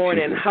this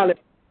morning.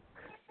 Hallelujah.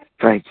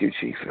 Thank you,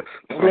 Jesus.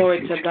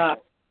 Glory to God.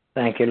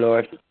 Thank you,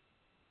 Lord.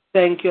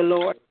 Thank you,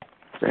 Lord.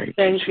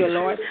 Thank you,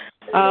 Lord.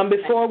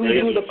 Before we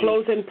do the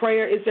closing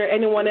prayer, is there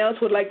anyone else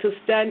who would like to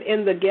stand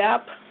in the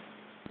gap?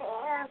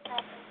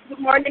 Good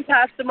morning,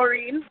 Pastor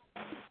Maureen.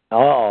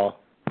 Oh.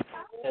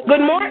 Good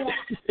morning,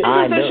 Sister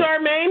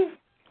Charmaine.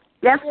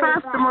 Yes,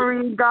 Pastor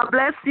Maureen. God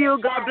bless you.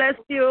 God bless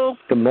you.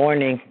 Good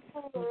morning.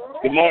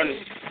 Good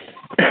morning.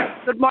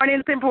 Good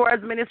morning, Simple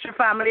Words Ministry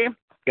family.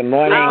 Good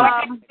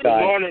morning. Good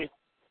morning.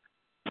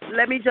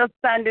 Let me just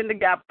stand in the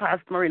gap,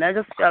 Pastor Maureen. I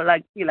just feel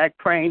like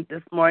praying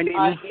this morning.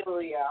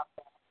 Hallelujah.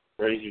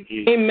 Praise you,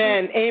 Jesus.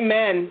 Amen.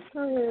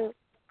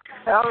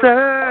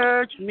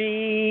 Search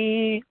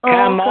me,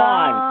 Come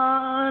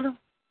God,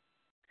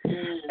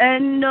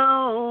 and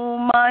know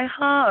my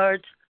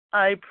heart,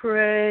 I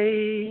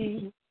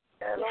pray.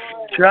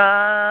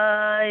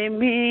 Try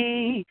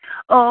me,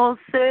 oh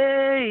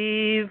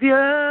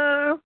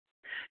Savior,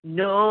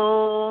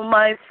 know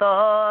my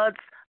thoughts,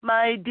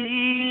 my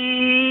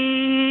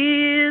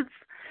deeds,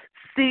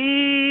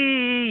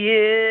 see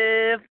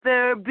if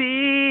there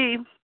be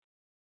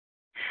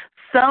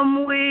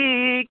some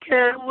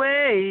wicked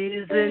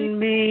ways in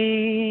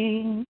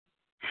me.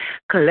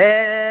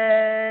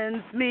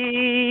 Cleanse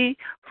me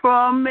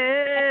from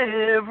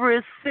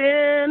every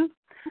sin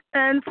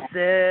and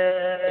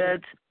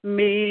set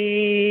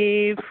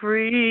me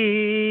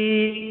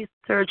free.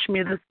 Search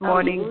me this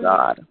morning,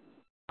 God.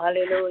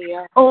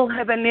 Hallelujah. Oh,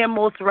 heavenly and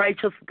most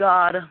righteous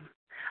God,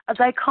 as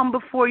I come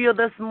before you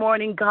this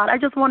morning, God, I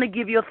just want to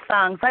give you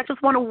thanks. I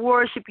just want to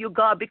worship you,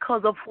 God,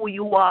 because of who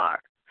you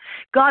are.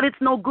 God, it's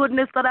no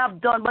goodness that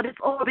I've done, but it's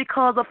all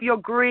because of your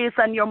grace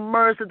and your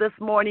mercy this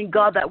morning,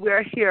 God, that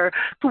we're here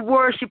to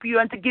worship you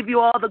and to give you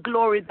all the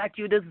glory that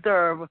you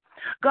deserve.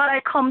 God, I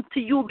come to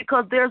you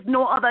because there's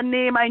no other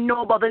name I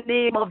know but the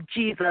name of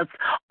Jesus.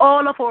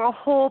 All of our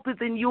hope is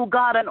in you,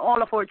 God, and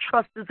all of our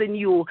trust is in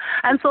you.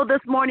 And so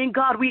this morning,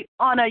 God, we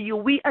honor you.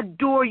 We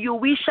adore you.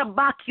 We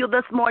shabak you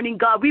this morning,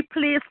 God. We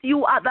place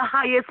you at the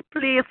highest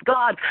place,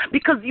 God,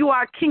 because you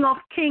are King of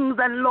kings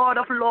and Lord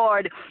of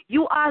lords.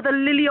 You are the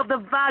lily of the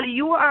valley.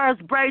 You are as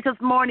bright as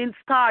morning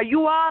star.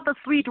 You are the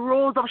sweet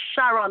rose of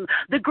Sharon,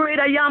 the great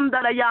I am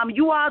that I am.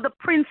 You are the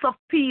Prince of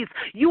Peace.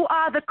 You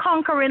are the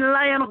conquering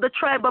Lion of the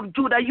tribe of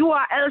Judah. You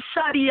are El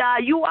Shaddai.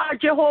 You are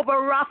Jehovah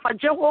Rapha,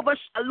 Jehovah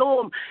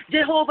Shalom,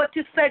 Jehovah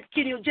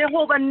Tisetkinu,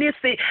 Jehovah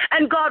Nissi.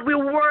 And God, we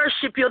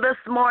worship you this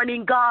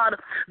morning, God.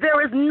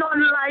 There is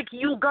none like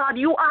you, God.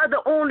 You are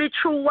the only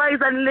true,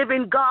 wise, and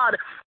living God.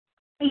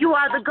 You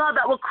are the God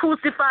that was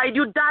crucified.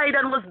 You died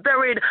and was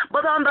buried.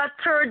 But on that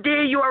third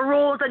day, you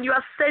arose and you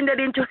ascended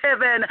into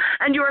heaven.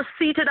 And you are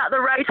seated at the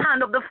right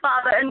hand of the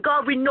Father. And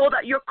God, we know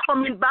that you're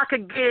coming back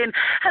again.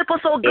 Help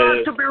us, oh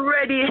God, to be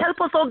ready. Help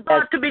us, oh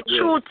God, to be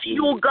true to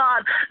you,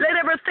 God. Let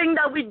everything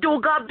that we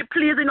do, God, be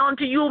pleasing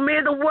unto you.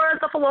 May the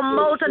words of our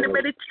mouth and the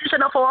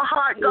meditation of our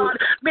heart, God,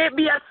 may it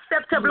be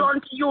acceptable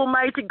unto you,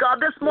 mighty God.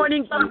 This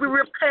morning, God, we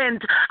repent.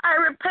 I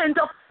repent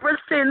of every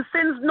sin,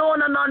 sins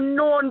known and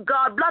unknown,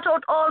 God. Blot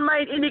out all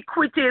my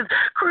iniquities.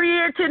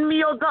 Create in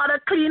me, oh God, a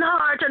clean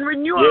heart and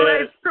renew a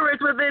right spirit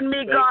within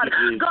me, God.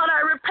 God,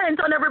 I repent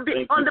on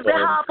the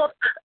behalf of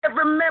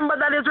every member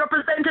that is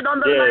represented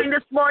on the line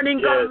this morning,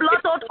 God.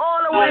 Blot out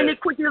all our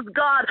iniquities,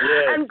 God.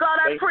 And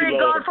God, I pray,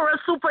 God, for a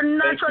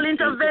supernatural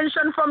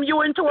intervention from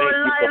you into our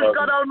lives,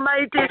 God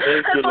Almighty.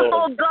 Help us,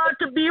 oh God,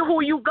 to be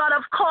who you, God,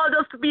 have called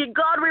us to be.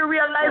 God, we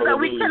realize that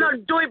we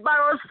cannot do it by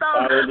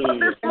ourselves. But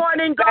this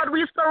morning, God,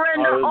 we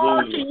surrender all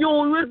to you.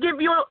 We'll give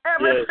you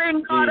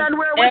everything, God, and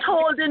we're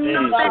withholding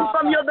nothing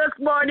from you this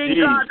morning,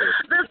 God.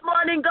 This morning,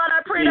 morning, God, I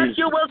pray that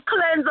you will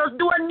cleanse us,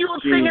 do a new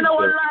thing in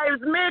our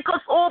lives, make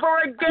us over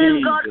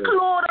again, God,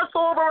 clothe us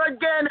over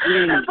again.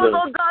 Help us,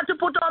 oh God, to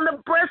put on the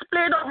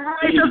breastplate of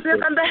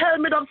righteousness and the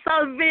helmet of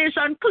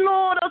salvation.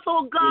 Clothe us,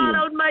 oh God,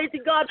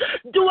 Almighty God.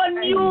 Do a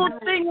new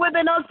thing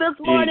within us this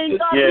morning,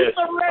 God. We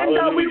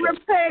surrender, we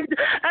repent,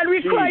 and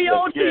we cry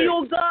out to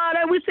you, God,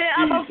 and we say,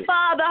 Abba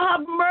Father,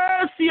 have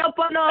mercy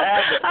upon us.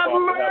 Have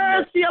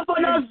mercy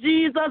upon us,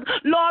 Jesus.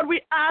 Lord, we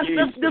ask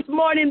this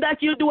morning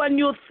that you do a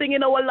new thing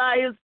in our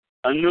lives.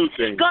 A new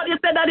thing. God, you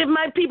said that if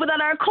my people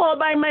that are called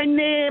by my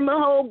name,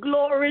 oh,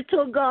 glory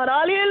to God.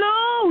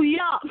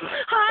 Hallelujah.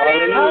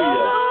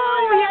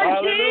 Hallelujah,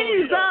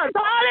 Jesus.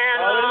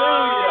 Hallelujah.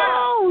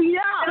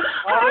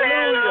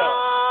 Hallelujah.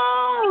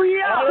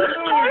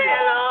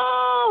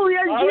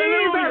 Hallelujah,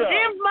 Jesus.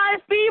 If my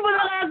people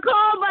that are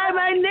called by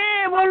my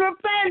name will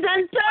repent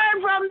and turn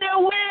from their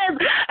ways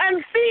and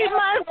seek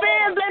my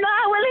face, then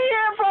I will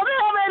hear from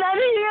heaven and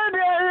heal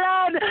their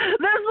land.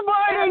 This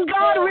morning,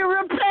 God, we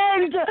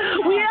repent.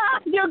 We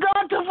ask you,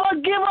 God, to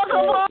forgive us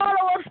of all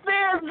our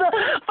sins.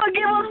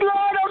 Forgive us,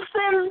 Lord, of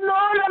sins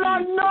known and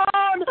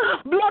unknown.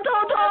 Blot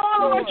out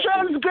all our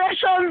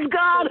transgressions,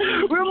 God.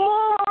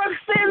 Remove our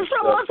sins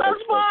from us as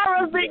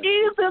far as the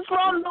east is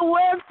from the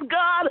west,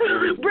 God.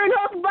 Bring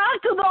us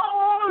back to the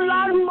old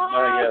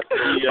landmark.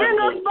 Bring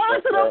us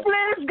back to the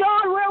place,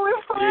 God, where we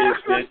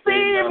first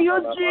received you,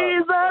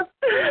 Jesus.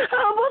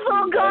 Help us,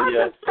 oh God,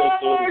 to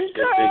turn,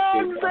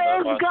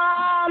 says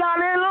God.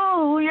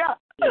 Hallelujah.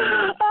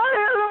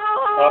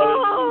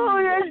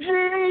 Hallelujah,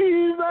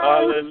 Jesus.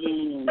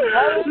 Hallelujah.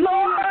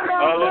 Lord,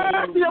 have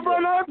mercy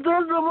upon us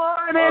this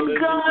morning,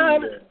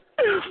 God.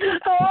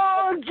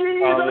 Oh,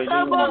 Jesus,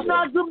 help us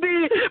not to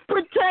be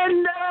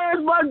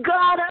pretenders, but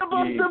God, help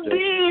us to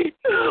be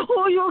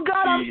who you,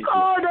 God, have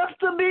called us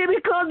to be,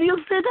 because you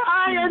sit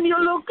high and you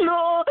look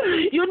low.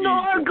 You know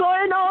our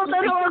going out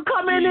and our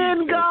coming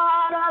in,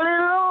 God.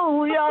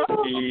 Hallelujah.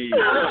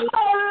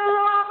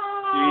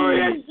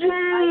 Hallelujah,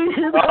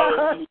 Jesus.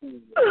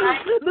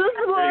 This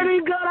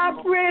morning, God, I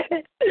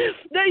pray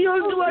that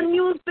you'll do a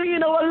new thing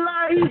in our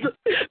lives.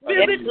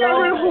 Visit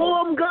every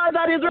home, God,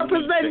 that is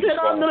represented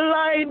on the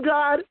line,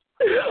 God.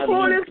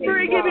 Holy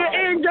Spirit, give your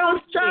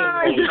angels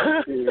charge.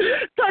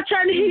 Touch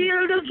and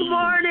heal this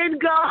morning,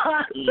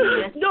 God.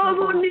 Those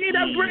who need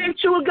a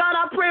breakthrough, God,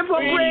 I pray for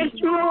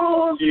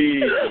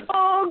breakthrough.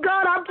 Oh,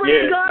 God, I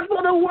pray, God,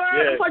 for the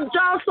word, for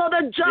jobs, for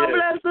the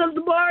jobless this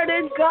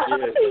morning, God.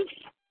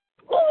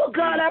 Oh,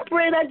 God, I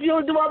pray that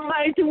you'll do a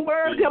mighty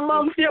work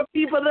amongst your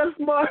people this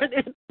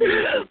morning.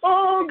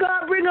 Oh,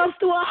 God, bring us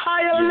to a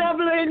higher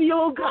level in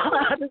you,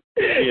 God.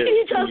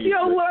 Teach us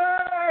your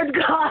word,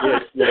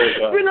 God.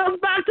 Bring us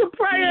back to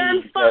prayer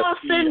and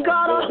fasting,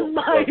 God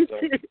Almighty.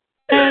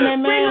 Bring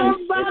us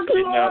back,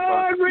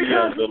 Lord. Bring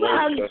us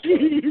back,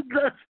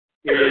 Jesus.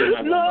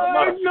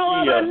 Lord, no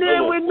other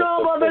name we know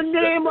but the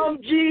name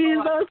of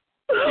Jesus.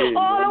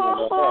 All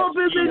our hope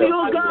is in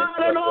you, God,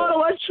 and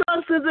all our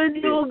trust is in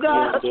you,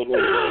 God.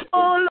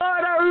 Oh,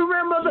 Lord, I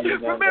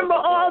remember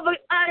all the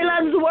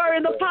islands were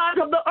in the path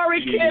of the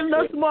hurricane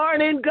this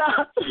morning,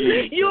 God.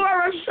 You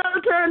are a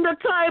shelter in the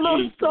time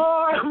of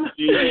storm.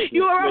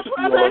 You are a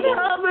present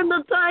help in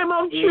the time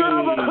of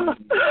trouble.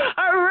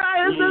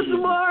 Arise this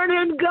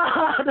morning,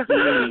 God.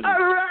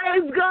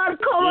 Arise, God.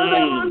 Cover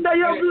them under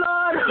your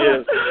blood.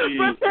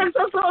 Protect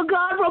us, oh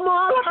God, from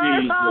all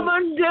hurt, harm,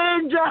 and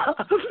danger.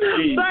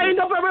 Bind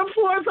up every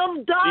force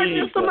of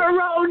darkness from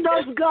around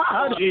us,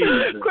 God.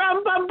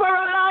 Cramp and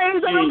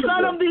paralyze every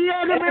plan of the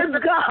enemies,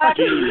 God.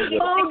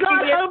 Oh,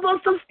 God, help us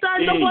to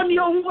stand upon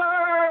your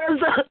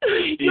words.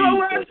 Your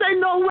words say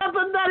no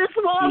weapon that is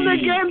formed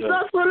against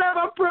us will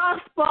ever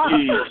prosper.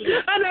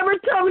 And every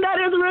tongue that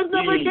is risen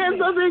up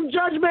against us in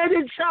judgment,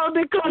 it shall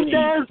be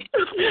condemned.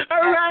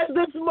 Arise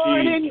this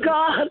morning,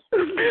 God.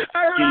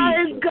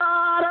 Arise,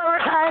 God.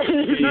 Arise.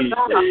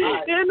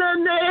 In the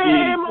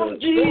name of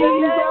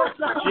Jesus.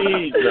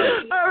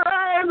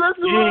 Arise this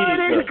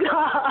morning,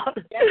 God.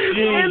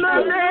 In the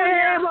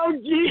name of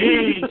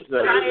Jesus.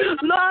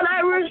 Lord, I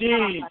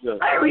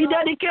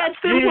rededicate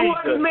Simple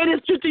Words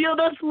Ministry to you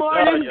this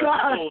morning,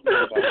 God.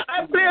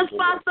 I place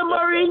Pastor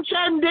Maureen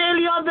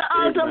Chandeli on the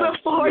altar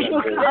before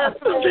you, God.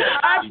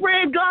 I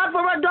pray, God,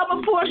 for a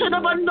double portion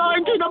of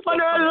anointing upon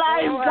her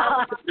life,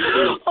 God.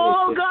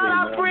 Oh, God,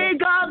 I pray,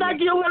 God, that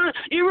you will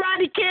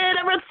eradicate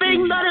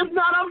everything that is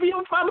not of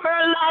you from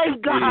her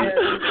life, God.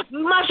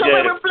 Mash up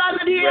every plan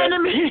of the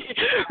enemy.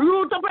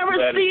 Root up every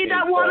seed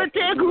that want to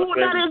take root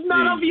that is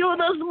not of you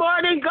this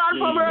morning, God,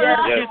 from her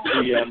life.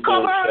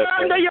 Cover her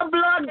under your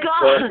blood,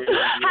 God.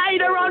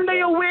 Hide her under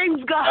your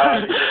wings,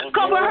 God.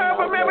 Cover her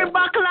from every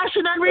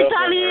backlashing and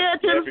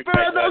retaliating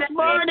spirit this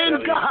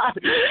morning, God.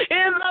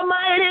 In the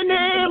mighty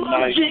name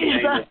of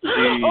Jesus.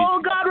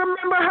 Oh, God,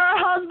 remember her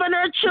husband,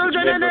 her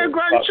children, and her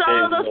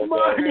grandchild this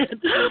morning.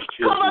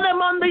 Cover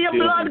them under your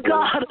blood,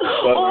 God.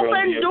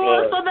 Open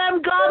doors for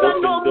them, God, that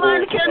no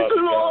man can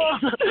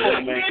close.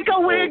 Make a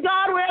way,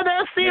 God, where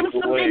there seems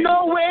to be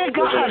no way,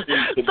 God.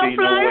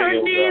 Supply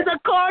her needs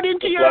according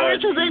to your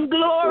riches and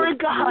glory,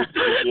 God.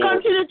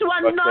 Continue to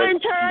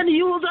anoint her and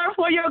use her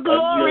for your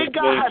glory,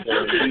 God.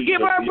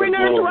 Bring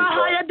her to a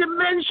higher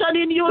dimension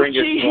in you,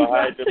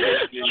 Jesus.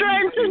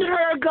 Strengthen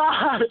her,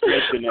 God.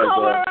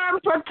 Cover her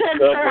and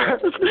protect her.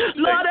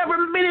 Lord,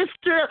 every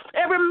minister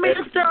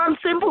on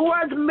Simple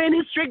Words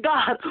Ministry,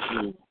 God.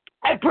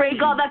 I pray,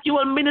 God, that you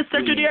will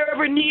minister to their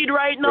every need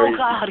right now,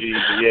 God.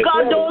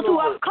 God, those who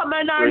have come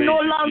and are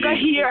no longer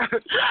here.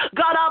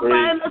 God, I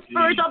bind the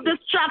spirit of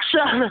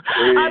distraction.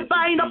 I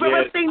bind up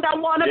everything that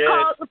want to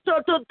cause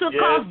death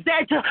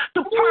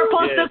to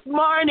purpose this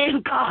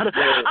morning, God.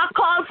 I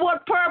call for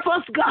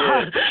purpose,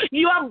 God.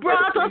 You have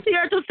brought us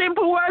here to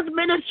Simple Words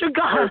Ministry,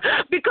 God,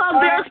 because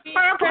there's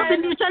purpose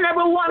in each and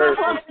every one of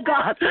us,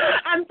 God.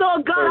 And so,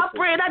 God, I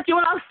pray that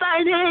you will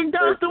assign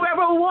angels to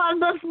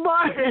everyone this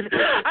morning.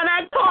 And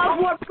I call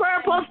for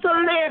purpose to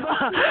live.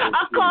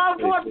 I call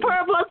for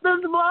purpose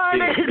this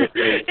morning.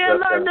 In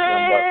the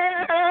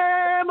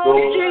name of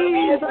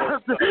Jesus.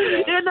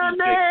 In the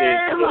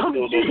name of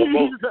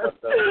Jesus.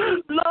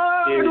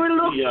 Lord, we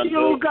look to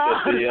you,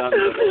 God.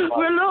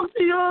 We look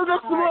to you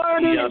this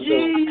morning,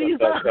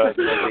 Jesus.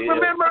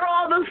 Remember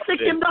all the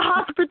sick in the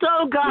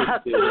hospital,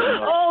 God.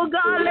 Oh,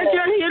 God, let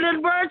your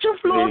healing virtue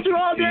flow through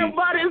all their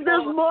bodies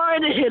this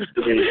morning.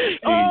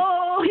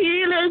 Oh,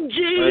 healing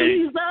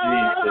Jesus.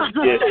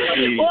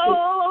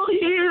 Oh,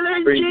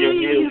 healing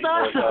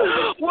Jesus.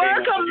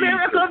 Work a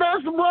miracle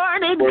this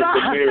morning,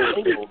 God.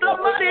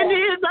 Somebody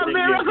needs a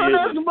miracle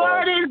this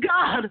morning,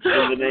 God.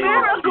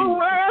 Miracle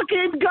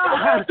working,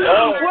 God.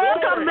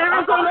 Work a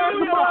miracle this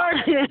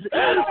morning.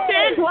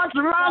 Take what's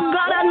wrong,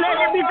 God, and let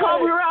it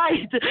become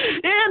right.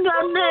 In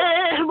the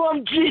name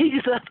of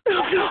Jesus.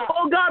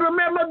 Oh, God,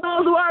 remember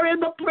those who are in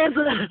the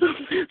prison.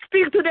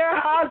 Speak to their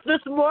hearts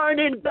this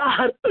morning,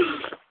 God.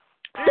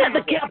 Set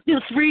the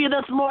captives free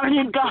this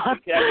morning, God.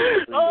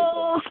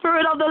 Oh,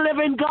 Spirit of the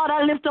living God,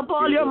 I lift up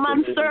all your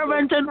man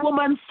servant and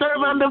woman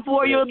servant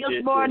before you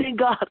this morning,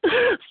 God.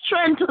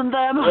 Strengthen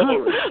them.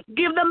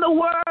 Give them the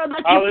word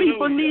that your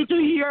people need to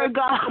hear,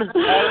 God.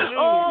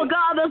 Oh,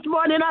 God, this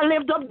morning I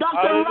lift up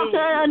Dr.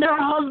 Rota and her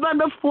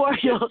husband before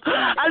you.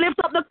 I lift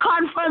up the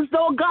conference,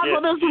 oh, God,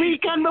 for this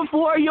weekend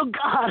before you,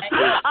 God.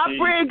 I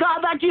pray,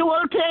 God, that you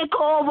will take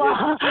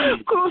over.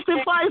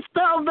 Crucify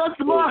stuff this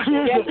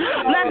morning.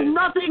 Let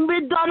nothing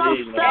be done of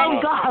self,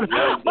 God.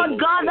 But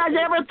God, that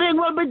everything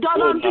will be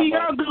done unto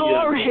your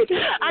glory.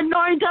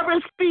 Anoint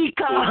every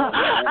speaker.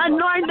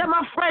 Anoint them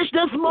afresh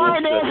this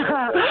morning.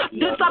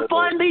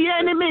 Disappoint the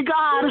enemy,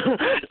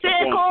 God.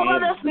 Take over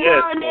this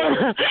morning.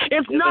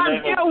 It's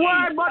not your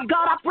word, but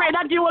God, I pray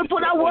that you will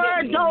put a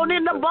word down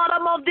in the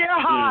bottom of their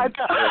heart.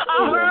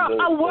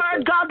 A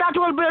word, God, that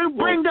will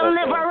bring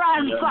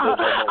deliverance.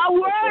 A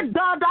word,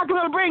 God, that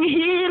will bring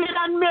healing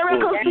and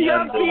miracles to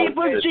your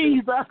people,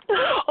 Jesus.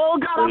 Oh,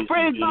 God, I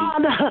pray, God,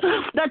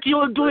 that you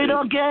will do it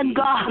again,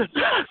 God.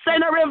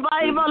 Send a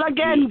revival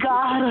again,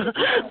 God.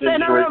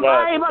 Send a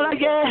revival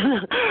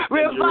again.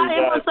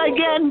 Revive us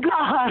again,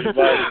 God.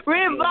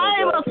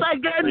 Revive us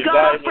again, God.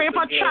 I pray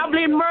for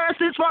traveling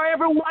mercies for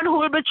everyone who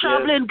will be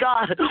traveling,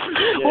 God.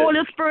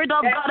 Holy Spirit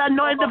of God,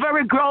 anoint the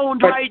very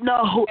ground right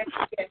now.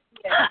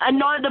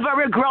 Anoint the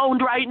very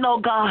ground right now,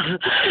 God.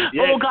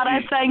 Oh, God,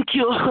 I thank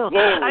you.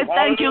 I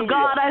thank you,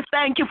 God. I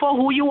thank you for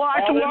who you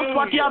are to us,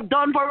 what you have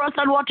done for us,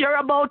 and what you're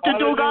about to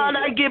do, God.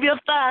 I give you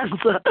thanks.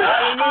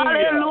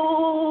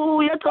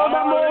 Hallelujah to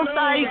the Most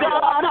High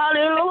God.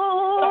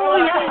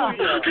 Hallelujah.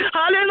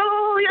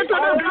 Hallelujah to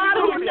the God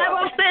who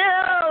never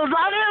fails.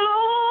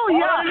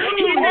 Hallelujah.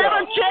 He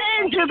never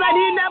changes and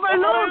he never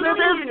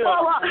loses his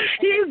power.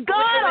 He's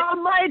God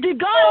Almighty,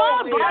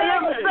 God by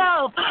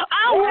himself.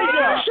 I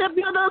worship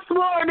you this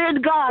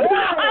morning, God.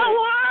 I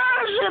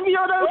worship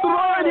you this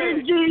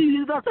morning,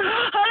 Jesus.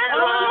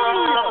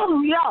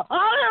 Hallelujah.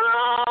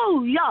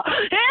 Hallelujah.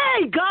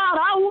 Hey, God,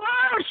 I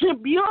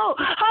worship you.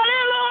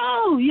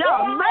 Hallelujah.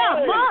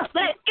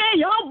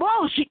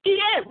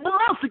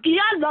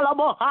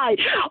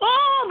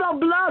 Oh, the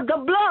blood.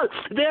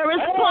 There is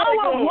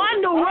power,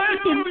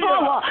 wonder-working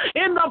power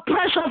in the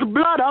precious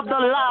blood of the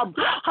Lamb.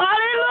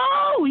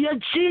 Hallelujah,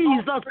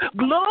 Jesus.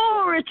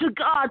 Glory to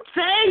God.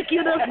 Thank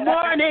you this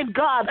morning,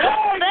 God.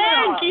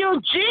 Thank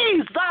you,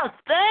 Jesus.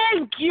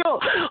 Thank you.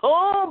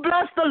 Oh,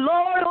 bless the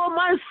Lord, oh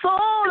my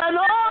soul, and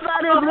all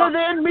that is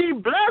within me.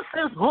 Bless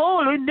his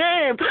holy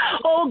name.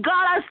 Oh,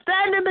 God, I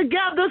stand in the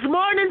gap this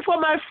morning for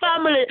my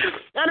family.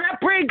 And I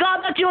pray,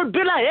 God, that you'll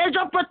build a hedge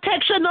of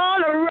protection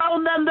all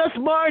around them this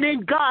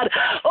morning, God.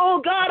 Oh,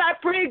 God, I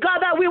pray, God,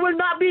 that we will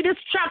not be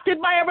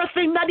distracted by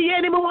everything that the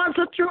enemy wants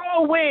to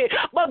throw away.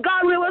 But,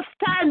 God, we will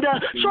stand,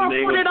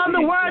 sure-footed on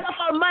the word of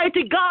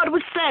Almighty God,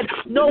 which said,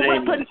 no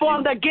weapon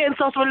formed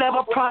against us will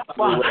ever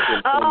prosper.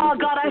 Oh,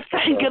 God, I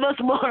thank you this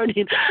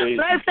morning.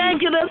 I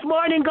thank you this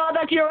morning, God,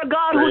 that you're a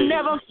God who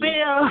never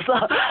fails.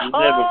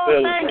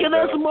 Oh, thank you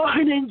this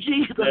morning,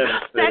 Jesus.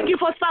 Thank you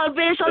for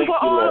salvation for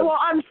all our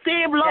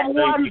unsaved loved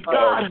ones,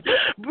 God.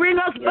 Bring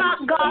us back,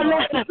 God.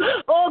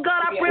 Oh,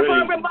 God, I pray for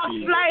every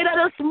backslider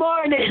this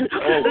morning.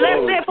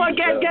 Let they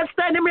forget, get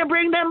standing me,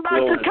 bring them back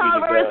to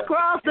Calvary's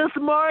cross this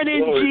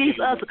morning,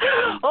 Jesus.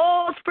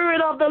 Oh,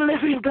 Spirit of the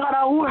living God,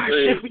 I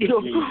worship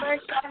you.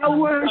 I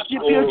worship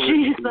you,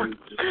 Jesus.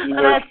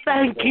 And I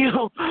thank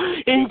you.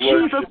 In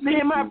Jesus'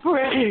 name I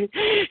pray.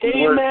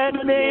 Amen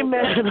and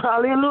amen.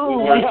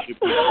 Hallelujah.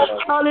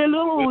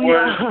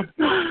 Hallelujah.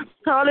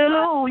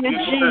 Hallelujah,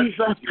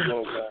 Jesus.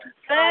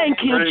 Thank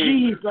you,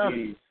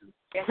 Jesus.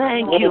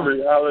 Thank you.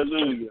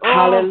 Hallelujah.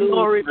 Hallelujah.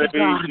 Glory to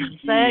God.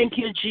 Thank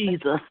you,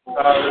 Jesus.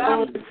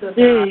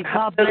 Hey,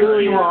 God bless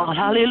you all.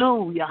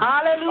 Hallelujah.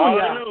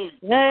 Hallelujah.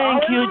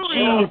 Thank you,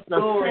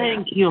 Jesus.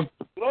 Thank you.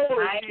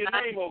 Glory to your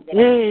name, oh God.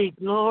 Hey,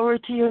 glory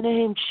to your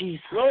name,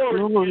 Jesus.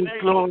 Glory to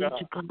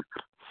God.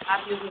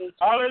 Hallelujah.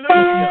 Hallelujah.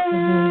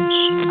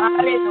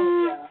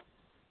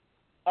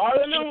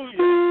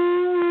 Hallelujah.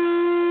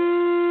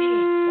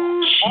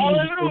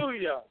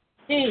 Hallelujah.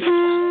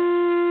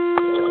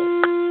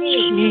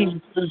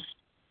 Jesus.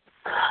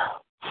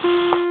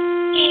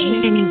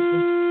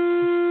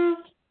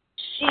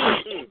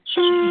 Glory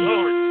to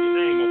your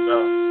name, oh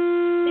God.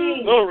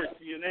 Glory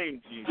to your name,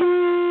 Jesus.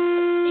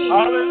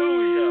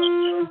 Hallelujah.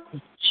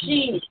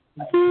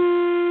 Jesus.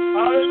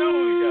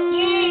 Hallelujah.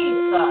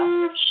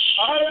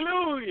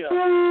 Hallelujah.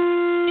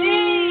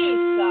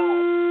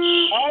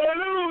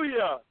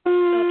 Hallelujah.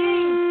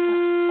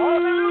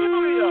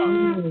 Hallelujah.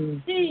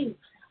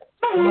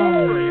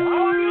 Glory.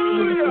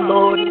 Hallelujah.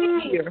 Lord is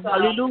here.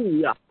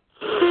 Hallelujah.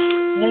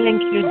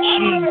 Thank you,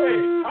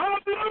 Jesus.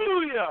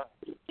 Hallelujah.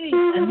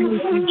 Thank you,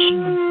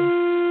 Jesus.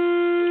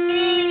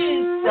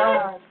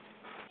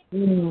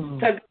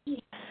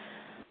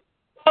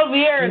 12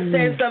 years,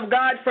 saints of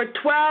God, for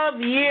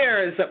 12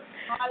 years.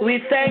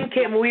 We thank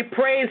him, we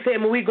praise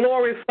him, we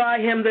glorify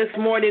him this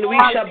morning. We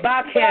shall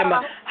back him.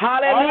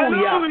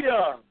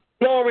 Hallelujah.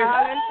 Glory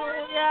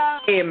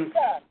to him.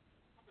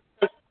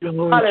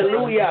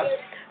 Hallelujah.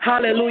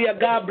 Hallelujah.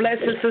 God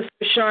bless you, Sister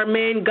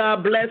Charmaine.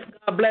 God bless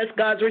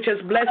God's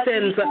richest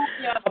blessings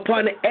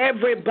upon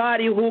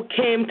everybody who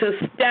came to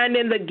stand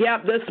in the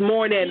gap this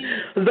morning.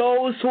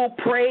 Those who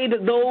prayed,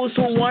 those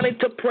who wanted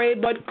to pray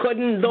but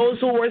couldn't, those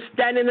who were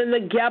standing in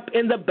the gap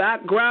in the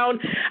background.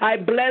 I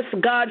bless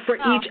God for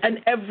each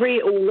and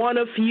every one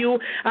of you.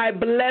 I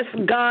bless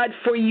God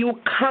for you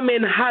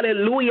coming,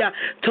 hallelujah,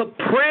 to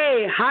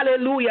pray.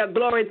 Hallelujah.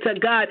 Glory to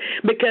God.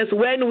 Because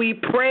when we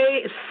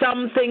pray,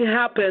 something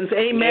happens.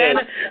 Amen.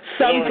 Yes.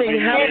 Something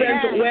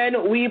happens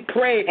when we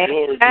pray.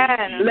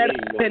 Let us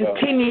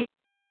continue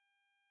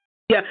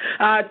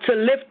to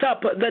lift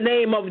up the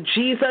name of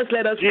Jesus.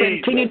 Let us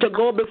continue to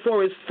go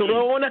before his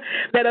throne.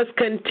 Let us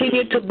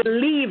continue to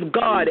believe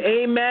God.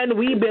 Amen.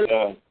 We believe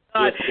God.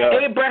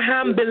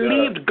 Abraham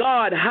believed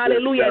God.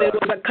 Hallelujah. And it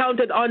was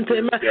accounted unto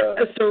him as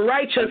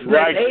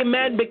righteousness.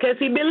 Amen. Because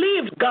he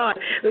believed God.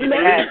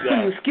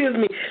 Excuse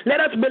me. Let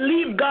us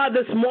believe God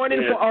this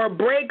morning for our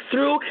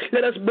breakthrough.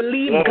 Let us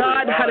believe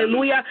God.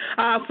 Hallelujah.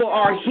 For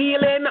our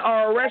healing,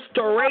 our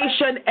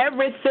restoration,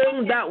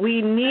 everything that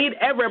we need,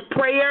 every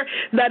prayer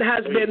that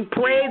has been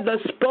prayed, the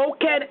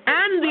spoken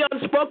and the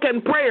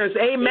unspoken prayers.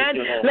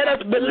 Amen. Let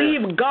us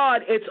believe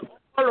God. It's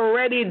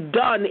already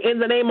done in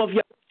the name of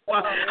Yahweh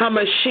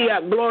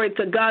HaMashiach. Glory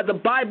to God. The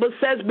Bible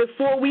says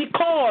before we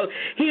call,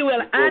 he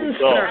will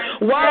answer.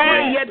 While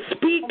we're yet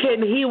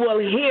speaking, he will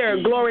hear.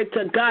 Glory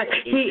to God.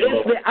 He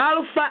is the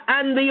Alpha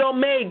and the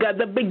Omega,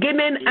 the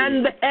beginning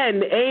and the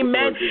end.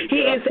 Amen. He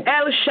is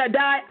El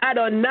Shaddai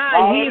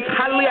Adonai. He is,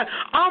 hallelujah,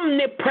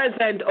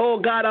 omnipresent. Oh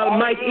God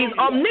Almighty. He's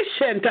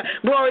omniscient.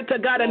 Glory to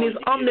God. And he's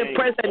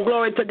omnipresent.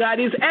 Glory to God.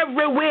 He's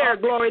everywhere.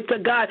 Glory to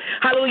God.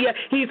 Hallelujah.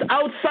 He's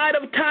outside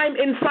of time,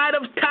 inside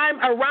of time,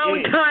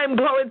 around time.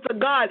 Glory to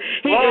God.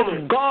 He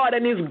is God,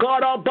 and he's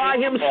God all by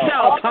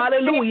himself.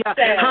 Hallelujah.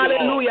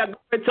 Hallelujah.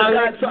 Glory to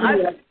God. So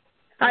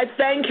I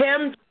thank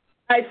him.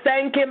 I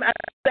thank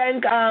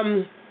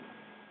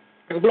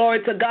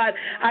glory to God.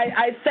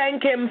 I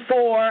thank him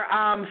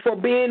for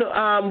being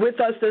with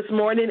us this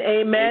morning.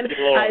 Amen.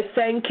 I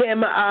thank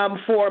him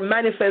for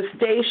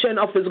manifestation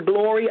of his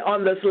glory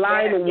on this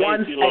line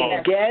once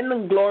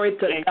again. Glory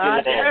to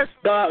God.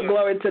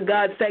 Glory to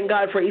God. Thank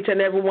God for each and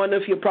every one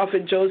of you.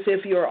 Prophet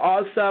Joseph, you're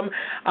awesome.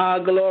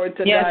 Glory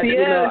to God. You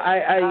know,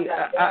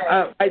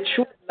 I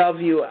truly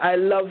love you. I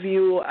love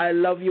you. I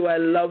love you. I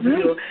love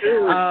you.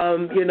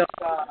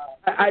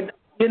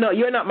 You know,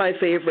 you're not my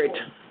favorite.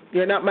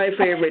 You're not my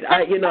favorite. I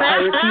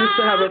refuse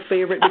to have a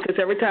favorite because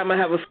every time I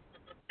have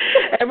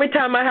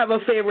a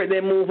favorite, they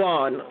move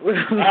on.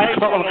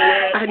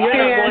 And you're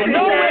not going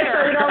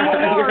nowhere.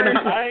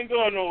 I ain't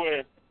going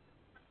nowhere.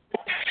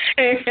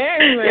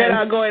 You're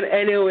not going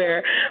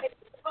anywhere.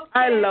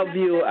 I love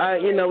you.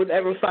 With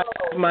every fiber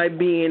of my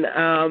being.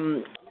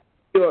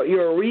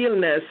 Your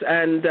realness,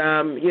 and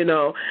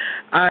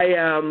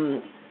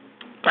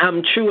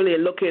I'm truly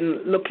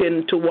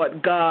looking to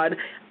what God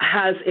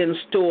has in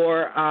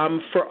store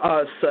for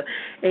us.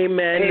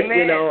 Amen.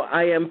 You know,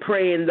 I am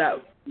praying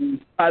that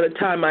by the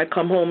time I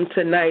come home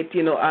tonight,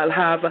 I'll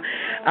have,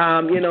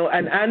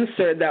 an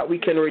answer that we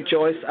can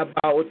rejoice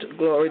about.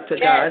 Glory to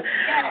God.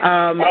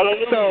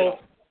 So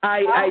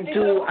I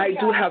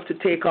do have to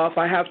take off.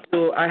 I have to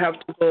go.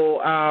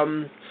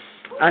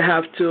 I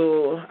have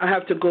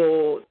to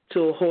go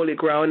to holy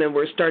ground, and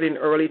we're starting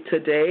early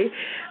today.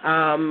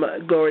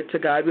 Glory to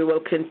God. We will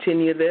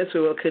continue this.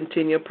 We will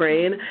continue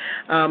praying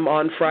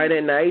on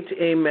Friday night.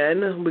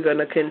 Amen. We're going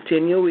to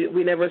continue.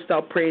 We never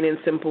stop praying in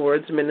Simple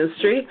Words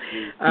Ministry.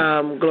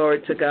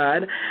 Glory to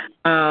God.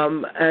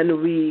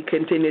 And we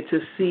continue to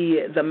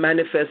see the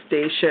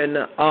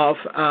manifestation of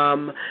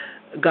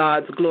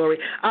God's glory.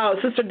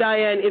 Sister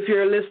Diane, if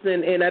you're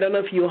listening in, I don't know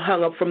if you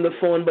hung up from the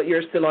phone, but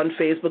you're still on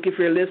Facebook. If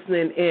you're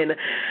listening in,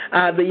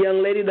 the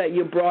young lady that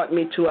you brought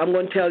me to, I'm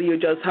going to tell you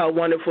just how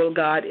wonderful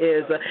God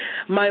is.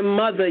 My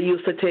mother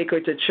used to take her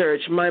to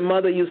church. My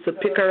mother used to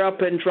pick her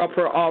up and drop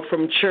her off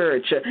from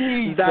church.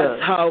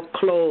 That's how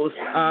close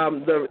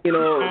the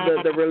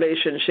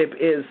relationship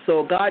is.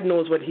 So God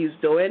knows what He's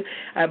doing.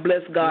 I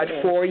bless God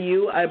for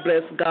you. I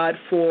bless God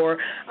for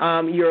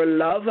your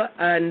love,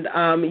 and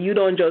you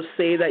don't just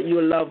say that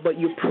you love, but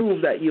you prove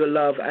that you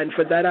love, and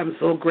for that I'm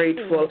so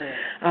grateful.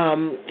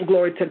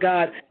 Glory to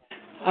God.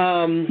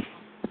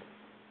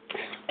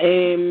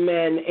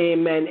 Amen,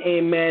 amen,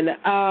 amen.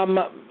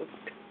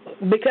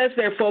 Because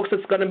there are folks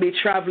that's going to be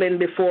traveling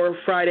before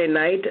Friday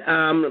night,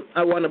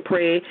 I want to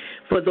pray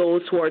for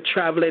those who are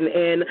traveling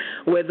in,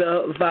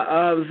 whether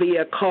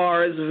via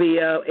cars,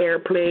 via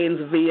airplanes,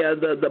 via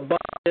the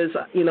buses,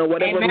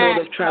 whatever mode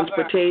of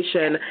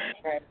transportation.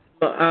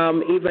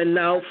 Even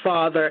now,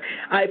 Father,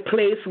 I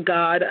place,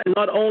 God,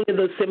 not only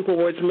the Simple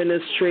Words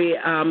Ministry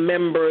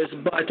members,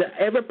 but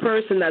every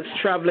person that's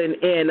traveling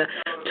in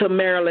to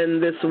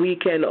Maryland this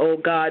weekend, oh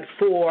God,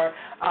 for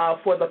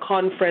the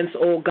conference,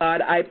 oh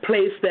God. I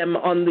place them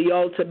on the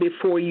altar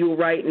before you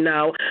right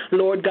now.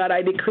 Lord God,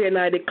 I decree and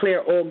I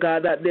declare, oh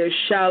God, that there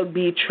shall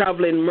be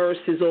traveling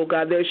mercies, oh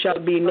God. There shall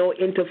be no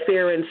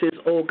interferences,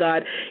 oh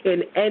God,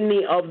 in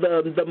any of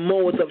the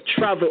modes of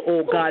travel,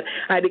 oh God.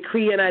 I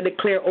decree and I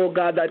declare, oh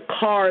God, that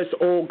cars,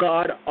 oh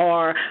God,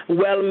 are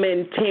well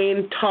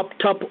maintained, top,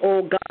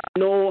 oh God.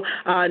 No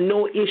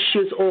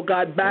issues, oh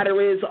God.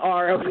 Batteries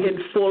are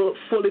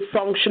fully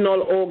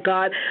functional, oh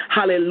God.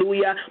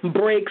 Hallelujah.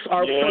 Brakes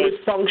are fully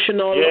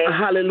functional.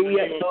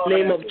 Hallelujah. In the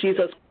name of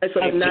Jesus Christ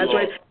of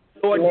Nazareth.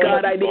 Lord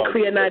God, I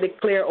decree and I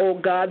declare, oh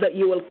God, that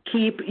you will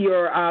keep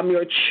your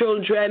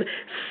children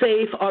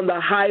safe on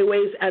the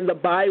highways and the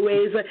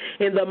byways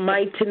in the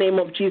mighty name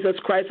of Jesus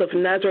Christ of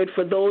Nazareth.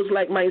 For those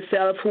like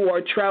myself who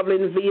are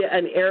traveling via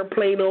an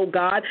airplane, oh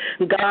God,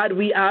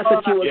 we ask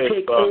that you will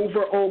take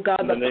over, oh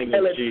God, the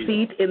pilot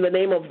seat in the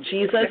name of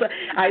Jesus.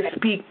 I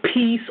speak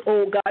peace,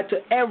 oh God,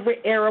 to every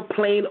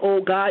airplane,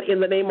 oh God,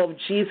 in the name of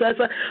Jesus.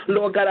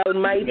 Lord God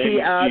Almighty,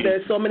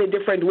 there's so many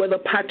different weather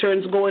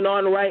patterns going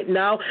on right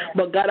now,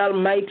 but God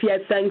Almighty, I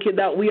thank you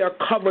that we are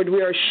covered,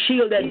 we are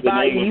shielded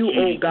by you,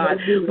 oh God.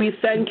 We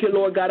thank you,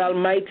 Lord God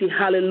Almighty,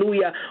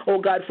 hallelujah, oh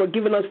God, for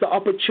giving us the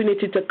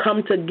opportunity to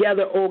come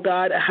together, oh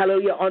God,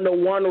 hallelujah, under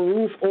one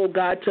roof, oh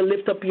God, to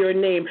lift up your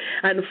name.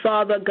 And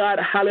Father God,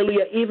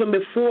 hallelujah, even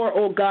before,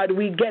 oh God,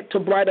 we get to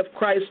Bride of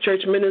Christ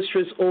Church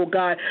Ministries, oh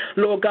God,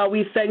 Lord God,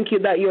 we thank you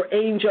that your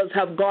angels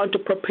have gone to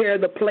prepare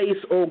the place,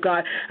 oh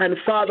God. And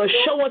Father,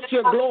 show us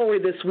your glory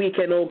this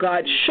weekend, oh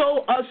God.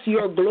 Show us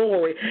your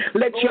glory.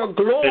 Let your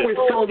glory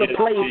fill the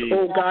place,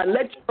 oh God.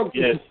 Let your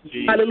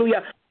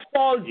hallelujah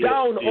fall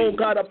down, oh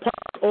God, upon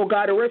us, oh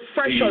God.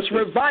 Refresh us,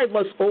 revive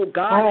us, oh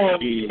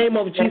God. In the name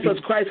of Jesus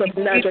Christ of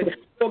Nazareth.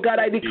 Oh God,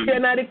 I decree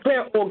and I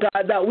declare, oh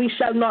God, that we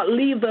shall not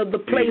leave the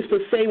place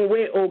the same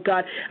way, oh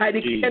God. I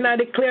decree and I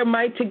declare,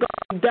 mighty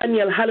God,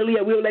 Daniel,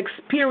 hallelujah, we will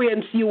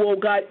experience you, oh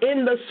God,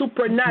 in the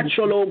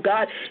supernatural, oh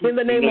God, in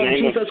the name of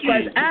Jesus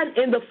Christ, and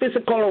in the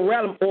physical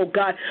realm, oh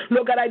God.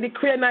 Lord God, I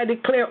decree and I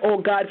declare,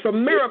 oh God, for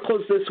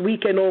miracles this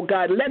weekend, oh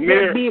God. Let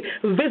there be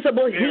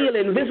visible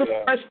healing,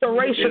 visible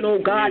restoration, oh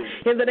God,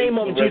 in the name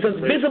of Jesus.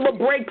 Visible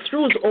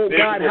breakthroughs, oh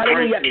God,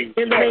 hallelujah,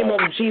 in the name of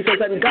Jesus.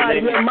 And God,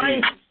 we're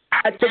mindful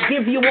to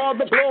give you all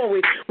the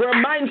glory.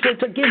 We're mindful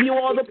to give you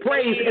all the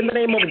praise in the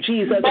name of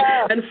Jesus.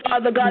 And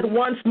Father God,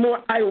 once more,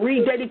 I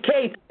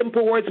rededicate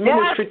Simple Words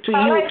Ministry to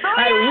you.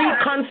 I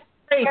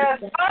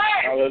reconsecrate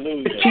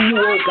to you,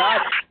 oh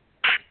God,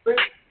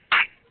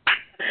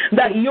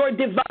 that your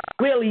divine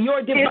will,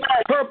 your divine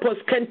purpose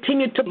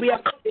continue to be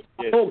accomplished,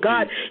 oh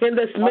God, in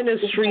this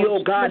ministry,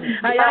 oh God.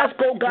 I ask,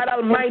 oh God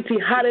Almighty,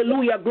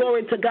 hallelujah,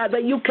 glory to God,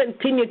 that you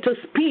continue to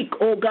speak,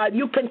 oh God.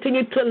 You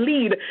continue to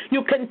lead.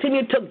 You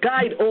continue to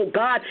guide, oh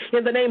God,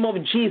 in the name of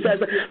Jesus.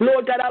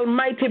 Lord God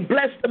Almighty,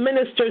 bless the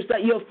ministers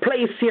that you have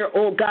placed here,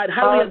 oh God.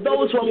 Hallelujah,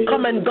 those who have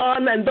come and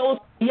gone and those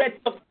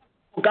yet to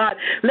oh God,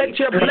 let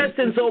your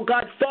blessings, oh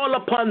God, fall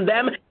upon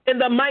them in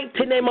the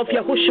mighty name of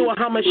Yahushua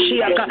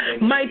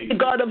HaMashiach, mighty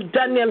God of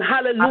Daniel,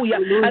 hallelujah.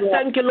 I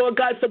thank you, Lord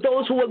God, for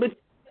those who will be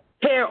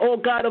care, oh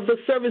God, of the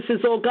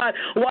services, oh God,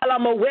 while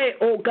I'm away,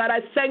 oh God. I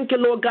thank you,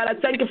 Lord God. I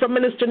thank you for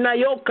Minister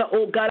Nayoka,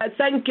 oh God. I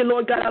thank you,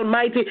 Lord God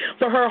Almighty,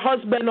 for her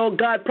husband, oh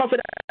God, Prophet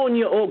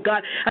Antonia, oh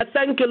God. I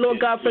thank you, Lord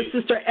God, for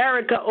Sister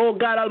Erica, oh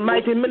God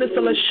Almighty,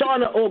 Minister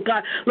LaShawna, oh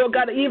God. Lord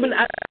God, even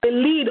as I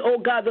lead, oh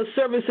God, the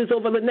services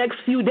over the next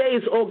few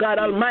days, oh God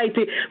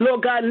Almighty.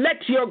 Lord God,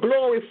 let your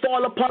glory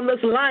fall upon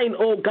this line,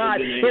 oh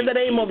God, in the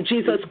name of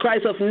Jesus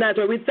Christ of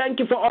Nazareth. We thank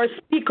you for our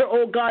speaker,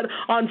 oh God,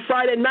 on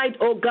Friday night,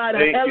 oh God,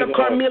 Elder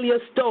Carmelia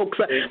Stokes.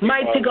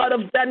 Mighty God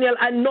of Daniel,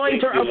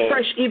 anoint her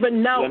afresh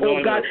even now,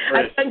 oh God.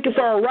 I thank you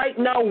for a right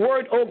now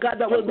word, oh God,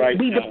 that will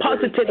be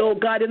deposited, oh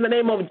God, in the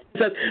name of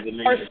Jesus.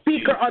 Our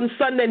speaker on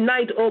Sunday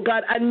night, oh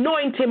God,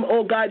 anoint him,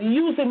 oh God.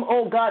 Use him,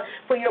 oh God,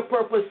 for your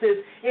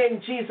purposes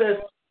in Jesus'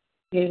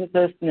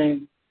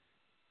 name.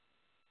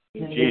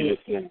 In Jesus'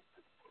 name.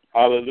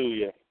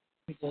 Hallelujah.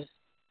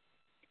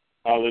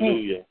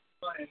 Hallelujah.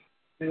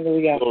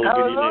 Hallelujah.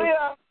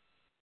 Hallelujah.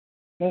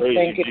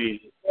 Praise you,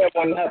 Jesus.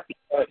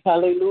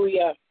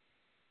 Hallelujah.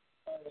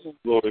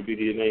 Glory be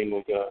to your name,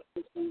 oh God.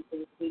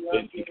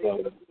 Thank you,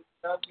 Father.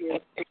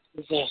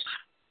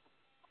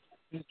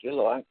 Thank you,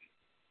 Lord.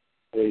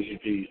 Praise you,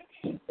 Jesus.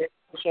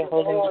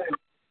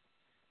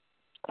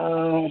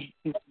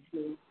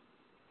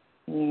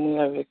 We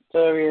are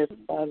victorious,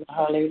 Father.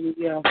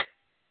 Hallelujah.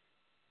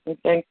 We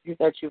thank you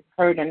that you've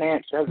heard and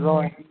answered,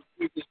 Lord.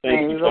 In Jesus'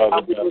 name,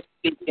 Lord, we were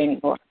speaking,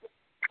 Lord.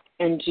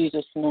 In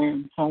Jesus'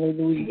 name,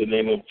 hallelujah. In the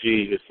name of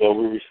Jesus, Lord,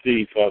 we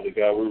receive, Father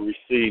God. We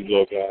receive,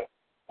 Lord God.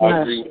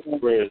 I agree with the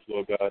prayers,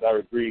 Lord God. I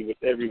agree with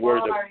every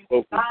word that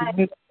was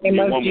spoken. In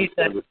the name of Jesus.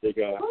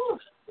 God.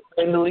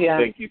 Hallelujah.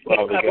 Thank you,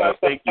 Father God.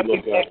 Thank you,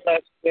 Lord God.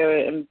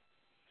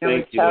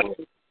 Thank you, Lord.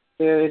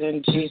 Spirit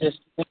in Jesus'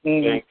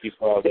 name. Thank you,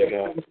 Father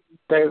God.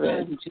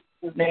 In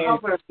Jesus' name.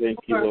 Thank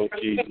you, Lord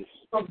Jesus.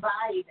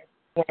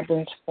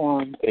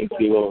 Thank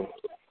you, Lord.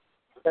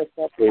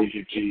 Praise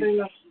you,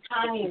 Jesus.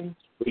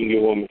 Bring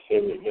your woman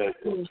servant back,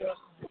 Lord God.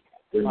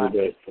 Bring her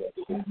back, Father.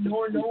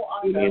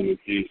 In the name of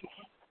Jesus.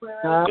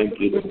 Thank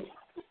you, Lord.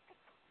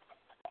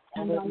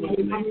 In the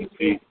name of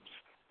Jesus.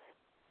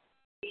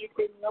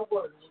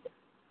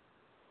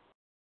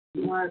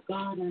 You are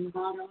God and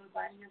God all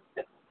by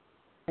yourself.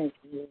 Thank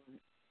you, Lord.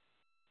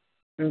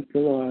 Thank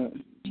you, Lord.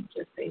 Thank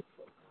you,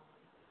 faithful God.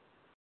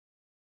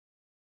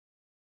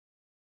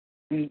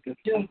 Thank you,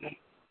 Father.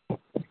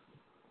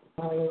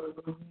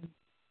 Hallelujah.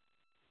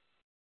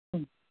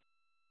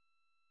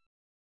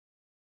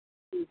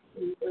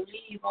 We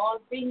believe all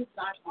things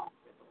are possible.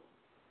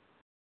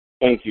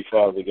 Thank you,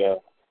 Father God.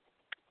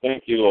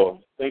 Thank you, Lord.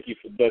 Thank you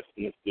for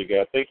blessing us, dear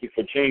God. Thank you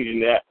for changing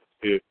the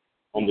atmosphere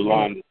on the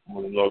line this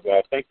morning, Lord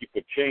God. Thank you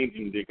for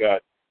changing, dear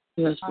God.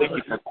 Yes, thank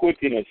you for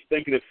quickening us.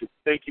 Thank you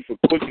for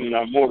quickening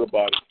our mortal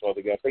bodies,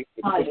 Father God. Thank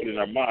you for quickening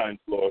our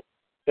minds, Lord.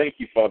 Thank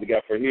you, Father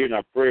God, for hearing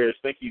our prayers.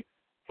 Thank you,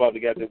 Father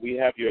God, that we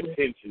have your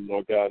attention,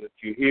 Lord God, that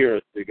you hear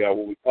us, dear God,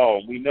 what we call.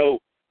 And we know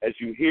as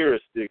you hear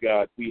us, dear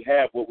God, we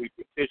have what we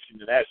petition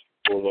and ask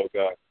for, Lord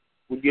God.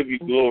 We give you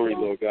glory,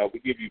 Lord God. We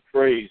give you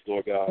praise,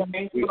 Lord God.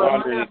 We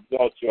honor and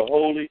exalt your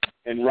holy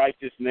and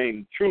righteous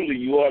name. Truly,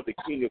 you are the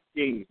King of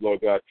kings,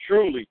 Lord God.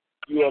 Truly,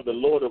 you are the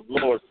Lord of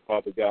lords,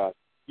 Father God.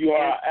 You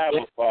are our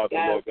Abba, Father,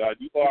 Lord God.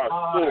 You are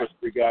our source,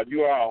 dear God.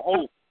 You are our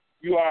hope.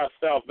 You are our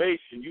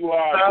salvation. You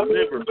are our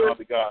deliverer,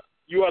 Father God.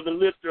 You are the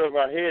lifter of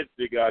our heads,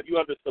 dear God. You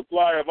are the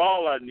supplier of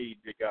all our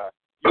needs, dear God.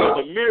 You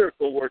are the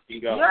miracle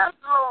working God. Yes,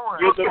 Lord.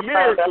 You're the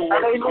miracle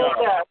working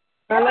God.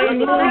 Hallelujah. You're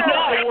the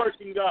miracle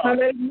working God.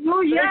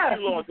 Hallelujah. Thank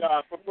you, Lord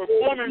God, for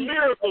performing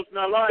miracles in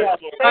our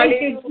lives, Lord.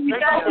 Thank you,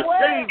 Thank you for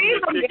changing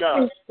us, dear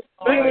God.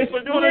 Thank you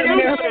for doing a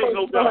new thing,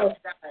 oh God.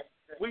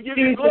 We give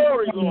you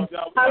glory, Lord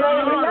God. We give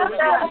you honor. We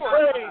give you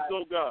praise,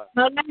 oh God.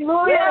 Hallelujah.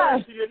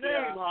 Glory to your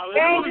name. Hallelujah.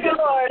 Thank you,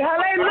 Lord.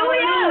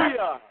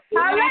 Hallelujah.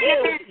 Hallelujah.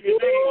 Glory to your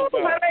name, oh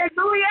God.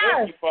 Hallelujah.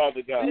 Thank you,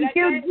 Father God. Thank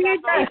you,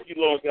 Jesus. Thank you,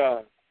 Lord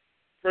God.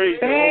 Praise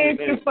your holy name.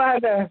 Thank you,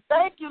 Father.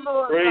 Thank you,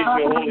 Lord. Praise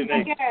your holy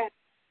name.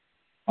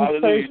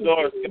 Hallelujah,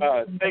 Lord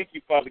God. Thank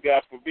you, Father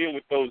God, for being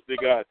with those, dear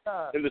God,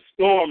 in the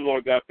storm,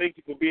 Lord God. Thank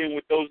you for being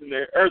with those in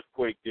the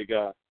earthquake, dear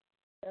God.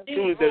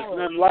 Truly, there's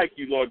none like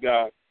you, Lord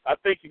God. I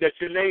thank you that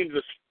your name's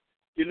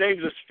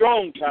a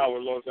strong tower,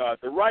 Lord God.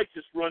 The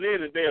righteous run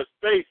in and they are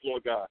safe,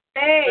 Lord God.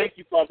 Thank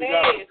you, Father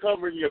God, for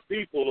covering your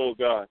people, Lord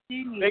God.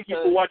 Thank you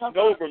for watching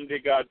over them,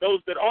 dear God.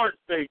 Those that aren't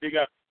saved, dear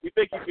God. We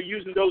thank you for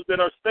using those that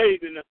are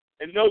saved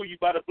and know you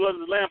by the blood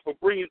of the Lamb for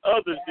bringing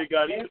others, dear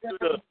God, even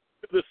through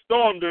the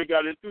storm, dear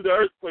God, and through the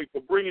earthquake,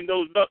 for bringing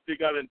those up, dear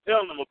God, and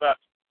telling them about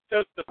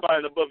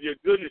testifying above your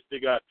goodness, dear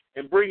God,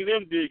 and bringing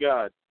them, dear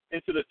God,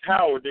 into the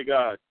tower, dear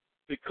God,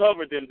 to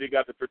cover them, dear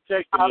God, to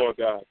protect them, Lord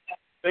God.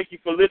 Thank you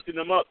for lifting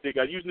them up, dear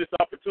God, using this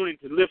opportunity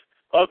to lift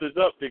others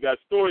up, dear God,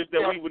 stories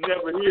that we would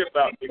never hear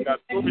about, dear God,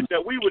 stories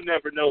that we would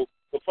never know.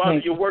 But, Father,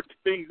 you're working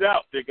things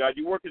out, dear God.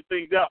 You're working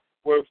things out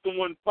where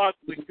someone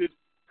possibly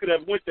could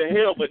have went to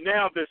hell, but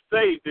now they're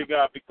saved, dear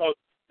God, because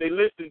they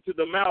listened to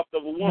the mouth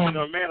of a woman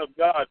or a man of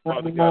God,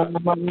 Father God.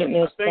 Thank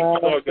you,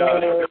 Lord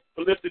God,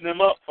 for lifting them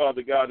up,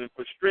 Father God, and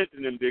for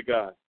strengthening them, dear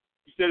God.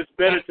 You said it's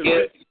better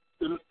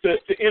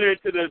to enter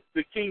into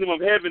the kingdom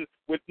of heaven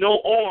with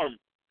no arm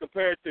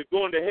compared to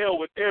going to hell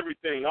with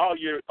everything, all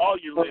your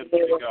limbs,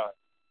 dear God.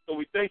 So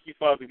we thank you,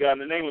 Father God, in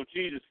the name of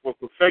Jesus, for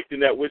perfecting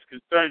that which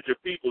concerns your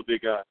people, dear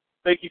God.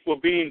 Thank you for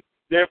being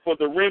there for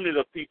the remnant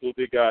of people,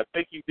 dear God.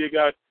 Thank you, dear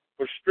God,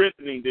 for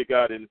strengthening, dear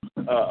God, and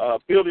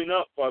building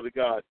up, Father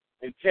God,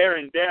 and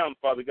tearing down,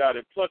 Father God,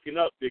 and plucking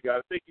up, dear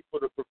God. Thank you for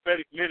the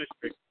prophetic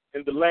ministry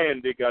in the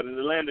land, dear God, in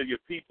the land of your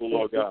people,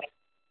 Lord God.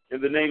 In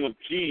the name of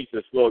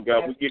Jesus, Lord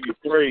God, we give you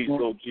praise,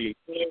 Lord Jesus.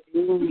 We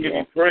give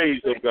you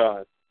praise, oh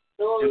God,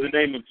 in the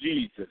name of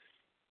Jesus.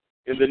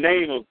 In the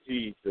name of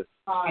Jesus.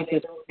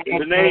 In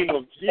the name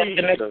of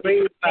Jesus.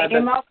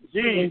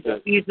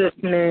 Jesus. Jesus'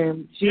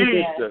 name.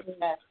 Jesus.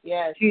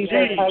 Yes. Jesus.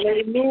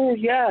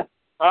 Hallelujah.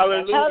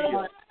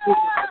 Hallelujah.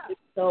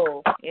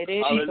 So it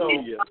is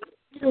Hallelujah.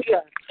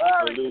 Hallelujah.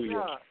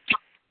 Hallelujah.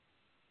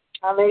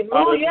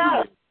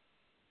 Hallelujah.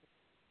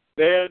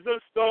 There's a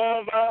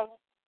storm out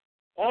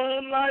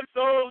on life's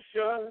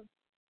ocean,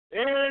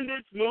 and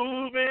it's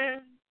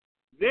moving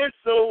this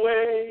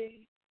away.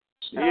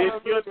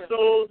 If your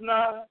soul's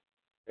not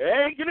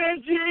anchored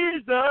in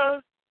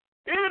Jesus,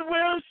 it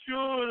will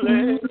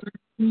surely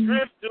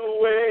drift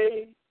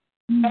away.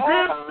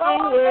 Drift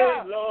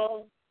away,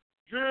 Lord.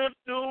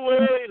 Drift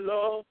away,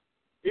 Lord.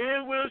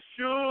 It will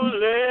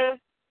surely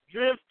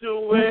drift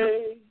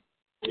away.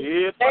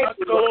 If our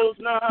soul's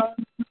not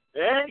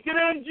anchored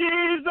in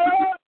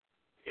Jesus,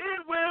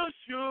 it will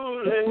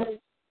surely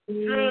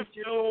drift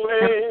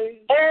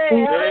away.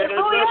 There's a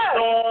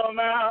storm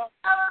out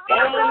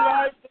on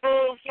life's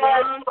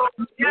ocean,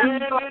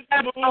 and it's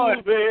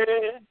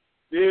moving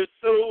this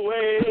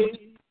away.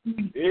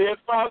 If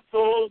our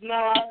soul's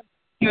not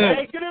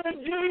anchored in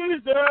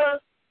Jesus,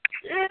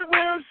 it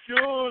will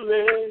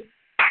surely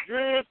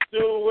drift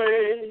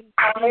away.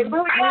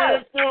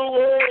 Drift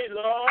away,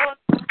 Lord.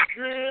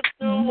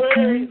 Drift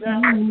away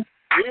now.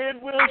 It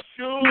will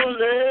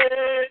surely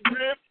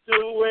drift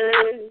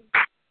away.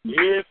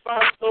 If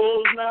our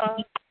soul's not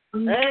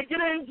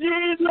anchored in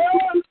Jesus,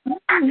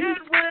 it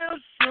will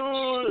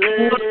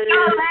surely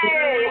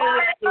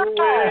drift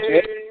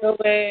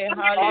away.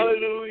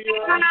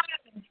 Hallelujah.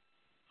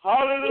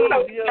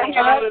 Hallelujah.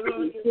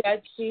 Hallelujah.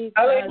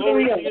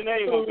 Glory to your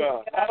name, oh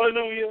God.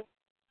 Hallelujah.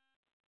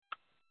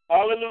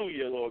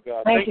 Hallelujah, Lord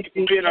God. Thank you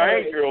for being our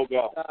anchor, oh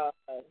God.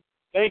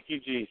 Thank you,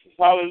 Jesus.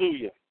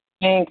 Hallelujah.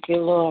 Thank you,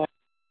 Lord.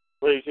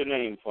 Praise your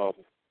name,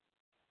 Father.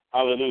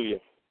 Hallelujah.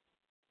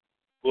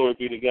 Glory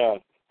be to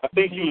God. I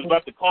think she was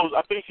about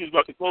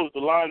to close the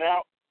line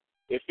out.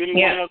 If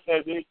anyone else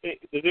has anything,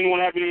 does anyone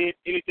have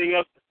anything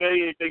else to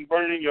say? Anything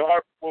burning in your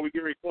heart before we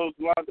get ready to close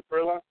the line, the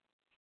prayer line?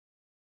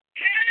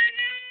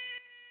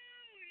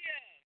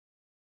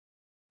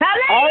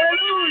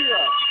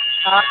 Hallelujah.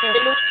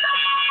 Hallelujah.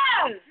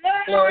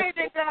 Glory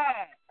to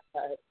God.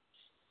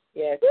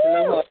 Yes,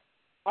 Lord.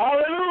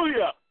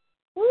 Hallelujah.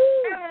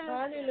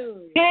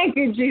 Hallelujah. Thank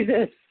you,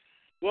 Jesus.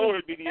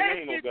 Glory be to your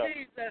name, oh God.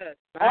 Jesus.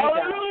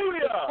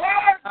 Hallelujah.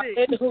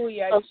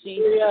 Hallelujah,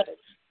 Jesus.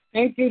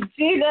 Thank you,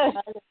 Jesus.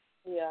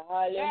 Hallelujah.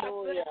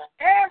 Hallelujah.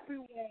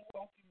 Everyone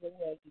walking the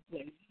worthy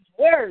place. He's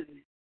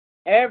worthy.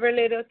 Every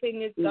little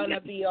thing is going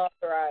to be all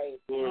right.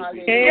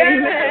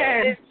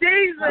 Amen.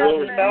 Jesus'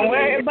 name. Don't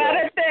worry about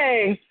a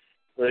thing.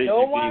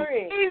 Don't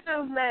worry.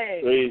 Jesus'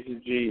 name. Praise you,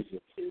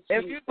 Jesus.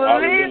 If you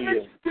believe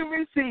it, you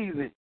receive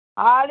it.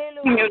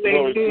 Hallelujah.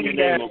 Glory to your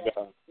name, oh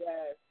God.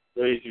 Yes.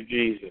 Praise you,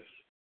 Jesus.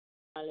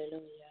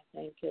 Hallelujah.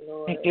 Thank you,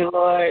 Lord. Thank you,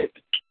 Lord.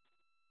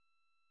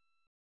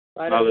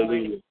 What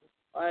Hallelujah.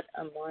 What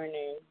a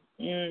morning.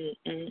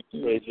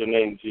 Praise your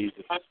name,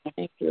 Jesus.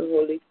 Thank you,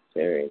 Holy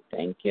Spirit.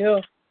 Thank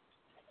you.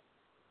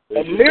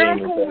 A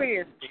miracle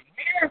Wednesday.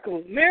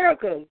 Miracles.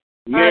 Miracle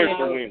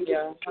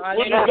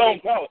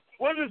Wednesday.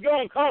 We're just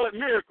going to call it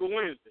Miracle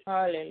Wednesday.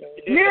 Hallelujah.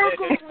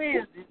 Miracle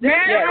Wednesday.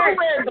 Miracle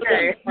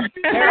Wednesday.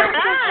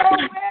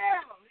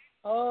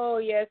 Oh,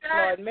 yes,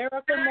 Lord.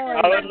 Miracle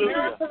morning.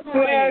 Hallelujah.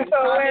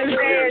 Miracle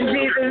Wednesday in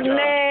Jesus'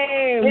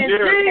 name.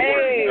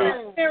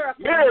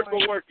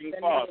 Miracle working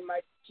Father.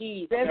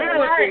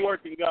 Miracle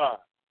working God.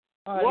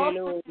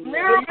 Hallelujah.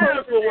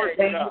 Miracle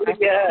working God.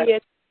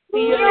 Yes.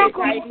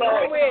 Miracle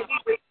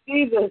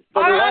Jesus.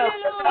 Hallelujah.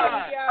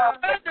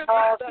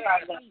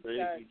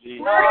 Praise you,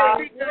 Jesus.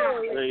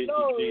 Praise Praise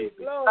you,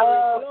 Jesus.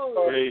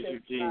 Praise you,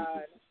 Jesus.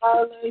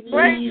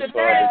 Praise the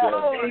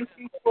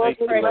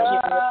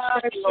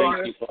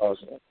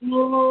Father.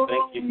 Lord.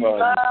 Thank you, Father. Thank you,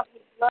 Father.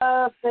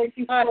 Love. Thank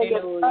you,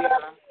 Hallelujah.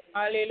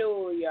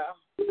 Hallelujah.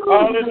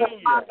 Hallelujah.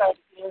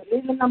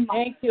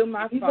 Thank you,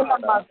 my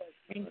Father.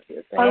 Thank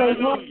you.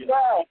 Hallelujah.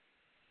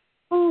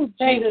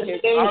 Thank you.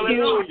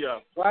 Hallelujah.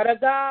 What a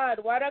God.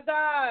 What a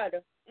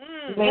God.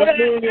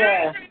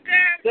 Hallelujah.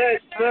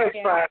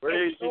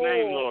 Praise your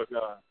name, Lord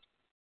God.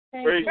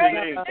 Thank Praise you, your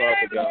name, Father God.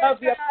 We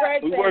love your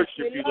presence. We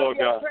worship you, Lord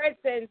God.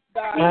 Presence,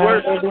 God. We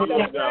worship you,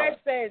 Lord God.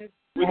 Presence.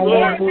 We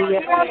glorify your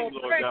name,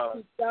 Lord God.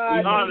 We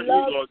honor you,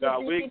 Lord God.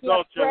 We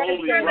exalt your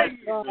holy righteous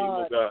name,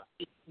 Lord God.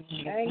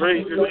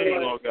 Praise your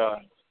name, Lord God.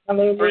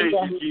 Praise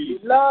you,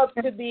 Jesus. Love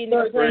to be in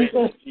your Praise you,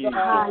 presence, Jesus.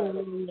 God.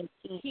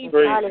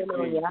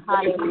 Hallelujah.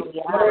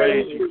 Hallelujah.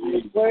 Praise you,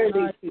 Jesus.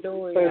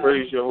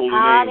 Praise your holy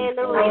name.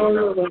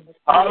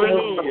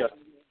 Hallelujah.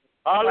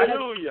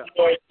 Hallelujah.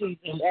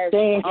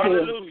 Thank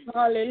Hallelujah. you.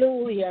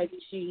 Hallelujah,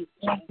 Jesus.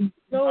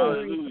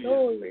 Glory,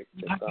 glory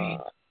to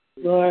God.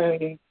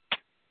 Glory.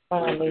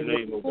 Praise your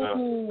name, O God.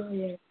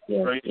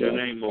 Praise your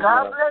name, O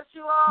God. God bless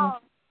you all.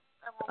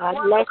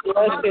 God bless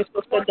you,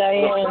 Sister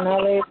Diane.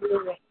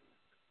 Hallelujah.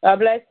 God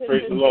bless you,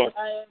 Praise the Lord.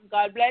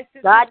 God bless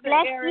you. God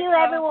bless you,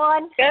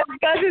 everyone. God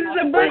bless you,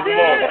 Sister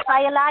Bridget.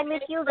 I align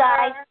with you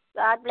guys.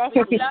 God bless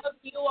you. We love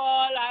you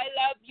all. I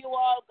love you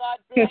all. God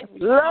bless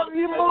you. Love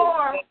you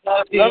more.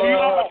 Love you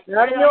all.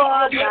 Love you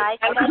all, guys.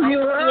 Love you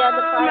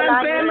all,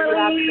 my family.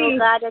 I'm so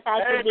glad that I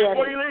could be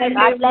Before here. you leave,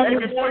 God bless you.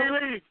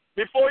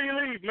 before you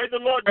leave, may the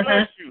Lord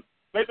bless you.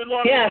 May the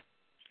Lord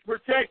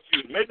protect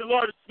you. May the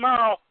Lord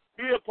smile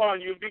be upon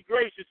you and be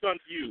gracious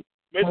unto you.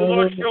 May the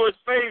Lord show his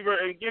favor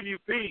and give you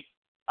peace.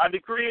 I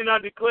decree and I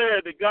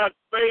declare that God's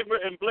favor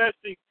and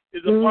blessing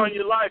is upon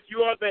your life.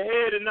 You are the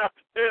head and not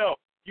the tail.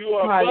 You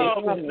are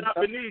above and not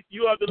beneath.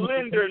 You are the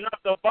lender, not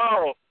the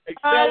borrower.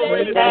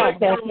 Accelerated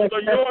breakthroughs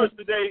are yours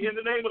today in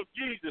the name of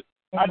Jesus.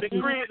 I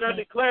decree it and I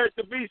declare it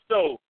to be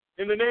so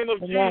in the name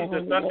of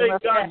Jesus. I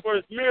thank God for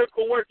his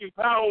miracle working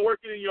power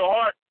working in your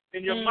heart,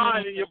 in your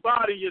mind, in your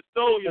body, your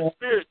soul, your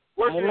spirit,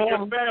 working in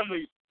your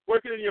family,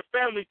 working in your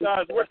family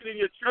ties, working in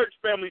your church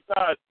family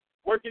ties,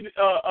 working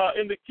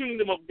in the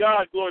kingdom of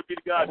God. Glory be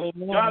to God.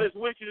 God is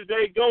with you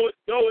today. Go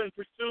and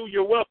pursue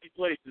your wealthy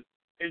places.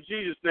 In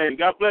Jesus' name.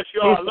 God bless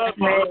you all. I love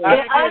you.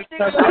 God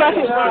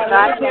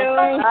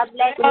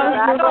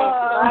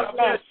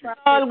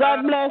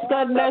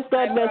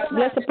bless.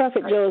 Bless the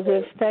Prophet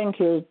Joseph. Thank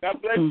you.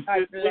 God bless you.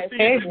 We'll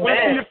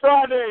see you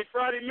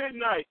Friday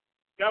midnight.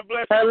 God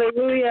bless you.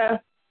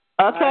 Hallelujah.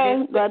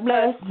 Okay. God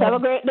bless. Have a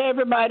great day,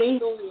 everybody.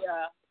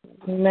 Hallelujah.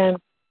 Amen.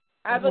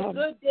 Have a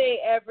good day,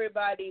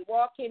 everybody.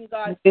 Walk in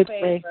God's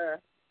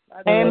favor.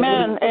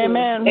 Amen.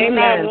 Amen.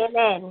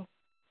 Amen.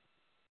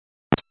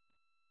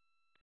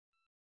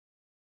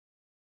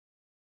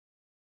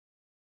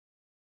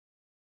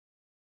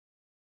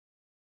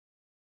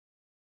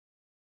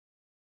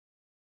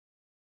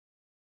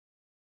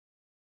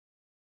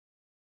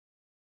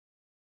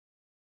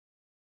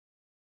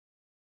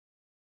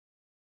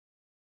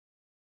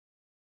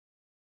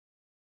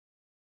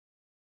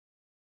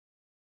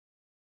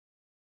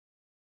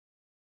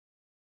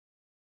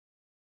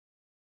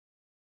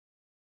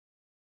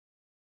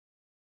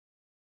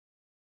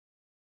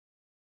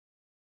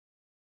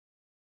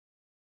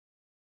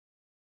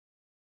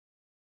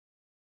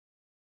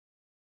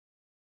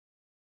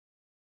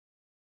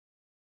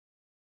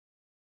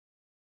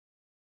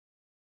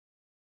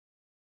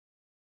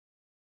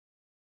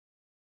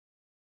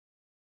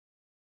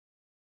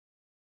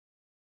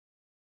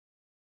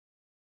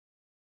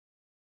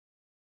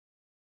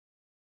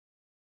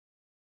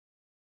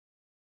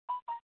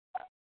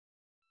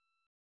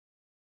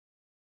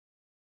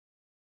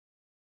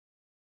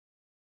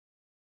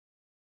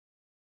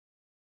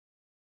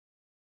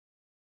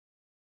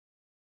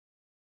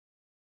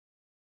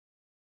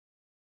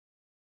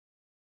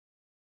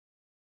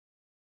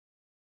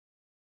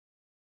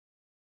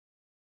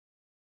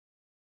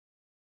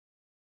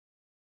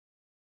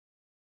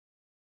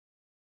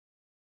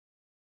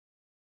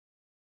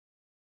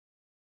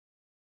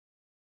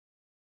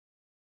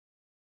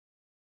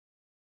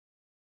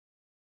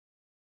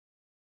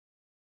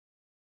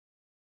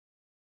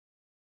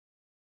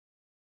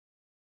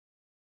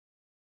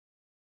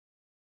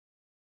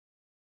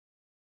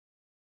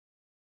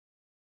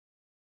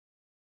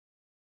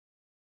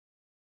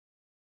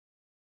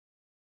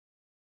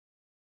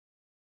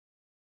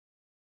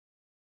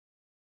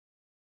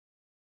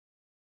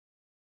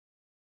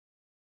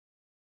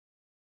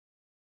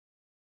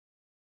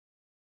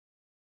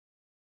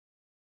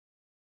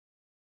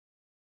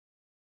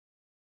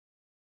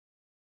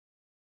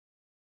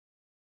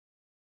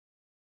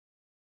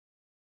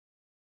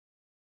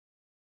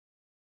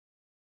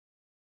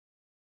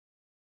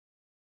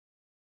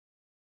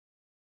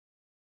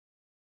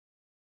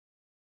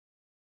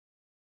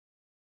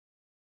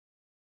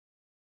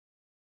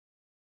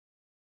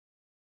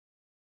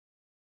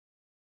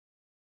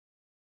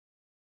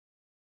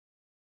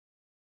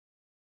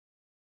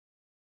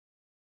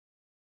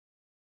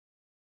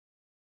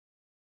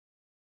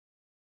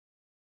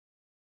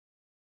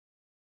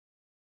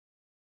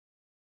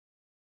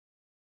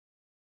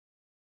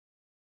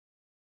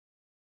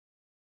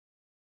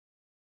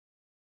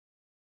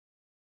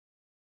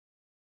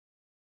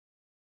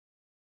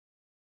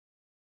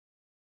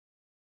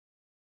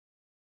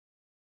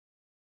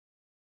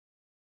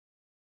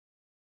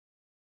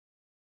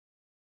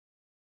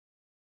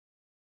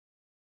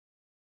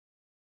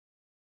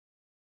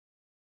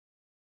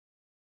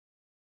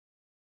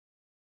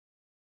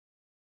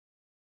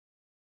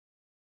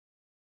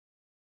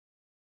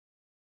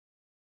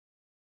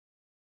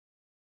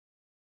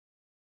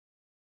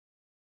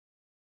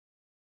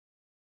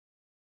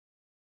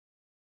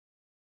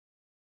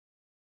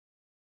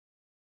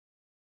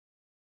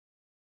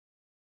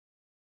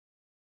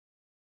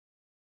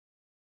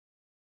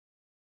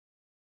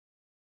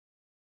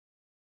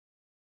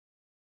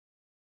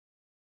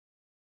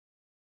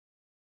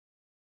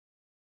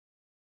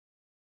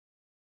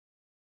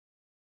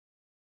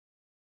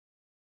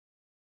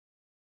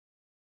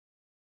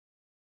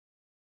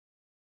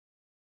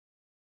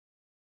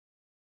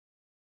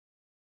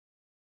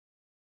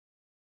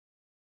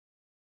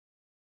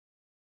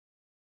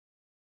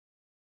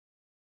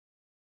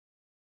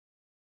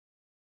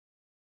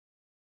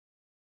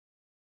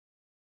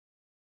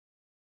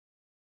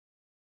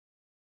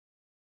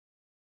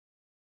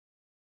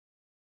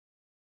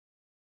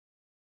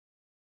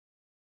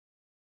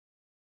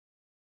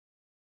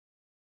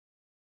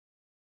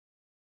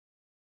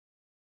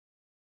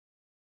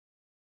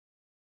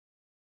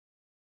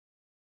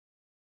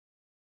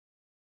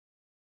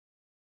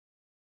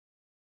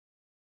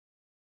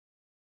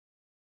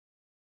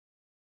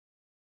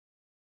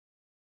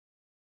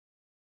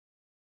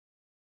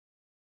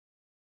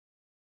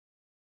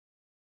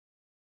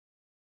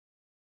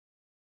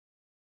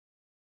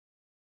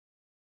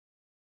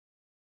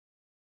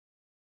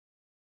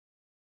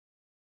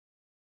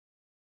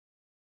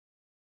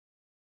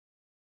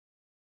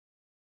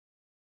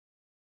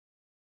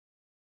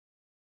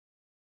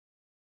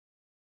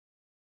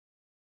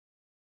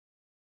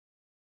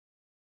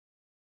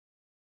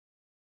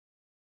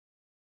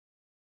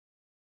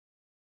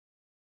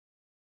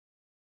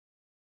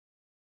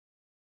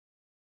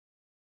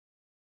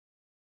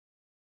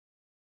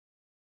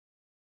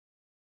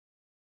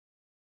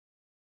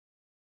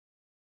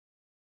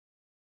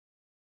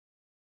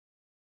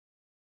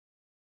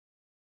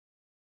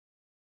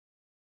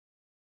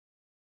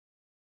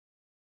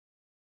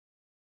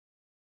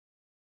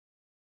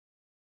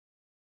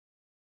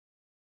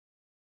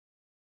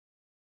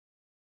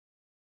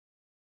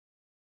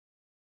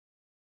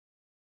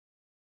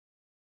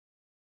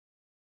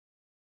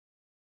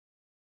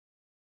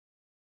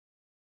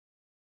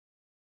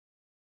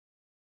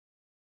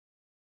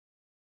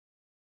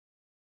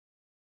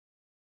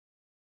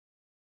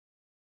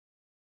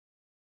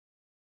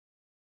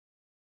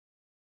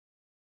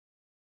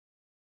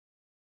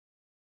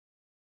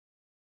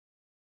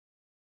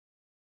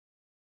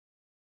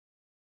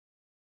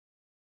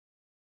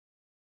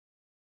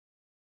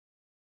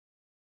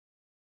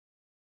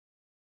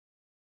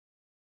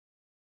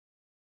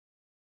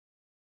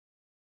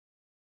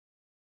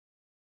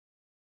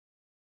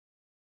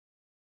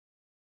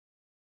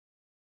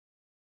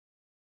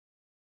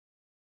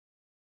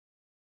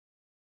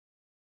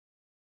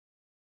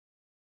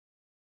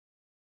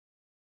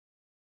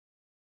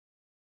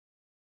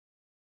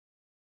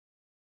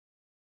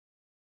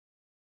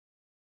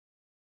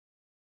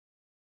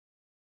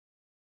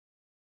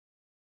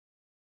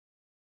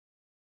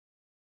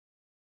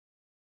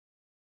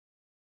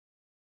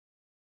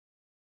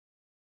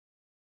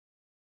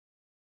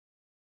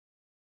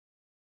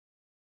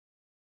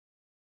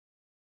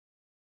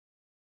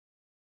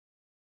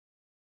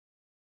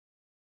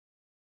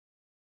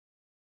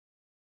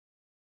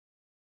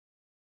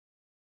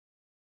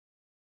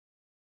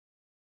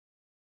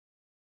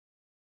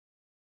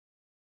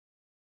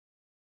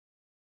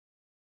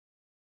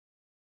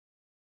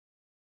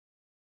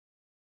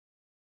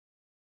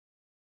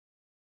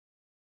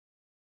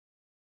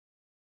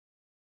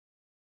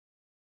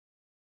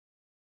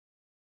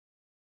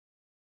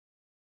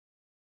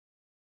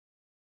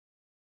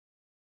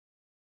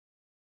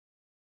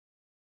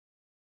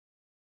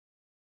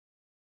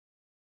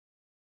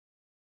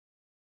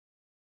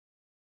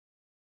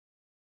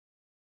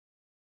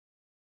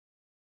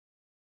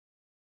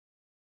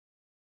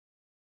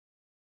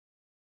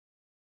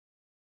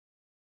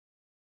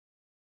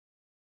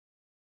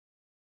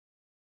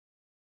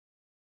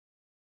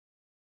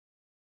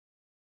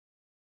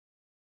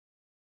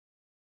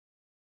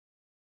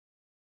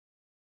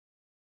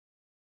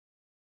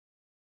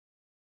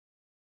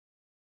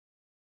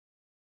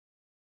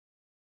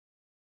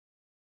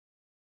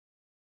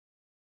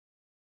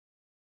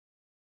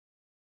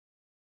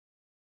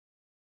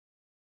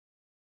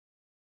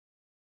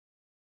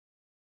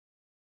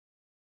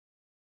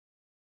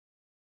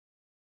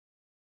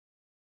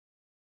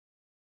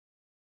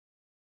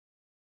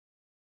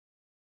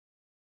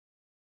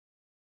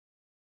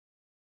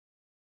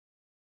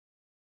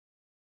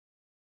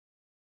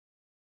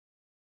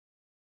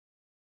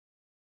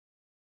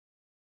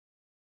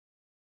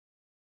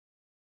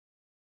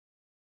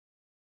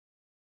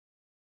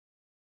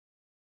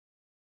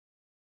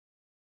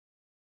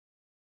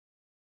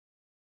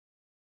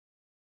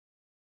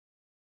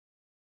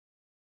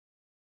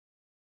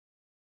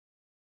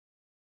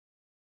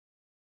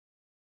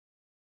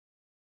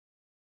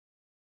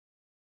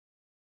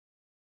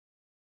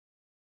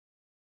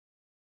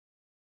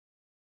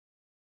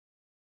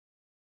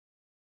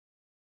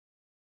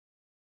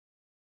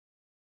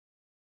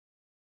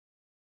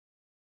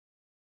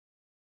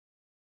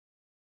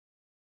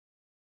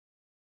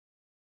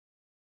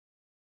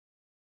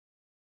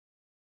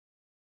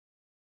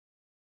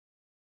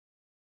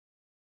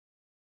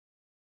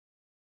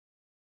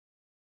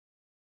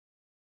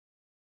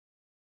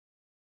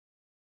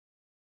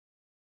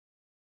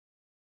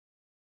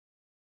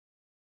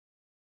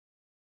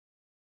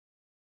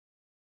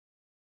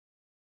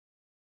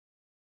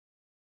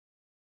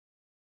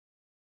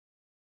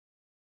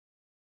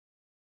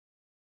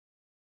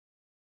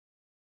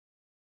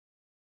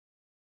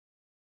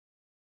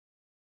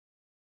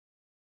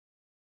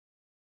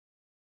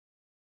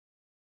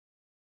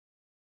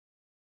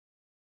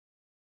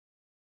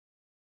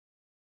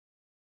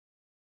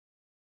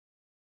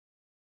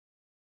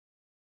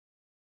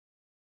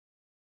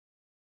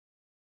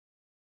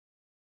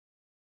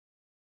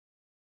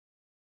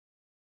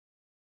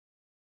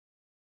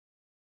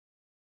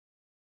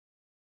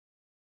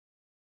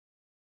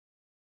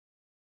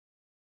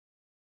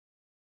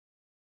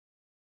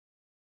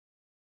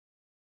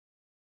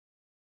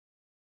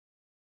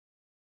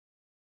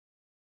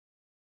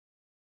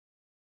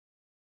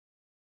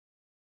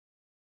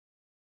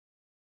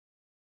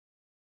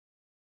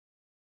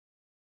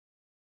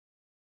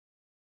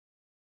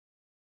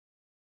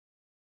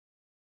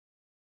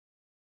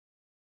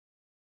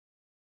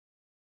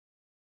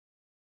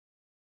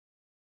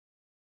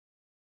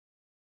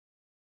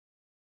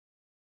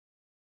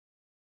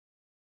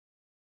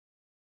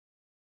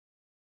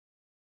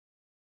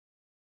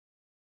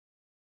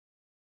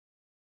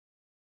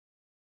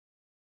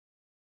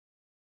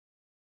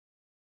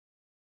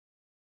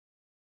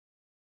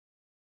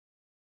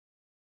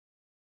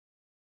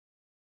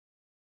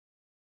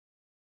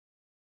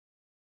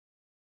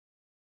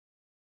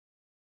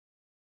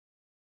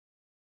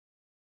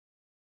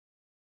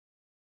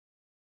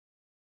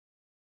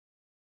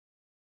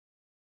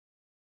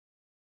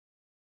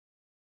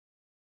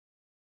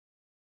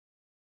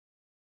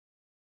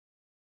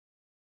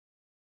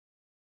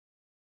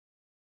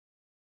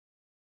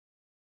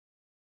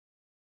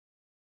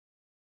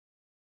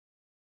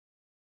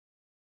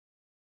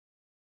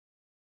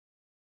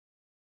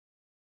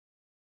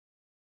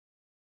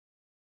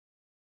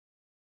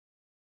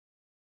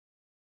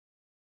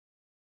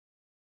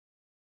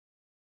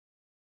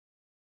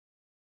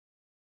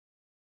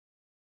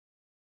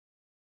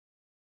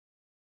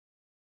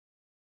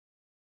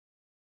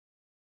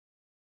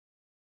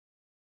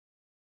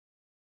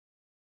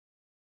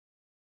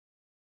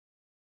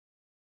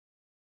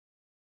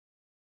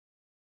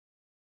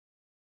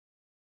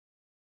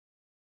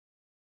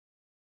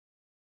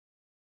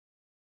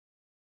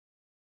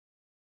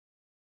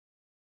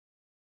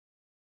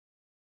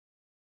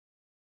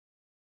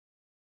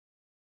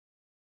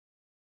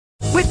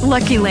 With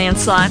Lucky Land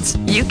Slots,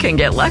 you can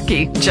get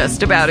lucky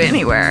just about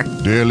anywhere.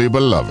 Dearly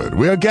beloved,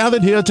 we are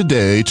gathered here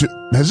today to...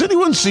 Has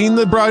anyone seen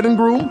the bride and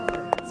groom?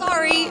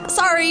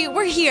 Sorry,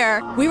 we're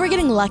here. We were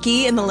getting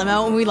lucky in the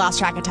limo and we lost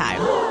track of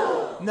time.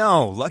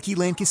 No, Lucky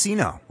Land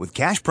Casino, with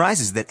cash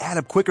prizes that add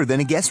up quicker than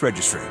a guest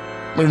registry.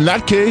 In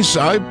that case,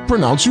 I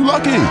pronounce you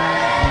lucky.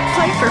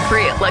 Play for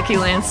free at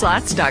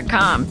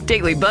LuckyLandSlots.com.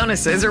 Daily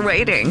bonuses are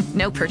waiting.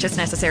 No purchase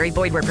necessary.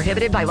 Void where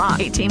prohibited by law.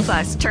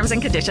 18+. Terms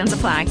and conditions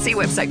apply. See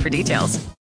website for details.